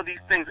some of these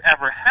things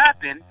ever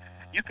happen,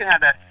 you can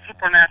have that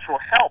supernatural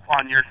help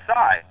on your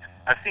side.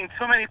 I've seen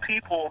too many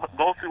people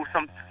go through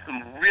some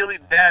really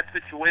bad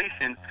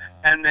situations,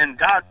 and then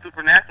God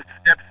supernaturally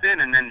steps in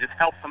and then just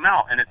helps them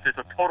out, and it's just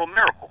a total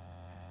miracle.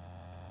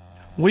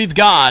 We've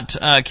got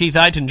Keith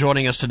Eiton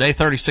joining us today,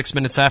 36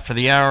 minutes after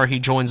the hour. He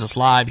joins us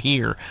live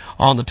here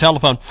on the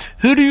telephone.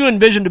 Who do you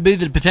envision to be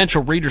the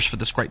potential readers for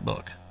this great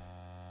book?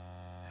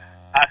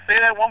 I say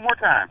that one more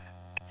time.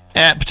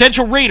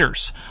 Potential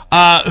readers.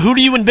 Who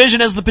do you envision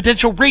as the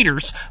potential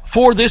readers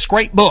for this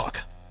great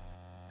book?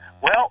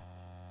 Well,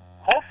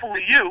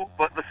 hopefully you,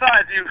 but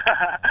besides you,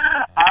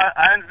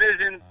 I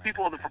envision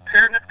people of the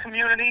preparedness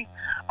community,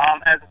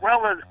 as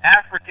well as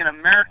African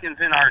Americans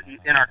in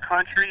our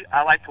country.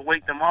 I like to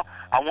wake them up.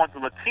 I want the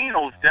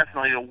Latinos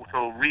definitely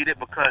to read it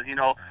because, you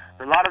know,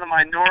 a lot of the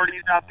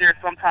minorities out there,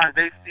 sometimes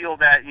they feel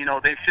that, you know,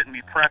 they shouldn't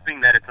be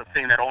prepping, that it's a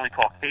thing that only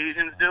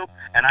Caucasians do,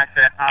 and I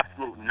said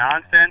absolute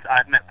nonsense.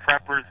 I've met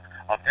preppers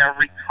of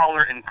every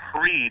color and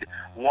creed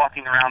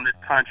walking around this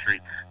country.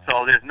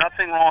 So there's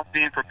nothing wrong with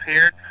being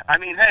prepared. I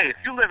mean, hey, if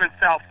you live in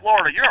South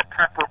Florida, you're a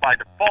prepper by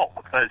default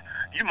because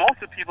most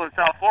of the people in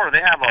South Florida,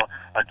 they have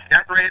a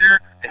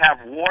generator, they have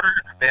water,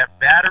 they have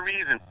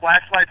batteries and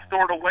flashlights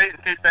stored away in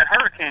case that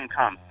hurricane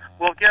comes.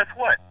 Well, guess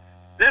what?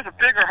 There's a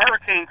bigger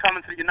hurricane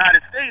coming to the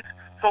United States,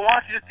 so why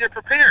don't you just get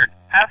prepared?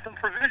 Have some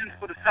provisions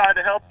put aside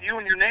to help you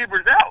and your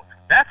neighbors out.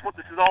 That's what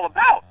this is all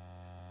about.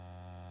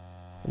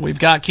 We've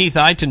got Keith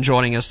Eiton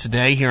joining us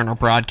today here in our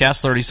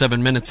broadcast,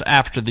 37 minutes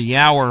after the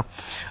hour.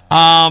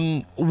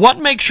 What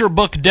makes your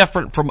book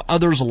different from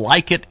others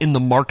like it in the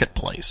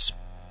marketplace?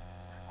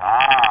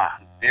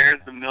 There's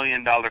the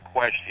million-dollar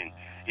question.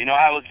 You know,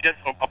 I was just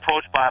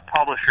approached by a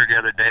publisher the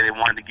other day. They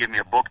wanted to give me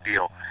a book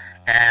deal,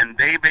 and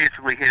they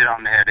basically hit it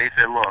on the head. They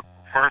said, look,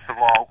 first of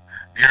all,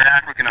 you're an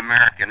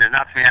African-American. There's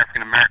not too many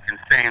African-Americans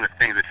saying the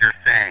things that you're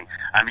saying.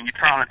 I mean, you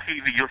turn on the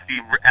TV, you'll see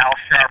Al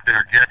Sharpton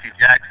or Jesse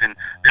Jackson.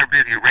 They're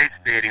busy race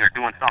baiting or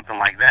doing something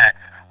like that,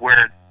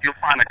 where you'll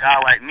find a guy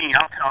like me.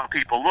 I'm telling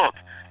people, look,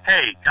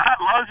 hey, God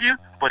loves you,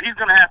 but he's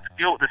going to have to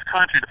deal with this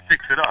country to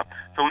fix it up.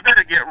 So we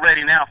better get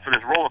ready now for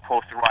this roller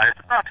coaster ride.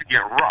 It's about to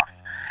get rough.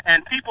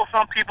 And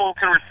some people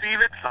can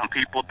receive it, some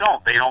people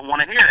don't. They don't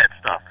want to hear that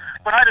stuff.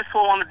 But I just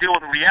want to deal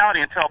with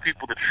reality and tell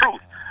people the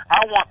truth.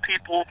 I want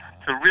people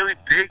to really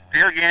dig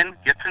in,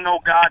 get to know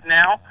God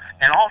now,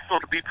 and also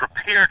to be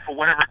prepared for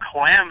whatever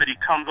calamity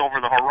comes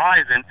over the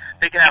horizon.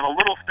 They can have a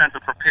little sense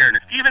of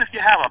preparedness. Even if you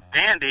have a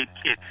Band-Aid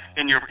kit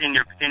in your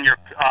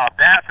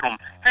bathroom,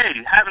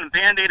 hey, having a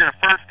Band-Aid and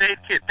a first aid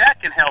kit,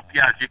 that can help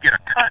you out if you get a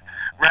cut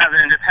rather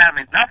than just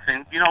having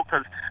nothing, you know,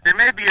 because there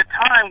may be a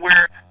time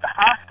where the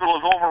hospital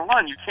is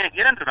overrun. You can't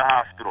get into the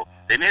hospital.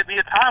 There may be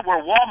a time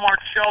where Walmart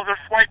shelves are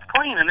swiped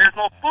clean and there's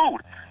no food.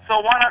 So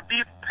why not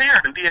be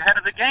prepared and be ahead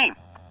of the game?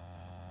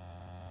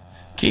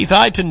 Keith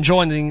Eiton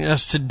joining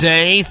us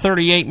today,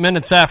 38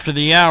 minutes after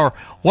the hour.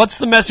 What's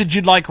the message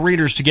you'd like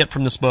readers to get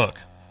from this book?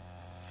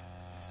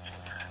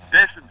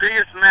 This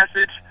biggest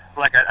message,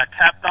 like I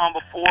tapped on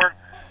before,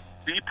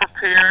 be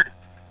prepared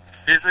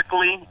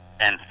physically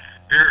and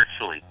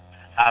spiritually.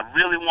 I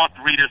really want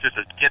the readers just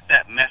to get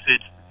that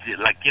message,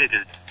 like get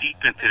it deep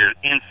into their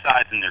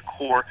insides and their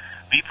core.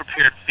 Be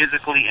prepared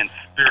physically and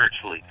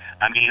spiritually.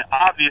 I mean,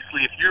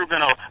 obviously, if you're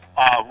going to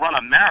run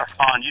a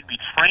marathon, you'd be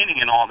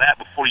training and all that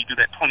before you do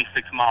that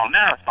 26-mile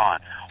marathon.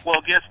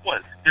 Well, guess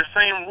what? The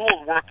same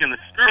rules work in the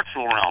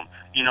spiritual realm.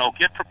 You know,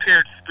 get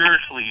prepared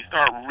spiritually. You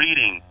start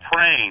reading,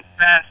 praying,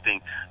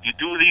 fasting. You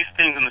do these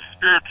things in the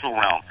spiritual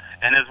realm,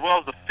 and as well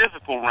as the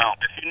physical realm.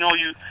 If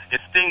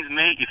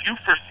if you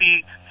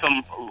foresee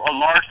some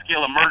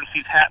large-scale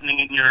emergencies happening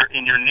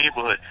in your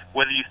neighborhood,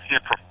 whether you see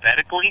it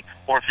prophetically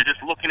or if you're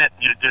just looking at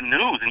the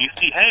news and you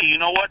see, hey, you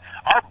know what?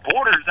 Our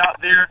borders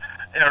out there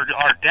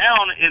are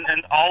down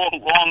and all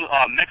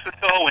along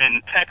Mexico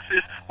and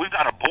Texas. We've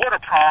got a border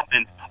problem,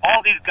 and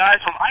all these guys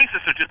from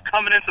ISIS are just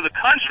coming into the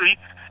country,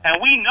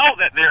 and we know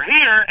that they're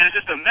here, and it's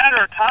just a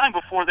matter of time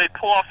before they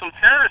pull off some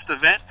terrorist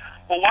event.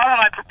 Well, why don't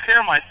I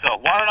prepare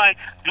myself? Why don't I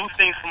do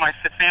things for my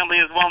family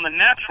as well in the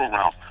natural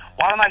realm?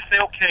 Why don't I say,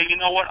 okay, you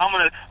know what, I'm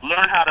going to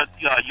learn how to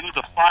use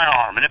a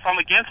firearm. And if I'm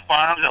against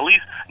firearms, at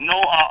least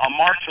know a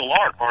martial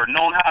art or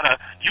know how to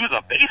use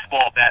a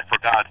baseball bat, for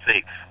God's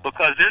sake.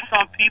 Because there's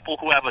some people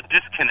who have a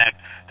disconnect.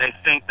 They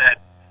think that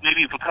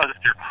maybe because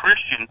if they're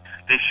Christian,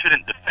 they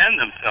shouldn't defend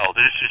themselves.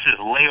 They should just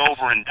lay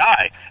over and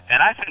die.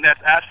 And I think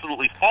that's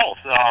absolutely false.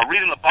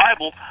 Reading the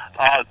Bible,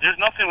 there's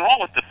nothing wrong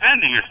with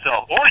defending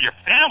yourself or your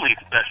family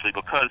especially,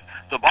 because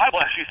the Bible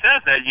actually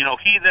says that, you know,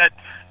 he that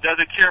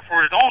doesn't care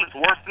for his own is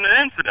worse than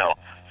an infidel.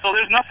 So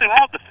there's nothing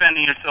wrong with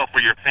defending yourself or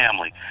your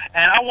family.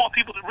 And I want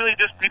people to really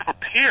just be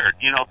prepared.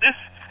 You know,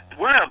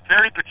 we're in a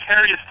very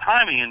precarious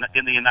time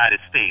in the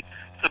United States.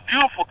 It's a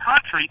beautiful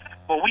country,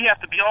 but we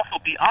have to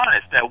also be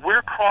honest that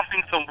we're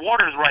crossing some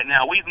waters right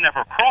now we've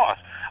never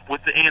crossed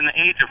in the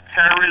age of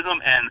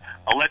terrorism and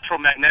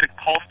electromagnetic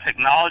pulse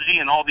technology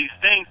and all these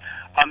things.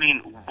 I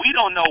mean, we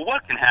don't know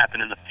what can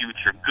happen in the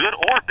future, good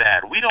or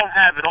bad. We don't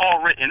have it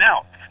all written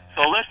out.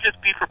 So let's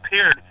just be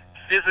prepared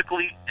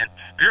physically and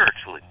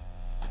spiritually.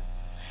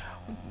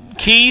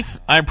 Keith,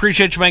 I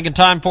appreciate you making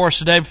time for us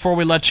today. Before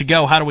we let you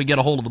go, how do we get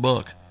a hold of the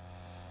book?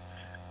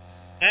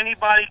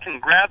 Anybody can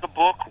grab the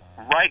book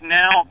right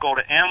now. Go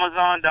to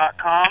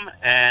Amazon.com,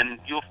 and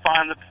you'll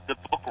find the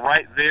book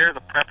right there,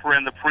 The Prepper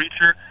and the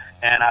Preacher.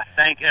 And I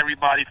thank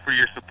everybody for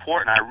your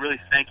support, and I really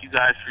thank you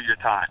guys for your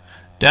time.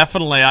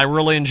 Definitely. I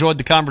really enjoyed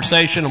the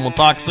conversation, and we'll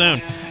talk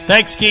soon.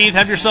 Thanks, Keith.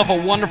 Have yourself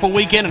a wonderful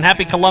weekend, and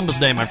happy Columbus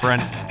Day, my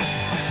friend.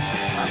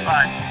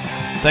 Bye-bye.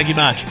 Thank you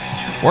much.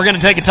 We're going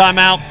to take a time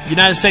out.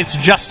 United States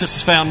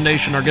Justice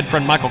Foundation, our good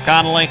friend Michael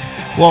Connolly,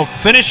 will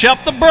finish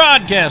up the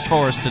broadcast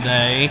for us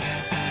today.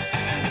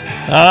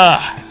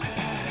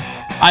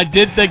 I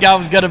did think I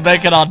was going to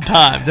make it on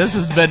time. This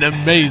has been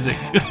amazing.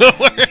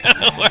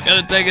 We're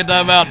going to take a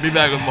time out and be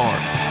back with more.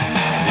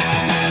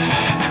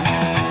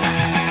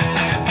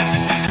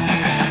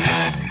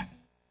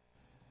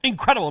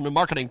 Incredible new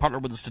marketing partner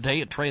with us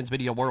today at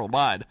Transmedia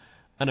Worldwide.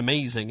 An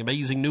amazing,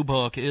 amazing new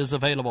book is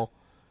available.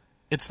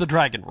 It's The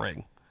Dragon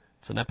Ring.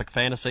 It's an epic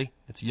fantasy.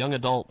 It's young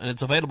adult, and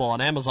it's available on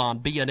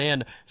Amazon,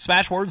 BNN,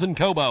 Smashwords, and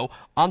Kobo.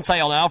 On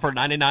sale now for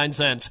 99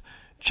 cents.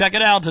 Check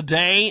it out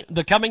today.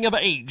 The coming of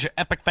age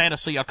epic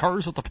fantasy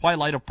occurs at the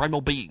twilight of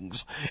primal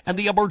beings and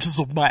the emergence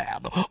of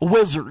man,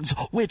 wizards,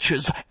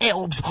 witches,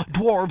 elves,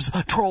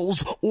 dwarves,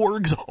 trolls,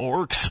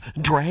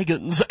 orcs,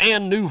 dragons,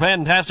 and new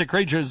fantastic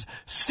creatures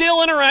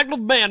still interact with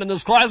man in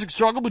this classic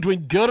struggle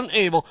between good and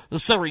evil. The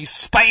series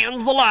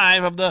spans the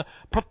life of the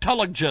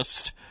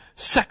protologist,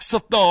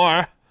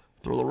 Sexathor.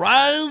 Through the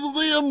rise of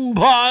the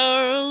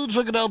Empire,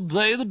 check it out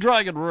today, The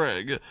Dragon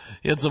Ring.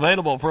 It's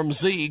available from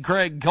C.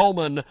 Craig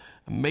Coleman,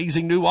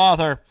 amazing new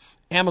author.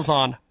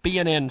 Amazon,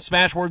 BNN,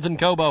 Smashwords, and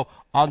Kobo.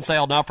 On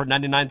sale now for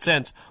 99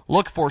 cents.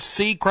 Look for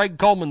C. Craig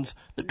Coleman's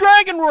The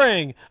Dragon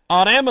Ring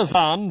on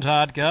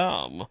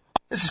Amazon.com.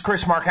 This is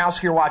Chris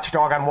Markowski, your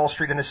watchdog on Wall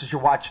Street, and this is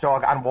your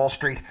watchdog on Wall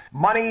Street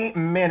Money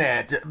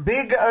Minute.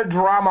 Big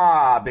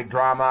drama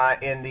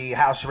in the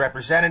House of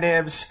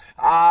Representatives.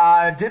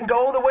 Didn't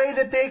go the way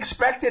that they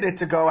expected it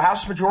to go.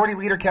 House Majority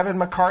Leader Kevin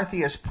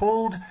McCarthy has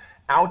pulled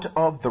out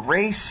of the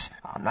race.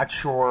 I'm not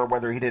sure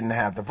whether he didn't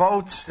have the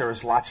votes.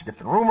 There's lots of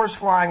different rumors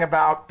flying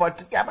about,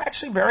 but I'm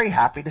actually very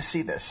happy to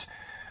see this.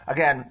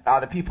 Again,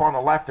 the people on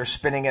the left are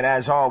spinning it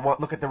as,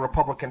 look at the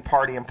Republican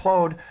Party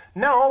implode.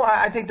 No,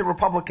 I think the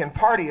Republican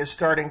Party is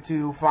starting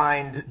to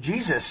find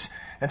Jesus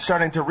and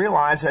starting to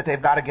realize that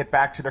they've got to get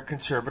back to their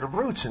conservative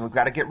roots, and we've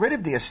got to get rid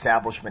of the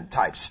establishment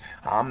types.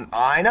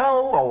 I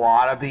know a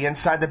lot of the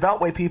inside the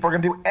Beltway people are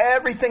going to do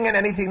everything and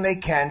anything they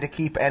can to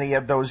keep any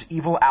of those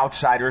evil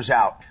outsiders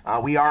out.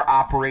 We are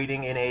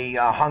operating in a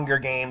Hunger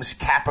Games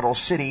capital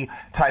city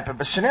type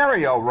of a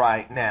scenario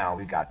right now.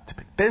 We've got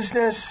big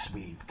business,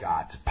 we've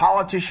got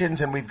politicians,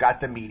 and we've got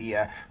the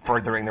media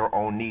furthering their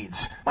own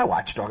needs. My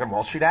watchdog on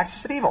Wall Street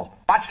axis of evil.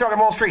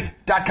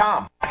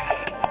 WatchdogOnWallStreet.com.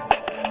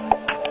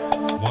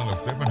 One of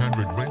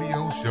 700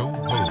 radio show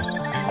hosts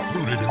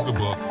included in the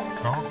book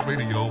Talk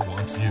Radio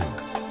Wants You.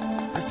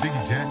 This Jiggy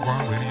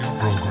Jaguar radio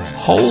program.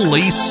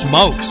 Holy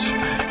smokes.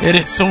 It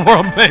is the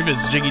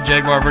world-famous Jiggy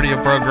Jaguar radio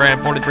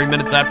program, 43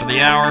 minutes after the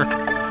hour.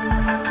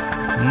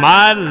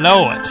 My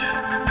Lord.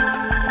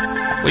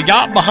 We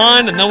got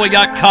behind and then we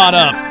got caught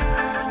up.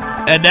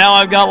 And now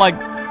I've got like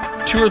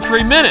 2 or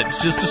 3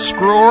 minutes just to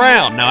screw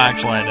around. No,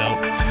 actually I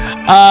don't.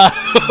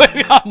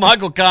 We got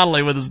Michael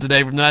Connolly with us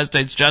today from the United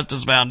States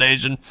Justice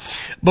Foundation.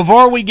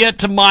 Before we get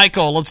to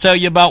Michael, let's tell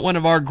you about one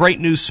of our great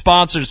new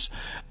sponsors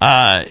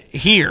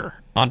here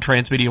on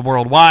Transmedia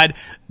Worldwide,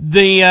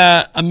 the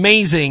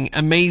amazing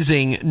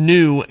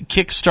new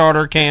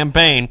Kickstarter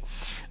campaign.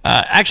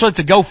 Actually, it's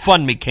a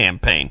GoFundMe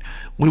campaign.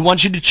 We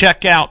want you to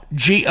check out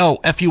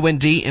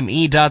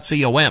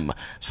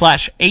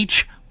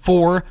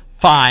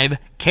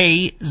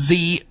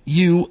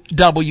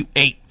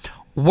GoFundMe.com/H45KZUW8.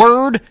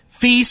 Word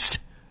Feast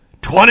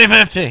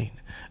 2015.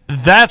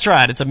 That's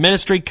right. It's a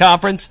ministry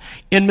conference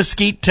in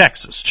Mesquite,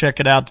 Texas. Check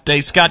it out today.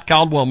 Scott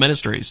Caldwell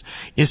Ministries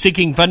is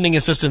seeking funding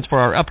assistance for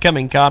our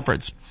upcoming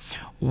conference,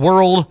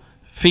 World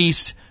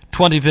Feast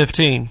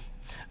 2015.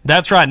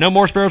 That's right. No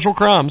more spiritual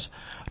crumbs.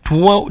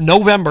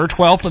 November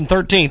 12th and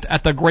 13th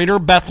at the Greater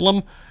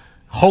Bethlehem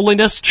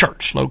Holiness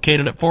Church,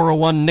 located at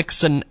 401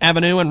 Nixon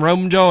Avenue in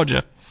Rome,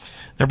 Georgia.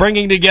 They're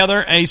bringing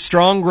together a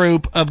strong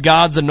group of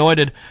God's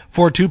anointed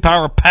for 2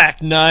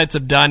 power-packed nights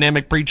of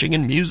dynamic preaching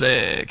and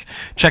music.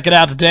 Check it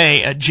out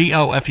today at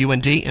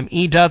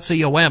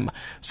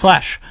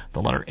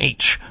GoFundMe.com/the letter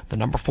H, the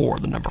number 4,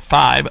 the number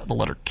 5, the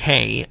letter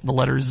K, the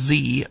letter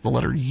Z, the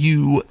letter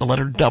U, the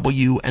letter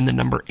W, and the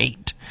number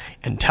 8.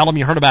 And tell them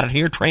you heard about it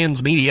here,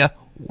 Transmedia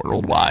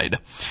Worldwide.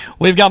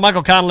 We've got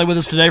Michael Connolly with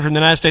us today from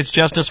the United States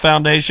Justice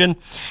Foundation.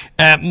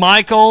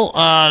 Michael,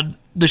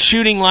 the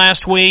shooting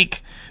last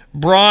week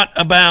brought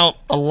about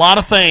a lot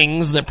of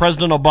things that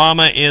President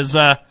Obama is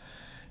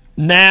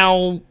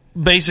now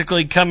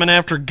basically coming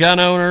after gun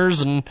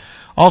owners and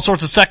all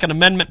sorts of Second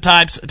Amendment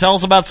types. Tell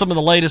us about some of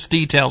the latest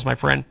details, my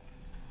friend.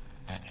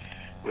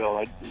 Well,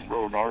 I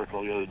wrote an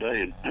article the other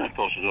day and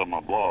posted it on my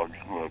blog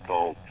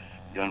called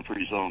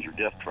Gun-Free Zones or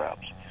Death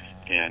Traps.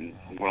 And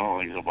one of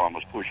the things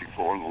Obama's pushing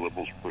for and the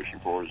liberals are pushing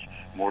for is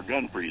more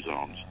gun-free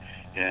zones.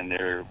 And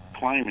they're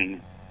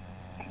claiming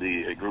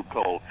a group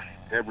called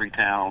Every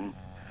Town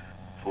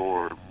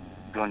for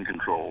Gun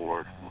Control,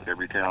 or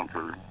Every Town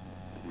for,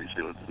 let me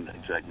see what the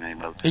exact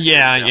name of it.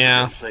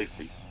 Yeah.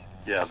 Safety.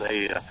 Yeah,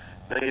 they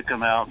have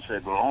come out and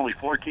said, well, only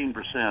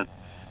 14%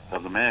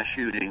 of the mass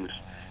shootings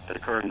that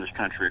occur in this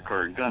country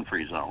occur in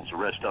gun-free zones. The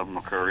rest of them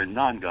occur in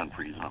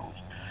non-gun-free zones.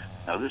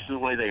 Now, this is the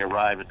way they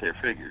arrive at their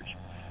figures.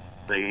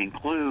 they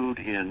include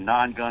in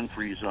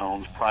non-gun-free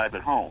zones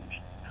private homes.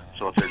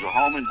 So if there's a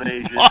home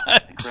invasion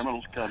and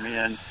criminals come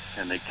in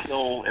and they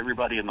kill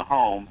everybody in the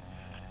home,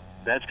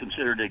 that's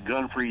considered a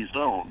gun-free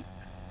zone,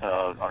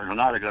 or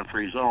not a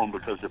gun-free zone,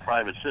 because the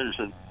private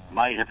citizen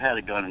might have had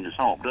a gun in his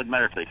home. Doesn't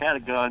matter if they had a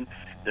gun,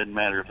 doesn't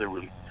matter if there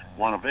was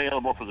one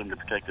available for them to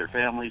protect their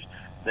families.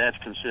 That's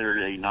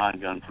considered a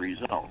non-gun-free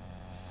zone.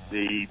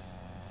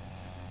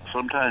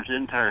 Sometimes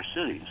entire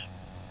cities,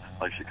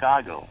 like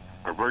Chicago,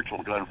 are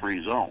virtual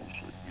gun-free zones.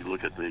 You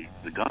look at the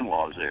gun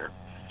laws there.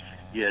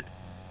 Yet,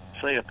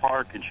 say a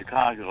park in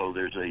Chicago,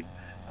 there's a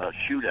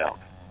shootout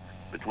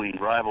between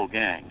rival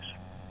gangs.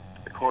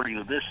 According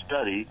to this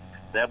study,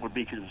 that would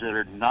be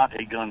considered not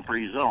a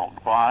gun-free zone.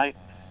 Why?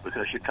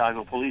 Because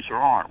Chicago police are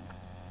armed.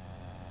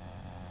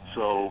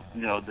 So,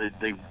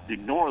 they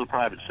ignore the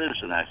private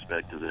citizen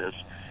aspect of this,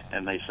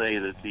 and they say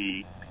that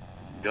the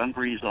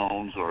gun-free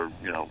zones are,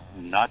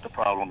 not the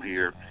problem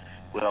here.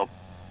 Well,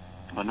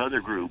 another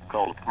group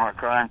called the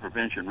Crime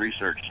Prevention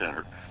Research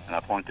Center, and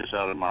I point this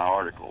out in my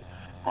article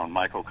on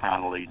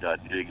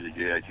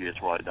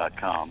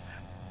michaelconnolly.jigsy.com,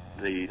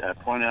 they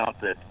point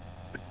out that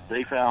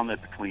they found that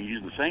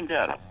using the same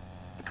data,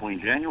 between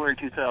January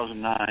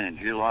 2009 and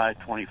July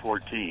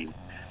 2014,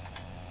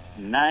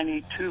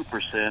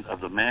 92% of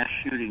the mass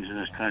shootings in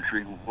this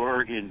country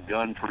were in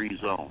gun-free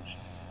zones.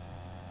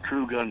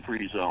 True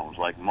gun-free zones,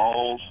 like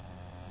malls,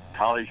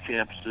 college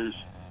campuses,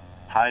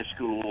 high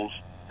schools,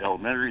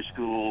 elementary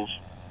schools,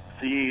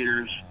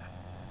 theaters,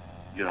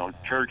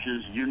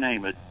 churches, you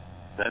name it.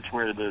 That's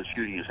where the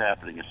shooting is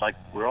happening. It's like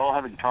we're all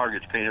having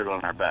targets painted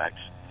on our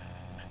backs.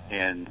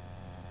 And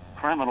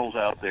criminals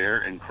out there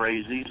and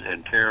crazies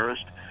and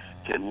terrorists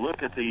can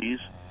look at these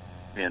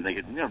and they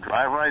can,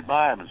 drive right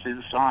by them and see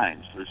the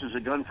signs. This is a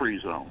gun-free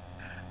zone.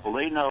 Well,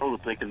 they know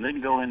that they can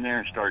then go in there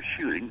and start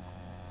shooting.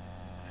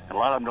 And a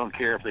lot of them don't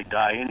care if they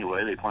die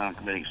anyway. They plan on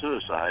committing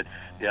suicide.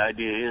 The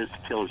idea is to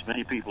kill as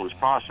many people as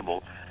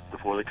possible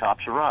before the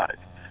cops arrive,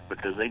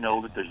 because they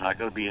know that there's not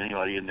going to be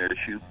anybody in there to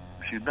shoot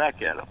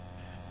back at them.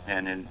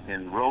 And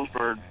in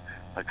Roseburg,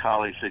 a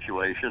college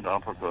situation,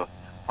 Umpqua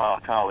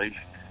College,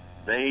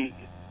 they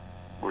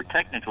were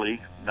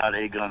technically not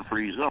a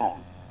gun-free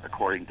zone,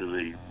 according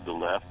to the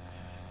left,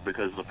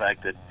 because of the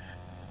fact that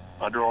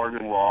under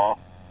Oregon law,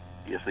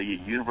 if the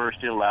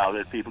university allowed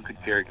it, people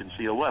could carry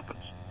concealed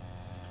weapons.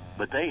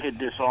 But they had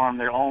disarmed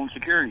their own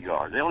security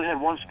guard. They only had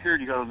one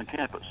security guard on the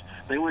campus.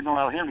 They wouldn't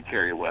allow him to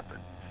carry a weapon.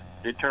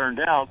 It turned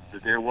out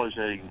that there was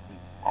an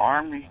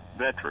Army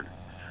veteran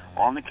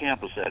on the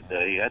campus that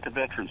day at the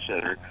Veterans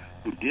Center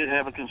who did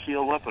have a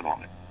concealed weapon on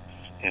him.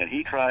 And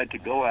he tried to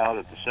go out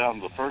at the sound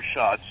of the first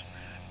shots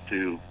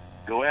to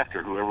go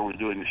after whoever was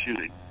doing the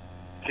shooting.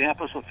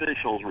 Campus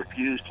officials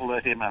refused to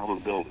let him out of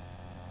the building.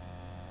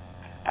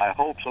 I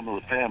hope some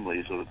of the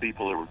families of the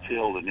people that were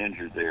killed and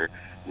injured there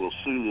will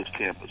sue this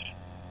campus,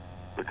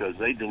 because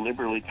they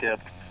deliberately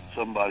kept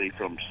somebody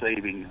from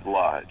saving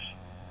lives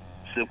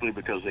simply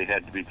because they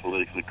had to be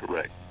politically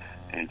correct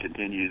and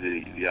continue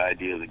the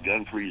idea that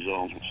gun-free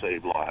zones would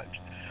save lives.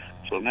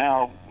 So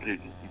now,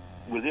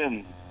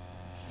 within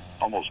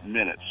almost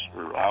minutes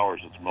or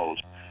hours at the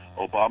most,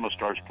 Obama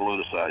starts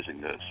politicizing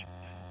this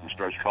and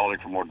starts calling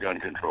for more gun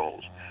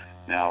controls.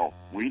 Now,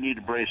 we need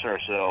to brace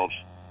ourselves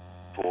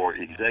for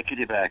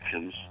executive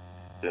actions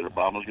that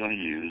Obama's going to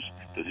use,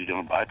 because he's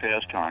going to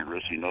bypass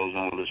Congress. He knows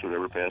none of this would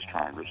ever pass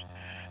Congress.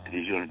 And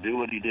he's going to do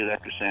what he did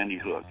after Sandy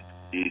Hook.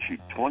 He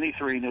issued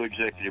 23 new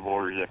executive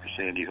orders after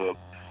Sandy Hook,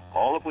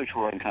 all of which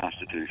were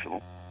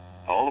unconstitutional,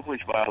 all of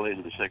which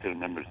violated the Second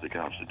Amendment to the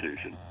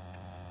Constitution,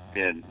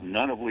 and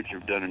none of which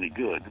have done any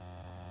good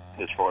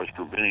as far as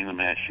preventing the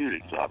mass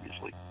shootings,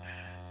 obviously.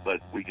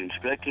 But we can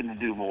expect him to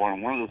do more,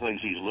 and one of the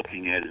things he's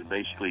looking at is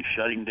basically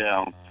shutting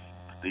down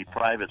the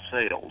private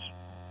sales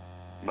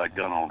by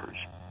gun owners.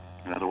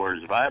 In other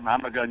words, if I'm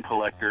a gun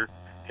collector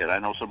and I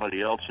know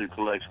somebody else who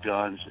collects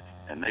guns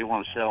and they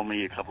want to sell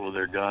me a couple of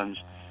their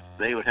guns,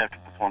 they would have to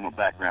perform a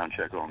background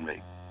check on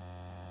me.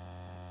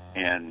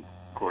 And,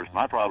 of course,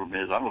 my problem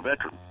is I'm a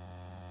veteran.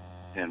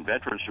 And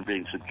veterans are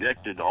being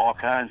subjected to all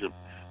kinds of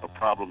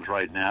problems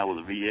right now,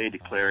 with the VA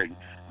declaring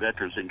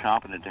veterans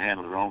incompetent to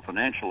handle their own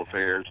financial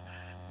affairs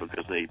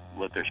because they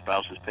let their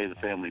spouses pay the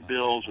family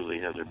bills, or they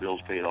have their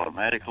bills paid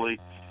automatically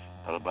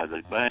by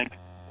the bank,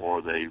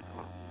 or they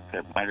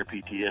have minor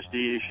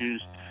PTSD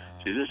issues.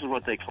 See, this is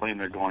what they claim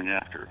they're going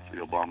after, the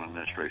Obama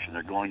administration.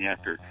 They're going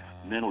after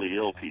mentally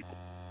ill people.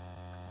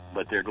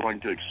 But they're going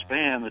to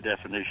expand the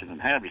definition,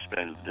 and have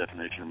expanded the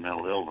definition of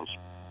mental illness,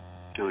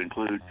 to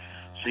include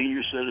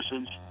senior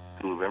citizens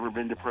who have ever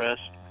been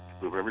depressed,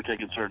 who have ever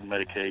taken certain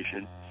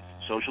medication,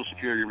 Social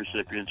Security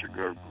recipients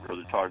are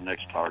the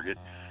next target,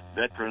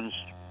 veterans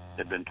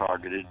have been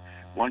targeted.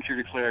 Once you're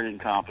declared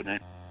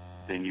incompetent,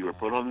 then you are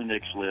put on the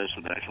NICS list,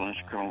 the National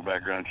Institute Criminal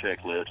Background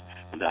Check list,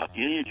 without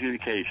any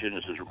adjudication,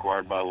 as is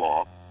required by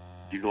law.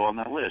 You go on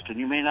that list, and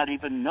you may not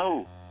even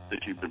know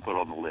that you've been put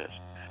on the list.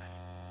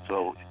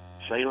 So,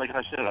 say, like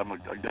I said, I'm a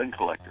gun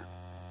collector,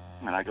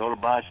 and I go to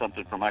buy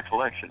something for my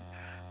collection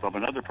from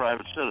another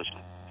private citizen.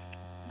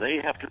 they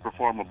have to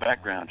perform a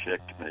background check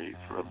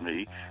from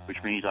me,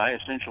 which means I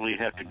essentially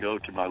have to go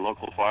to my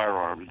local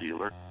firearms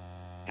dealer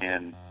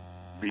and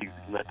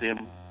let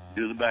them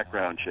do the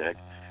background check,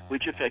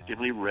 which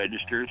effectively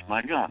registers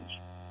my guns.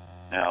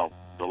 Now,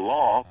 the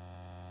law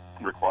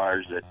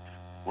requires that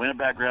when a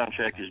background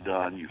check is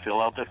done, you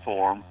fill out that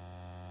form,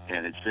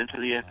 and it's sent to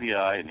the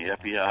FBI, and the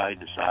FBI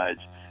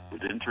decides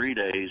within 3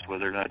 days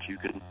whether or not you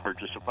can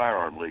purchase a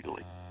firearm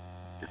legally.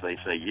 If they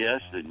say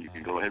yes, then you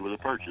can go ahead with the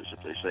purchase.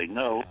 If they say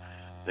no,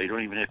 they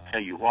don't even have to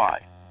tell you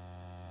why.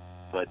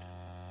 But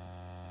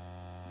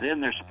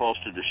then they're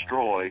supposed to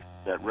destroy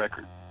that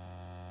record.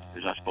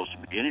 There's not supposed to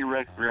be any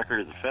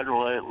record at the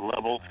federal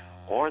level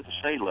or at the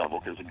state level,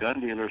 because the gun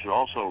dealers are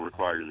also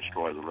required to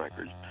destroy the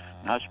records.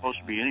 Not supposed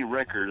to be any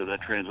record of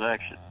that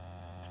transaction.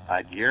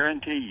 I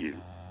guarantee you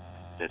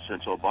that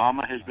since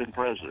Obama has been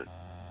president,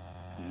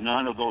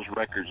 none of those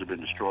records have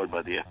been destroyed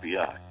by the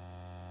FBI.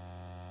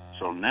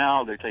 So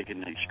now they're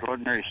taking the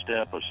extraordinary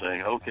step of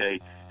saying, okay,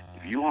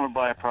 if you want to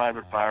buy a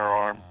private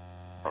firearm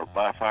or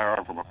buy a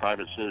firearm from a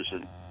private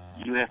citizen,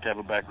 you have to have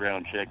a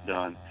background check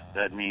done.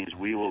 That means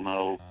we will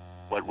know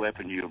what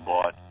weapon you have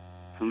bought,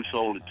 who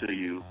sold it to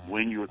you,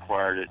 when you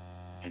acquired it,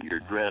 and your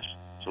address,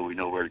 so we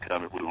know where to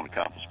come if we want to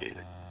confiscate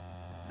it.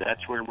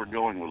 That's where we're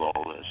going with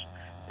all this.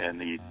 And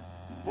the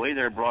way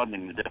they're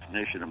broadening the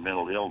definition of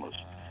mental illness,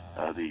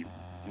 the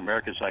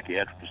American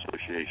Psychiatric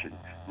Association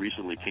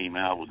recently came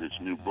out with its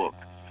new book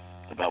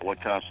about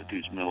what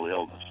constitutes mental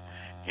illness.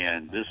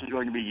 And this is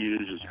going to be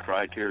used as a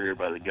criteria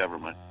by the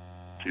government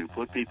to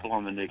put people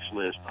on the NICS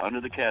list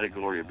under the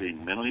category of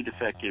being mentally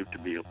defective to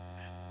be a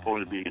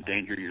point of being a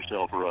danger to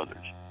yourself or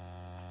others.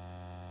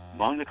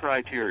 Among the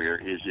criteria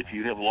is if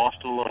you have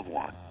lost a loved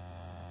one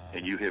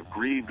and you have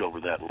grieved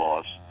over that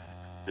loss,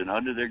 then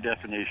under their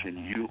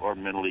definition, you are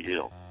mentally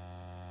ill.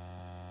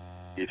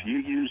 If you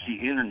use the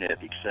internet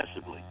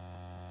excessively,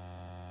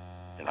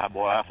 and I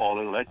fall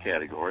into that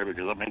category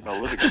because I make my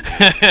living.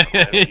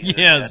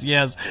 Yes.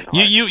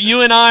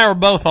 You and I are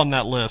both on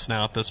that list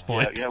now at this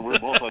point. Yeah, we're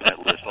both on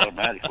that list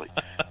automatically.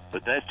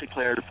 But that's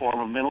declared a form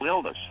of mental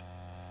illness.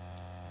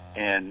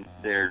 And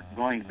they're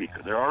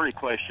already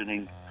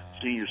questioning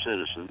senior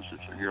citizens.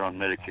 If you're on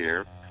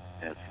Medicare,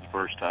 and it's the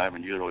first time,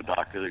 and you go to a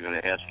doctor, they're going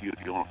to ask you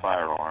if you own a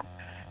firearm.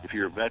 If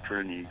you're a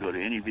veteran and you go to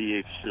any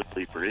VA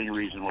facility for any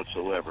reason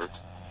whatsoever,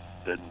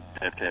 doesn't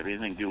have to have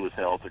anything to do with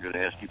health, they're going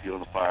to ask you if you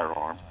own a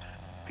firearm.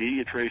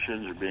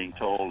 Pediatricians are being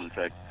told, in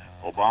fact,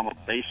 Obama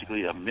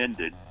basically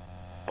amended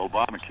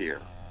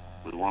Obamacare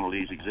with one of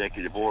these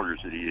executive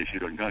orders that he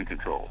issued on gun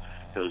control,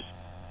 because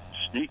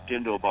sneaked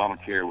into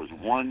Obamacare was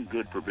one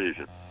good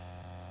provision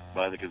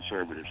by the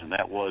conservatives, and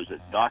that was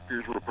that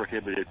doctors were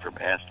prohibited from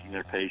asking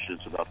their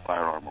patients about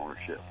firearm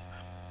ownership.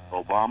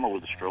 Obama,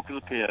 with a stroke of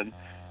the pen,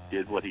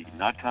 did what he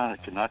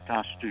cannot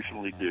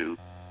constitutionally do.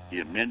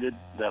 He amended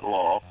that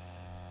law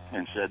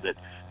and said that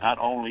not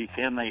only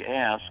can they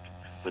ask,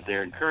 but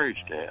they're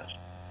encouraged to ask,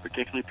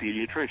 particularly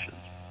pediatricians.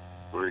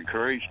 We're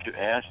encouraged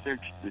to ask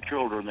the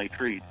children they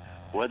treat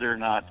whether or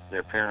not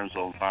their parents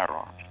own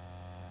firearms.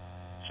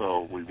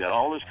 So we've got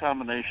all this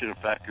combination of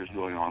factors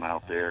going on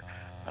out there.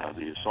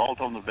 The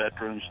assault on the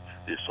veterans,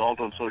 the assault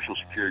on Social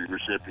Security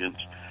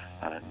recipients.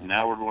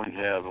 Now we're going to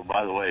have,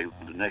 by the way,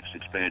 the next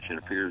expansion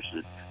appears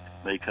that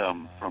may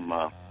come from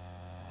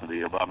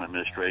the Obama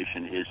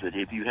administration, is that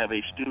if you have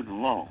a student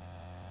loan,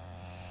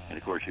 and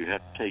of course you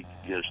have to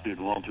get a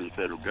student loan through the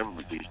federal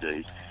government these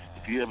days,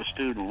 if you have a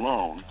student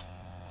loan,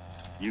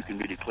 you can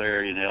be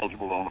declared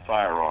ineligible to own a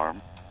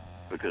firearm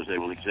because they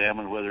will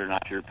examine whether or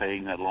not you're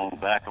paying that loan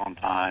back on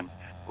time,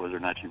 whether or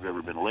not you've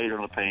ever been late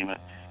on the payment.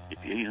 If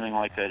anything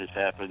like that has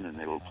happened, then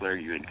they will declare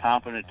you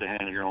incompetent to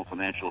handle your own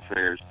financial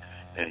affairs,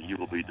 and you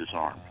will be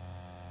disarmed.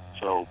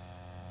 So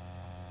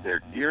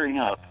they're gearing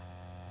up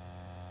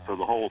for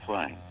the whole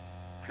thing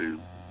to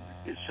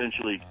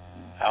essentially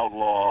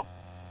outlaw,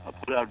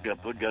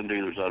 put gun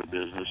dealers out of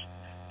business,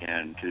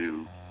 and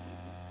to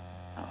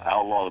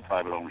outlaw the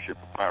private ownership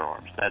of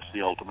firearms. That's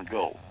the ultimate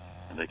goal,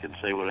 and they can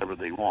say whatever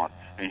they want.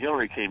 And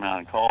Hillary came out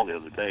and called the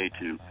other day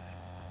to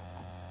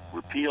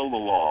repeal the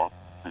law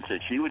and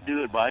said she would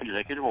do it by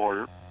executive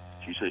order.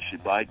 She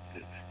said by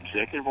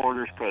executive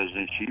order as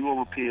president, she will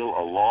repeal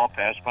a law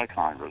passed by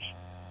Congress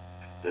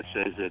that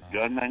says that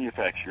gun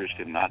manufacturers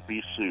cannot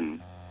be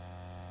sued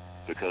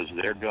because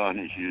their gun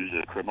is used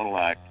in a criminal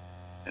act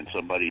and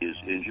somebody is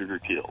injured or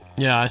killed.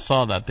 Yeah, I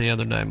saw that the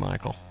other day,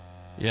 Michael.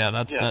 Yeah,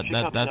 that's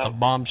a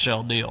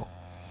bombshell deal.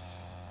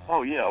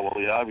 Oh, yeah. Well,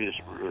 the obvious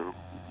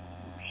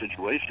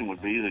situation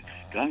would be that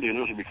gun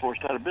dealers would be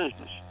forced out of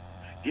business.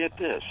 Get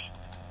this.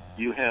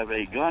 You have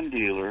a gun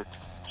dealer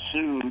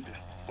sued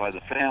by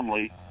the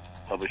family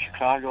of a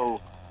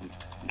Chicago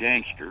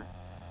gangster,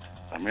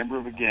 a member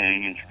of a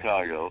gang in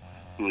Chicago,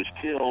 who was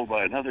killed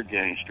by another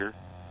gangster,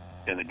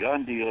 and the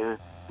gun dealer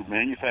who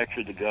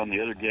manufactured the gun the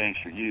other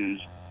gangster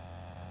used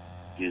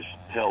is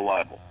held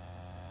liable.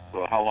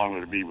 Well, how long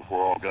would it be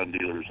before all gun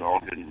dealers and all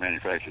gun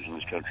manufacturers in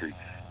this country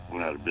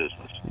went out of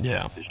business?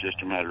 Yeah. It's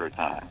just a matter of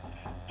time.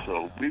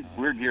 So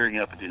we're gearing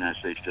up at the United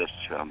States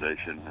Justice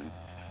Foundation, and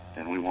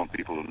and we want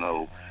people to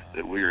know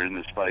that we are in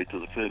this fight to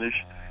the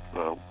finish.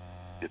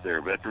 If there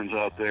are veterans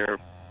out there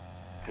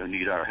who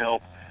need our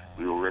help,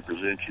 we will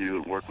represent you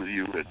and work with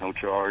you at no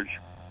charge.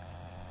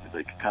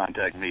 They can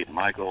contact me at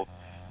Michael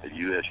at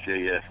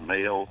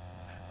USJFmail.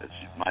 That's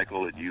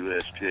Michael at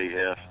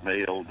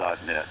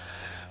USJFmail.net.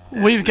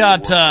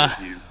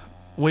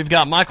 We've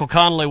got Michael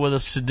Connolly with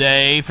us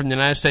today from the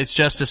United States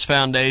Justice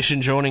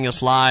Foundation, joining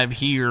us live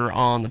here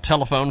on the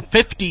telephone,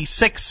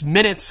 56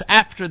 minutes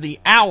after the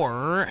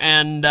hour.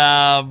 And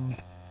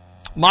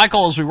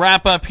Michael, as we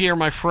wrap up here,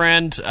 my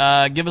friend,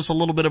 give us a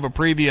little bit of a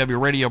preview of your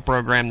radio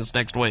program this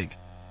next week.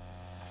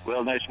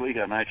 Well, next week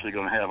I'm actually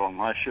going to have on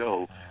my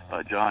show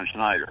John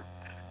Schneider,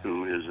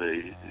 who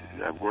is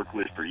I've worked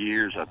with for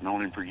years. I've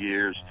known him for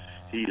years.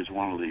 He is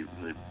one of the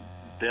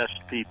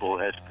best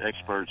people,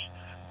 experts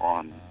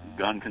on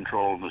gun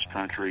control in this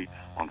country,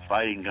 on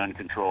fighting gun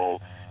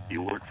control. He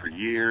worked for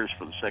years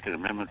for the Second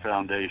Amendment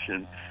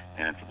Foundation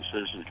and for the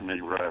Citizens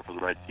Committee for the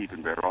Right to Keep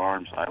and Bear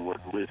Arms. I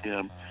worked with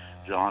him.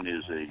 John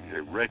is a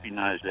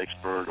recognized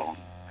expert on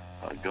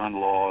gun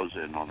laws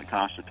and on the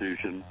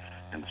Constitution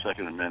and the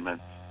Second Amendment.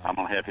 I'm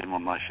going to have him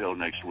on my show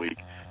next week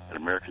at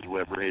America's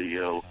Web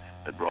Radio.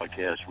 We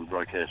broadcast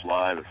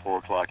live at 4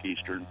 o'clock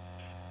Eastern,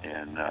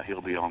 and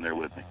he'll be on there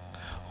with me.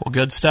 Well,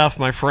 good stuff,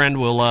 my friend.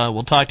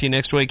 We'll talk to you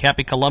next week.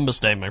 Happy Columbus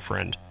Day, my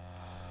friend.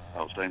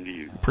 Oh, same to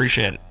you.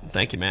 Appreciate it.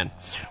 Thank you, man.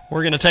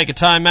 We're going to take a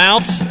time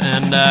out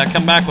and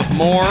come back with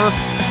more.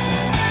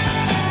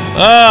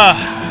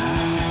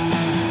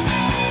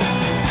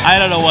 I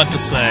don't know what to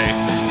say.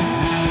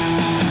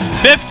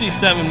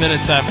 57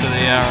 minutes after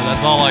the hour.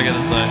 That's all I got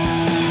to say.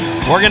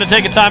 We're going to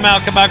take a time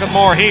out, come back with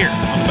more here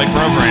on the big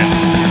program.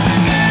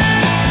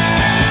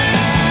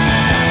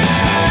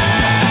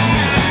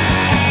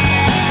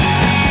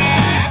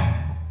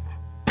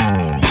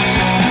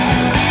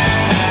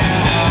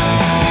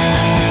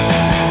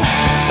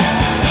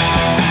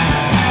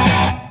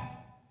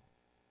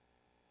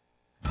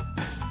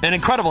 An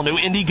incredible new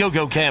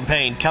Indiegogo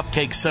campaign,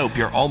 Cupcake Soap.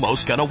 You're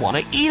almost going to want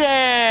to eat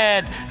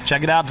it.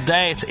 Check it out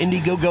today. It's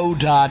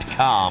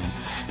Indiegogo.com.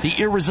 The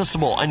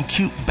irresistible and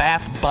cute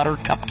bath butter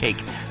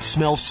cupcake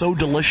smells so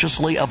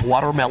deliciously of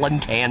watermelon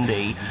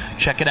candy.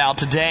 Check it out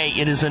today.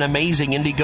 It is an amazing Indiegogo